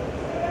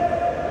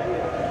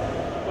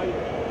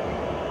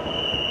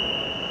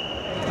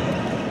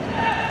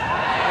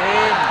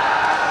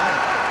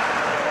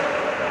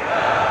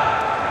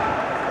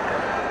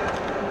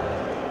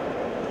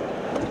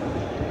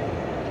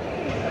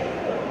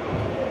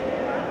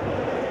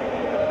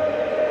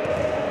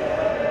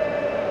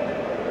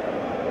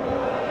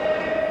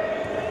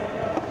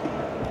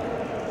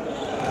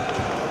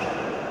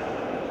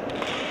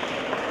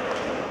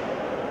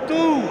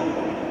 Two.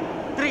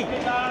 3.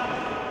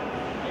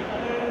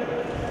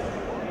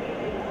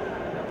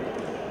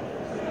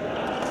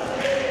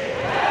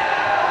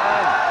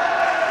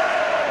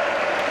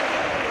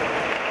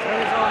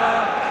 Service over.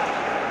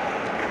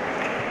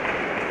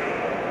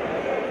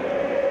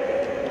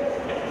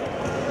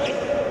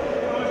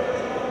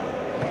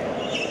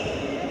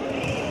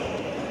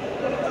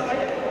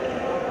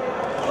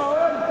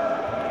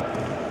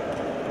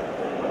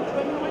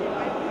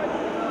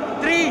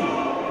 Three.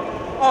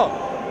 Oh.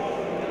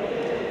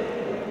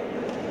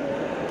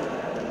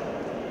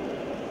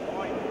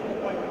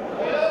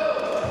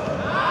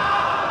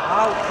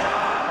 Out.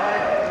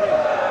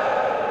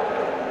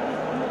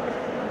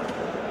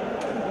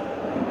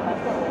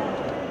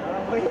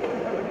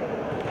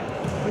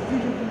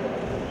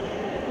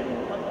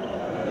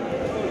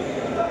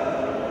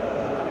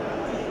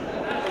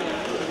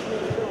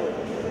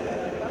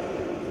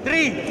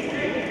 3.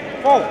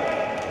 4.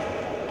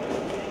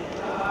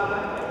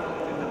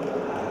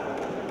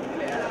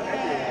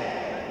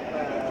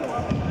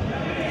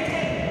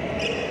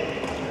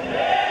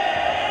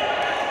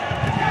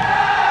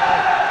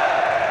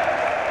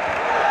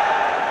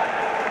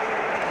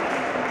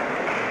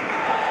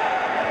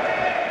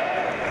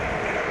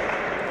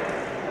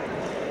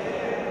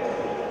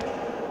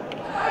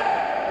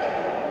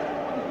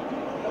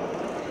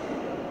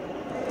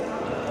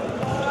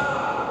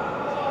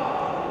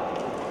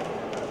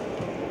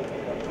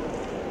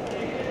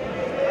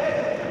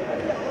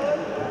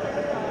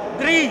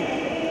 Three.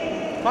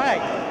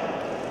 5.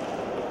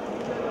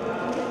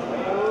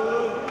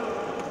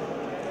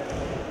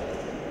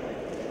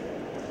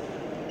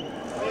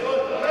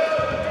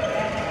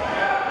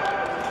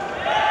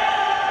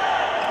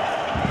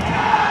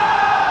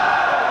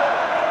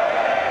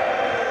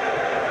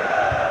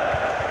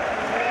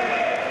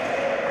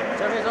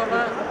 Service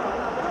over.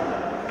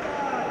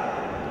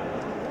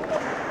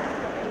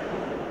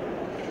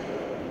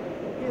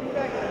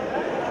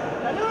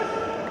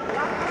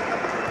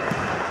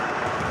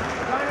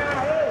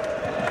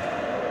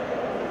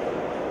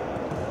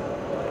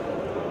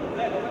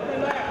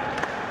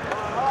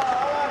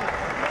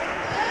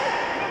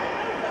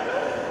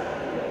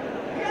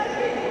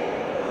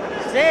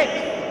 Six.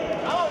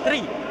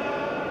 3.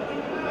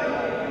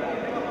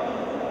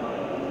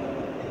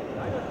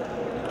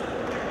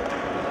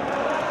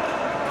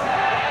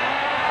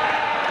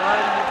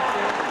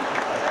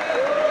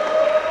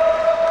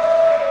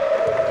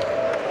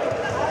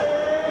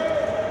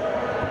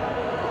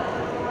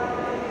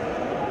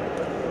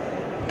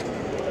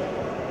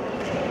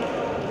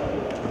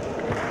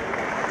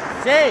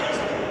 Six.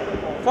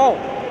 4.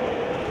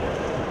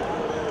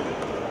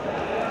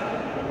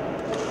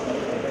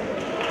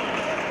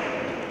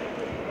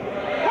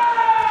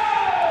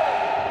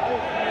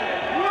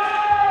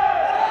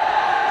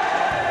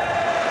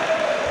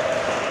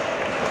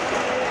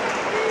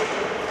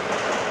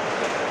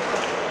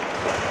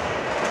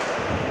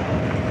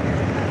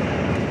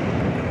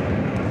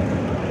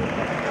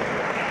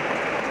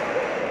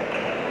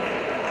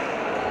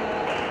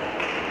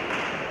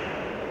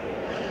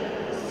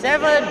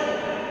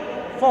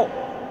 7-4.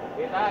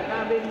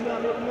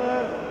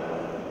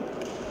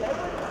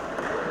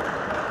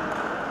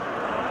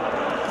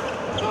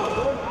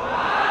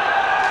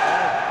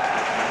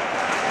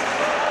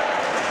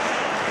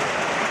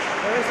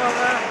 Service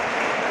over.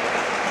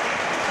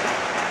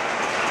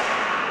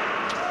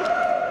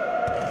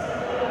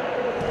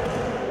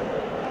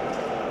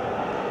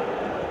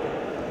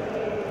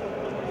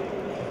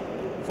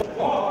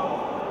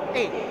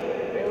 8.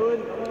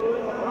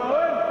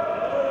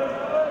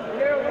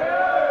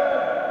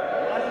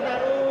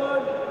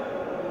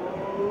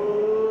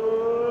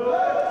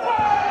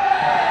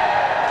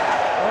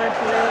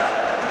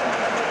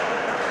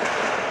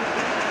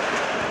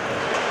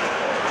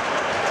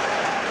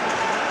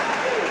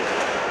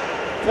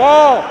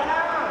 Four,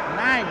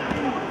 9.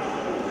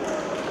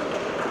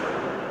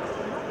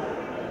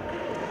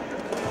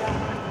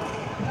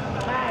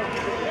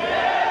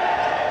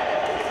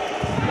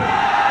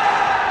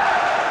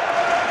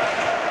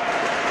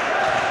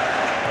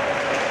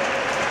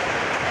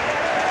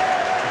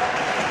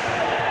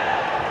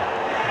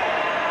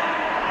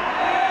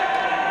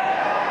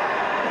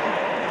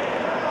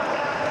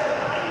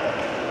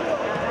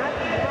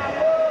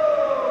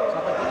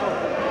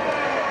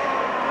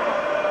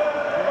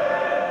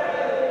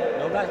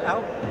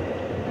 Out.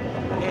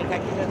 Okay,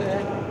 thank you.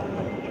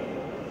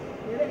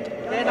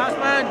 Okay,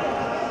 announcement.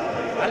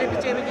 Ali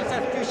PITCHAY making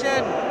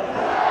substitution.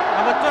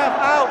 Number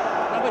 12 out.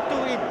 Number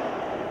 2 in.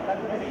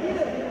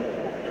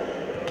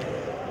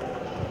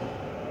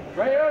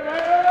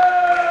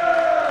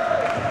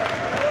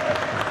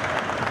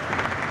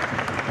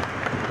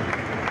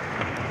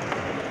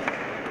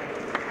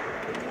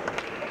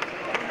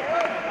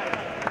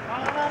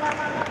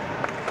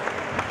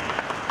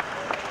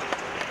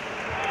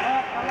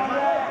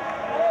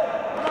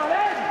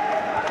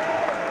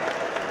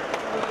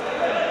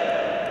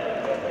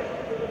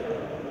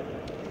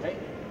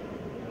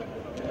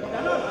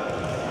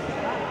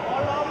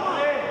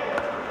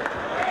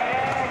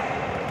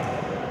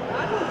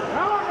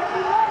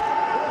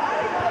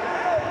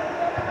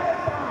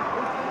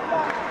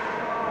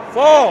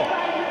 Four,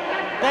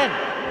 10.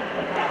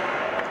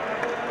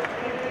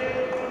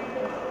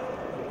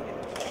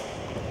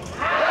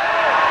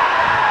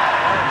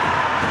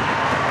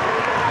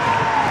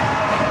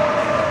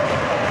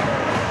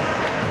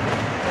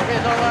 Okay,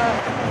 it's over.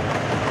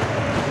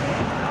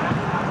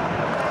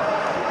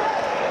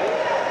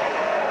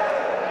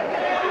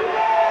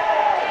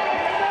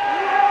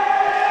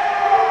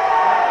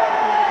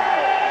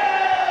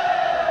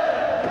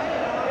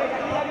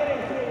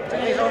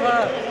 It's over.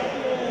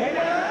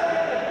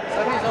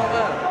 Service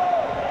over.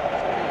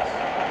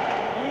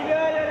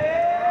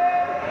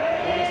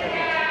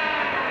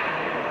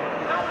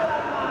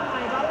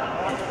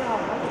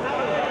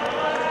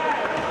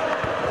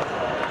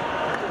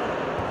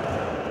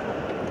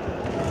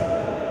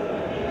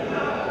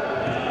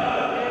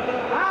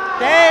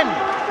 Ten,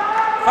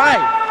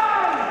 5.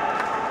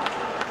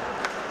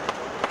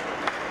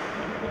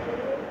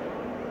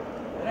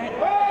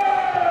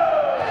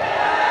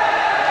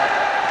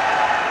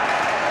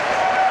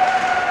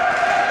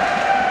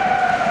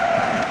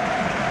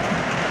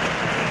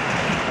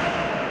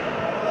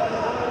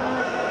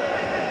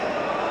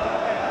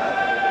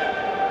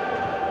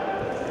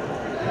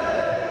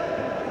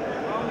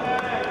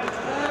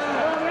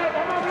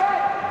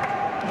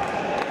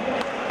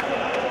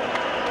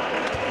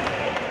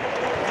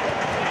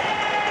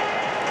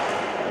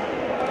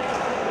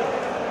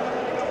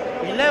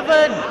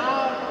 11,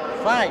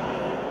 5.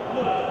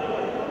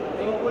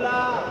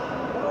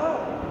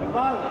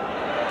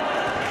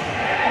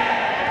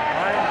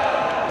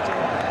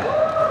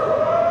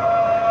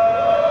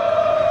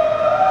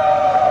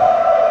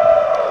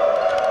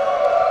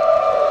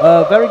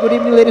 Very good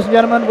evening, ladies and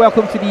gentlemen.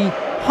 Welcome to the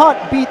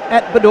Heartbeat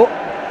at Bedok.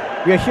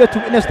 We are here to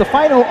witness the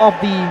final of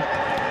the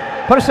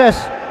Perses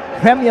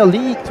Premier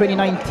League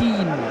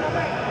 2019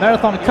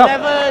 Marathon Cup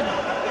 11,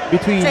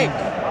 between 6.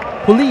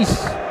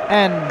 Police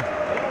and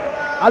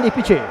Ali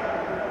PITCHAY.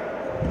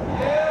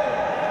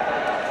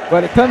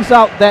 Well, it turns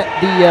out that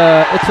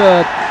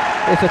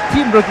it's a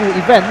team Regu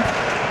event.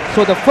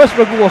 So the first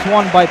Regu was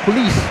won by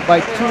Police by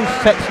 2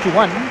 sets to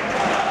 1.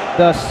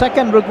 The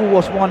second Regu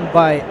was won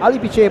by Ali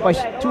PITCHAY by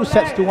 2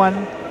 sets to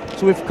 1.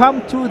 So we've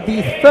come to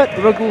the third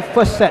Regu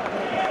first set.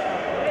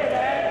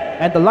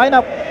 And the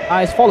lineup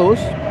are as follows.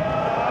 6.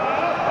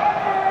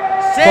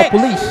 For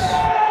Police,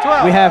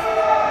 12. we have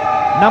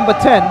number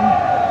 10,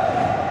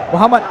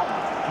 Muhammad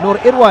Nur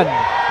Irwan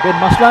bin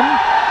Maslan.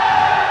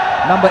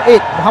 Number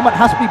 8, Muhammad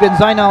Hasbi bin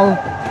Zainal.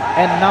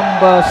 And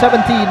number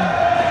 17,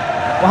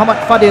 Muhammad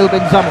Fadil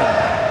bin Zamil.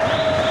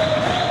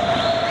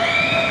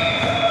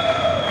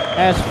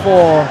 As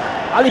for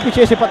Ali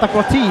PITCHAY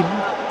Sepaktakraw team,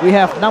 we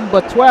have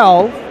number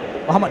 12,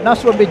 Muhammad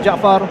Nasrun bin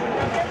Jaafar.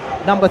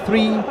 Number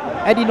 3,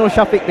 Edi Nur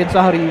Syafiq bin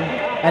Sahari.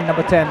 And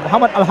number 10,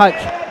 Muhammad Al-Haj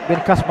bin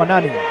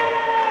Kasmanani.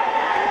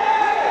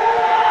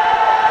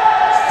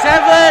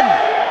 7,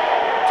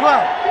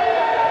 12.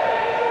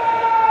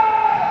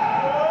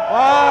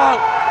 Ball.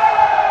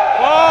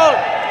 Ball.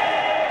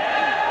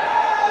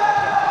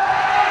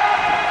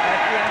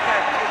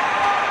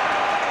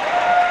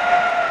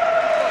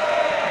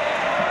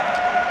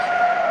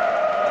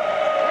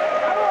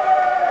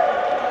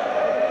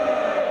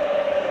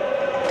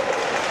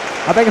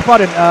 I beg your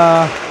pardon.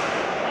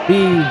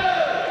 The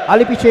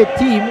Ali PITCHAY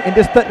team in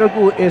this third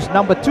Regu is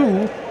number 2,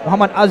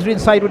 Muhammad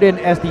Azrin Sairuddin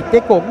as the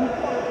tekong.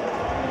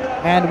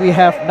 And we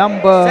have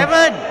number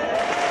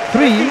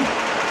 3,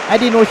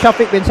 Adi Nur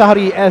Shafiq bin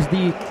Sahari as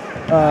the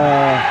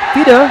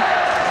feeder.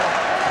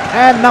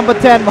 And number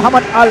 10,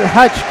 Muhammad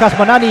Al-Hajj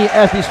Kasmanani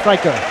as the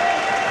striker.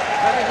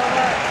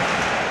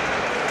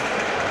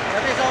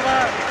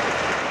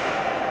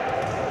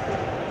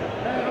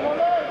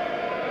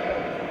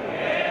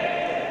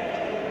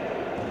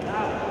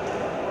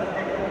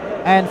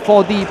 And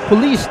for the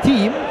police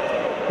team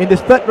in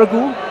this third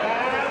Regu,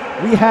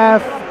 we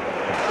have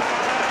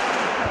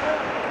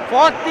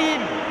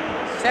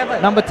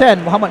 14-7. number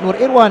 10, Muhammad Nur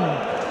Irwan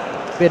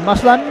bin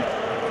Maslan.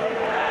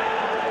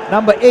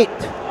 Number 8,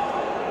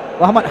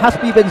 Muhammad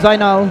Hasbi bin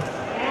Zainal.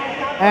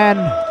 And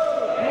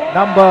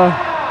number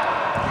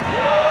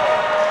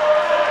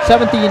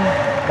 17,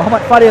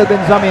 Muhammad Fadil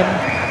bin Zamin.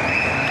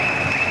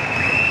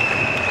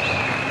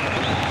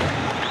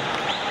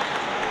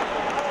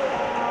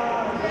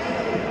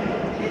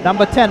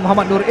 Number 10,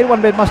 Muhammad Nur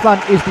Irwan bin Maslan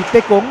is the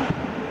tekong.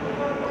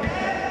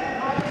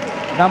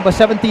 Number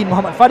 17,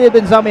 Muhammad Fadil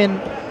bin Zamin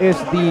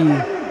is the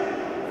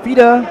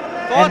feeder.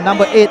 And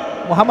number 8,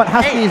 Muhammad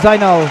Hasbi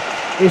Zainal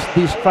is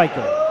the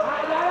striker.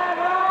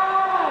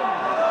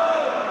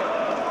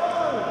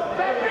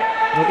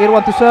 Nur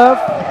Irwan to serve.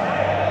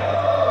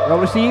 Well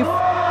received.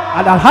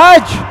 And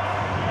Al-Hajj.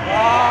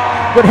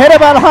 Good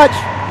header by Al-Hajj.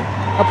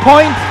 A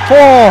point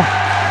for...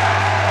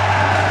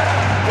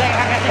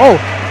 Oh,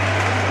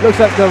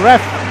 looks like the ref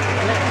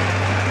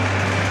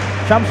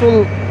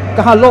Shamsul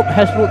Kahalok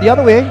has ruled the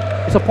other way.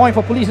 It's a point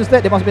for police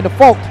instead. There must have been a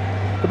fault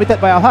committed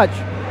by Al-Hajj.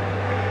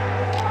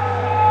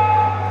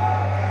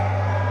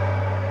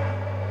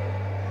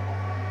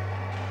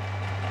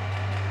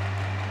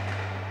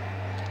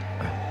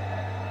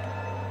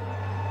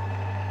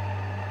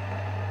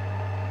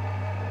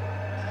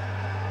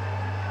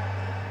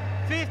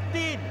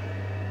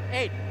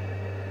 $15-8.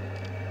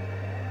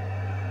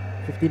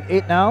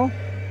 15-8 now.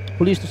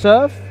 Police to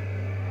serve.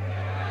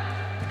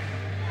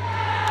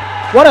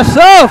 What a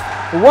serve!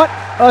 What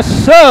a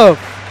serve!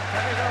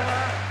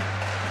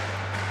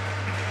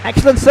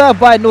 Excellent serve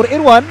by Nur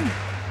Irwan.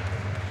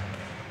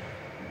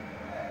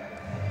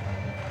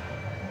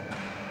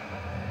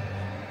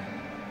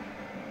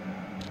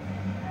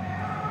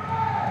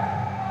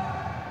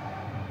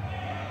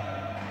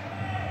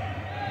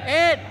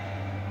 Eight,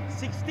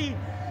 16.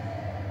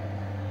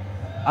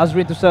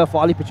 Azrin to serve for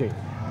Ali PITCHAY.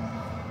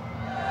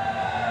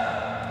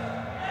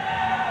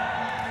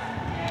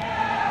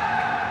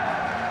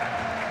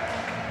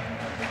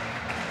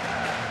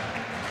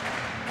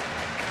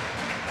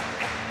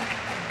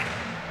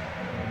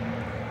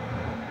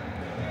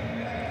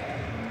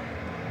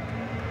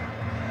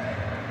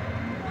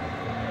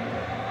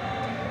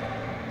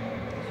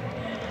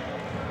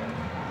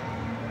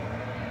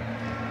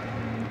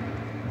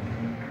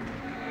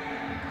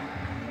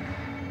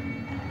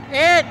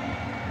 Eight,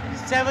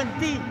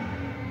 17.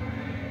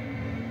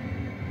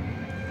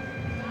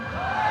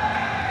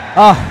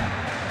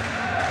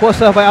 Poor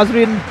serve by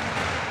Azrin.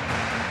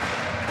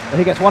 But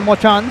he gets one more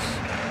chance.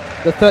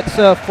 The third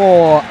serve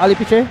for Ali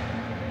PITCHAY.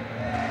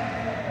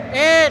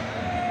 8,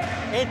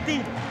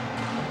 18.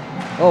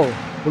 Oh,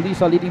 police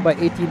are leading by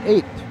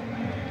 18-8.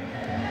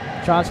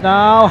 Chance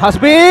now.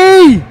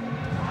 Hasbi!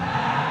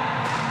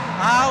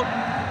 Out.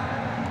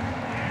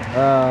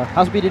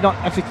 Hasbi did not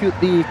execute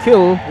the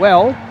kill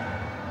well.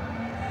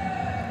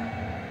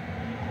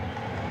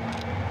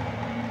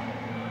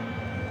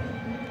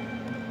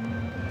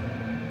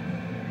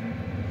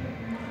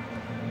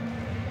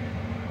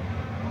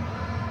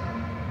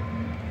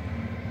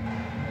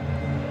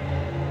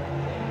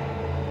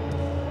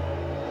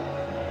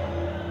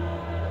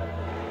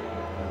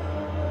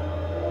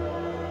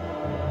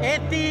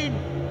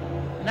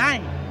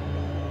 Nine.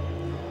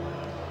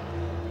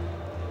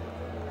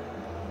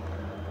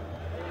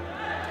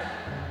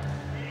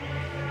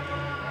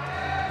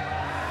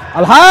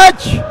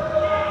 Al-Hajj!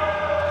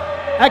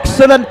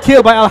 Excellent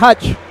kill by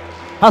Al-Hajj.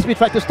 Hasbi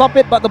tried to stop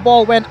it, but the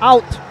ball went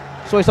out.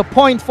 So it's a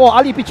point for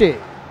Ali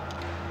PITCHAY.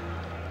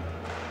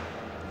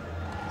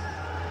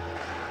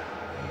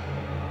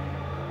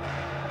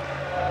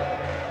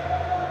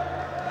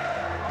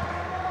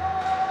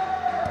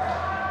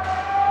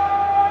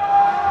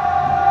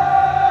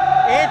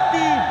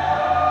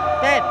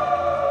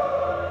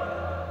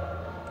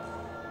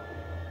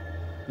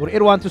 Nur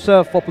Irwan to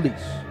serve for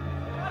police.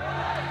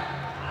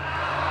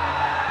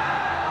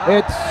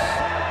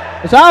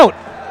 It's out.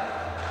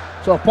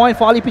 So a point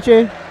for Ali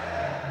PITCHAY.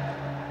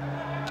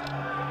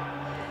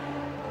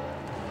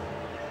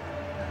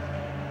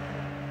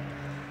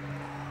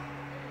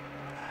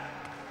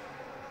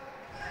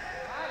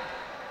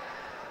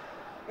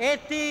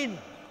 $18,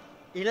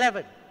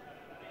 11.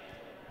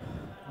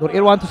 Nur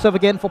Irwan to serve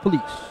again for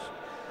police.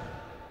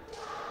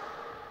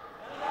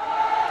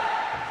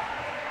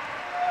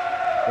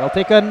 Well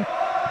taken.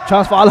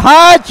 Chance for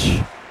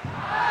Al-Hajj.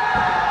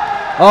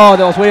 Oh,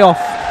 that was way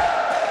off.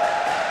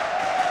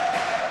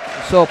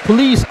 So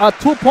police are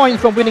 2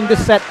 points from winning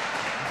this set.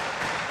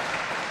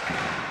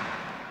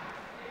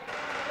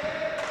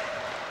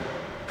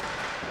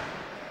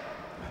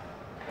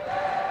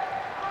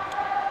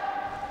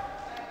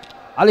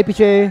 Ali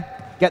PITCHAY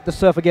get the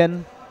serve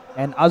again,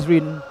 and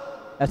Azrin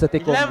as the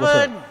take-home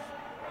serve.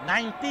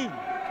 11-19.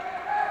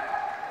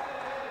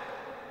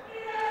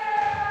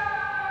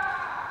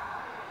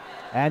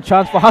 And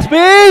chance for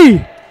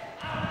Hasbi!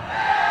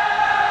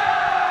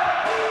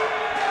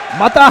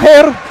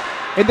 Matahir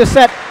in the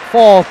set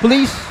for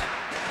Police.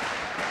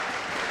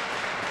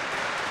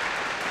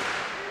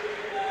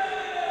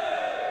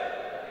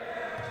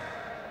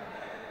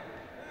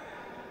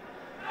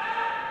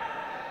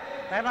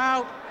 Time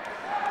out.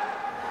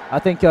 I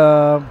think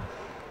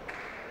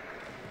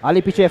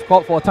Ali PITCHAY have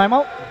called for a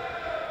timeout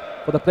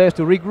for the players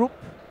to regroup.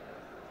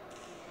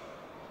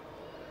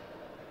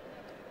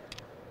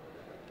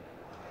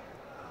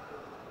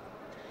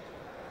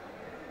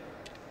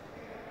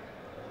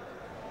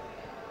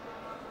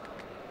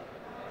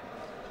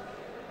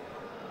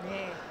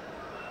 Ni,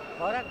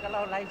 korang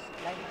kalau lain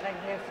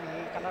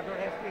referee, kalau ada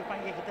referee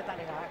panggil kita tak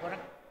dengar.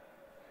 Korang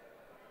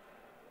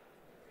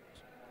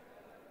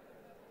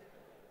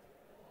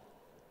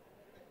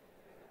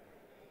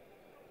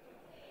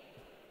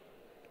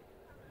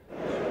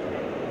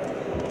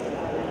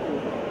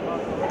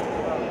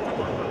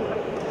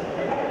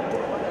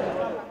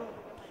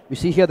We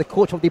see here the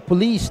coach of the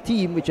Police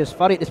team, which is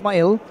Farid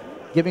Ismail,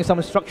 giving some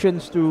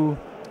instructions to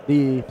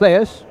the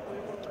players.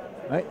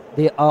 Right?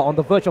 They are on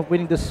the verge of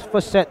winning this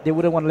first set. They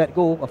wouldn't want to let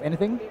go of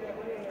anything.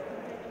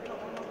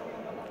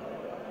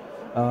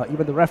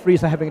 Even the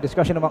referees are having a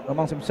discussion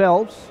amongst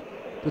themselves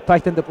to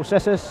tighten the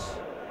processes.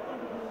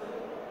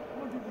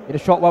 In a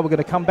short while, we're going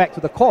to come back to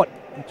the court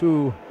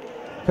to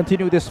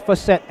continue this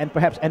first set and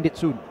perhaps end it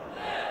soon.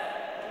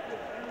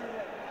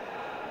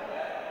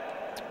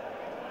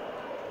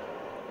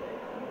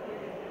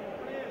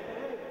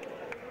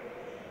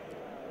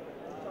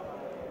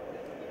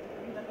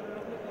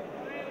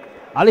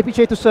 Ali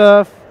PITCHAY to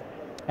serve,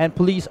 and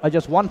Police are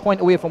just 1 point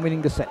away from winning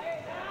the set.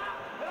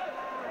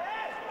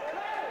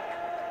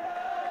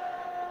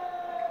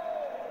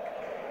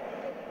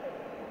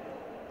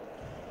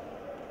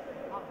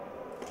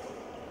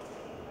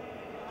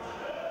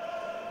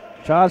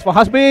 Chance for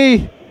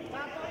Hasbi.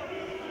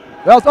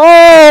 Well,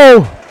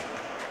 oh!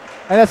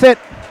 And that's it.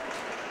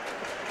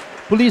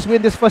 Police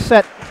win this first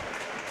set.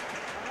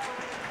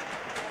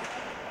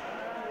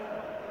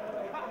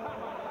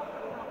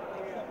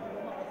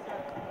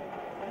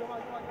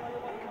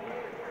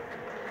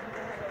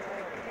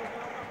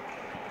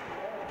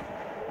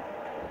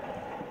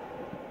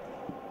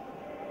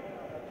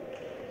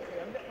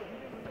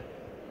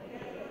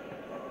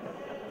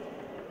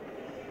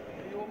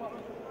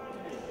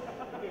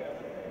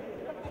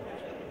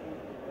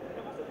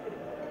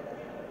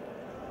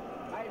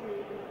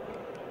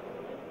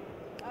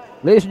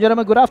 Ladies and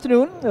gentlemen, good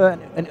afternoon,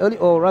 and early,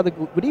 or rather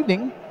good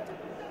evening.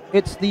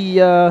 It's the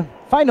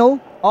final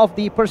of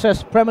the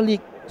Perses Premier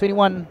League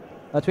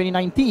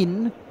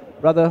 2019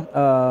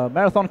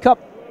 Marathon Cup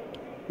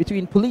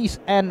between Police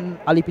and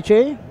Ali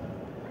PITCHAY.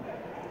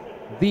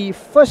 The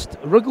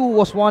first Regu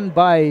was won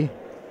by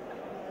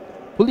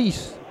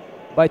Police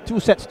by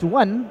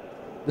 2-1.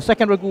 The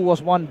second Regu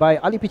was won by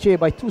Ali PITCHAY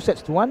by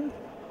 2-1.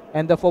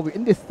 And therefore we're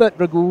in the third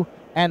Regu,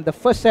 and the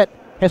first set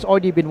has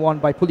already been won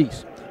by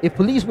Police. If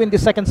Police win the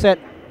second set,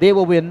 they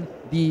will win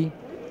the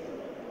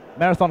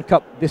Marathon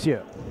Cup this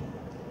year.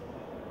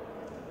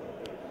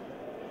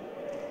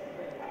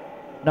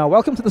 Now,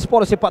 welcome to the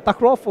sport of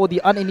Sepaktakraw. For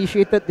the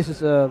uninitiated, this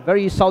is a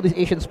very Southeast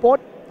Asian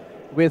sport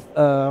with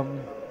a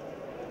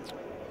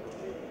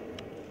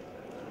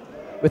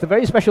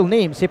very special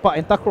name, Sepak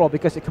and Takraw,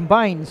 because it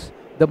combines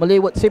the Malay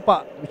word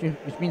Sepak,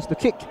 which means to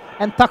kick,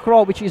 and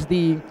Takraw, which is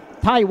the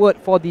Thai word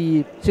for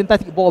the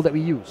synthetic ball that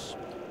we use.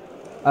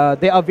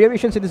 There are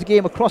variations in this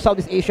game across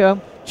Southeast Asia.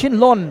 Chin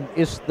Lon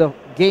is the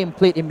game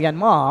played in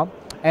Myanmar,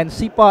 and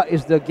Sipa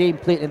is the game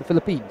played in the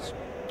Philippines.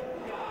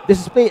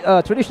 This is played,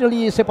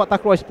 traditionally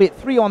Sepaktakraw is played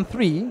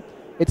 3-on-3.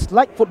 It's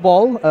like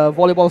football,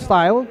 volleyball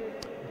style.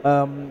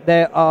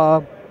 There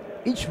are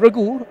each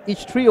Regu,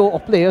 each trio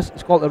of players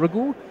is called a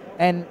Regu,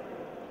 and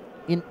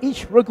in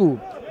each Regu,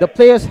 the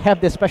players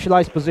have their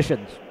specialized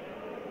positions.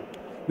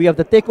 We have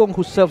the tekong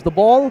who serves the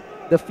ball,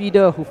 the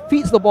feeder who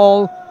feeds the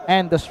ball,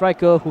 and the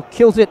striker who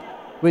kills it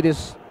with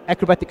his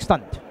acrobatic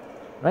stunt.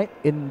 Right?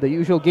 In the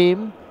usual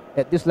game,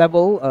 at this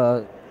level,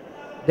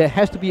 there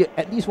has to be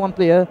at least one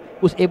player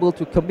who's able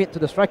to commit to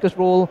the striker's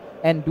role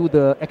and do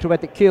the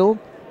acrobatic kill,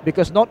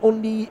 because not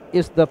only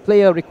is the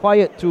player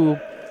required to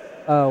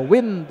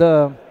win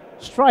the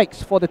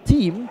strikes for the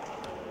team,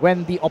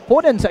 when the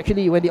opponent's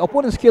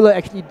killer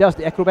actually does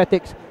the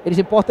acrobatics, it is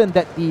important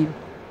that the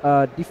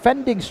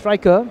defending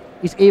striker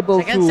is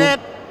able to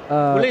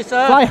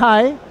fly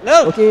high,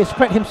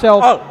 spread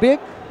himself big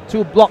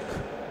to block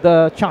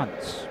the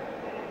chance.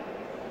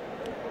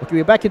 Okay,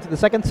 we're back into the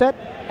second set,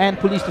 and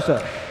Police to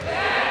serve.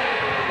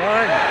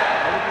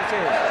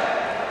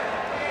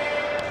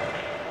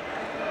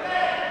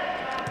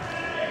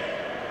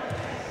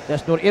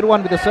 There's Nur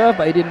Irwan with the serve,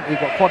 but he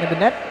got caught in the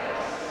net.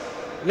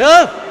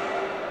 Love!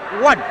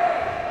 One.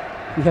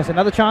 He has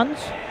another chance.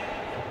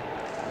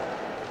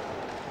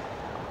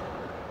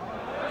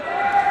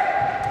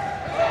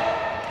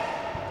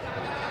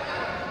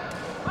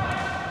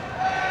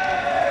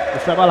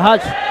 Ashraf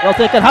Al-Haj, well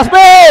taken.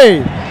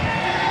 Hasbi!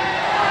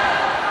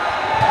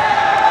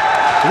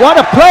 What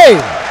a play!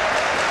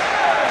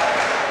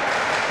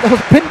 That was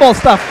pinball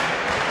stuff.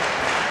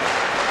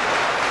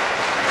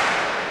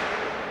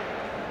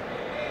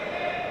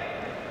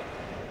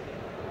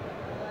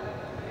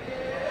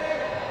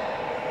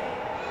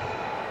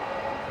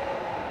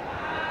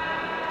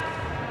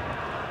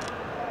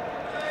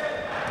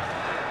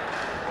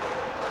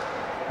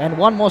 And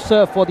one more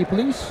serve for the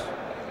police.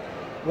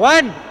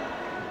 1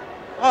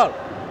 all.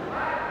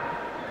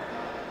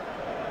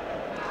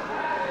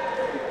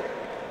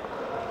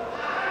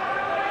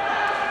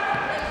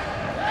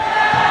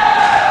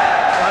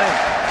 Fine.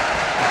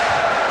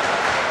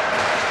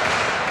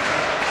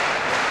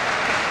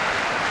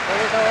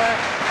 Service over.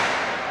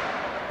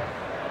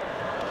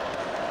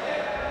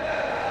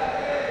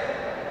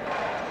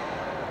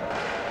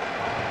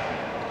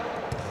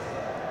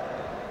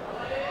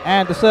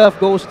 And the serve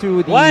goes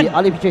to the One.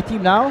 Ali PITCHAY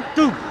team now.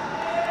 2.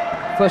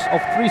 First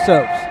of 3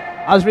 serves.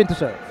 Azrin to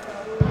serve.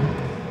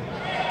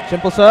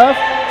 Simple serve.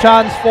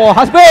 Chance for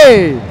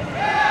Hasbi.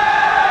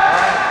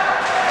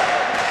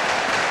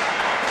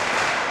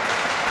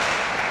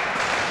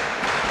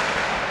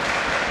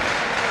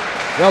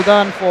 Well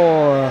done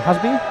for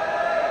Hasbi.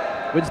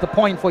 Wins the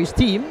point for his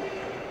team.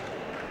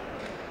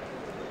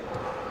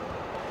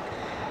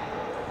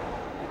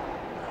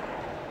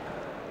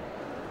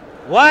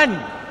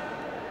 One,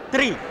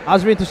 3.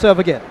 Azrin to serve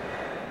again.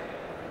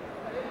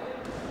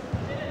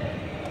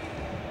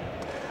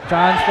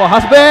 Chance for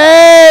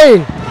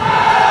Hasbi.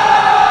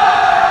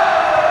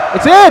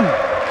 It's in.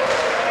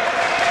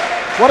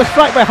 What a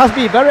strike by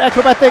Hasbi. Very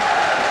acrobatic.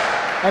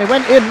 And it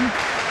went in.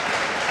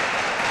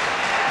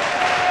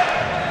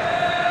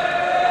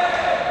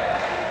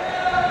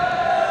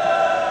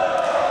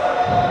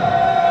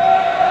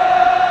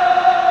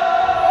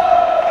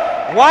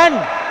 One,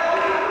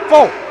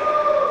 4.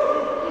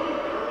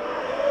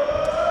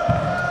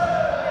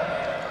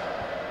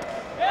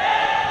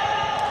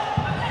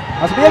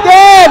 Hasbi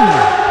again.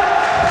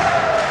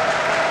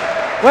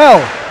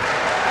 Well,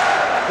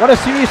 what a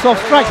series of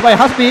strikes by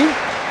Hasbi.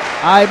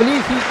 I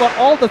believe he got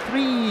all the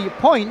 3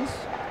 points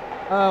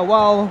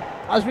while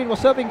Azrin was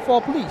serving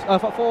for police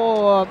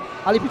for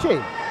Ali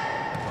PITCHAY.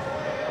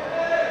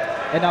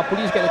 And now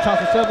police get a chance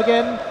to serve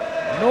again.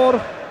 Noor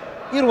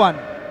Irwan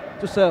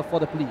to serve for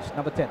the police,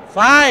 number 10.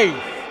 5,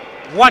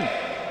 1.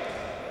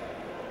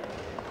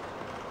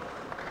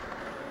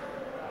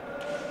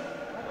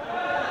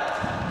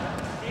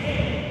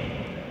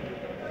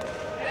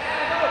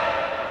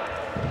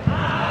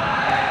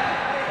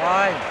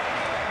 Fine.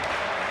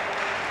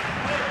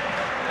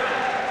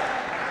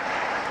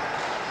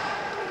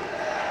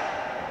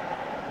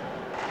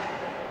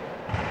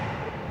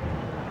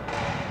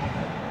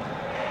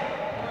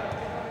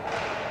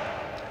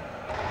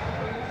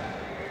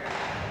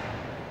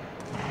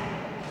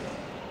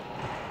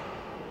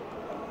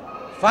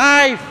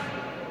 Five,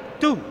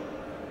 2.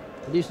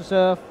 Police to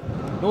serve,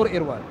 Noor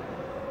Irwan.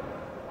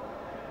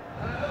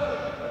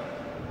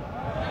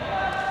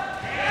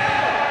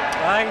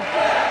 Fine.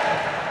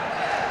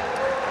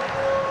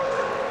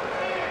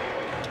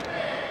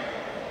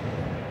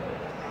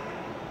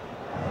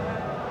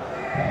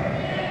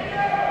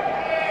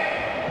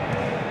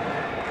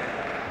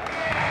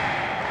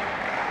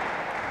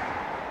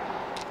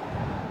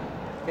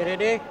 Get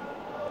ready.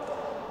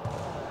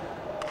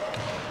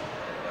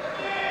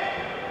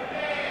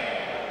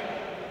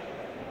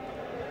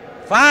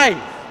 Five,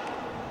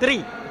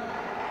 3.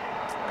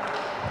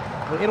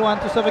 Noor Irwan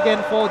to serve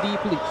again for the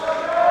police.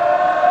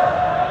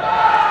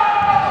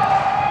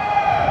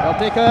 Well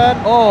taken.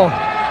 Oh,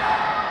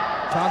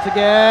 chance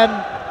again.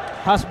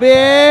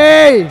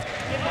 Hasbi.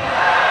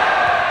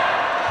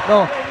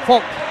 No,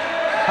 fault.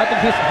 I think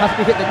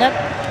Hasbi hit the net.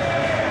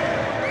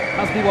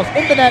 Hasbi was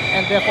in the net,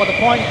 and therefore the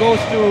point goes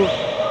to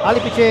Ali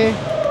PITCHAY.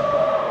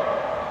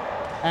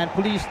 And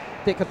police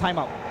take a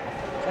timeout.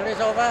 Service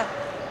over.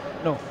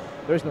 No,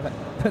 there is no time.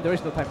 There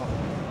is no timeout.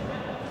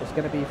 It's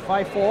going to be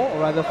 5-4, or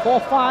rather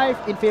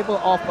 4-5 in favor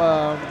of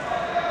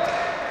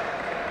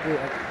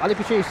Ali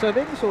PITCHAY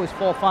serving. So it's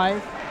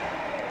 4-5.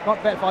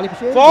 Not bad for Ali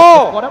PITCHAY.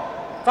 4,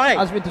 5.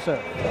 Azrin to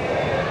serve.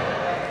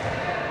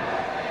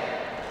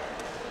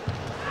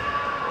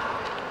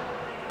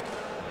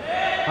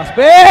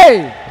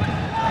 Hasbi!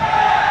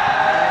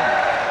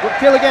 Good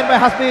kill again by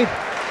Hasbi.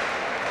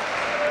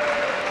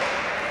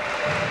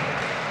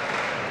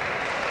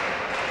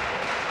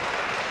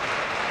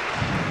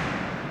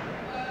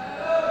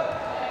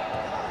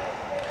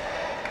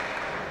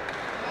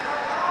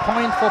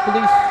 Point for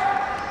police.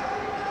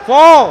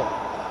 4,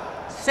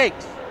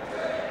 6.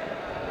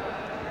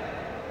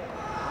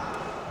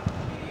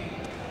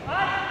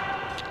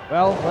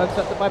 Well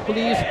accepted by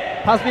police.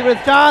 Hasbi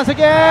with chance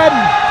again.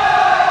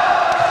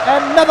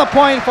 Another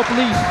point for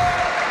police.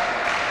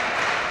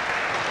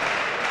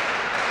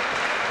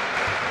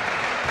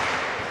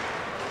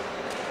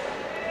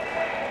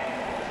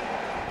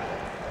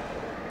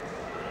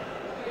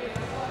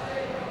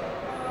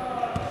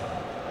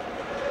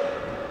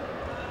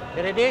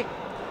 Get ready.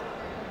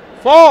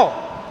 4,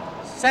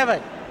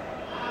 7.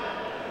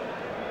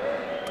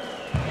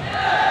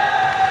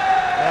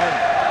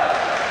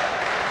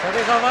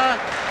 over.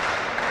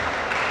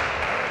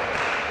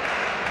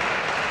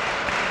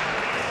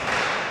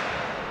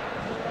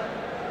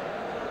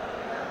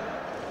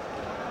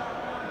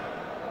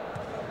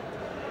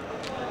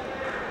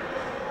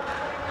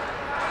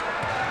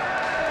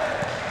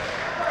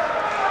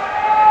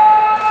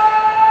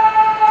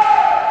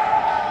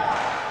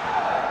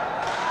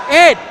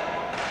 Eight,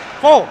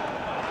 4.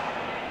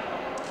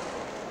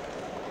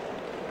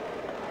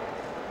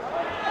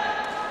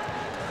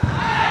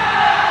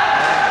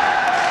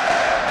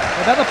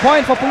 Another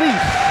point for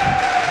Police.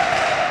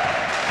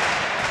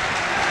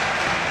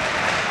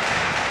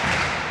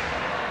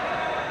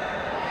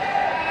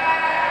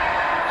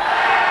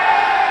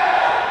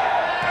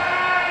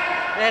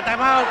 Yeah,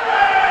 timeout.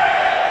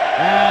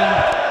 And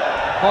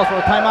calls for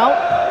a timeout.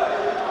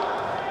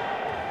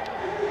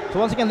 So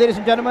once again, ladies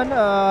and gentlemen,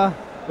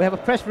 we have a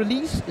press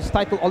release. It's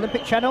titled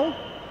Olympic Channel.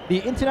 The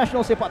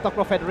International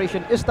Sepaktakraw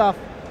Federation, ISTAF,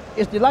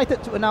 is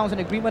delighted to announce an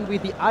agreement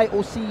with the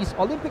IOC's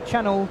Olympic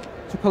Channel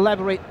to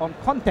collaborate on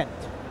content.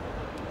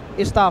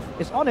 ISTAF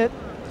is honored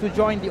to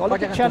join the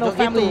Olympic Channel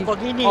family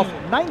of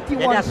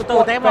 91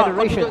 sport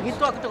federations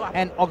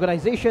and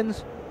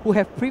organizations who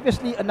have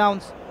previously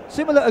announced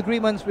similar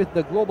agreements with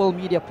the global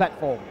media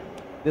platform.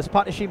 This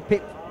partnership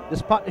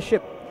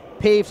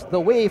paves the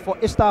way for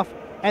ISTAF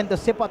and the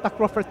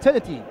Sepaktakraw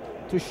fraternity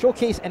to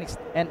showcase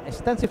and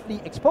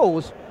extensively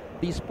expose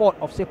the sport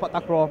of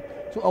Sepaktakraw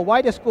to a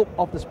wider scope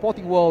of the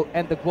sporting world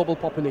and the global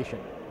population.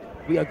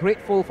 We are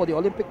grateful for the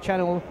Olympic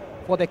Channel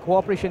for their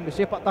cooperation with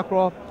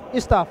Sepaktakraw.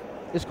 ISTAF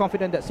is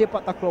confident that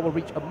Sepaktakraw will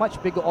reach a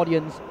much bigger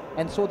audience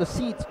and sow the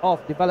seeds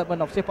of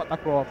development of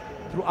Sepaktakraw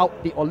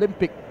throughout the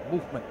Olympic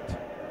movement.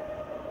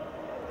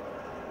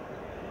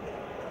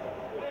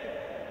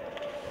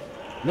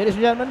 Ladies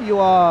and gentlemen, you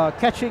are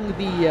catching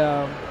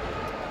the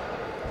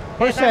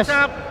Perses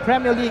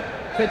Premier League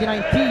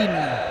 2019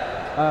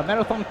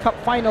 Marathon Cup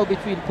final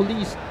between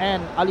Police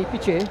and Ali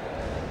PITCHAY.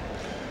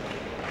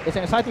 It's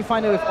an exciting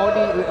final.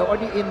 We're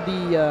already in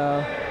the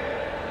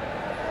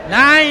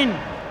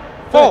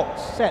 9-4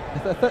 set.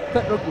 Third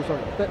Regu,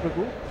 sorry. Third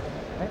Regu.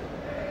 Right?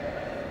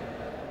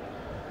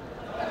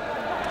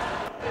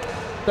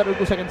 Third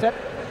Regu, second set.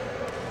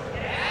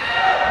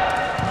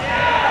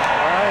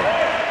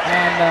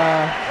 And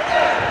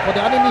for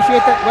the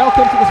uninitiated,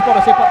 welcome to the sport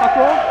of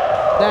Sepaktakraw.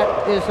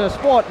 That is a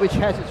sport which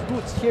has its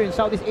roots here in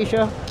Southeast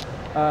Asia.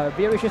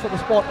 Variations of the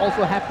sport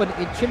also happen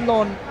in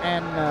Chinlon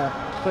and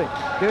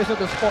variations of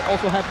the sport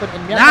also happen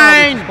in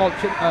Myanmar,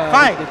 which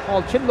is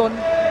called Chinlon,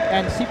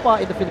 and Sipa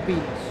in the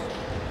Philippines.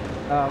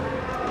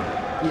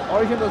 The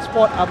origins of the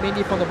sport are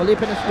mainly from the Malay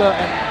Peninsula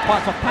and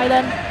parts of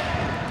Thailand.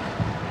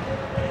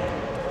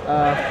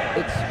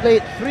 It's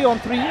played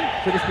 3-on-3,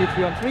 traditionally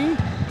 3-on-3.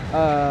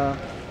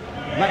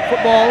 Like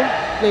football,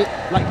 played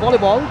like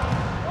volleyball.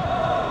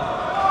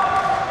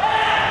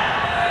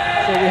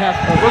 So we have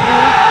a Regu,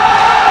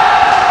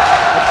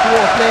 a trio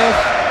of players,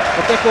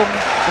 the Tekong,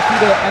 the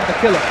feeder, and the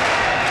killer.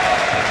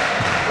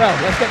 Well,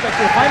 let's get back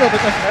to the final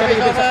because it's getting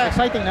a bit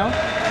exciting now.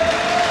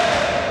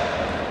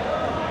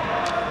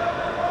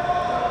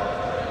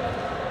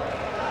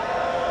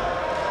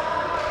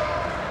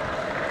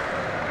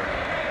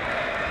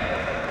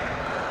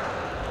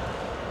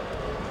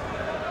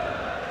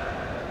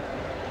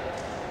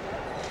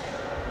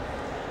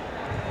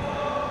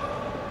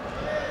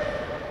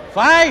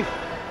 Five,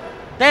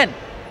 10.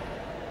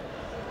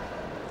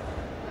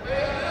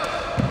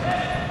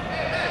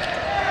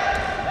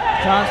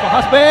 Chance for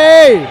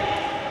Hasbe.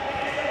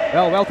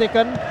 Well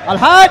taken.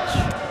 Al-Hajj.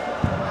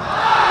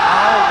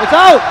 It's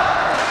out.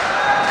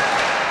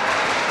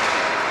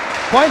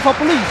 Point for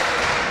Police.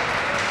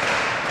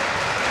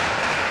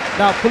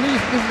 Now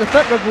Police, this is the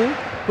third Regu.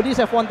 Police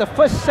have won the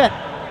first set.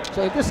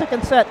 So if this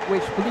second set,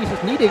 which Police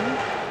is leading,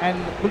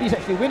 and Police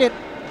actually win it,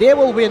 they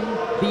will win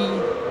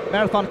the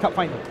Marathon Cup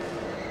final.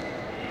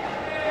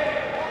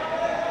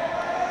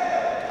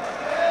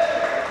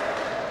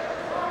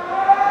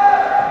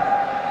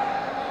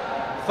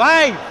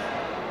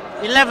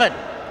 5-11.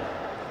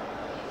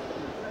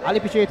 Ali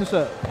PITCHAY to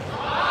serve.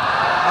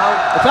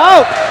 Out. It's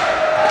out.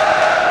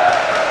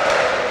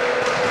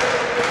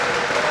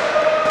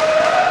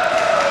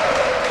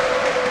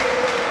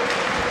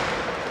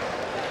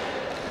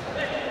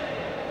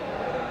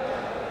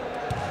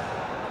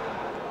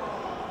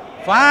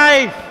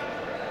 Five,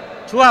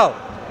 12.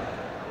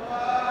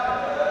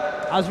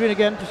 Azrin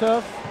again to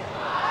serve.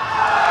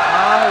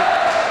 Out.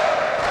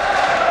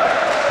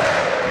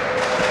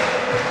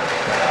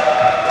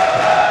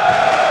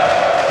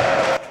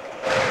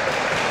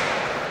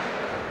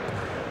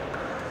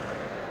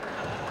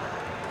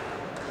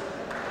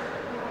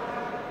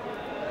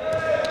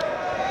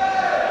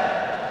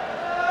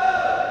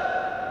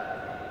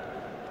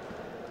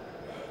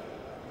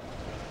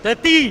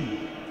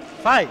 Thirteen,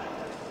 5.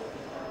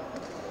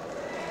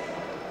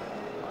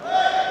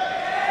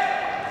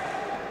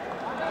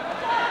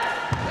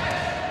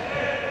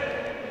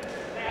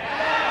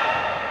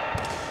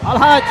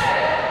 Al-Hajj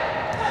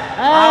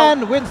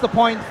and wins the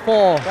point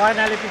for One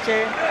Ali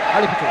PITCHAY.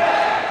 Ali PITCHAY.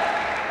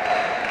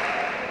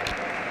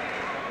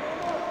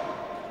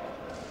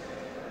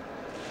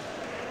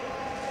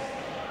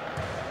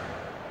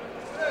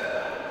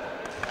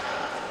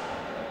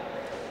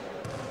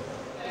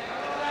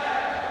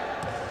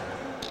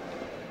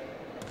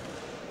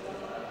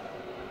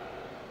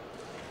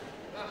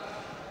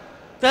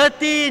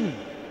 13-6.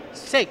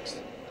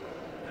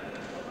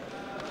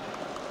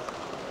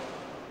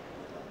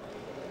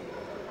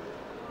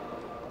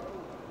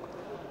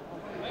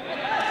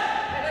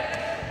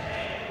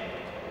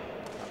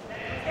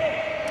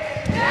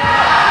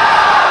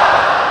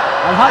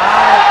 Al-Haj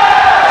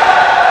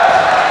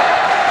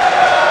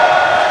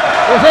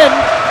was in.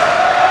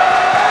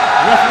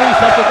 Referee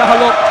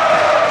Sepaktakraw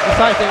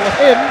decides it was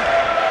in.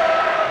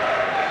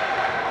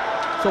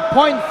 So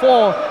point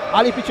for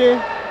Ali PITCHAY.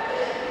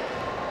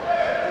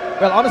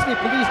 Well, honestly,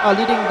 police are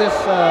leading this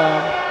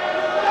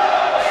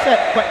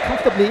set quite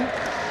comfortably.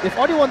 They've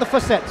already won the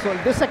first set, so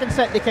this second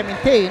set they can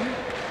maintain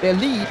their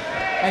lead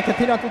and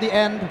continue until the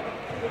end.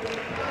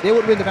 They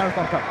would win the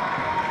Marathon Cup.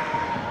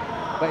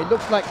 But it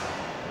looks like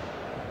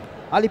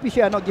Ali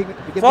PITCHAY are not giving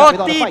up without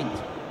a fight.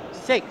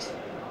 14-6.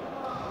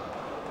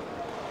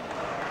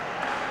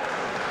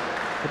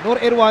 Nur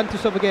Irwan to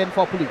serve again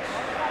for police.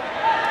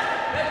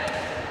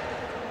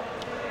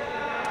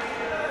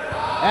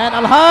 And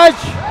Al-Haj.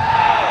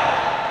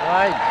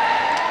 Right.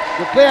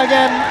 Good play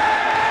again.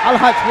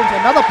 Al-Haj wins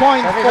another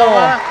point Service for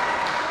over.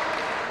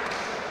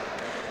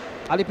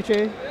 Ali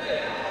PITCHAY.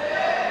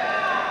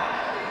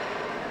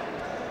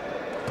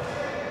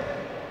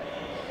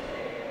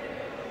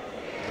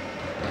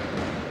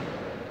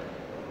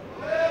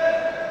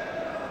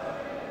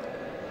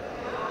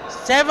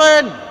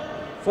 Seven,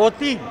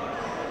 14.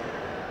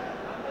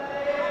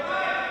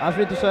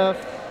 Azrin to serve.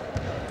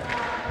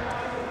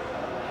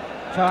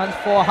 Chance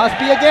for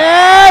Hasbi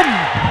again.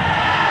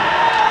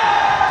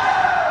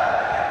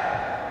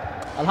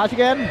 Al-Haj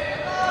again.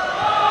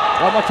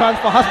 One more chance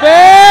for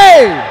Hasbi.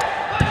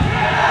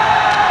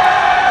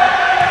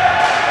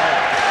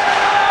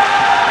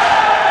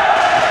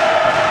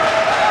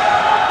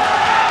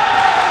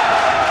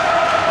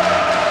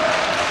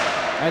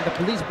 And the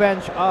police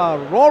bench are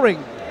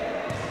roaring.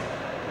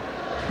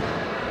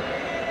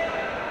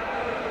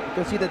 You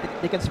can see that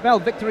they can smell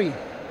victory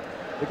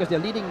because they're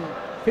leading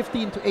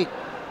 15-8.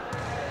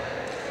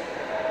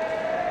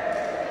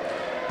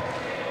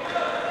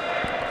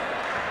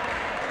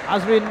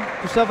 Azrin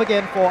to serve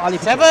again for Ali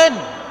PITCHAY. 7,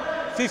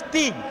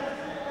 15.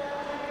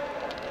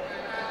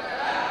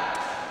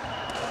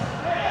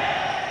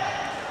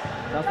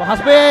 That's for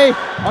Hasbi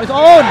on his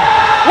own.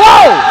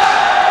 Whoa!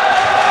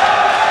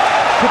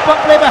 Super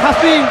play by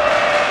Hasbi.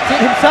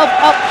 Set himself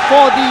up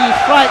for the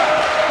strike.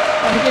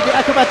 And he did the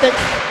acrobatics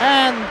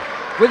and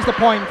wins the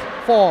point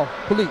for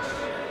police.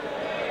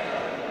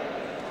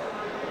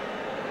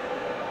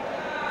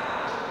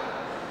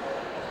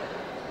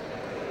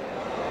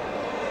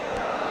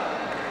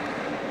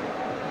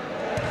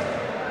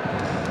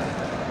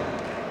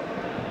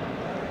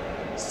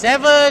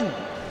 Seven,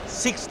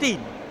 16.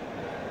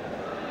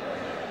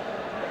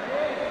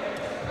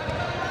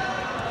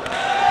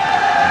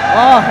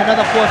 Oh,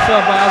 another poor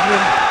serve by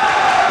Azrin.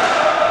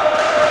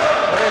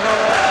 Service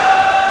over.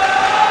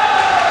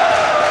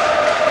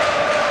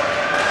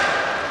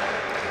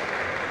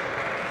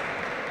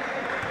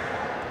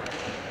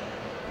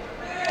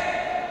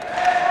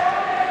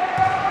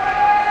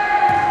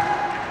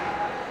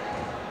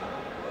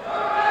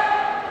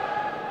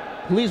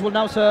 Police will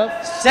now serve.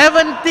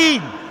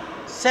 17,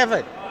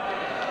 7.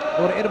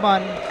 Nur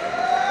Irwan.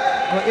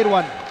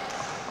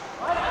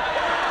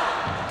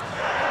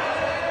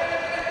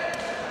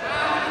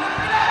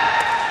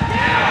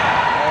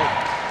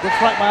 Good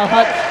strike by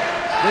Al-Haj.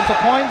 Wins a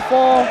point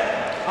for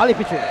Ali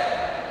PITCHAY.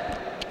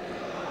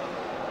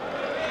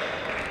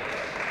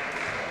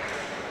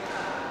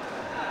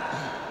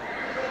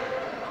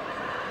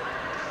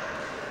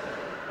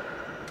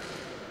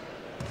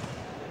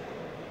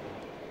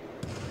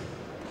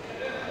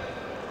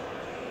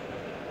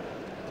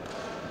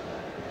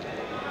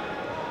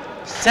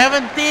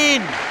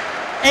 Seventeen,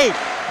 8.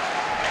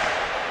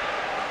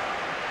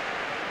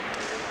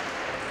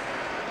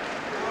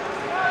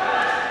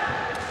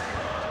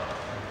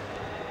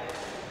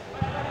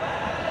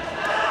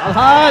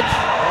 Al-Haj.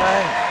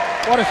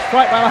 What a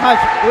strike by Al-Haj.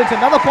 Wins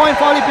another point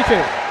for Ali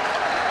PITCHAY.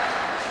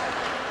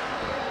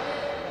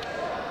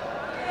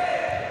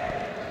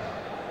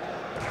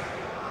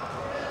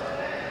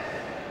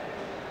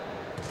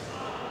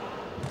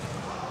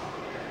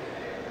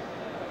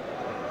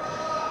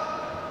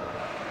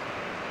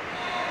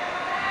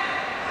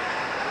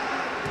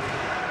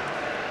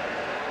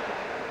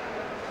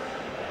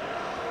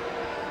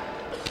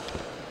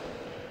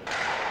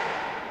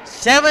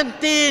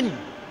 Seventeen,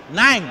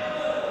 9.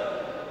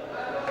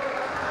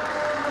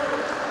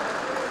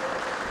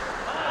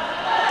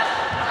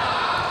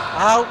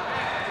 Out.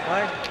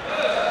 Right.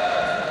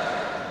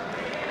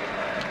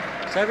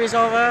 Service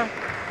over.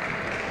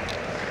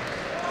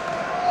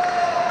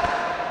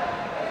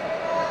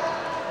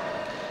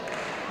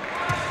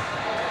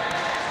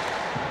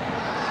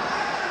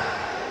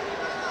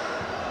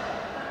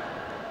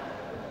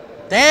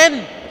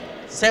 Ten,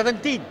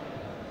 17.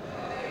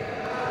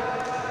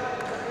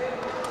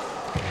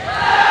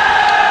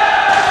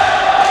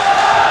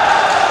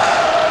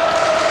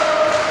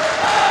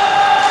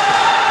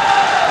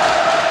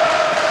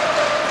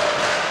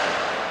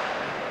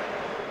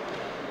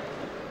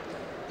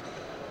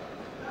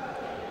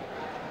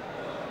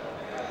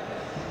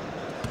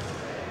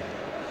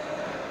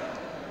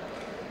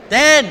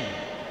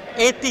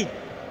 10-18.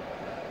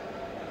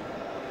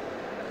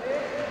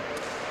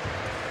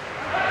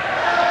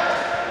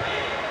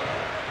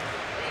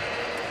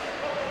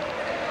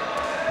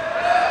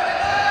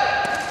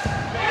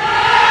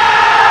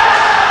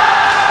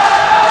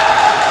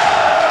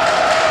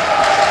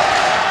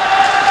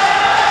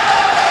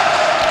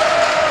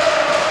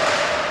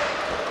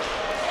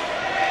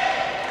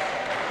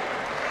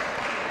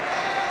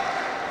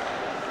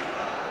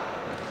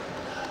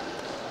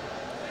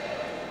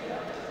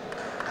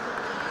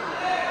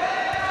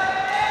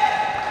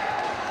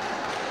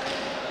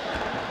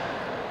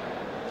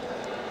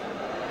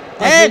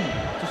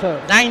 To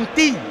serve.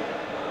 19.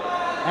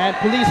 And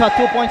police are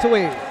 2 points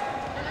away.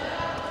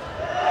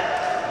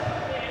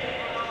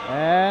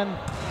 And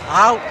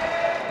Out.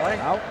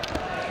 Point. out.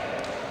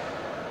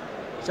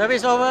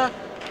 Service over.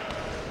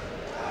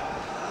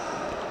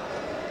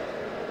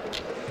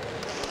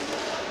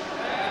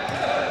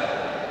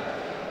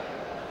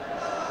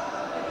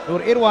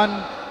 Number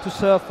 81 to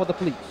serve for the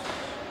police.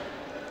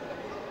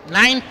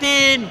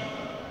 19-11.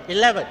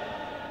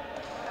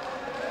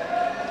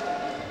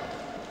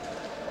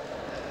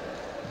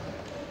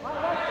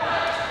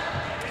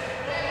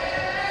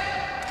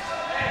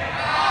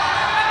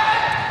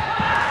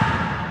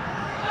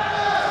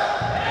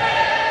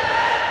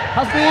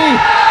 Hasbi.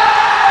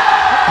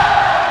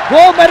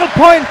 Gold medal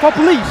point for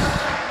police.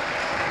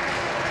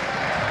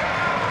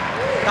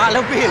 Tak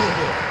lebih.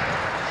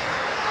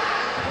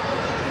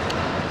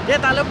 Dia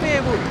tak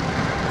lebih, Bu.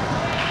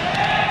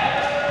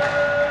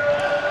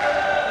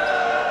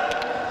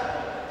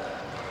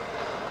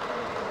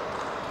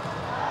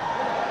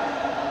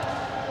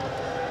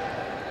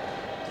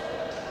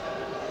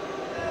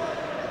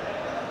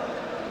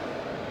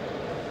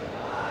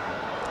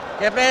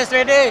 Okay, players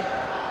ready.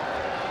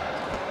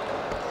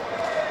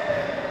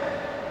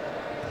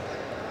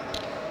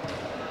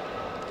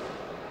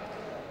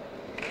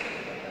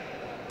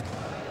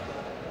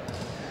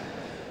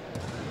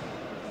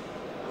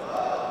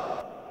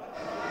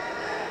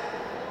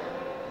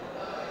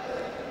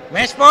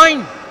 Match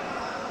point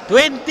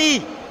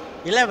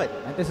 20-11.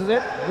 And this is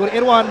it. Good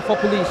 81 for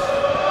police.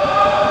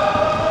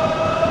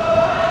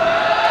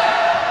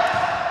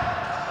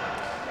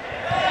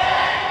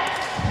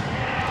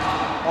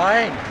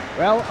 Point.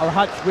 Well,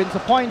 Al-Hajj wins a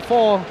point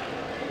for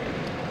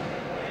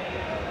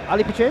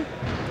Ali PITCHAY.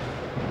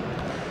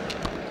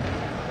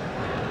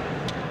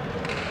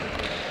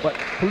 But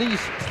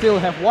police still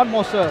have one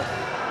more serve.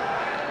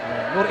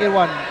 Nur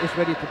Irwan is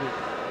ready to do.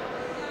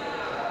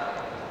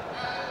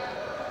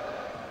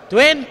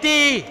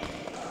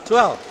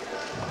 20-12.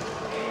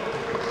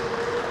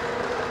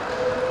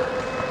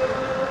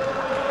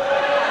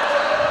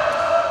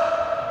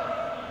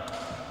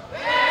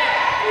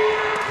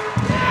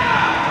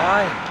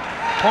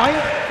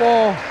 Point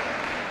for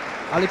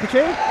Ali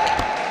PITCHAY.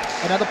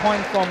 Another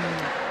point from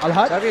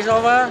Al-Hajj. Service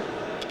over.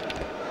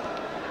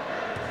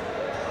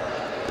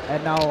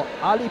 And now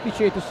Ali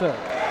PITCHAY to serve.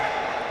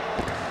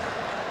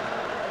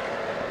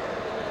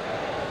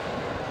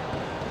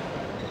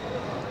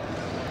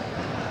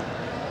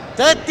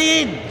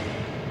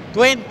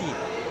 $13-20.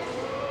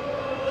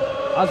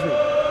 Azri.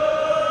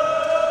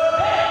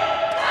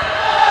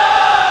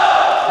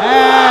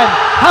 And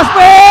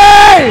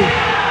Hasbi!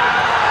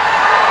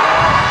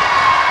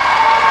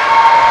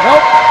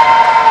 Nope,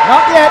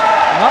 not yet,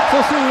 not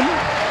so soon.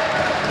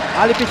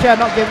 Ali PITCHAY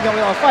not giving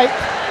away a fight.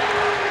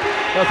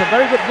 That was a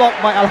very good block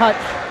by Al-Hajj.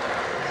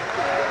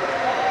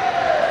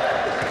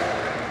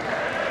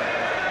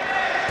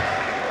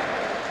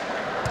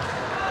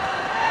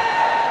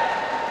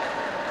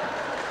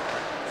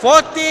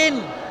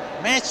 $14,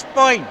 match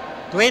point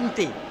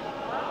 20. It's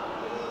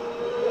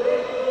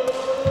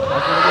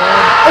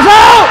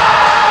out!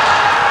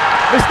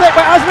 Mistake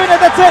by Azrin,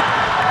 and that's it.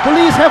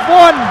 Police have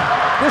won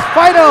this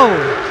final.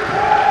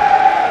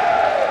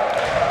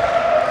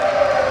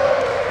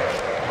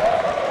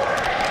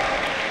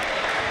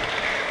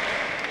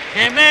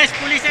 Okay, match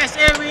Police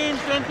SA win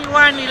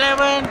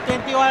 21-11,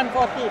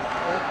 21-14.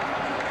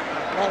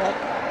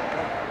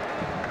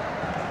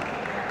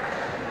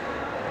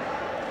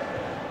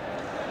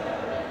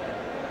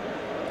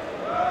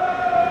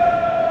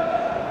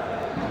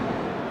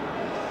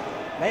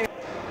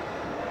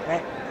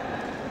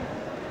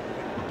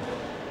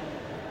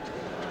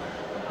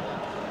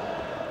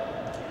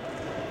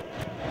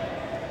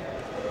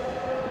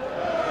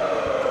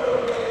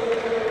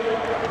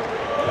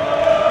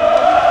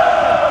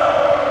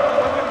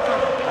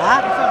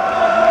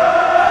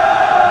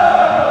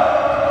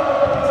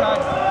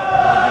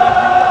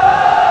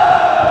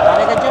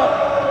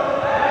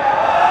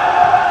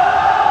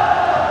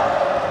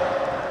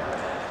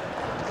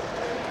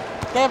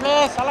 Okay,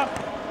 please, salam.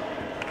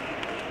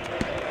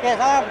 Okay,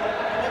 salam.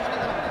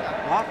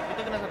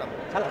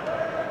 Salam.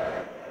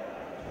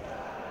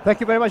 Thank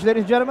you very much,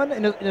 ladies and gentlemen.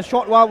 In a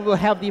short while, we will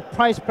have the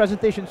prize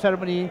presentation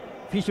ceremony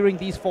featuring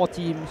these four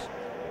teams.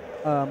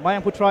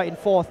 Mayang Putra in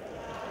fourth,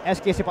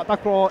 SK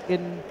Sepaktakraw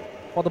in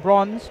for the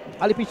bronze,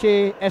 Ali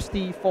PITCHAY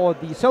ST for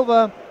the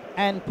silver,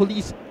 and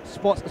Police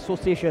Sports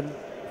Association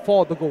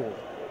for the gold.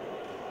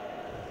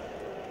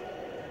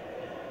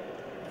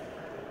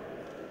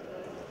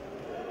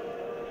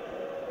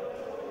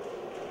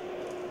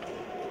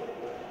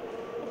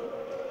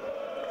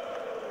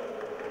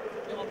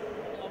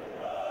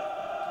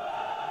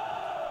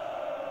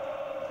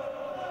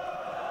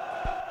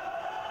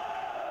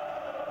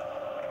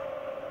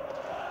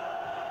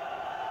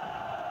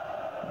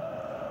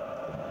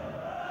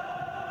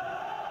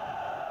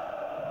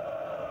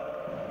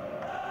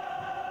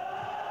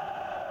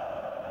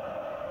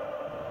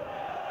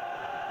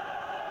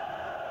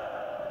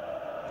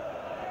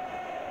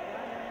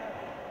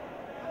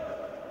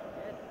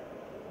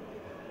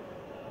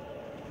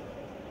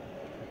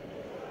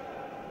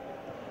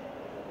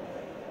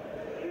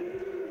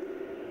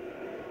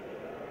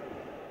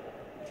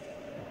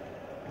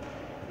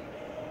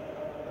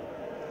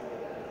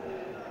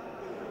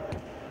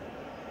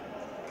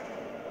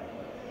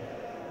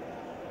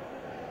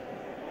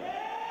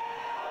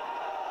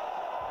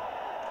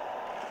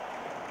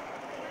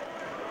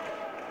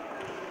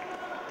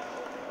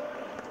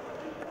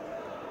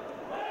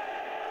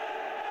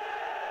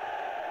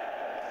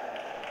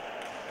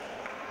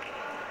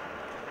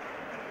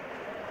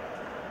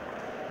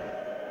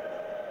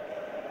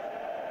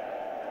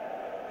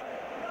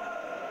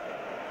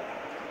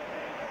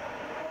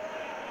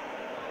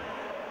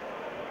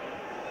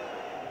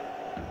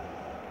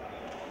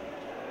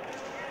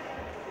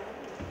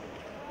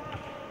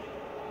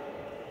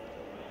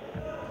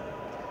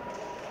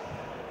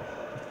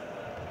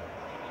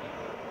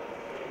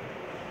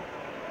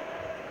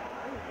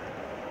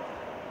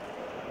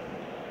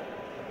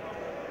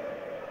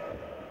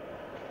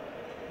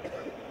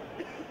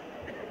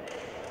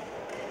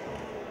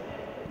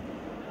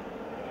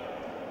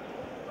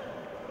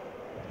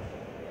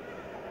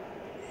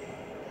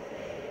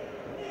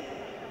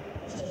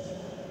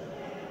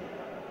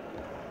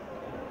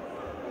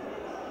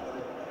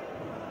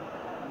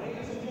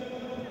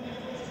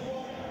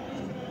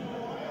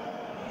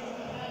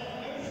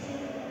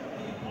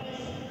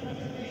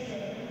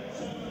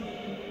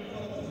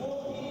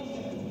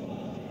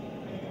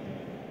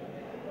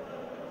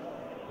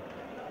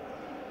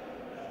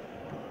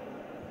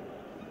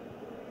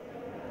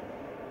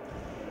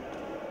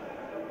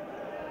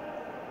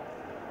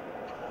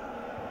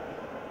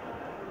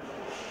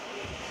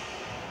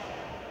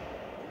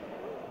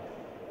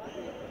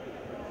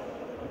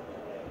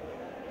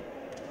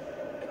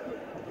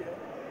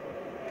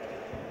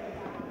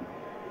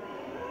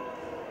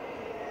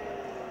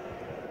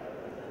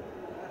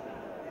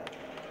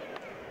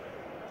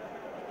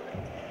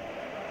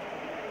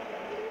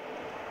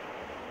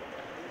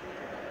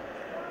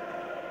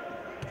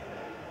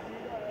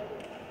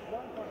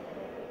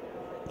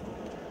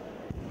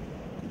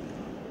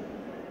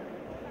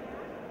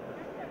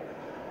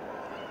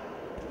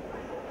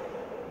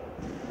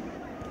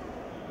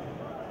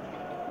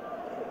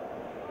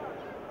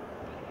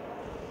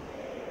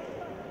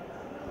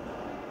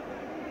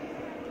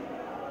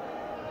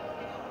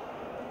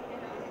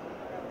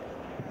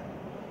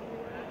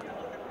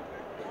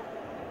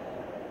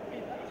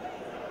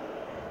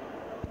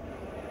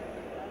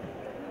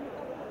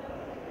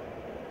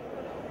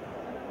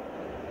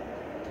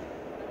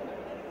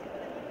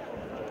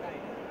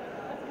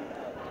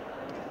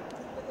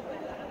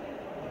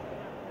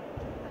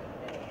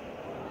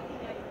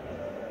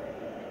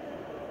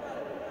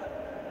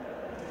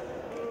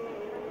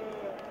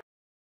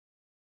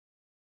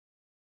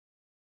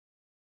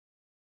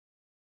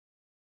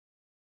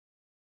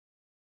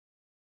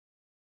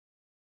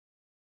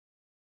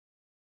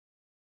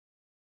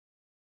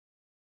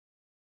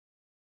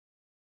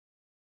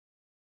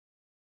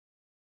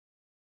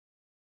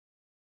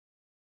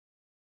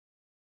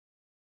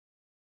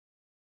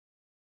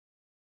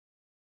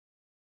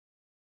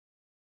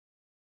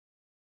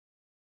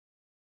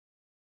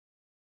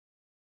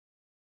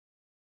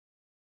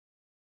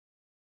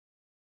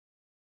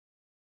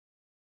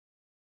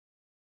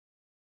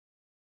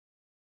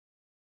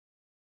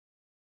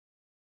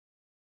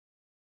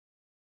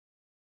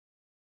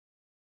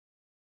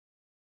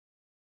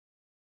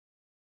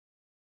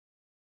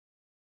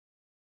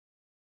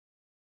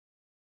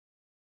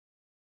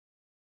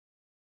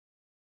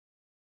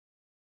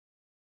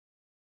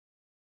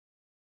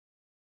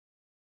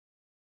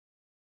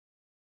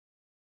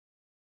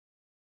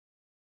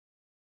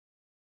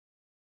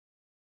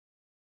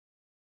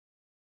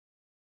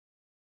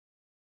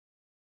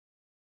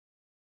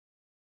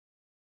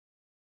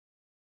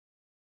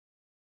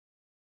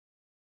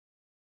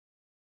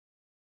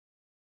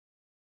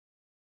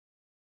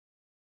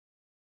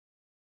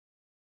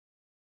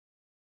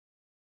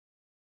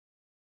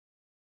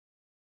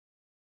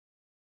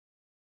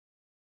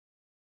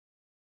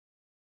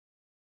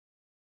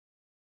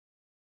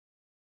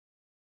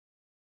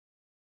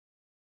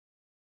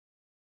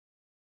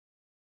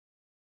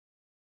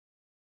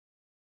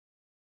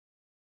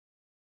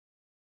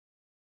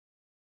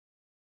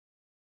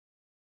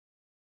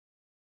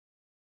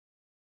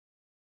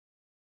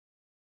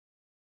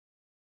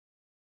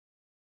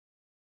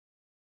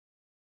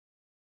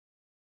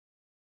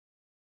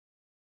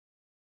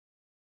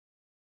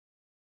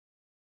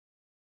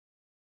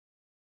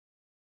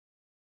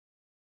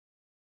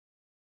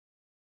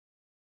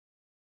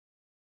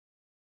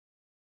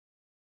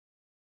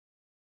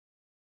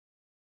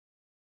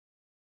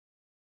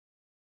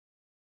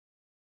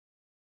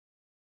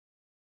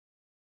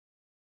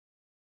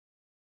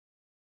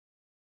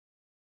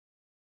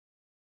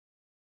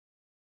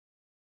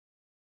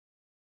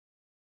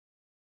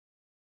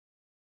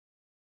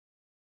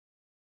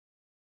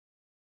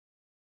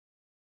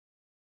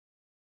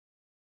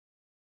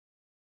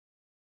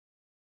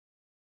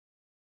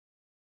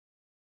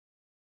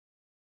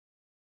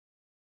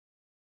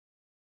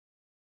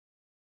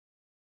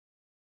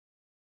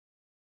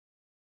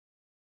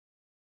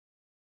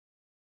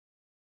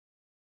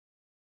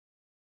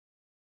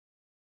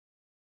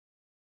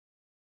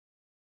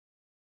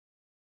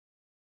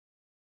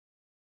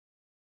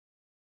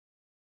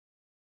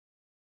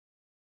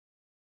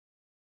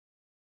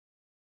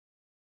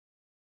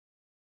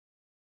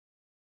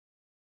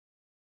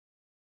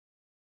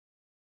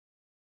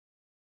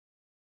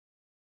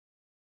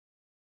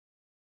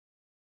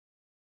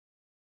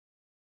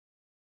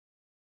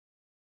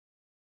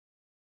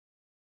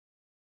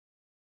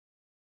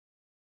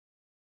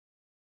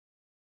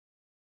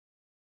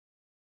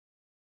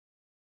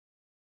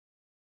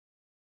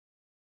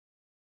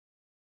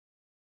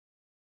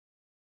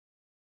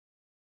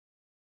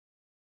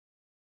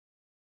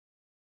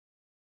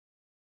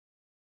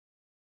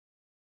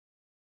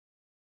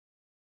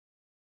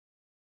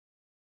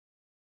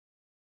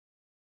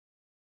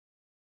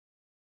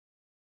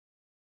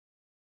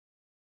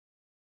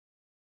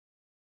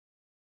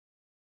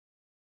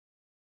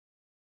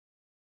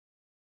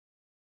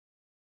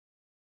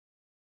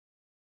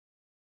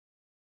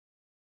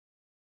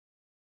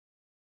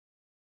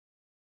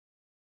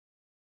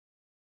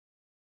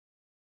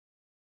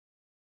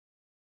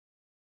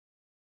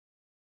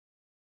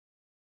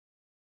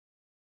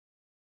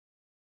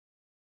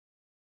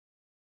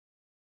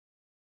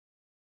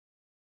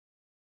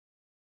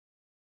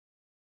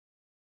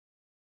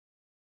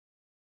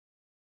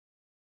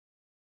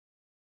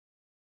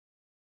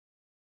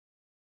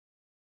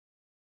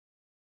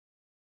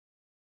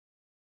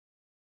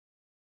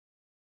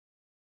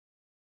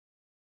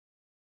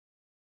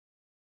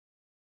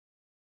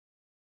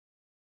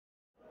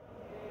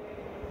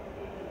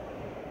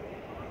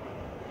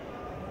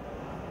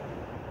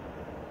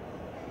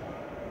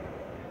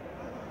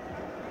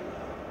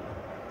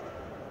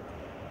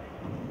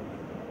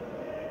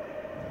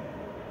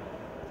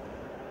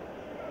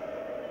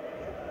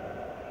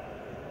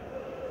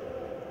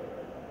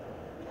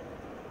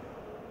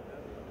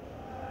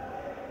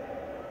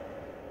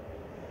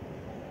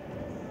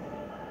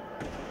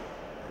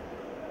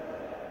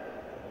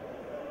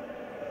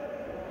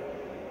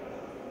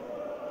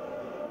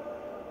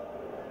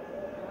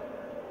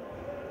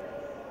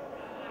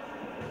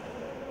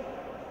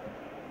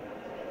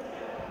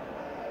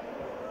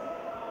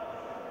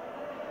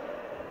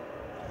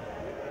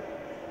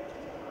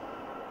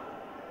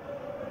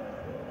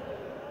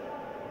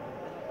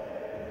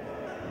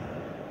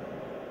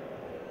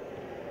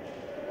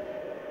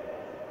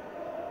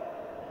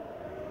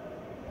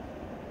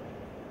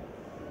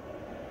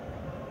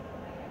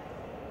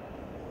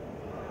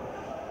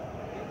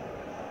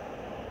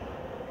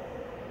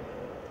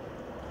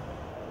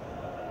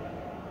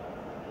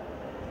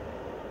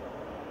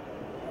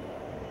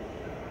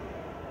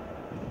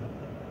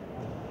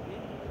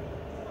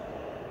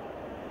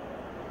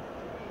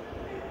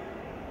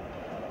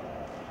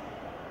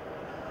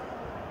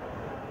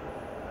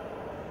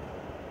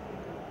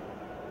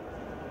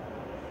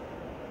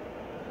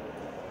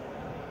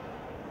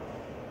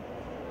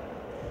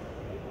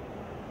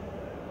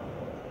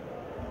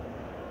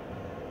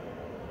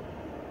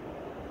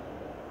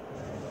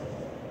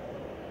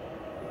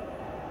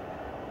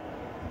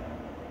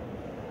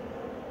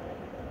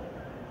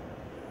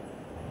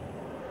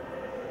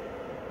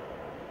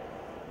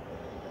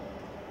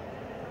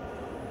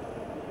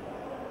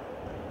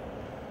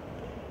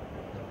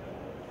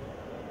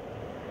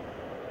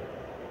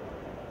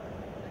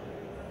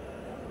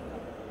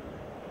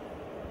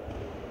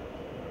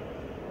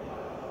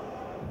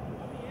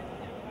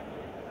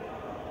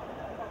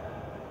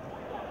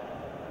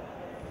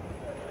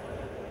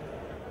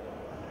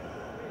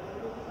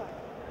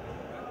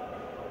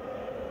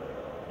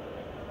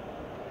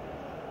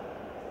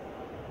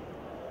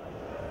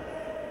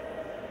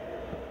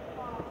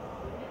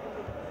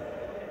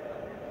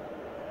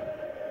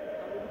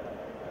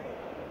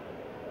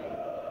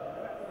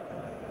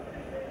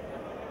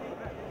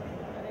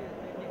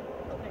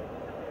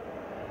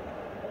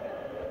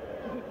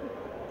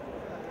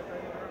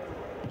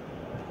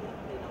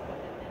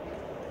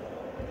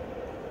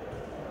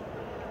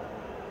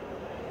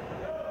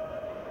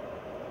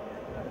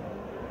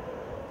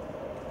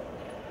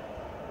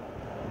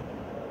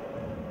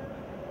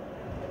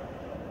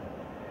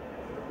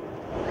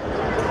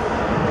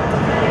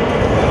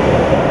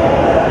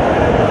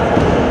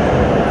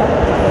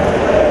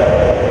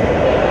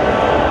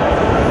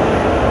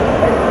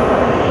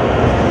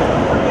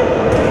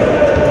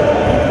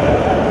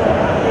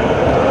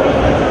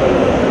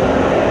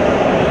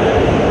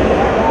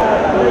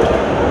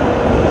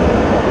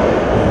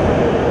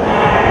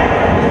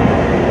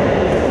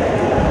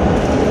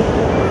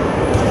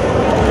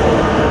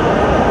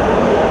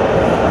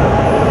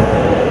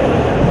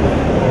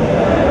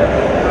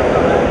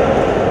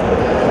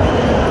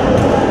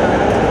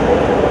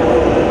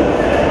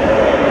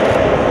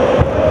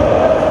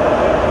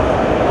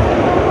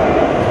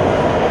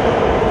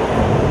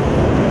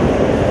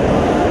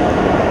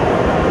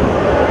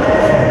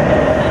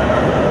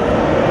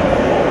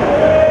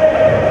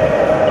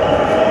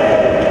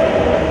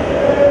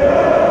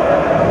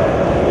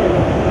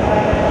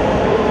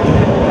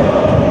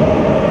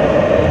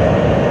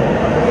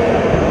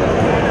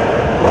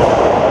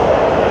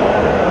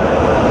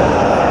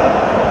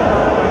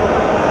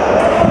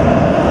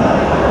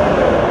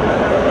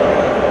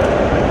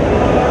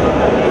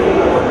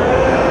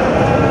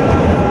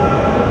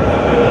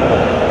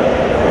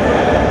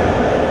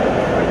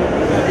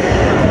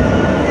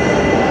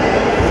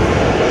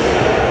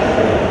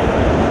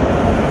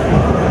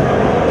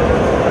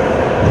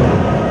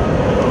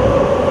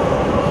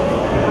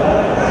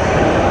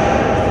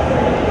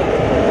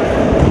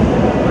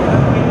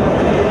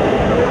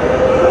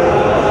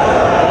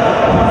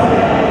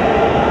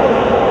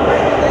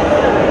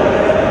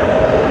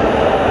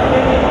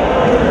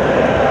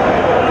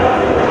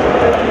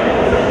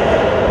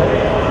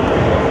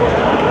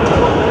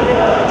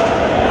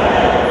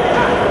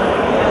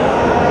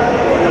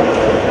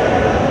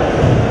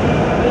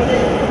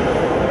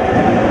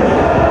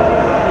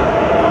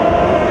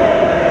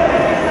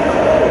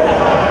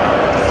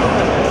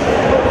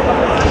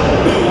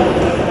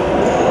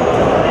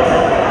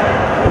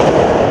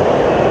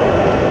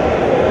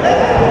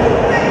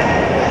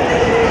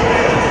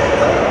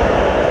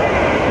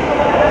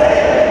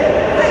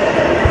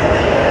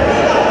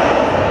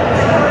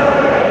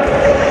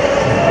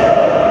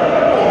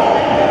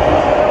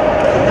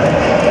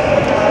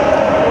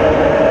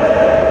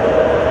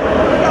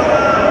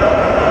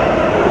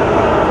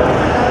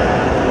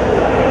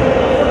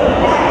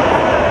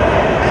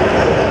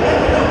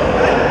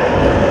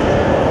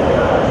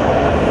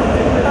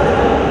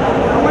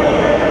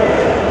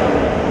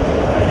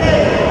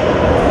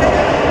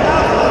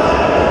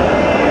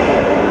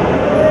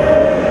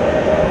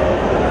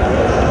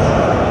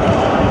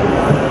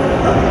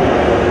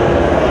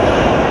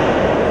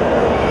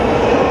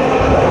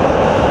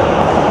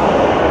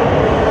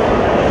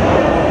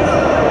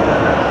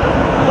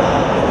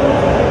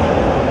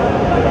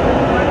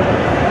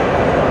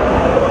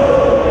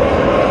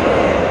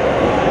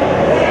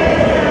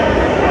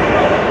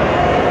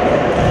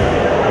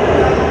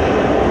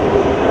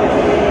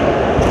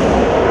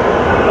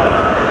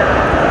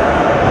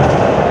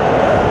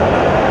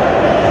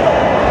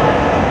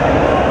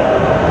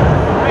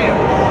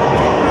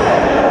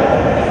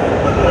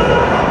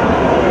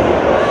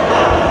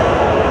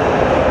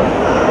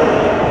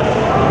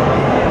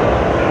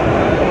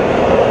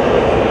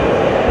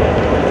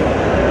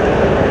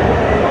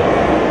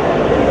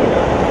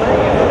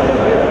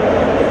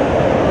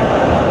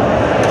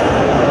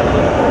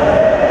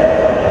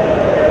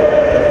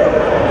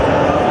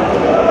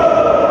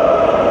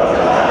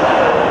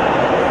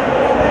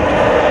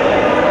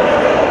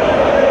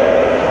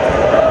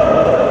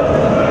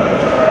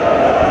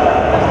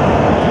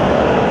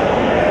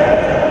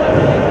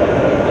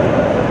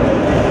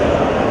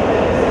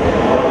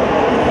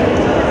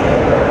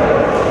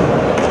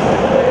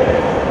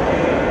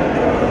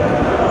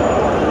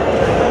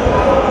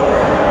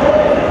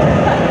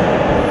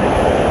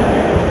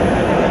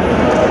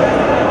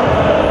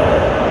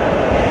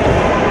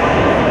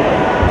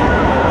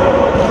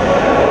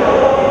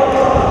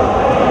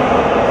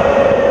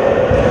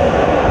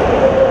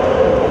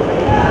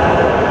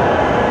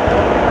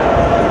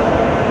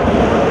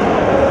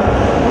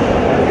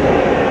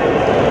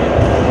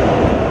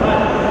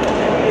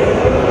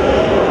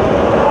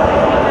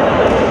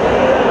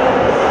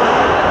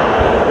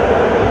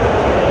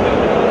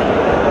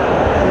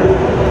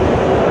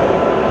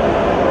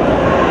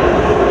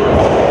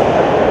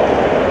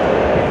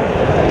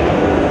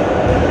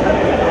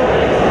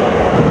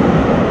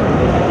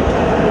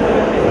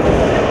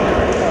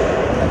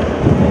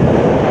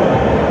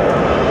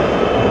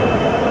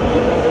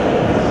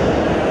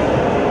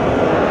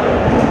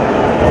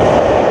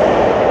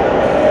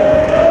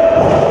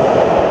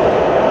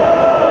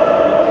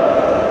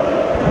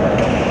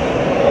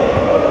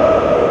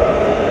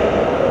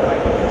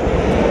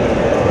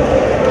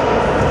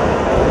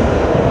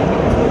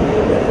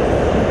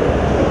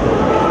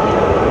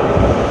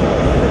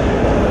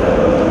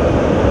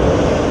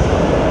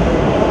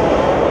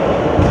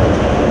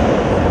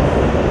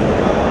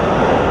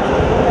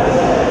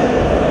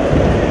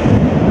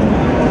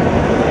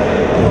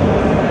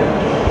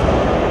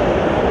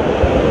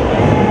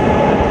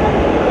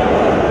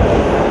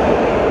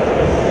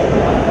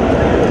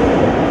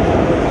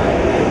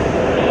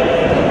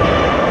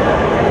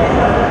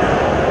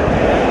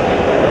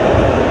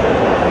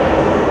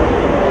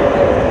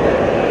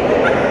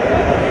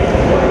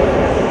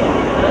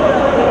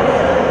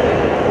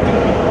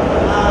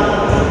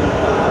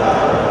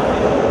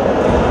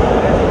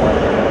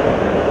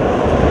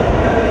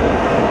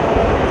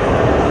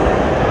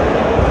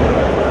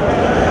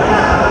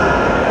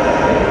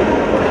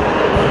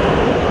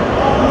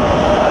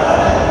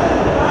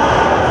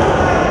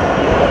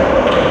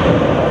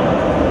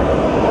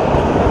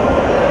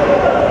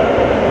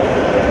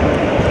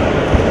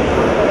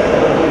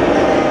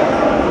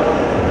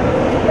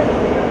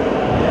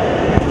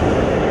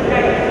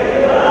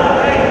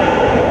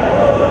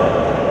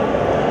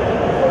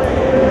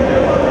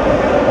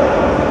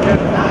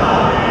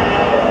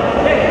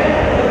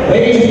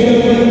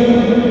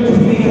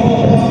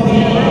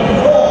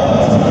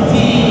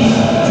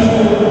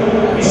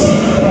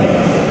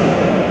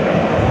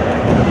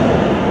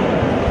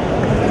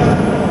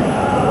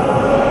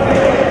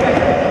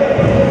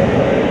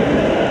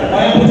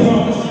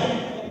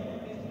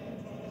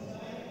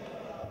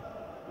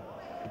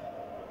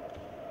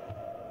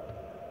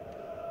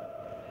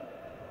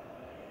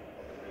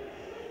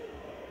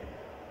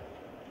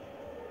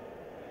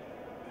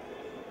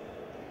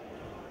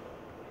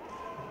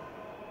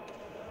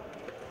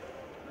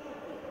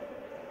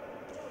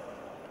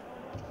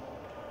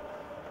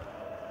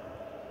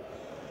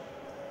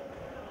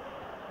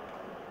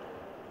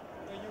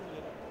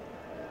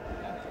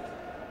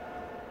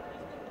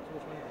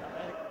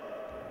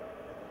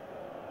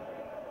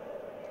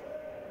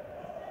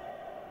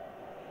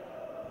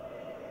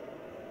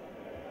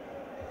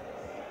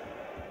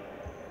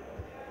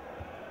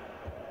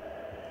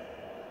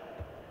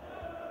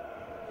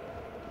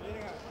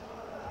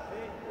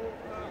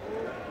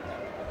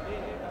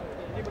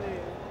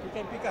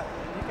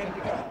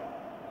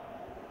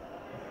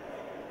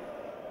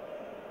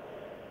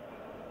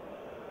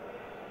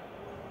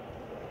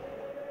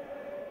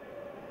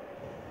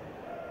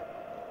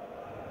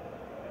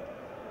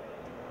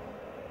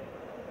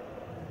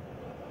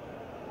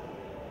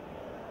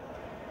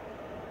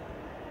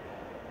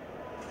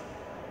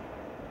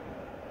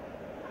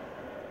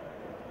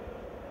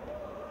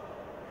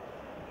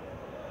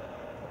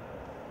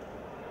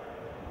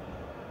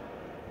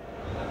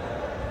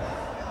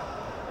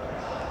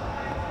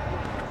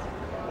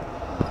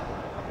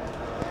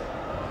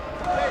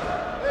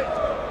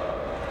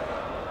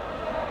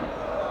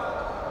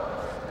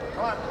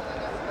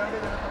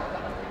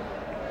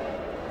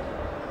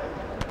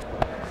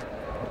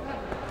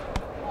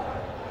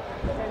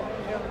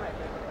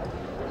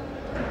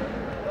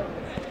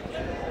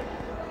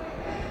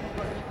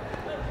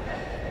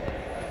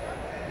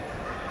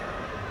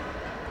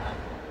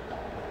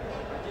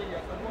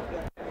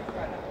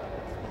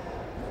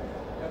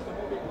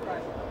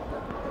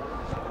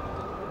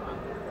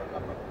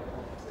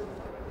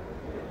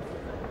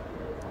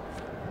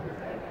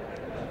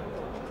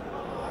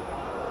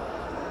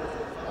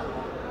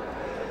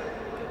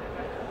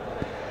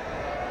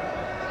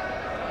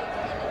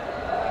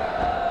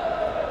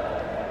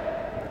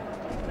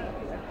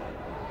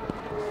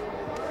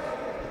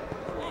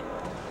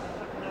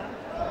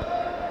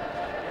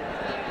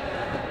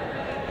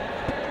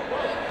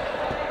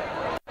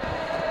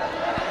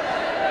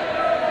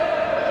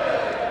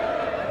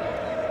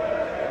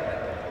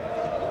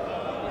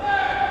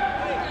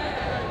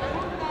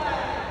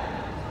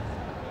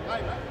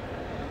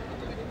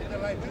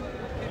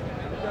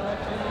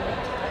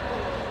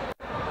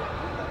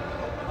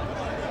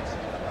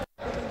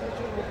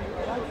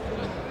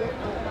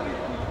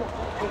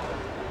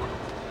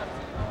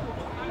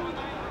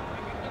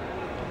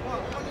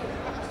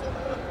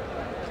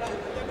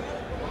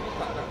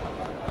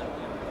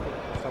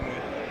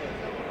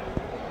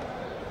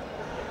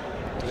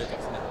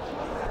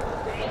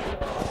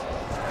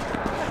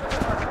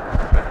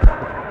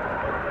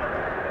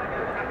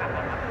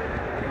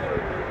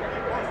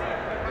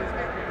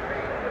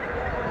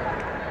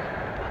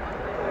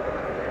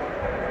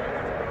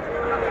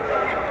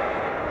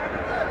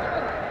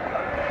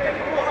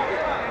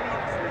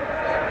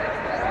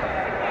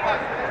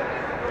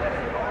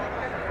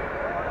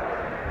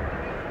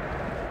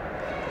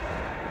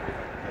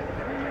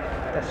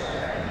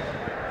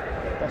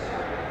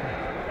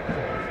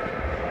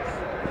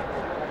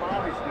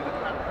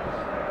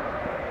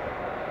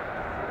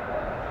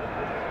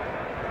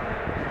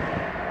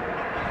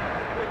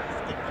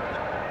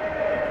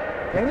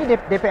 Yang ini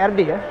DPRD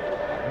ya?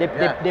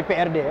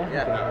 DPRD ya?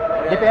 Ya.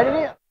 Okay. DPRD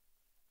ini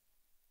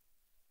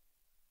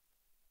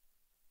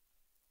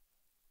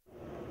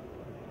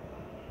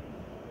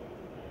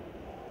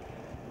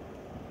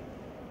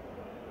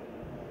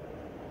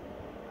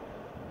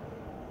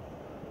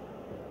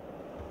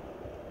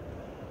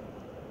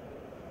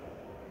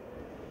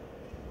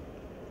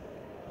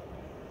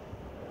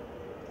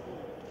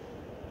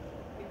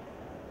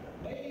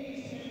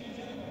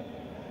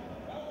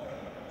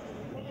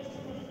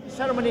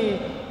ceremony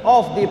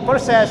of the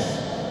Perses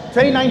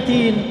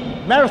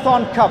 2019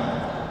 Marathon Cup.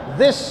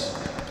 This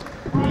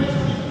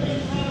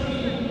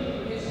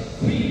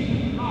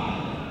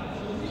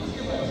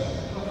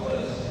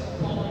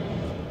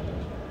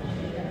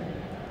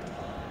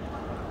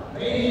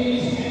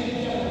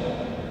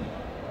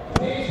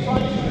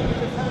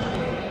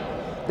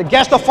the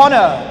guest of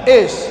honor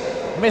is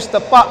Mr.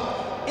 Pak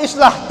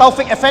Islah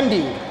Taufik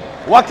Effendi,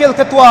 Wakil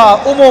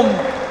Ketua Umum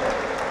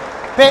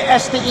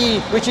PSTI,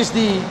 which is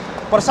the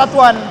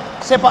Persatuan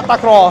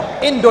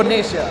Sepaktakraw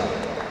Indonesia.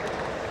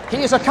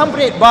 He is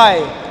accompanied by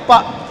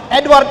Pak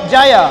Edward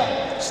Jaya,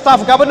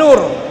 Staff Governor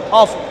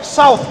of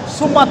South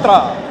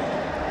Sumatra,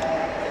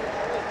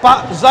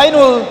 Pak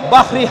Zainul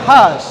Bahri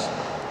Has,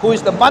 who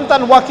is the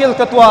mantan Wakil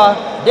Ketua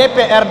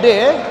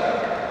DPRD,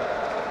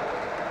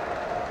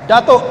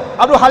 Datuk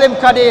Abdul Halim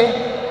Kade,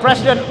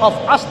 President of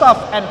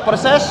Astaf and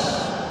Perses,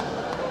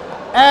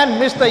 and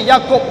Mr.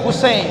 Yaakob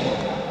Hussein,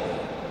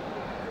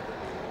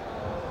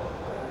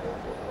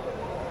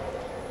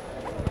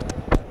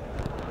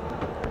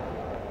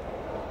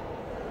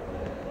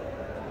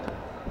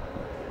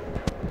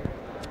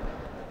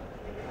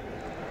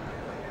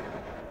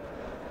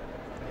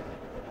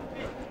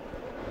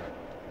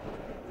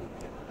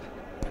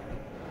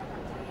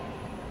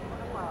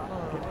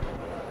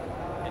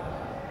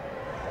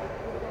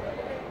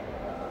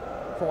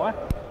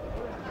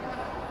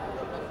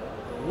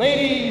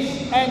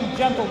 Ladies and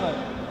gentlemen,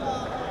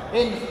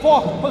 in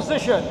fourth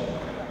position,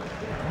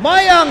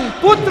 Mayang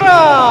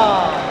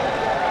Putra.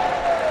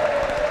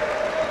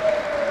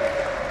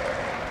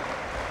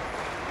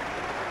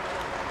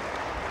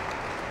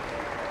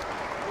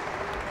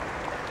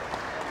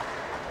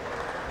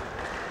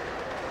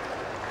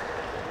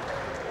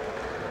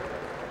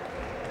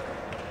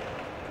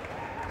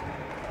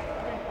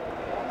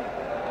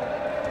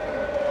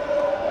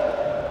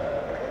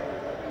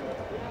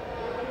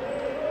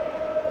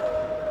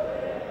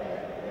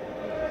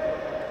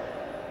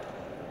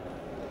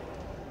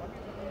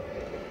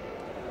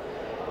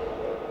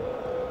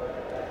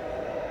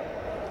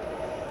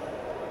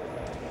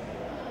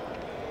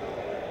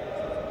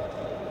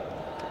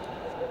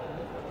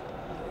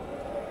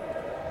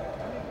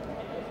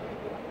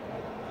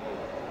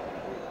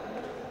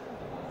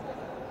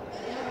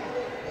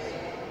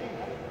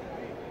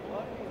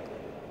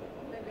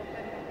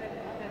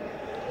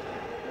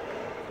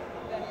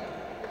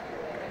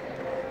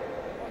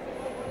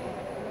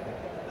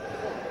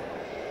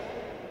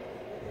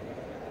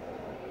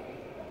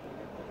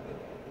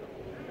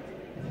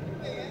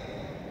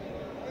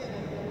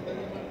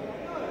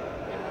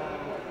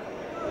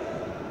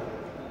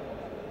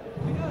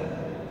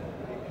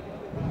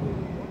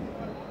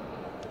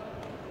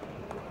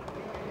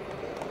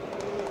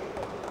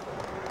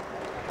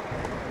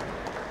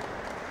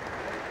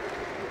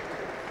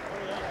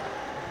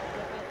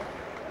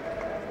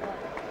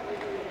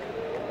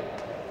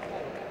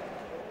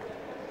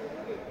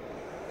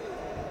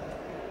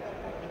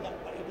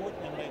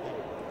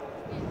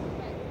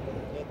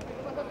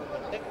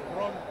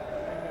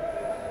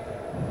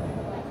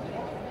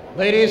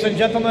 Ladies and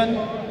gentlemen,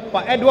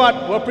 Pak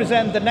Edward will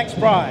present the next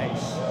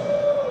prize.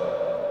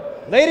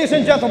 Ladies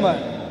and gentlemen,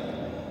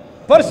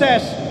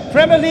 Perses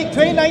Premier League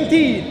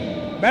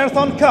 2019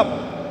 Marathon Cup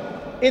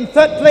in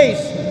third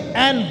place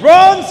and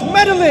bronze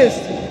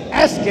medalist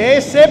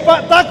SK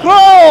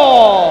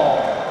Sepaktakraw.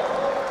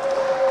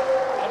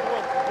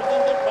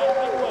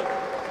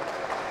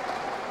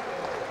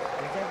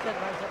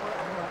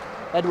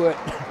 Edward.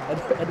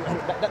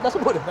 Dah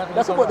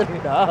sebut tadi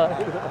dah.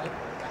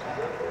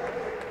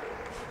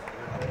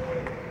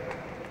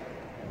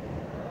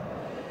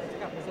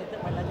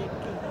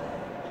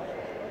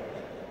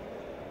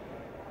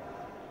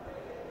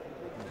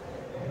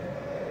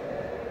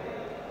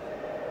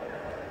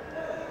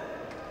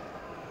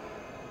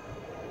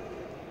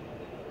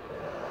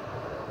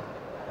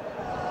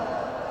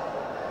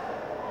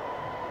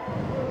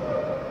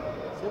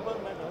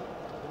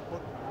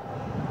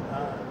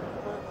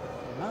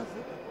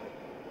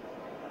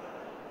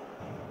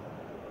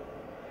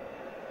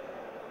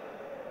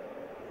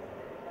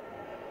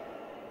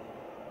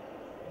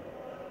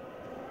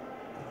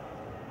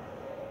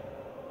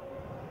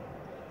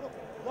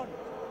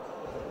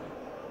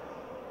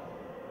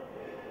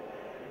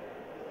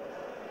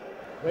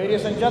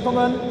 Ladies and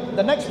gentlemen,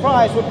 the next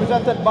prize was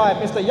presented by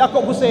Mr.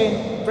 Yaakob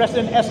Hussein,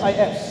 President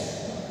SIS.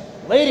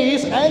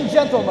 Ladies and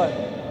gentlemen,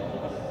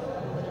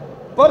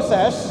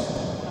 Perses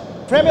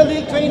Premier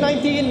League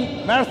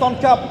 2019 Marathon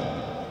Cup,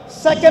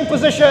 second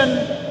position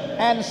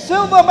and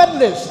silver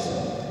medalist.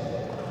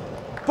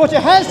 Put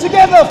your hands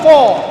together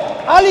for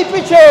Ali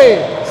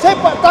PITCHAY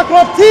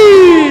Sepaktakraw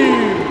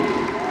team.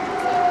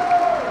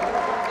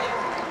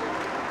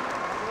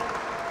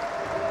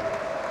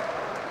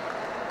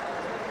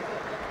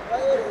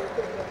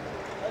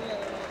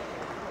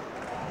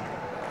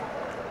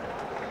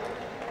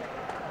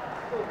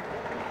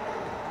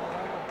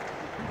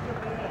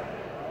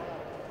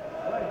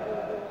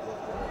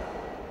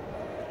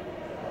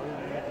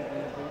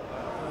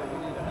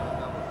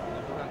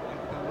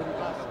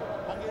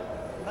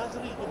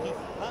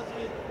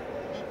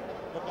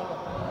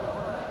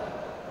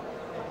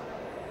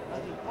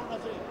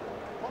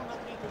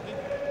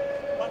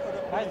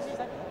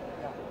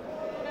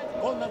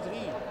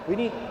 We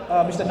need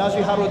Mr.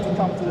 Nazri Harun to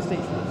come to the stage,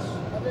 please.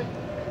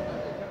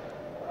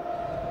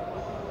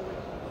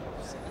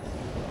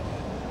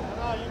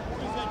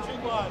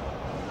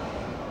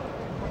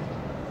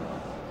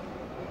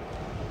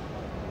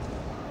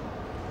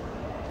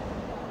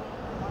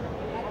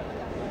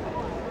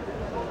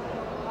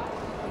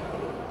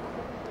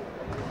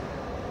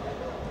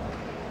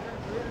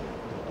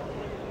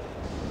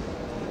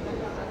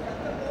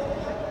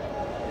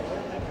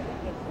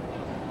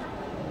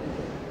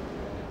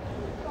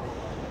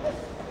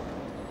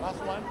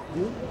 Last one,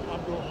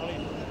 Abdul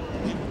Halim.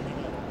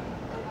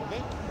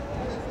 Okay?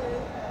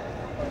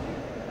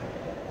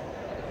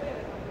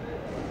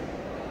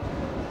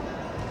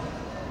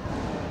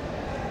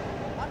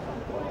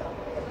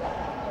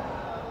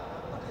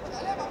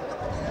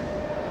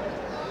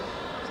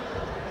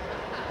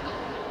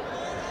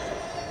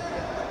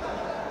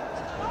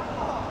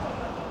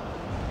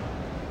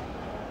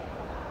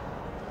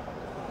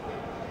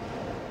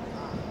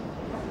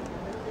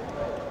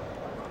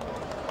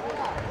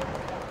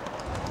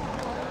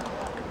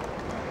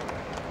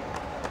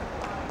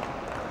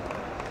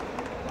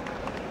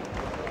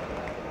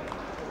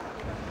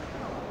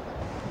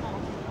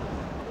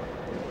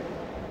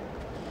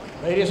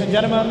 Ladies and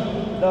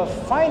gentlemen, the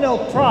final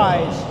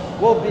prize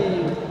will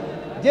be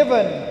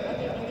given.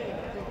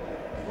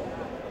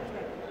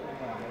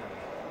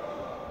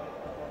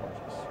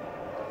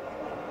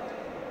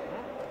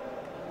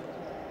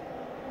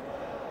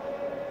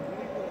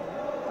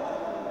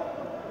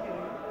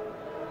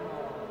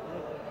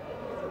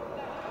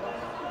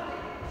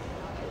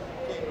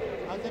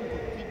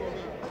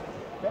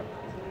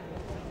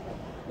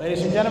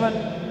 Ladies and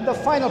gentlemen, the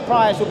final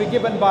prize will be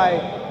given by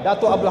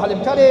Dato' Abdul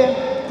Halim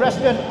Khalil,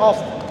 President of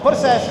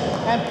Perses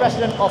and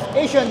President of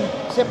Asian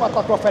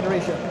Sepaktakraw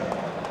Federation.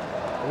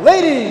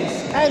 Ladies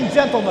and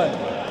gentlemen,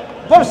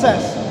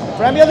 Perses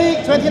Premier League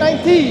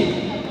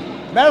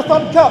 2019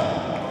 Marathon Cup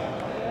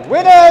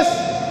winners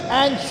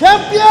and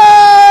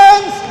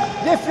champions!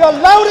 Give your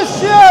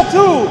loudest cheer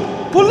to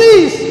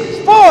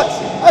Police Sports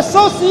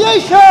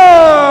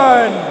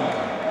Association!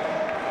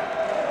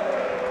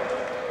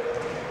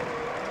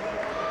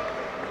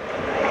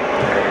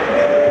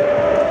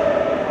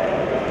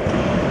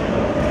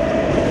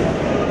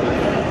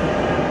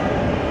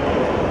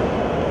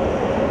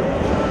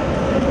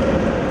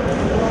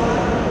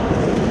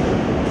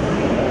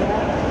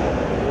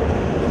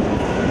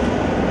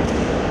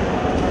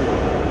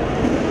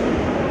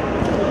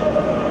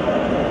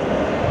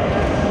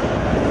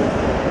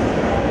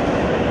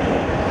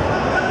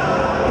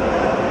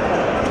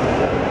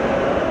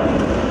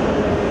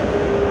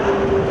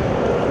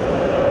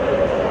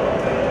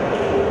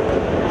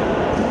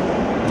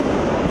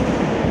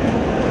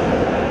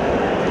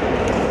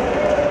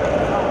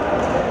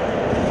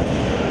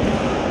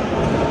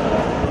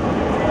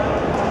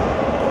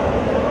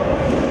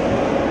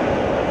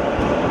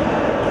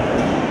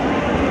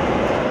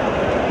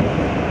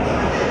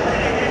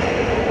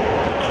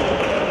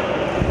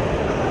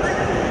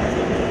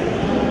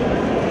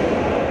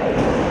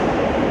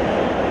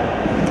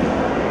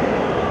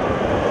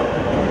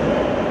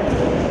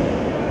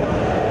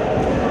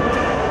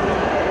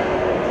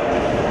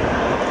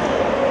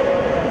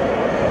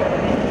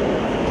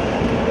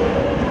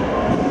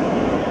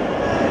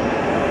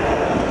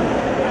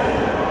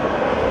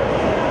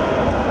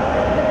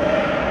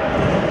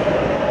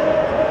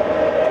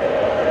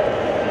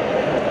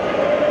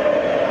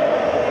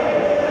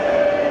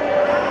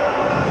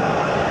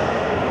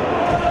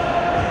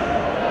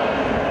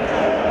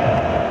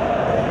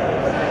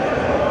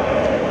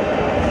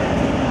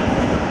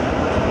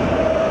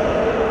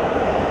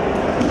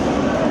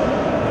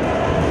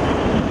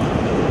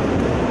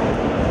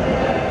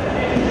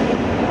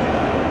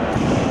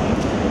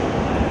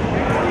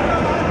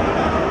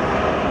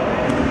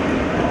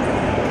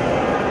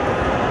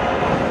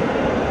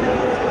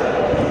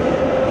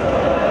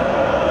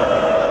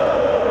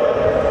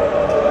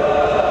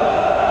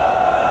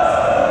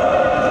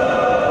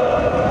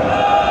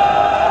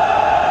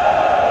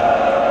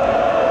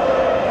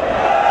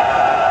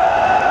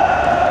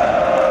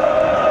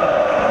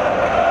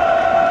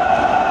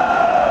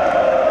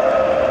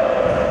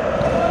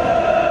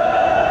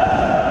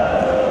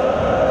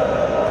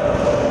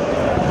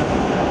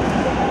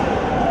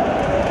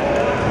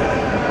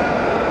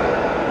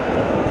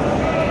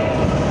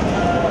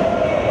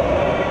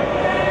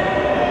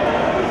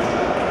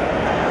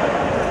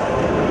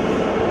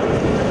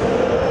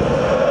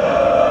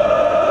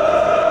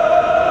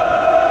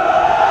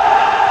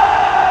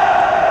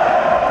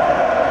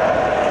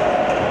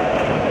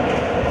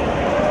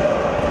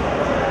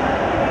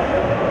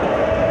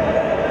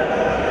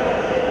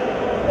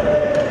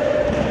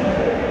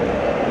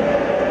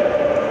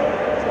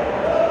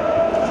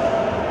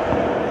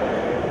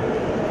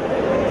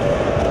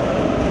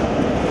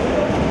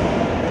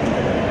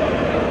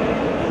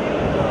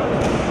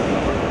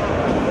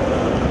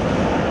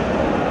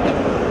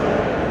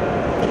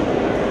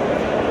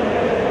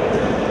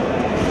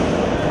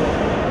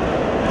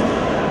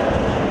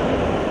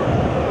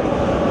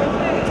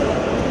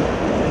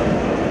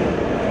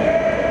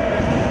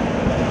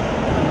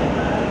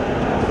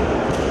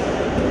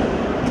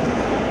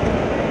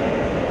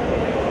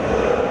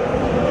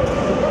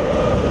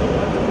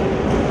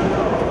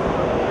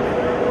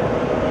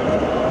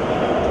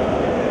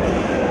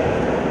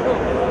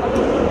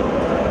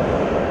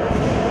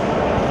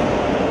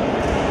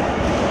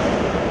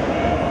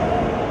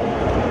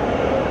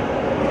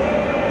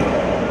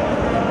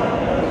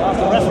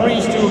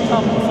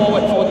 come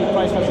forward for the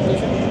prize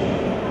presentation.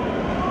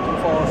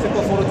 For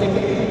simple photo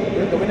taking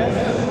with the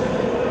winners.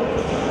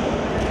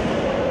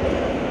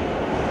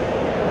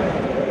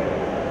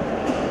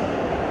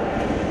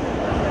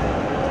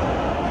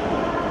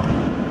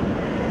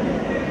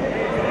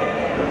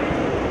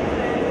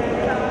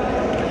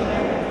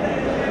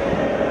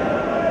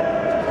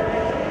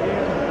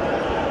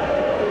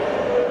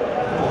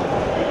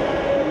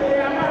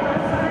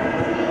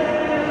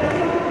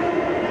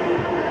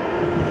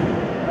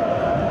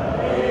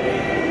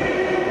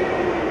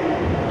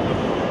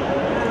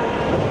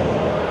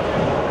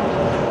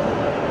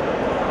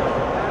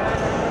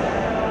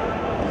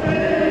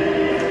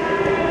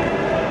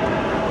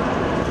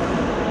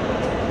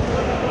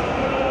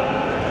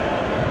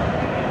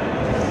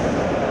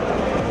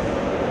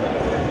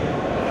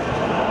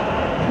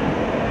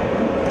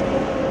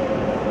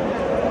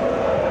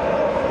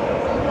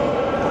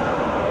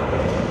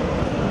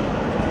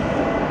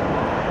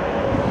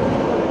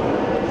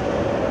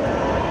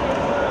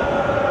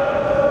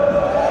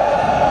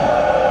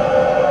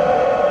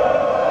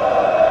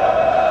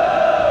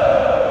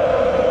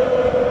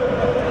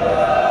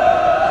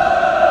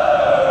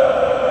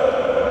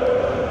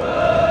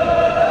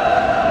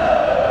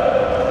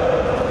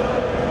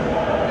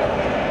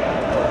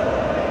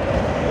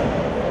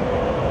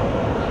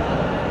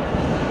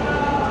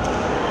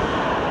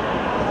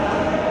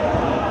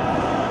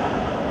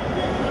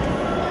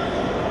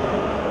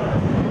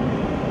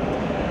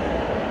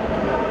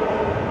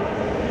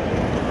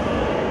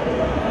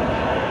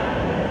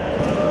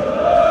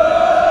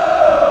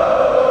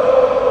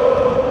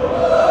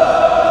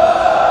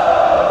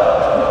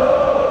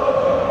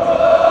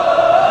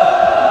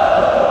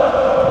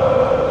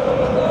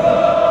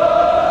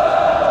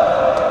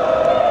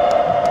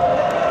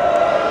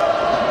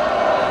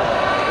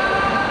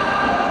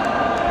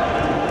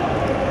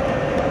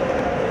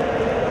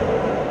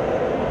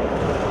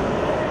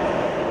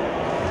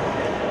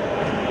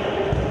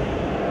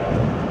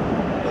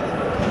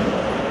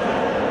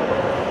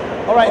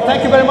 right,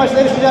 thank you very much,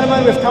 ladies and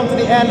gentlemen. We've come to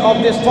the end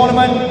of this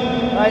tournament.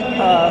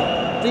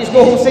 Right, please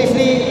go home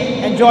safely.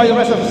 Enjoy the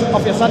rest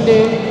of your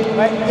Sunday.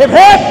 Right, hip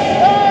hip,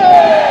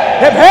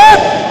 hip hip,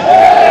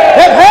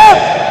 hip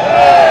hip.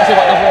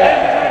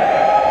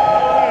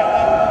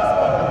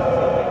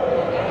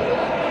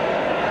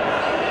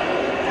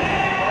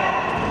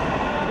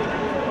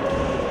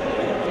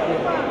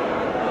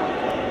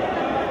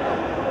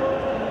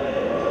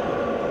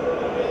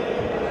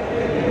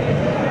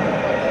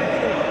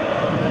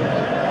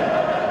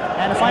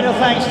 Final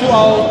thanks to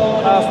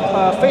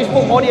our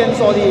Facebook audience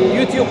or the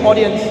YouTube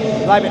audience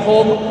live at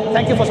home.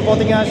 Thank you for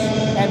supporting us,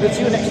 and we'll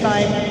see you next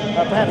time,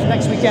 perhaps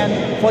next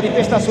weekend for the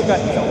Pesta Sukan.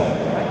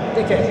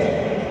 Take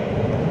care.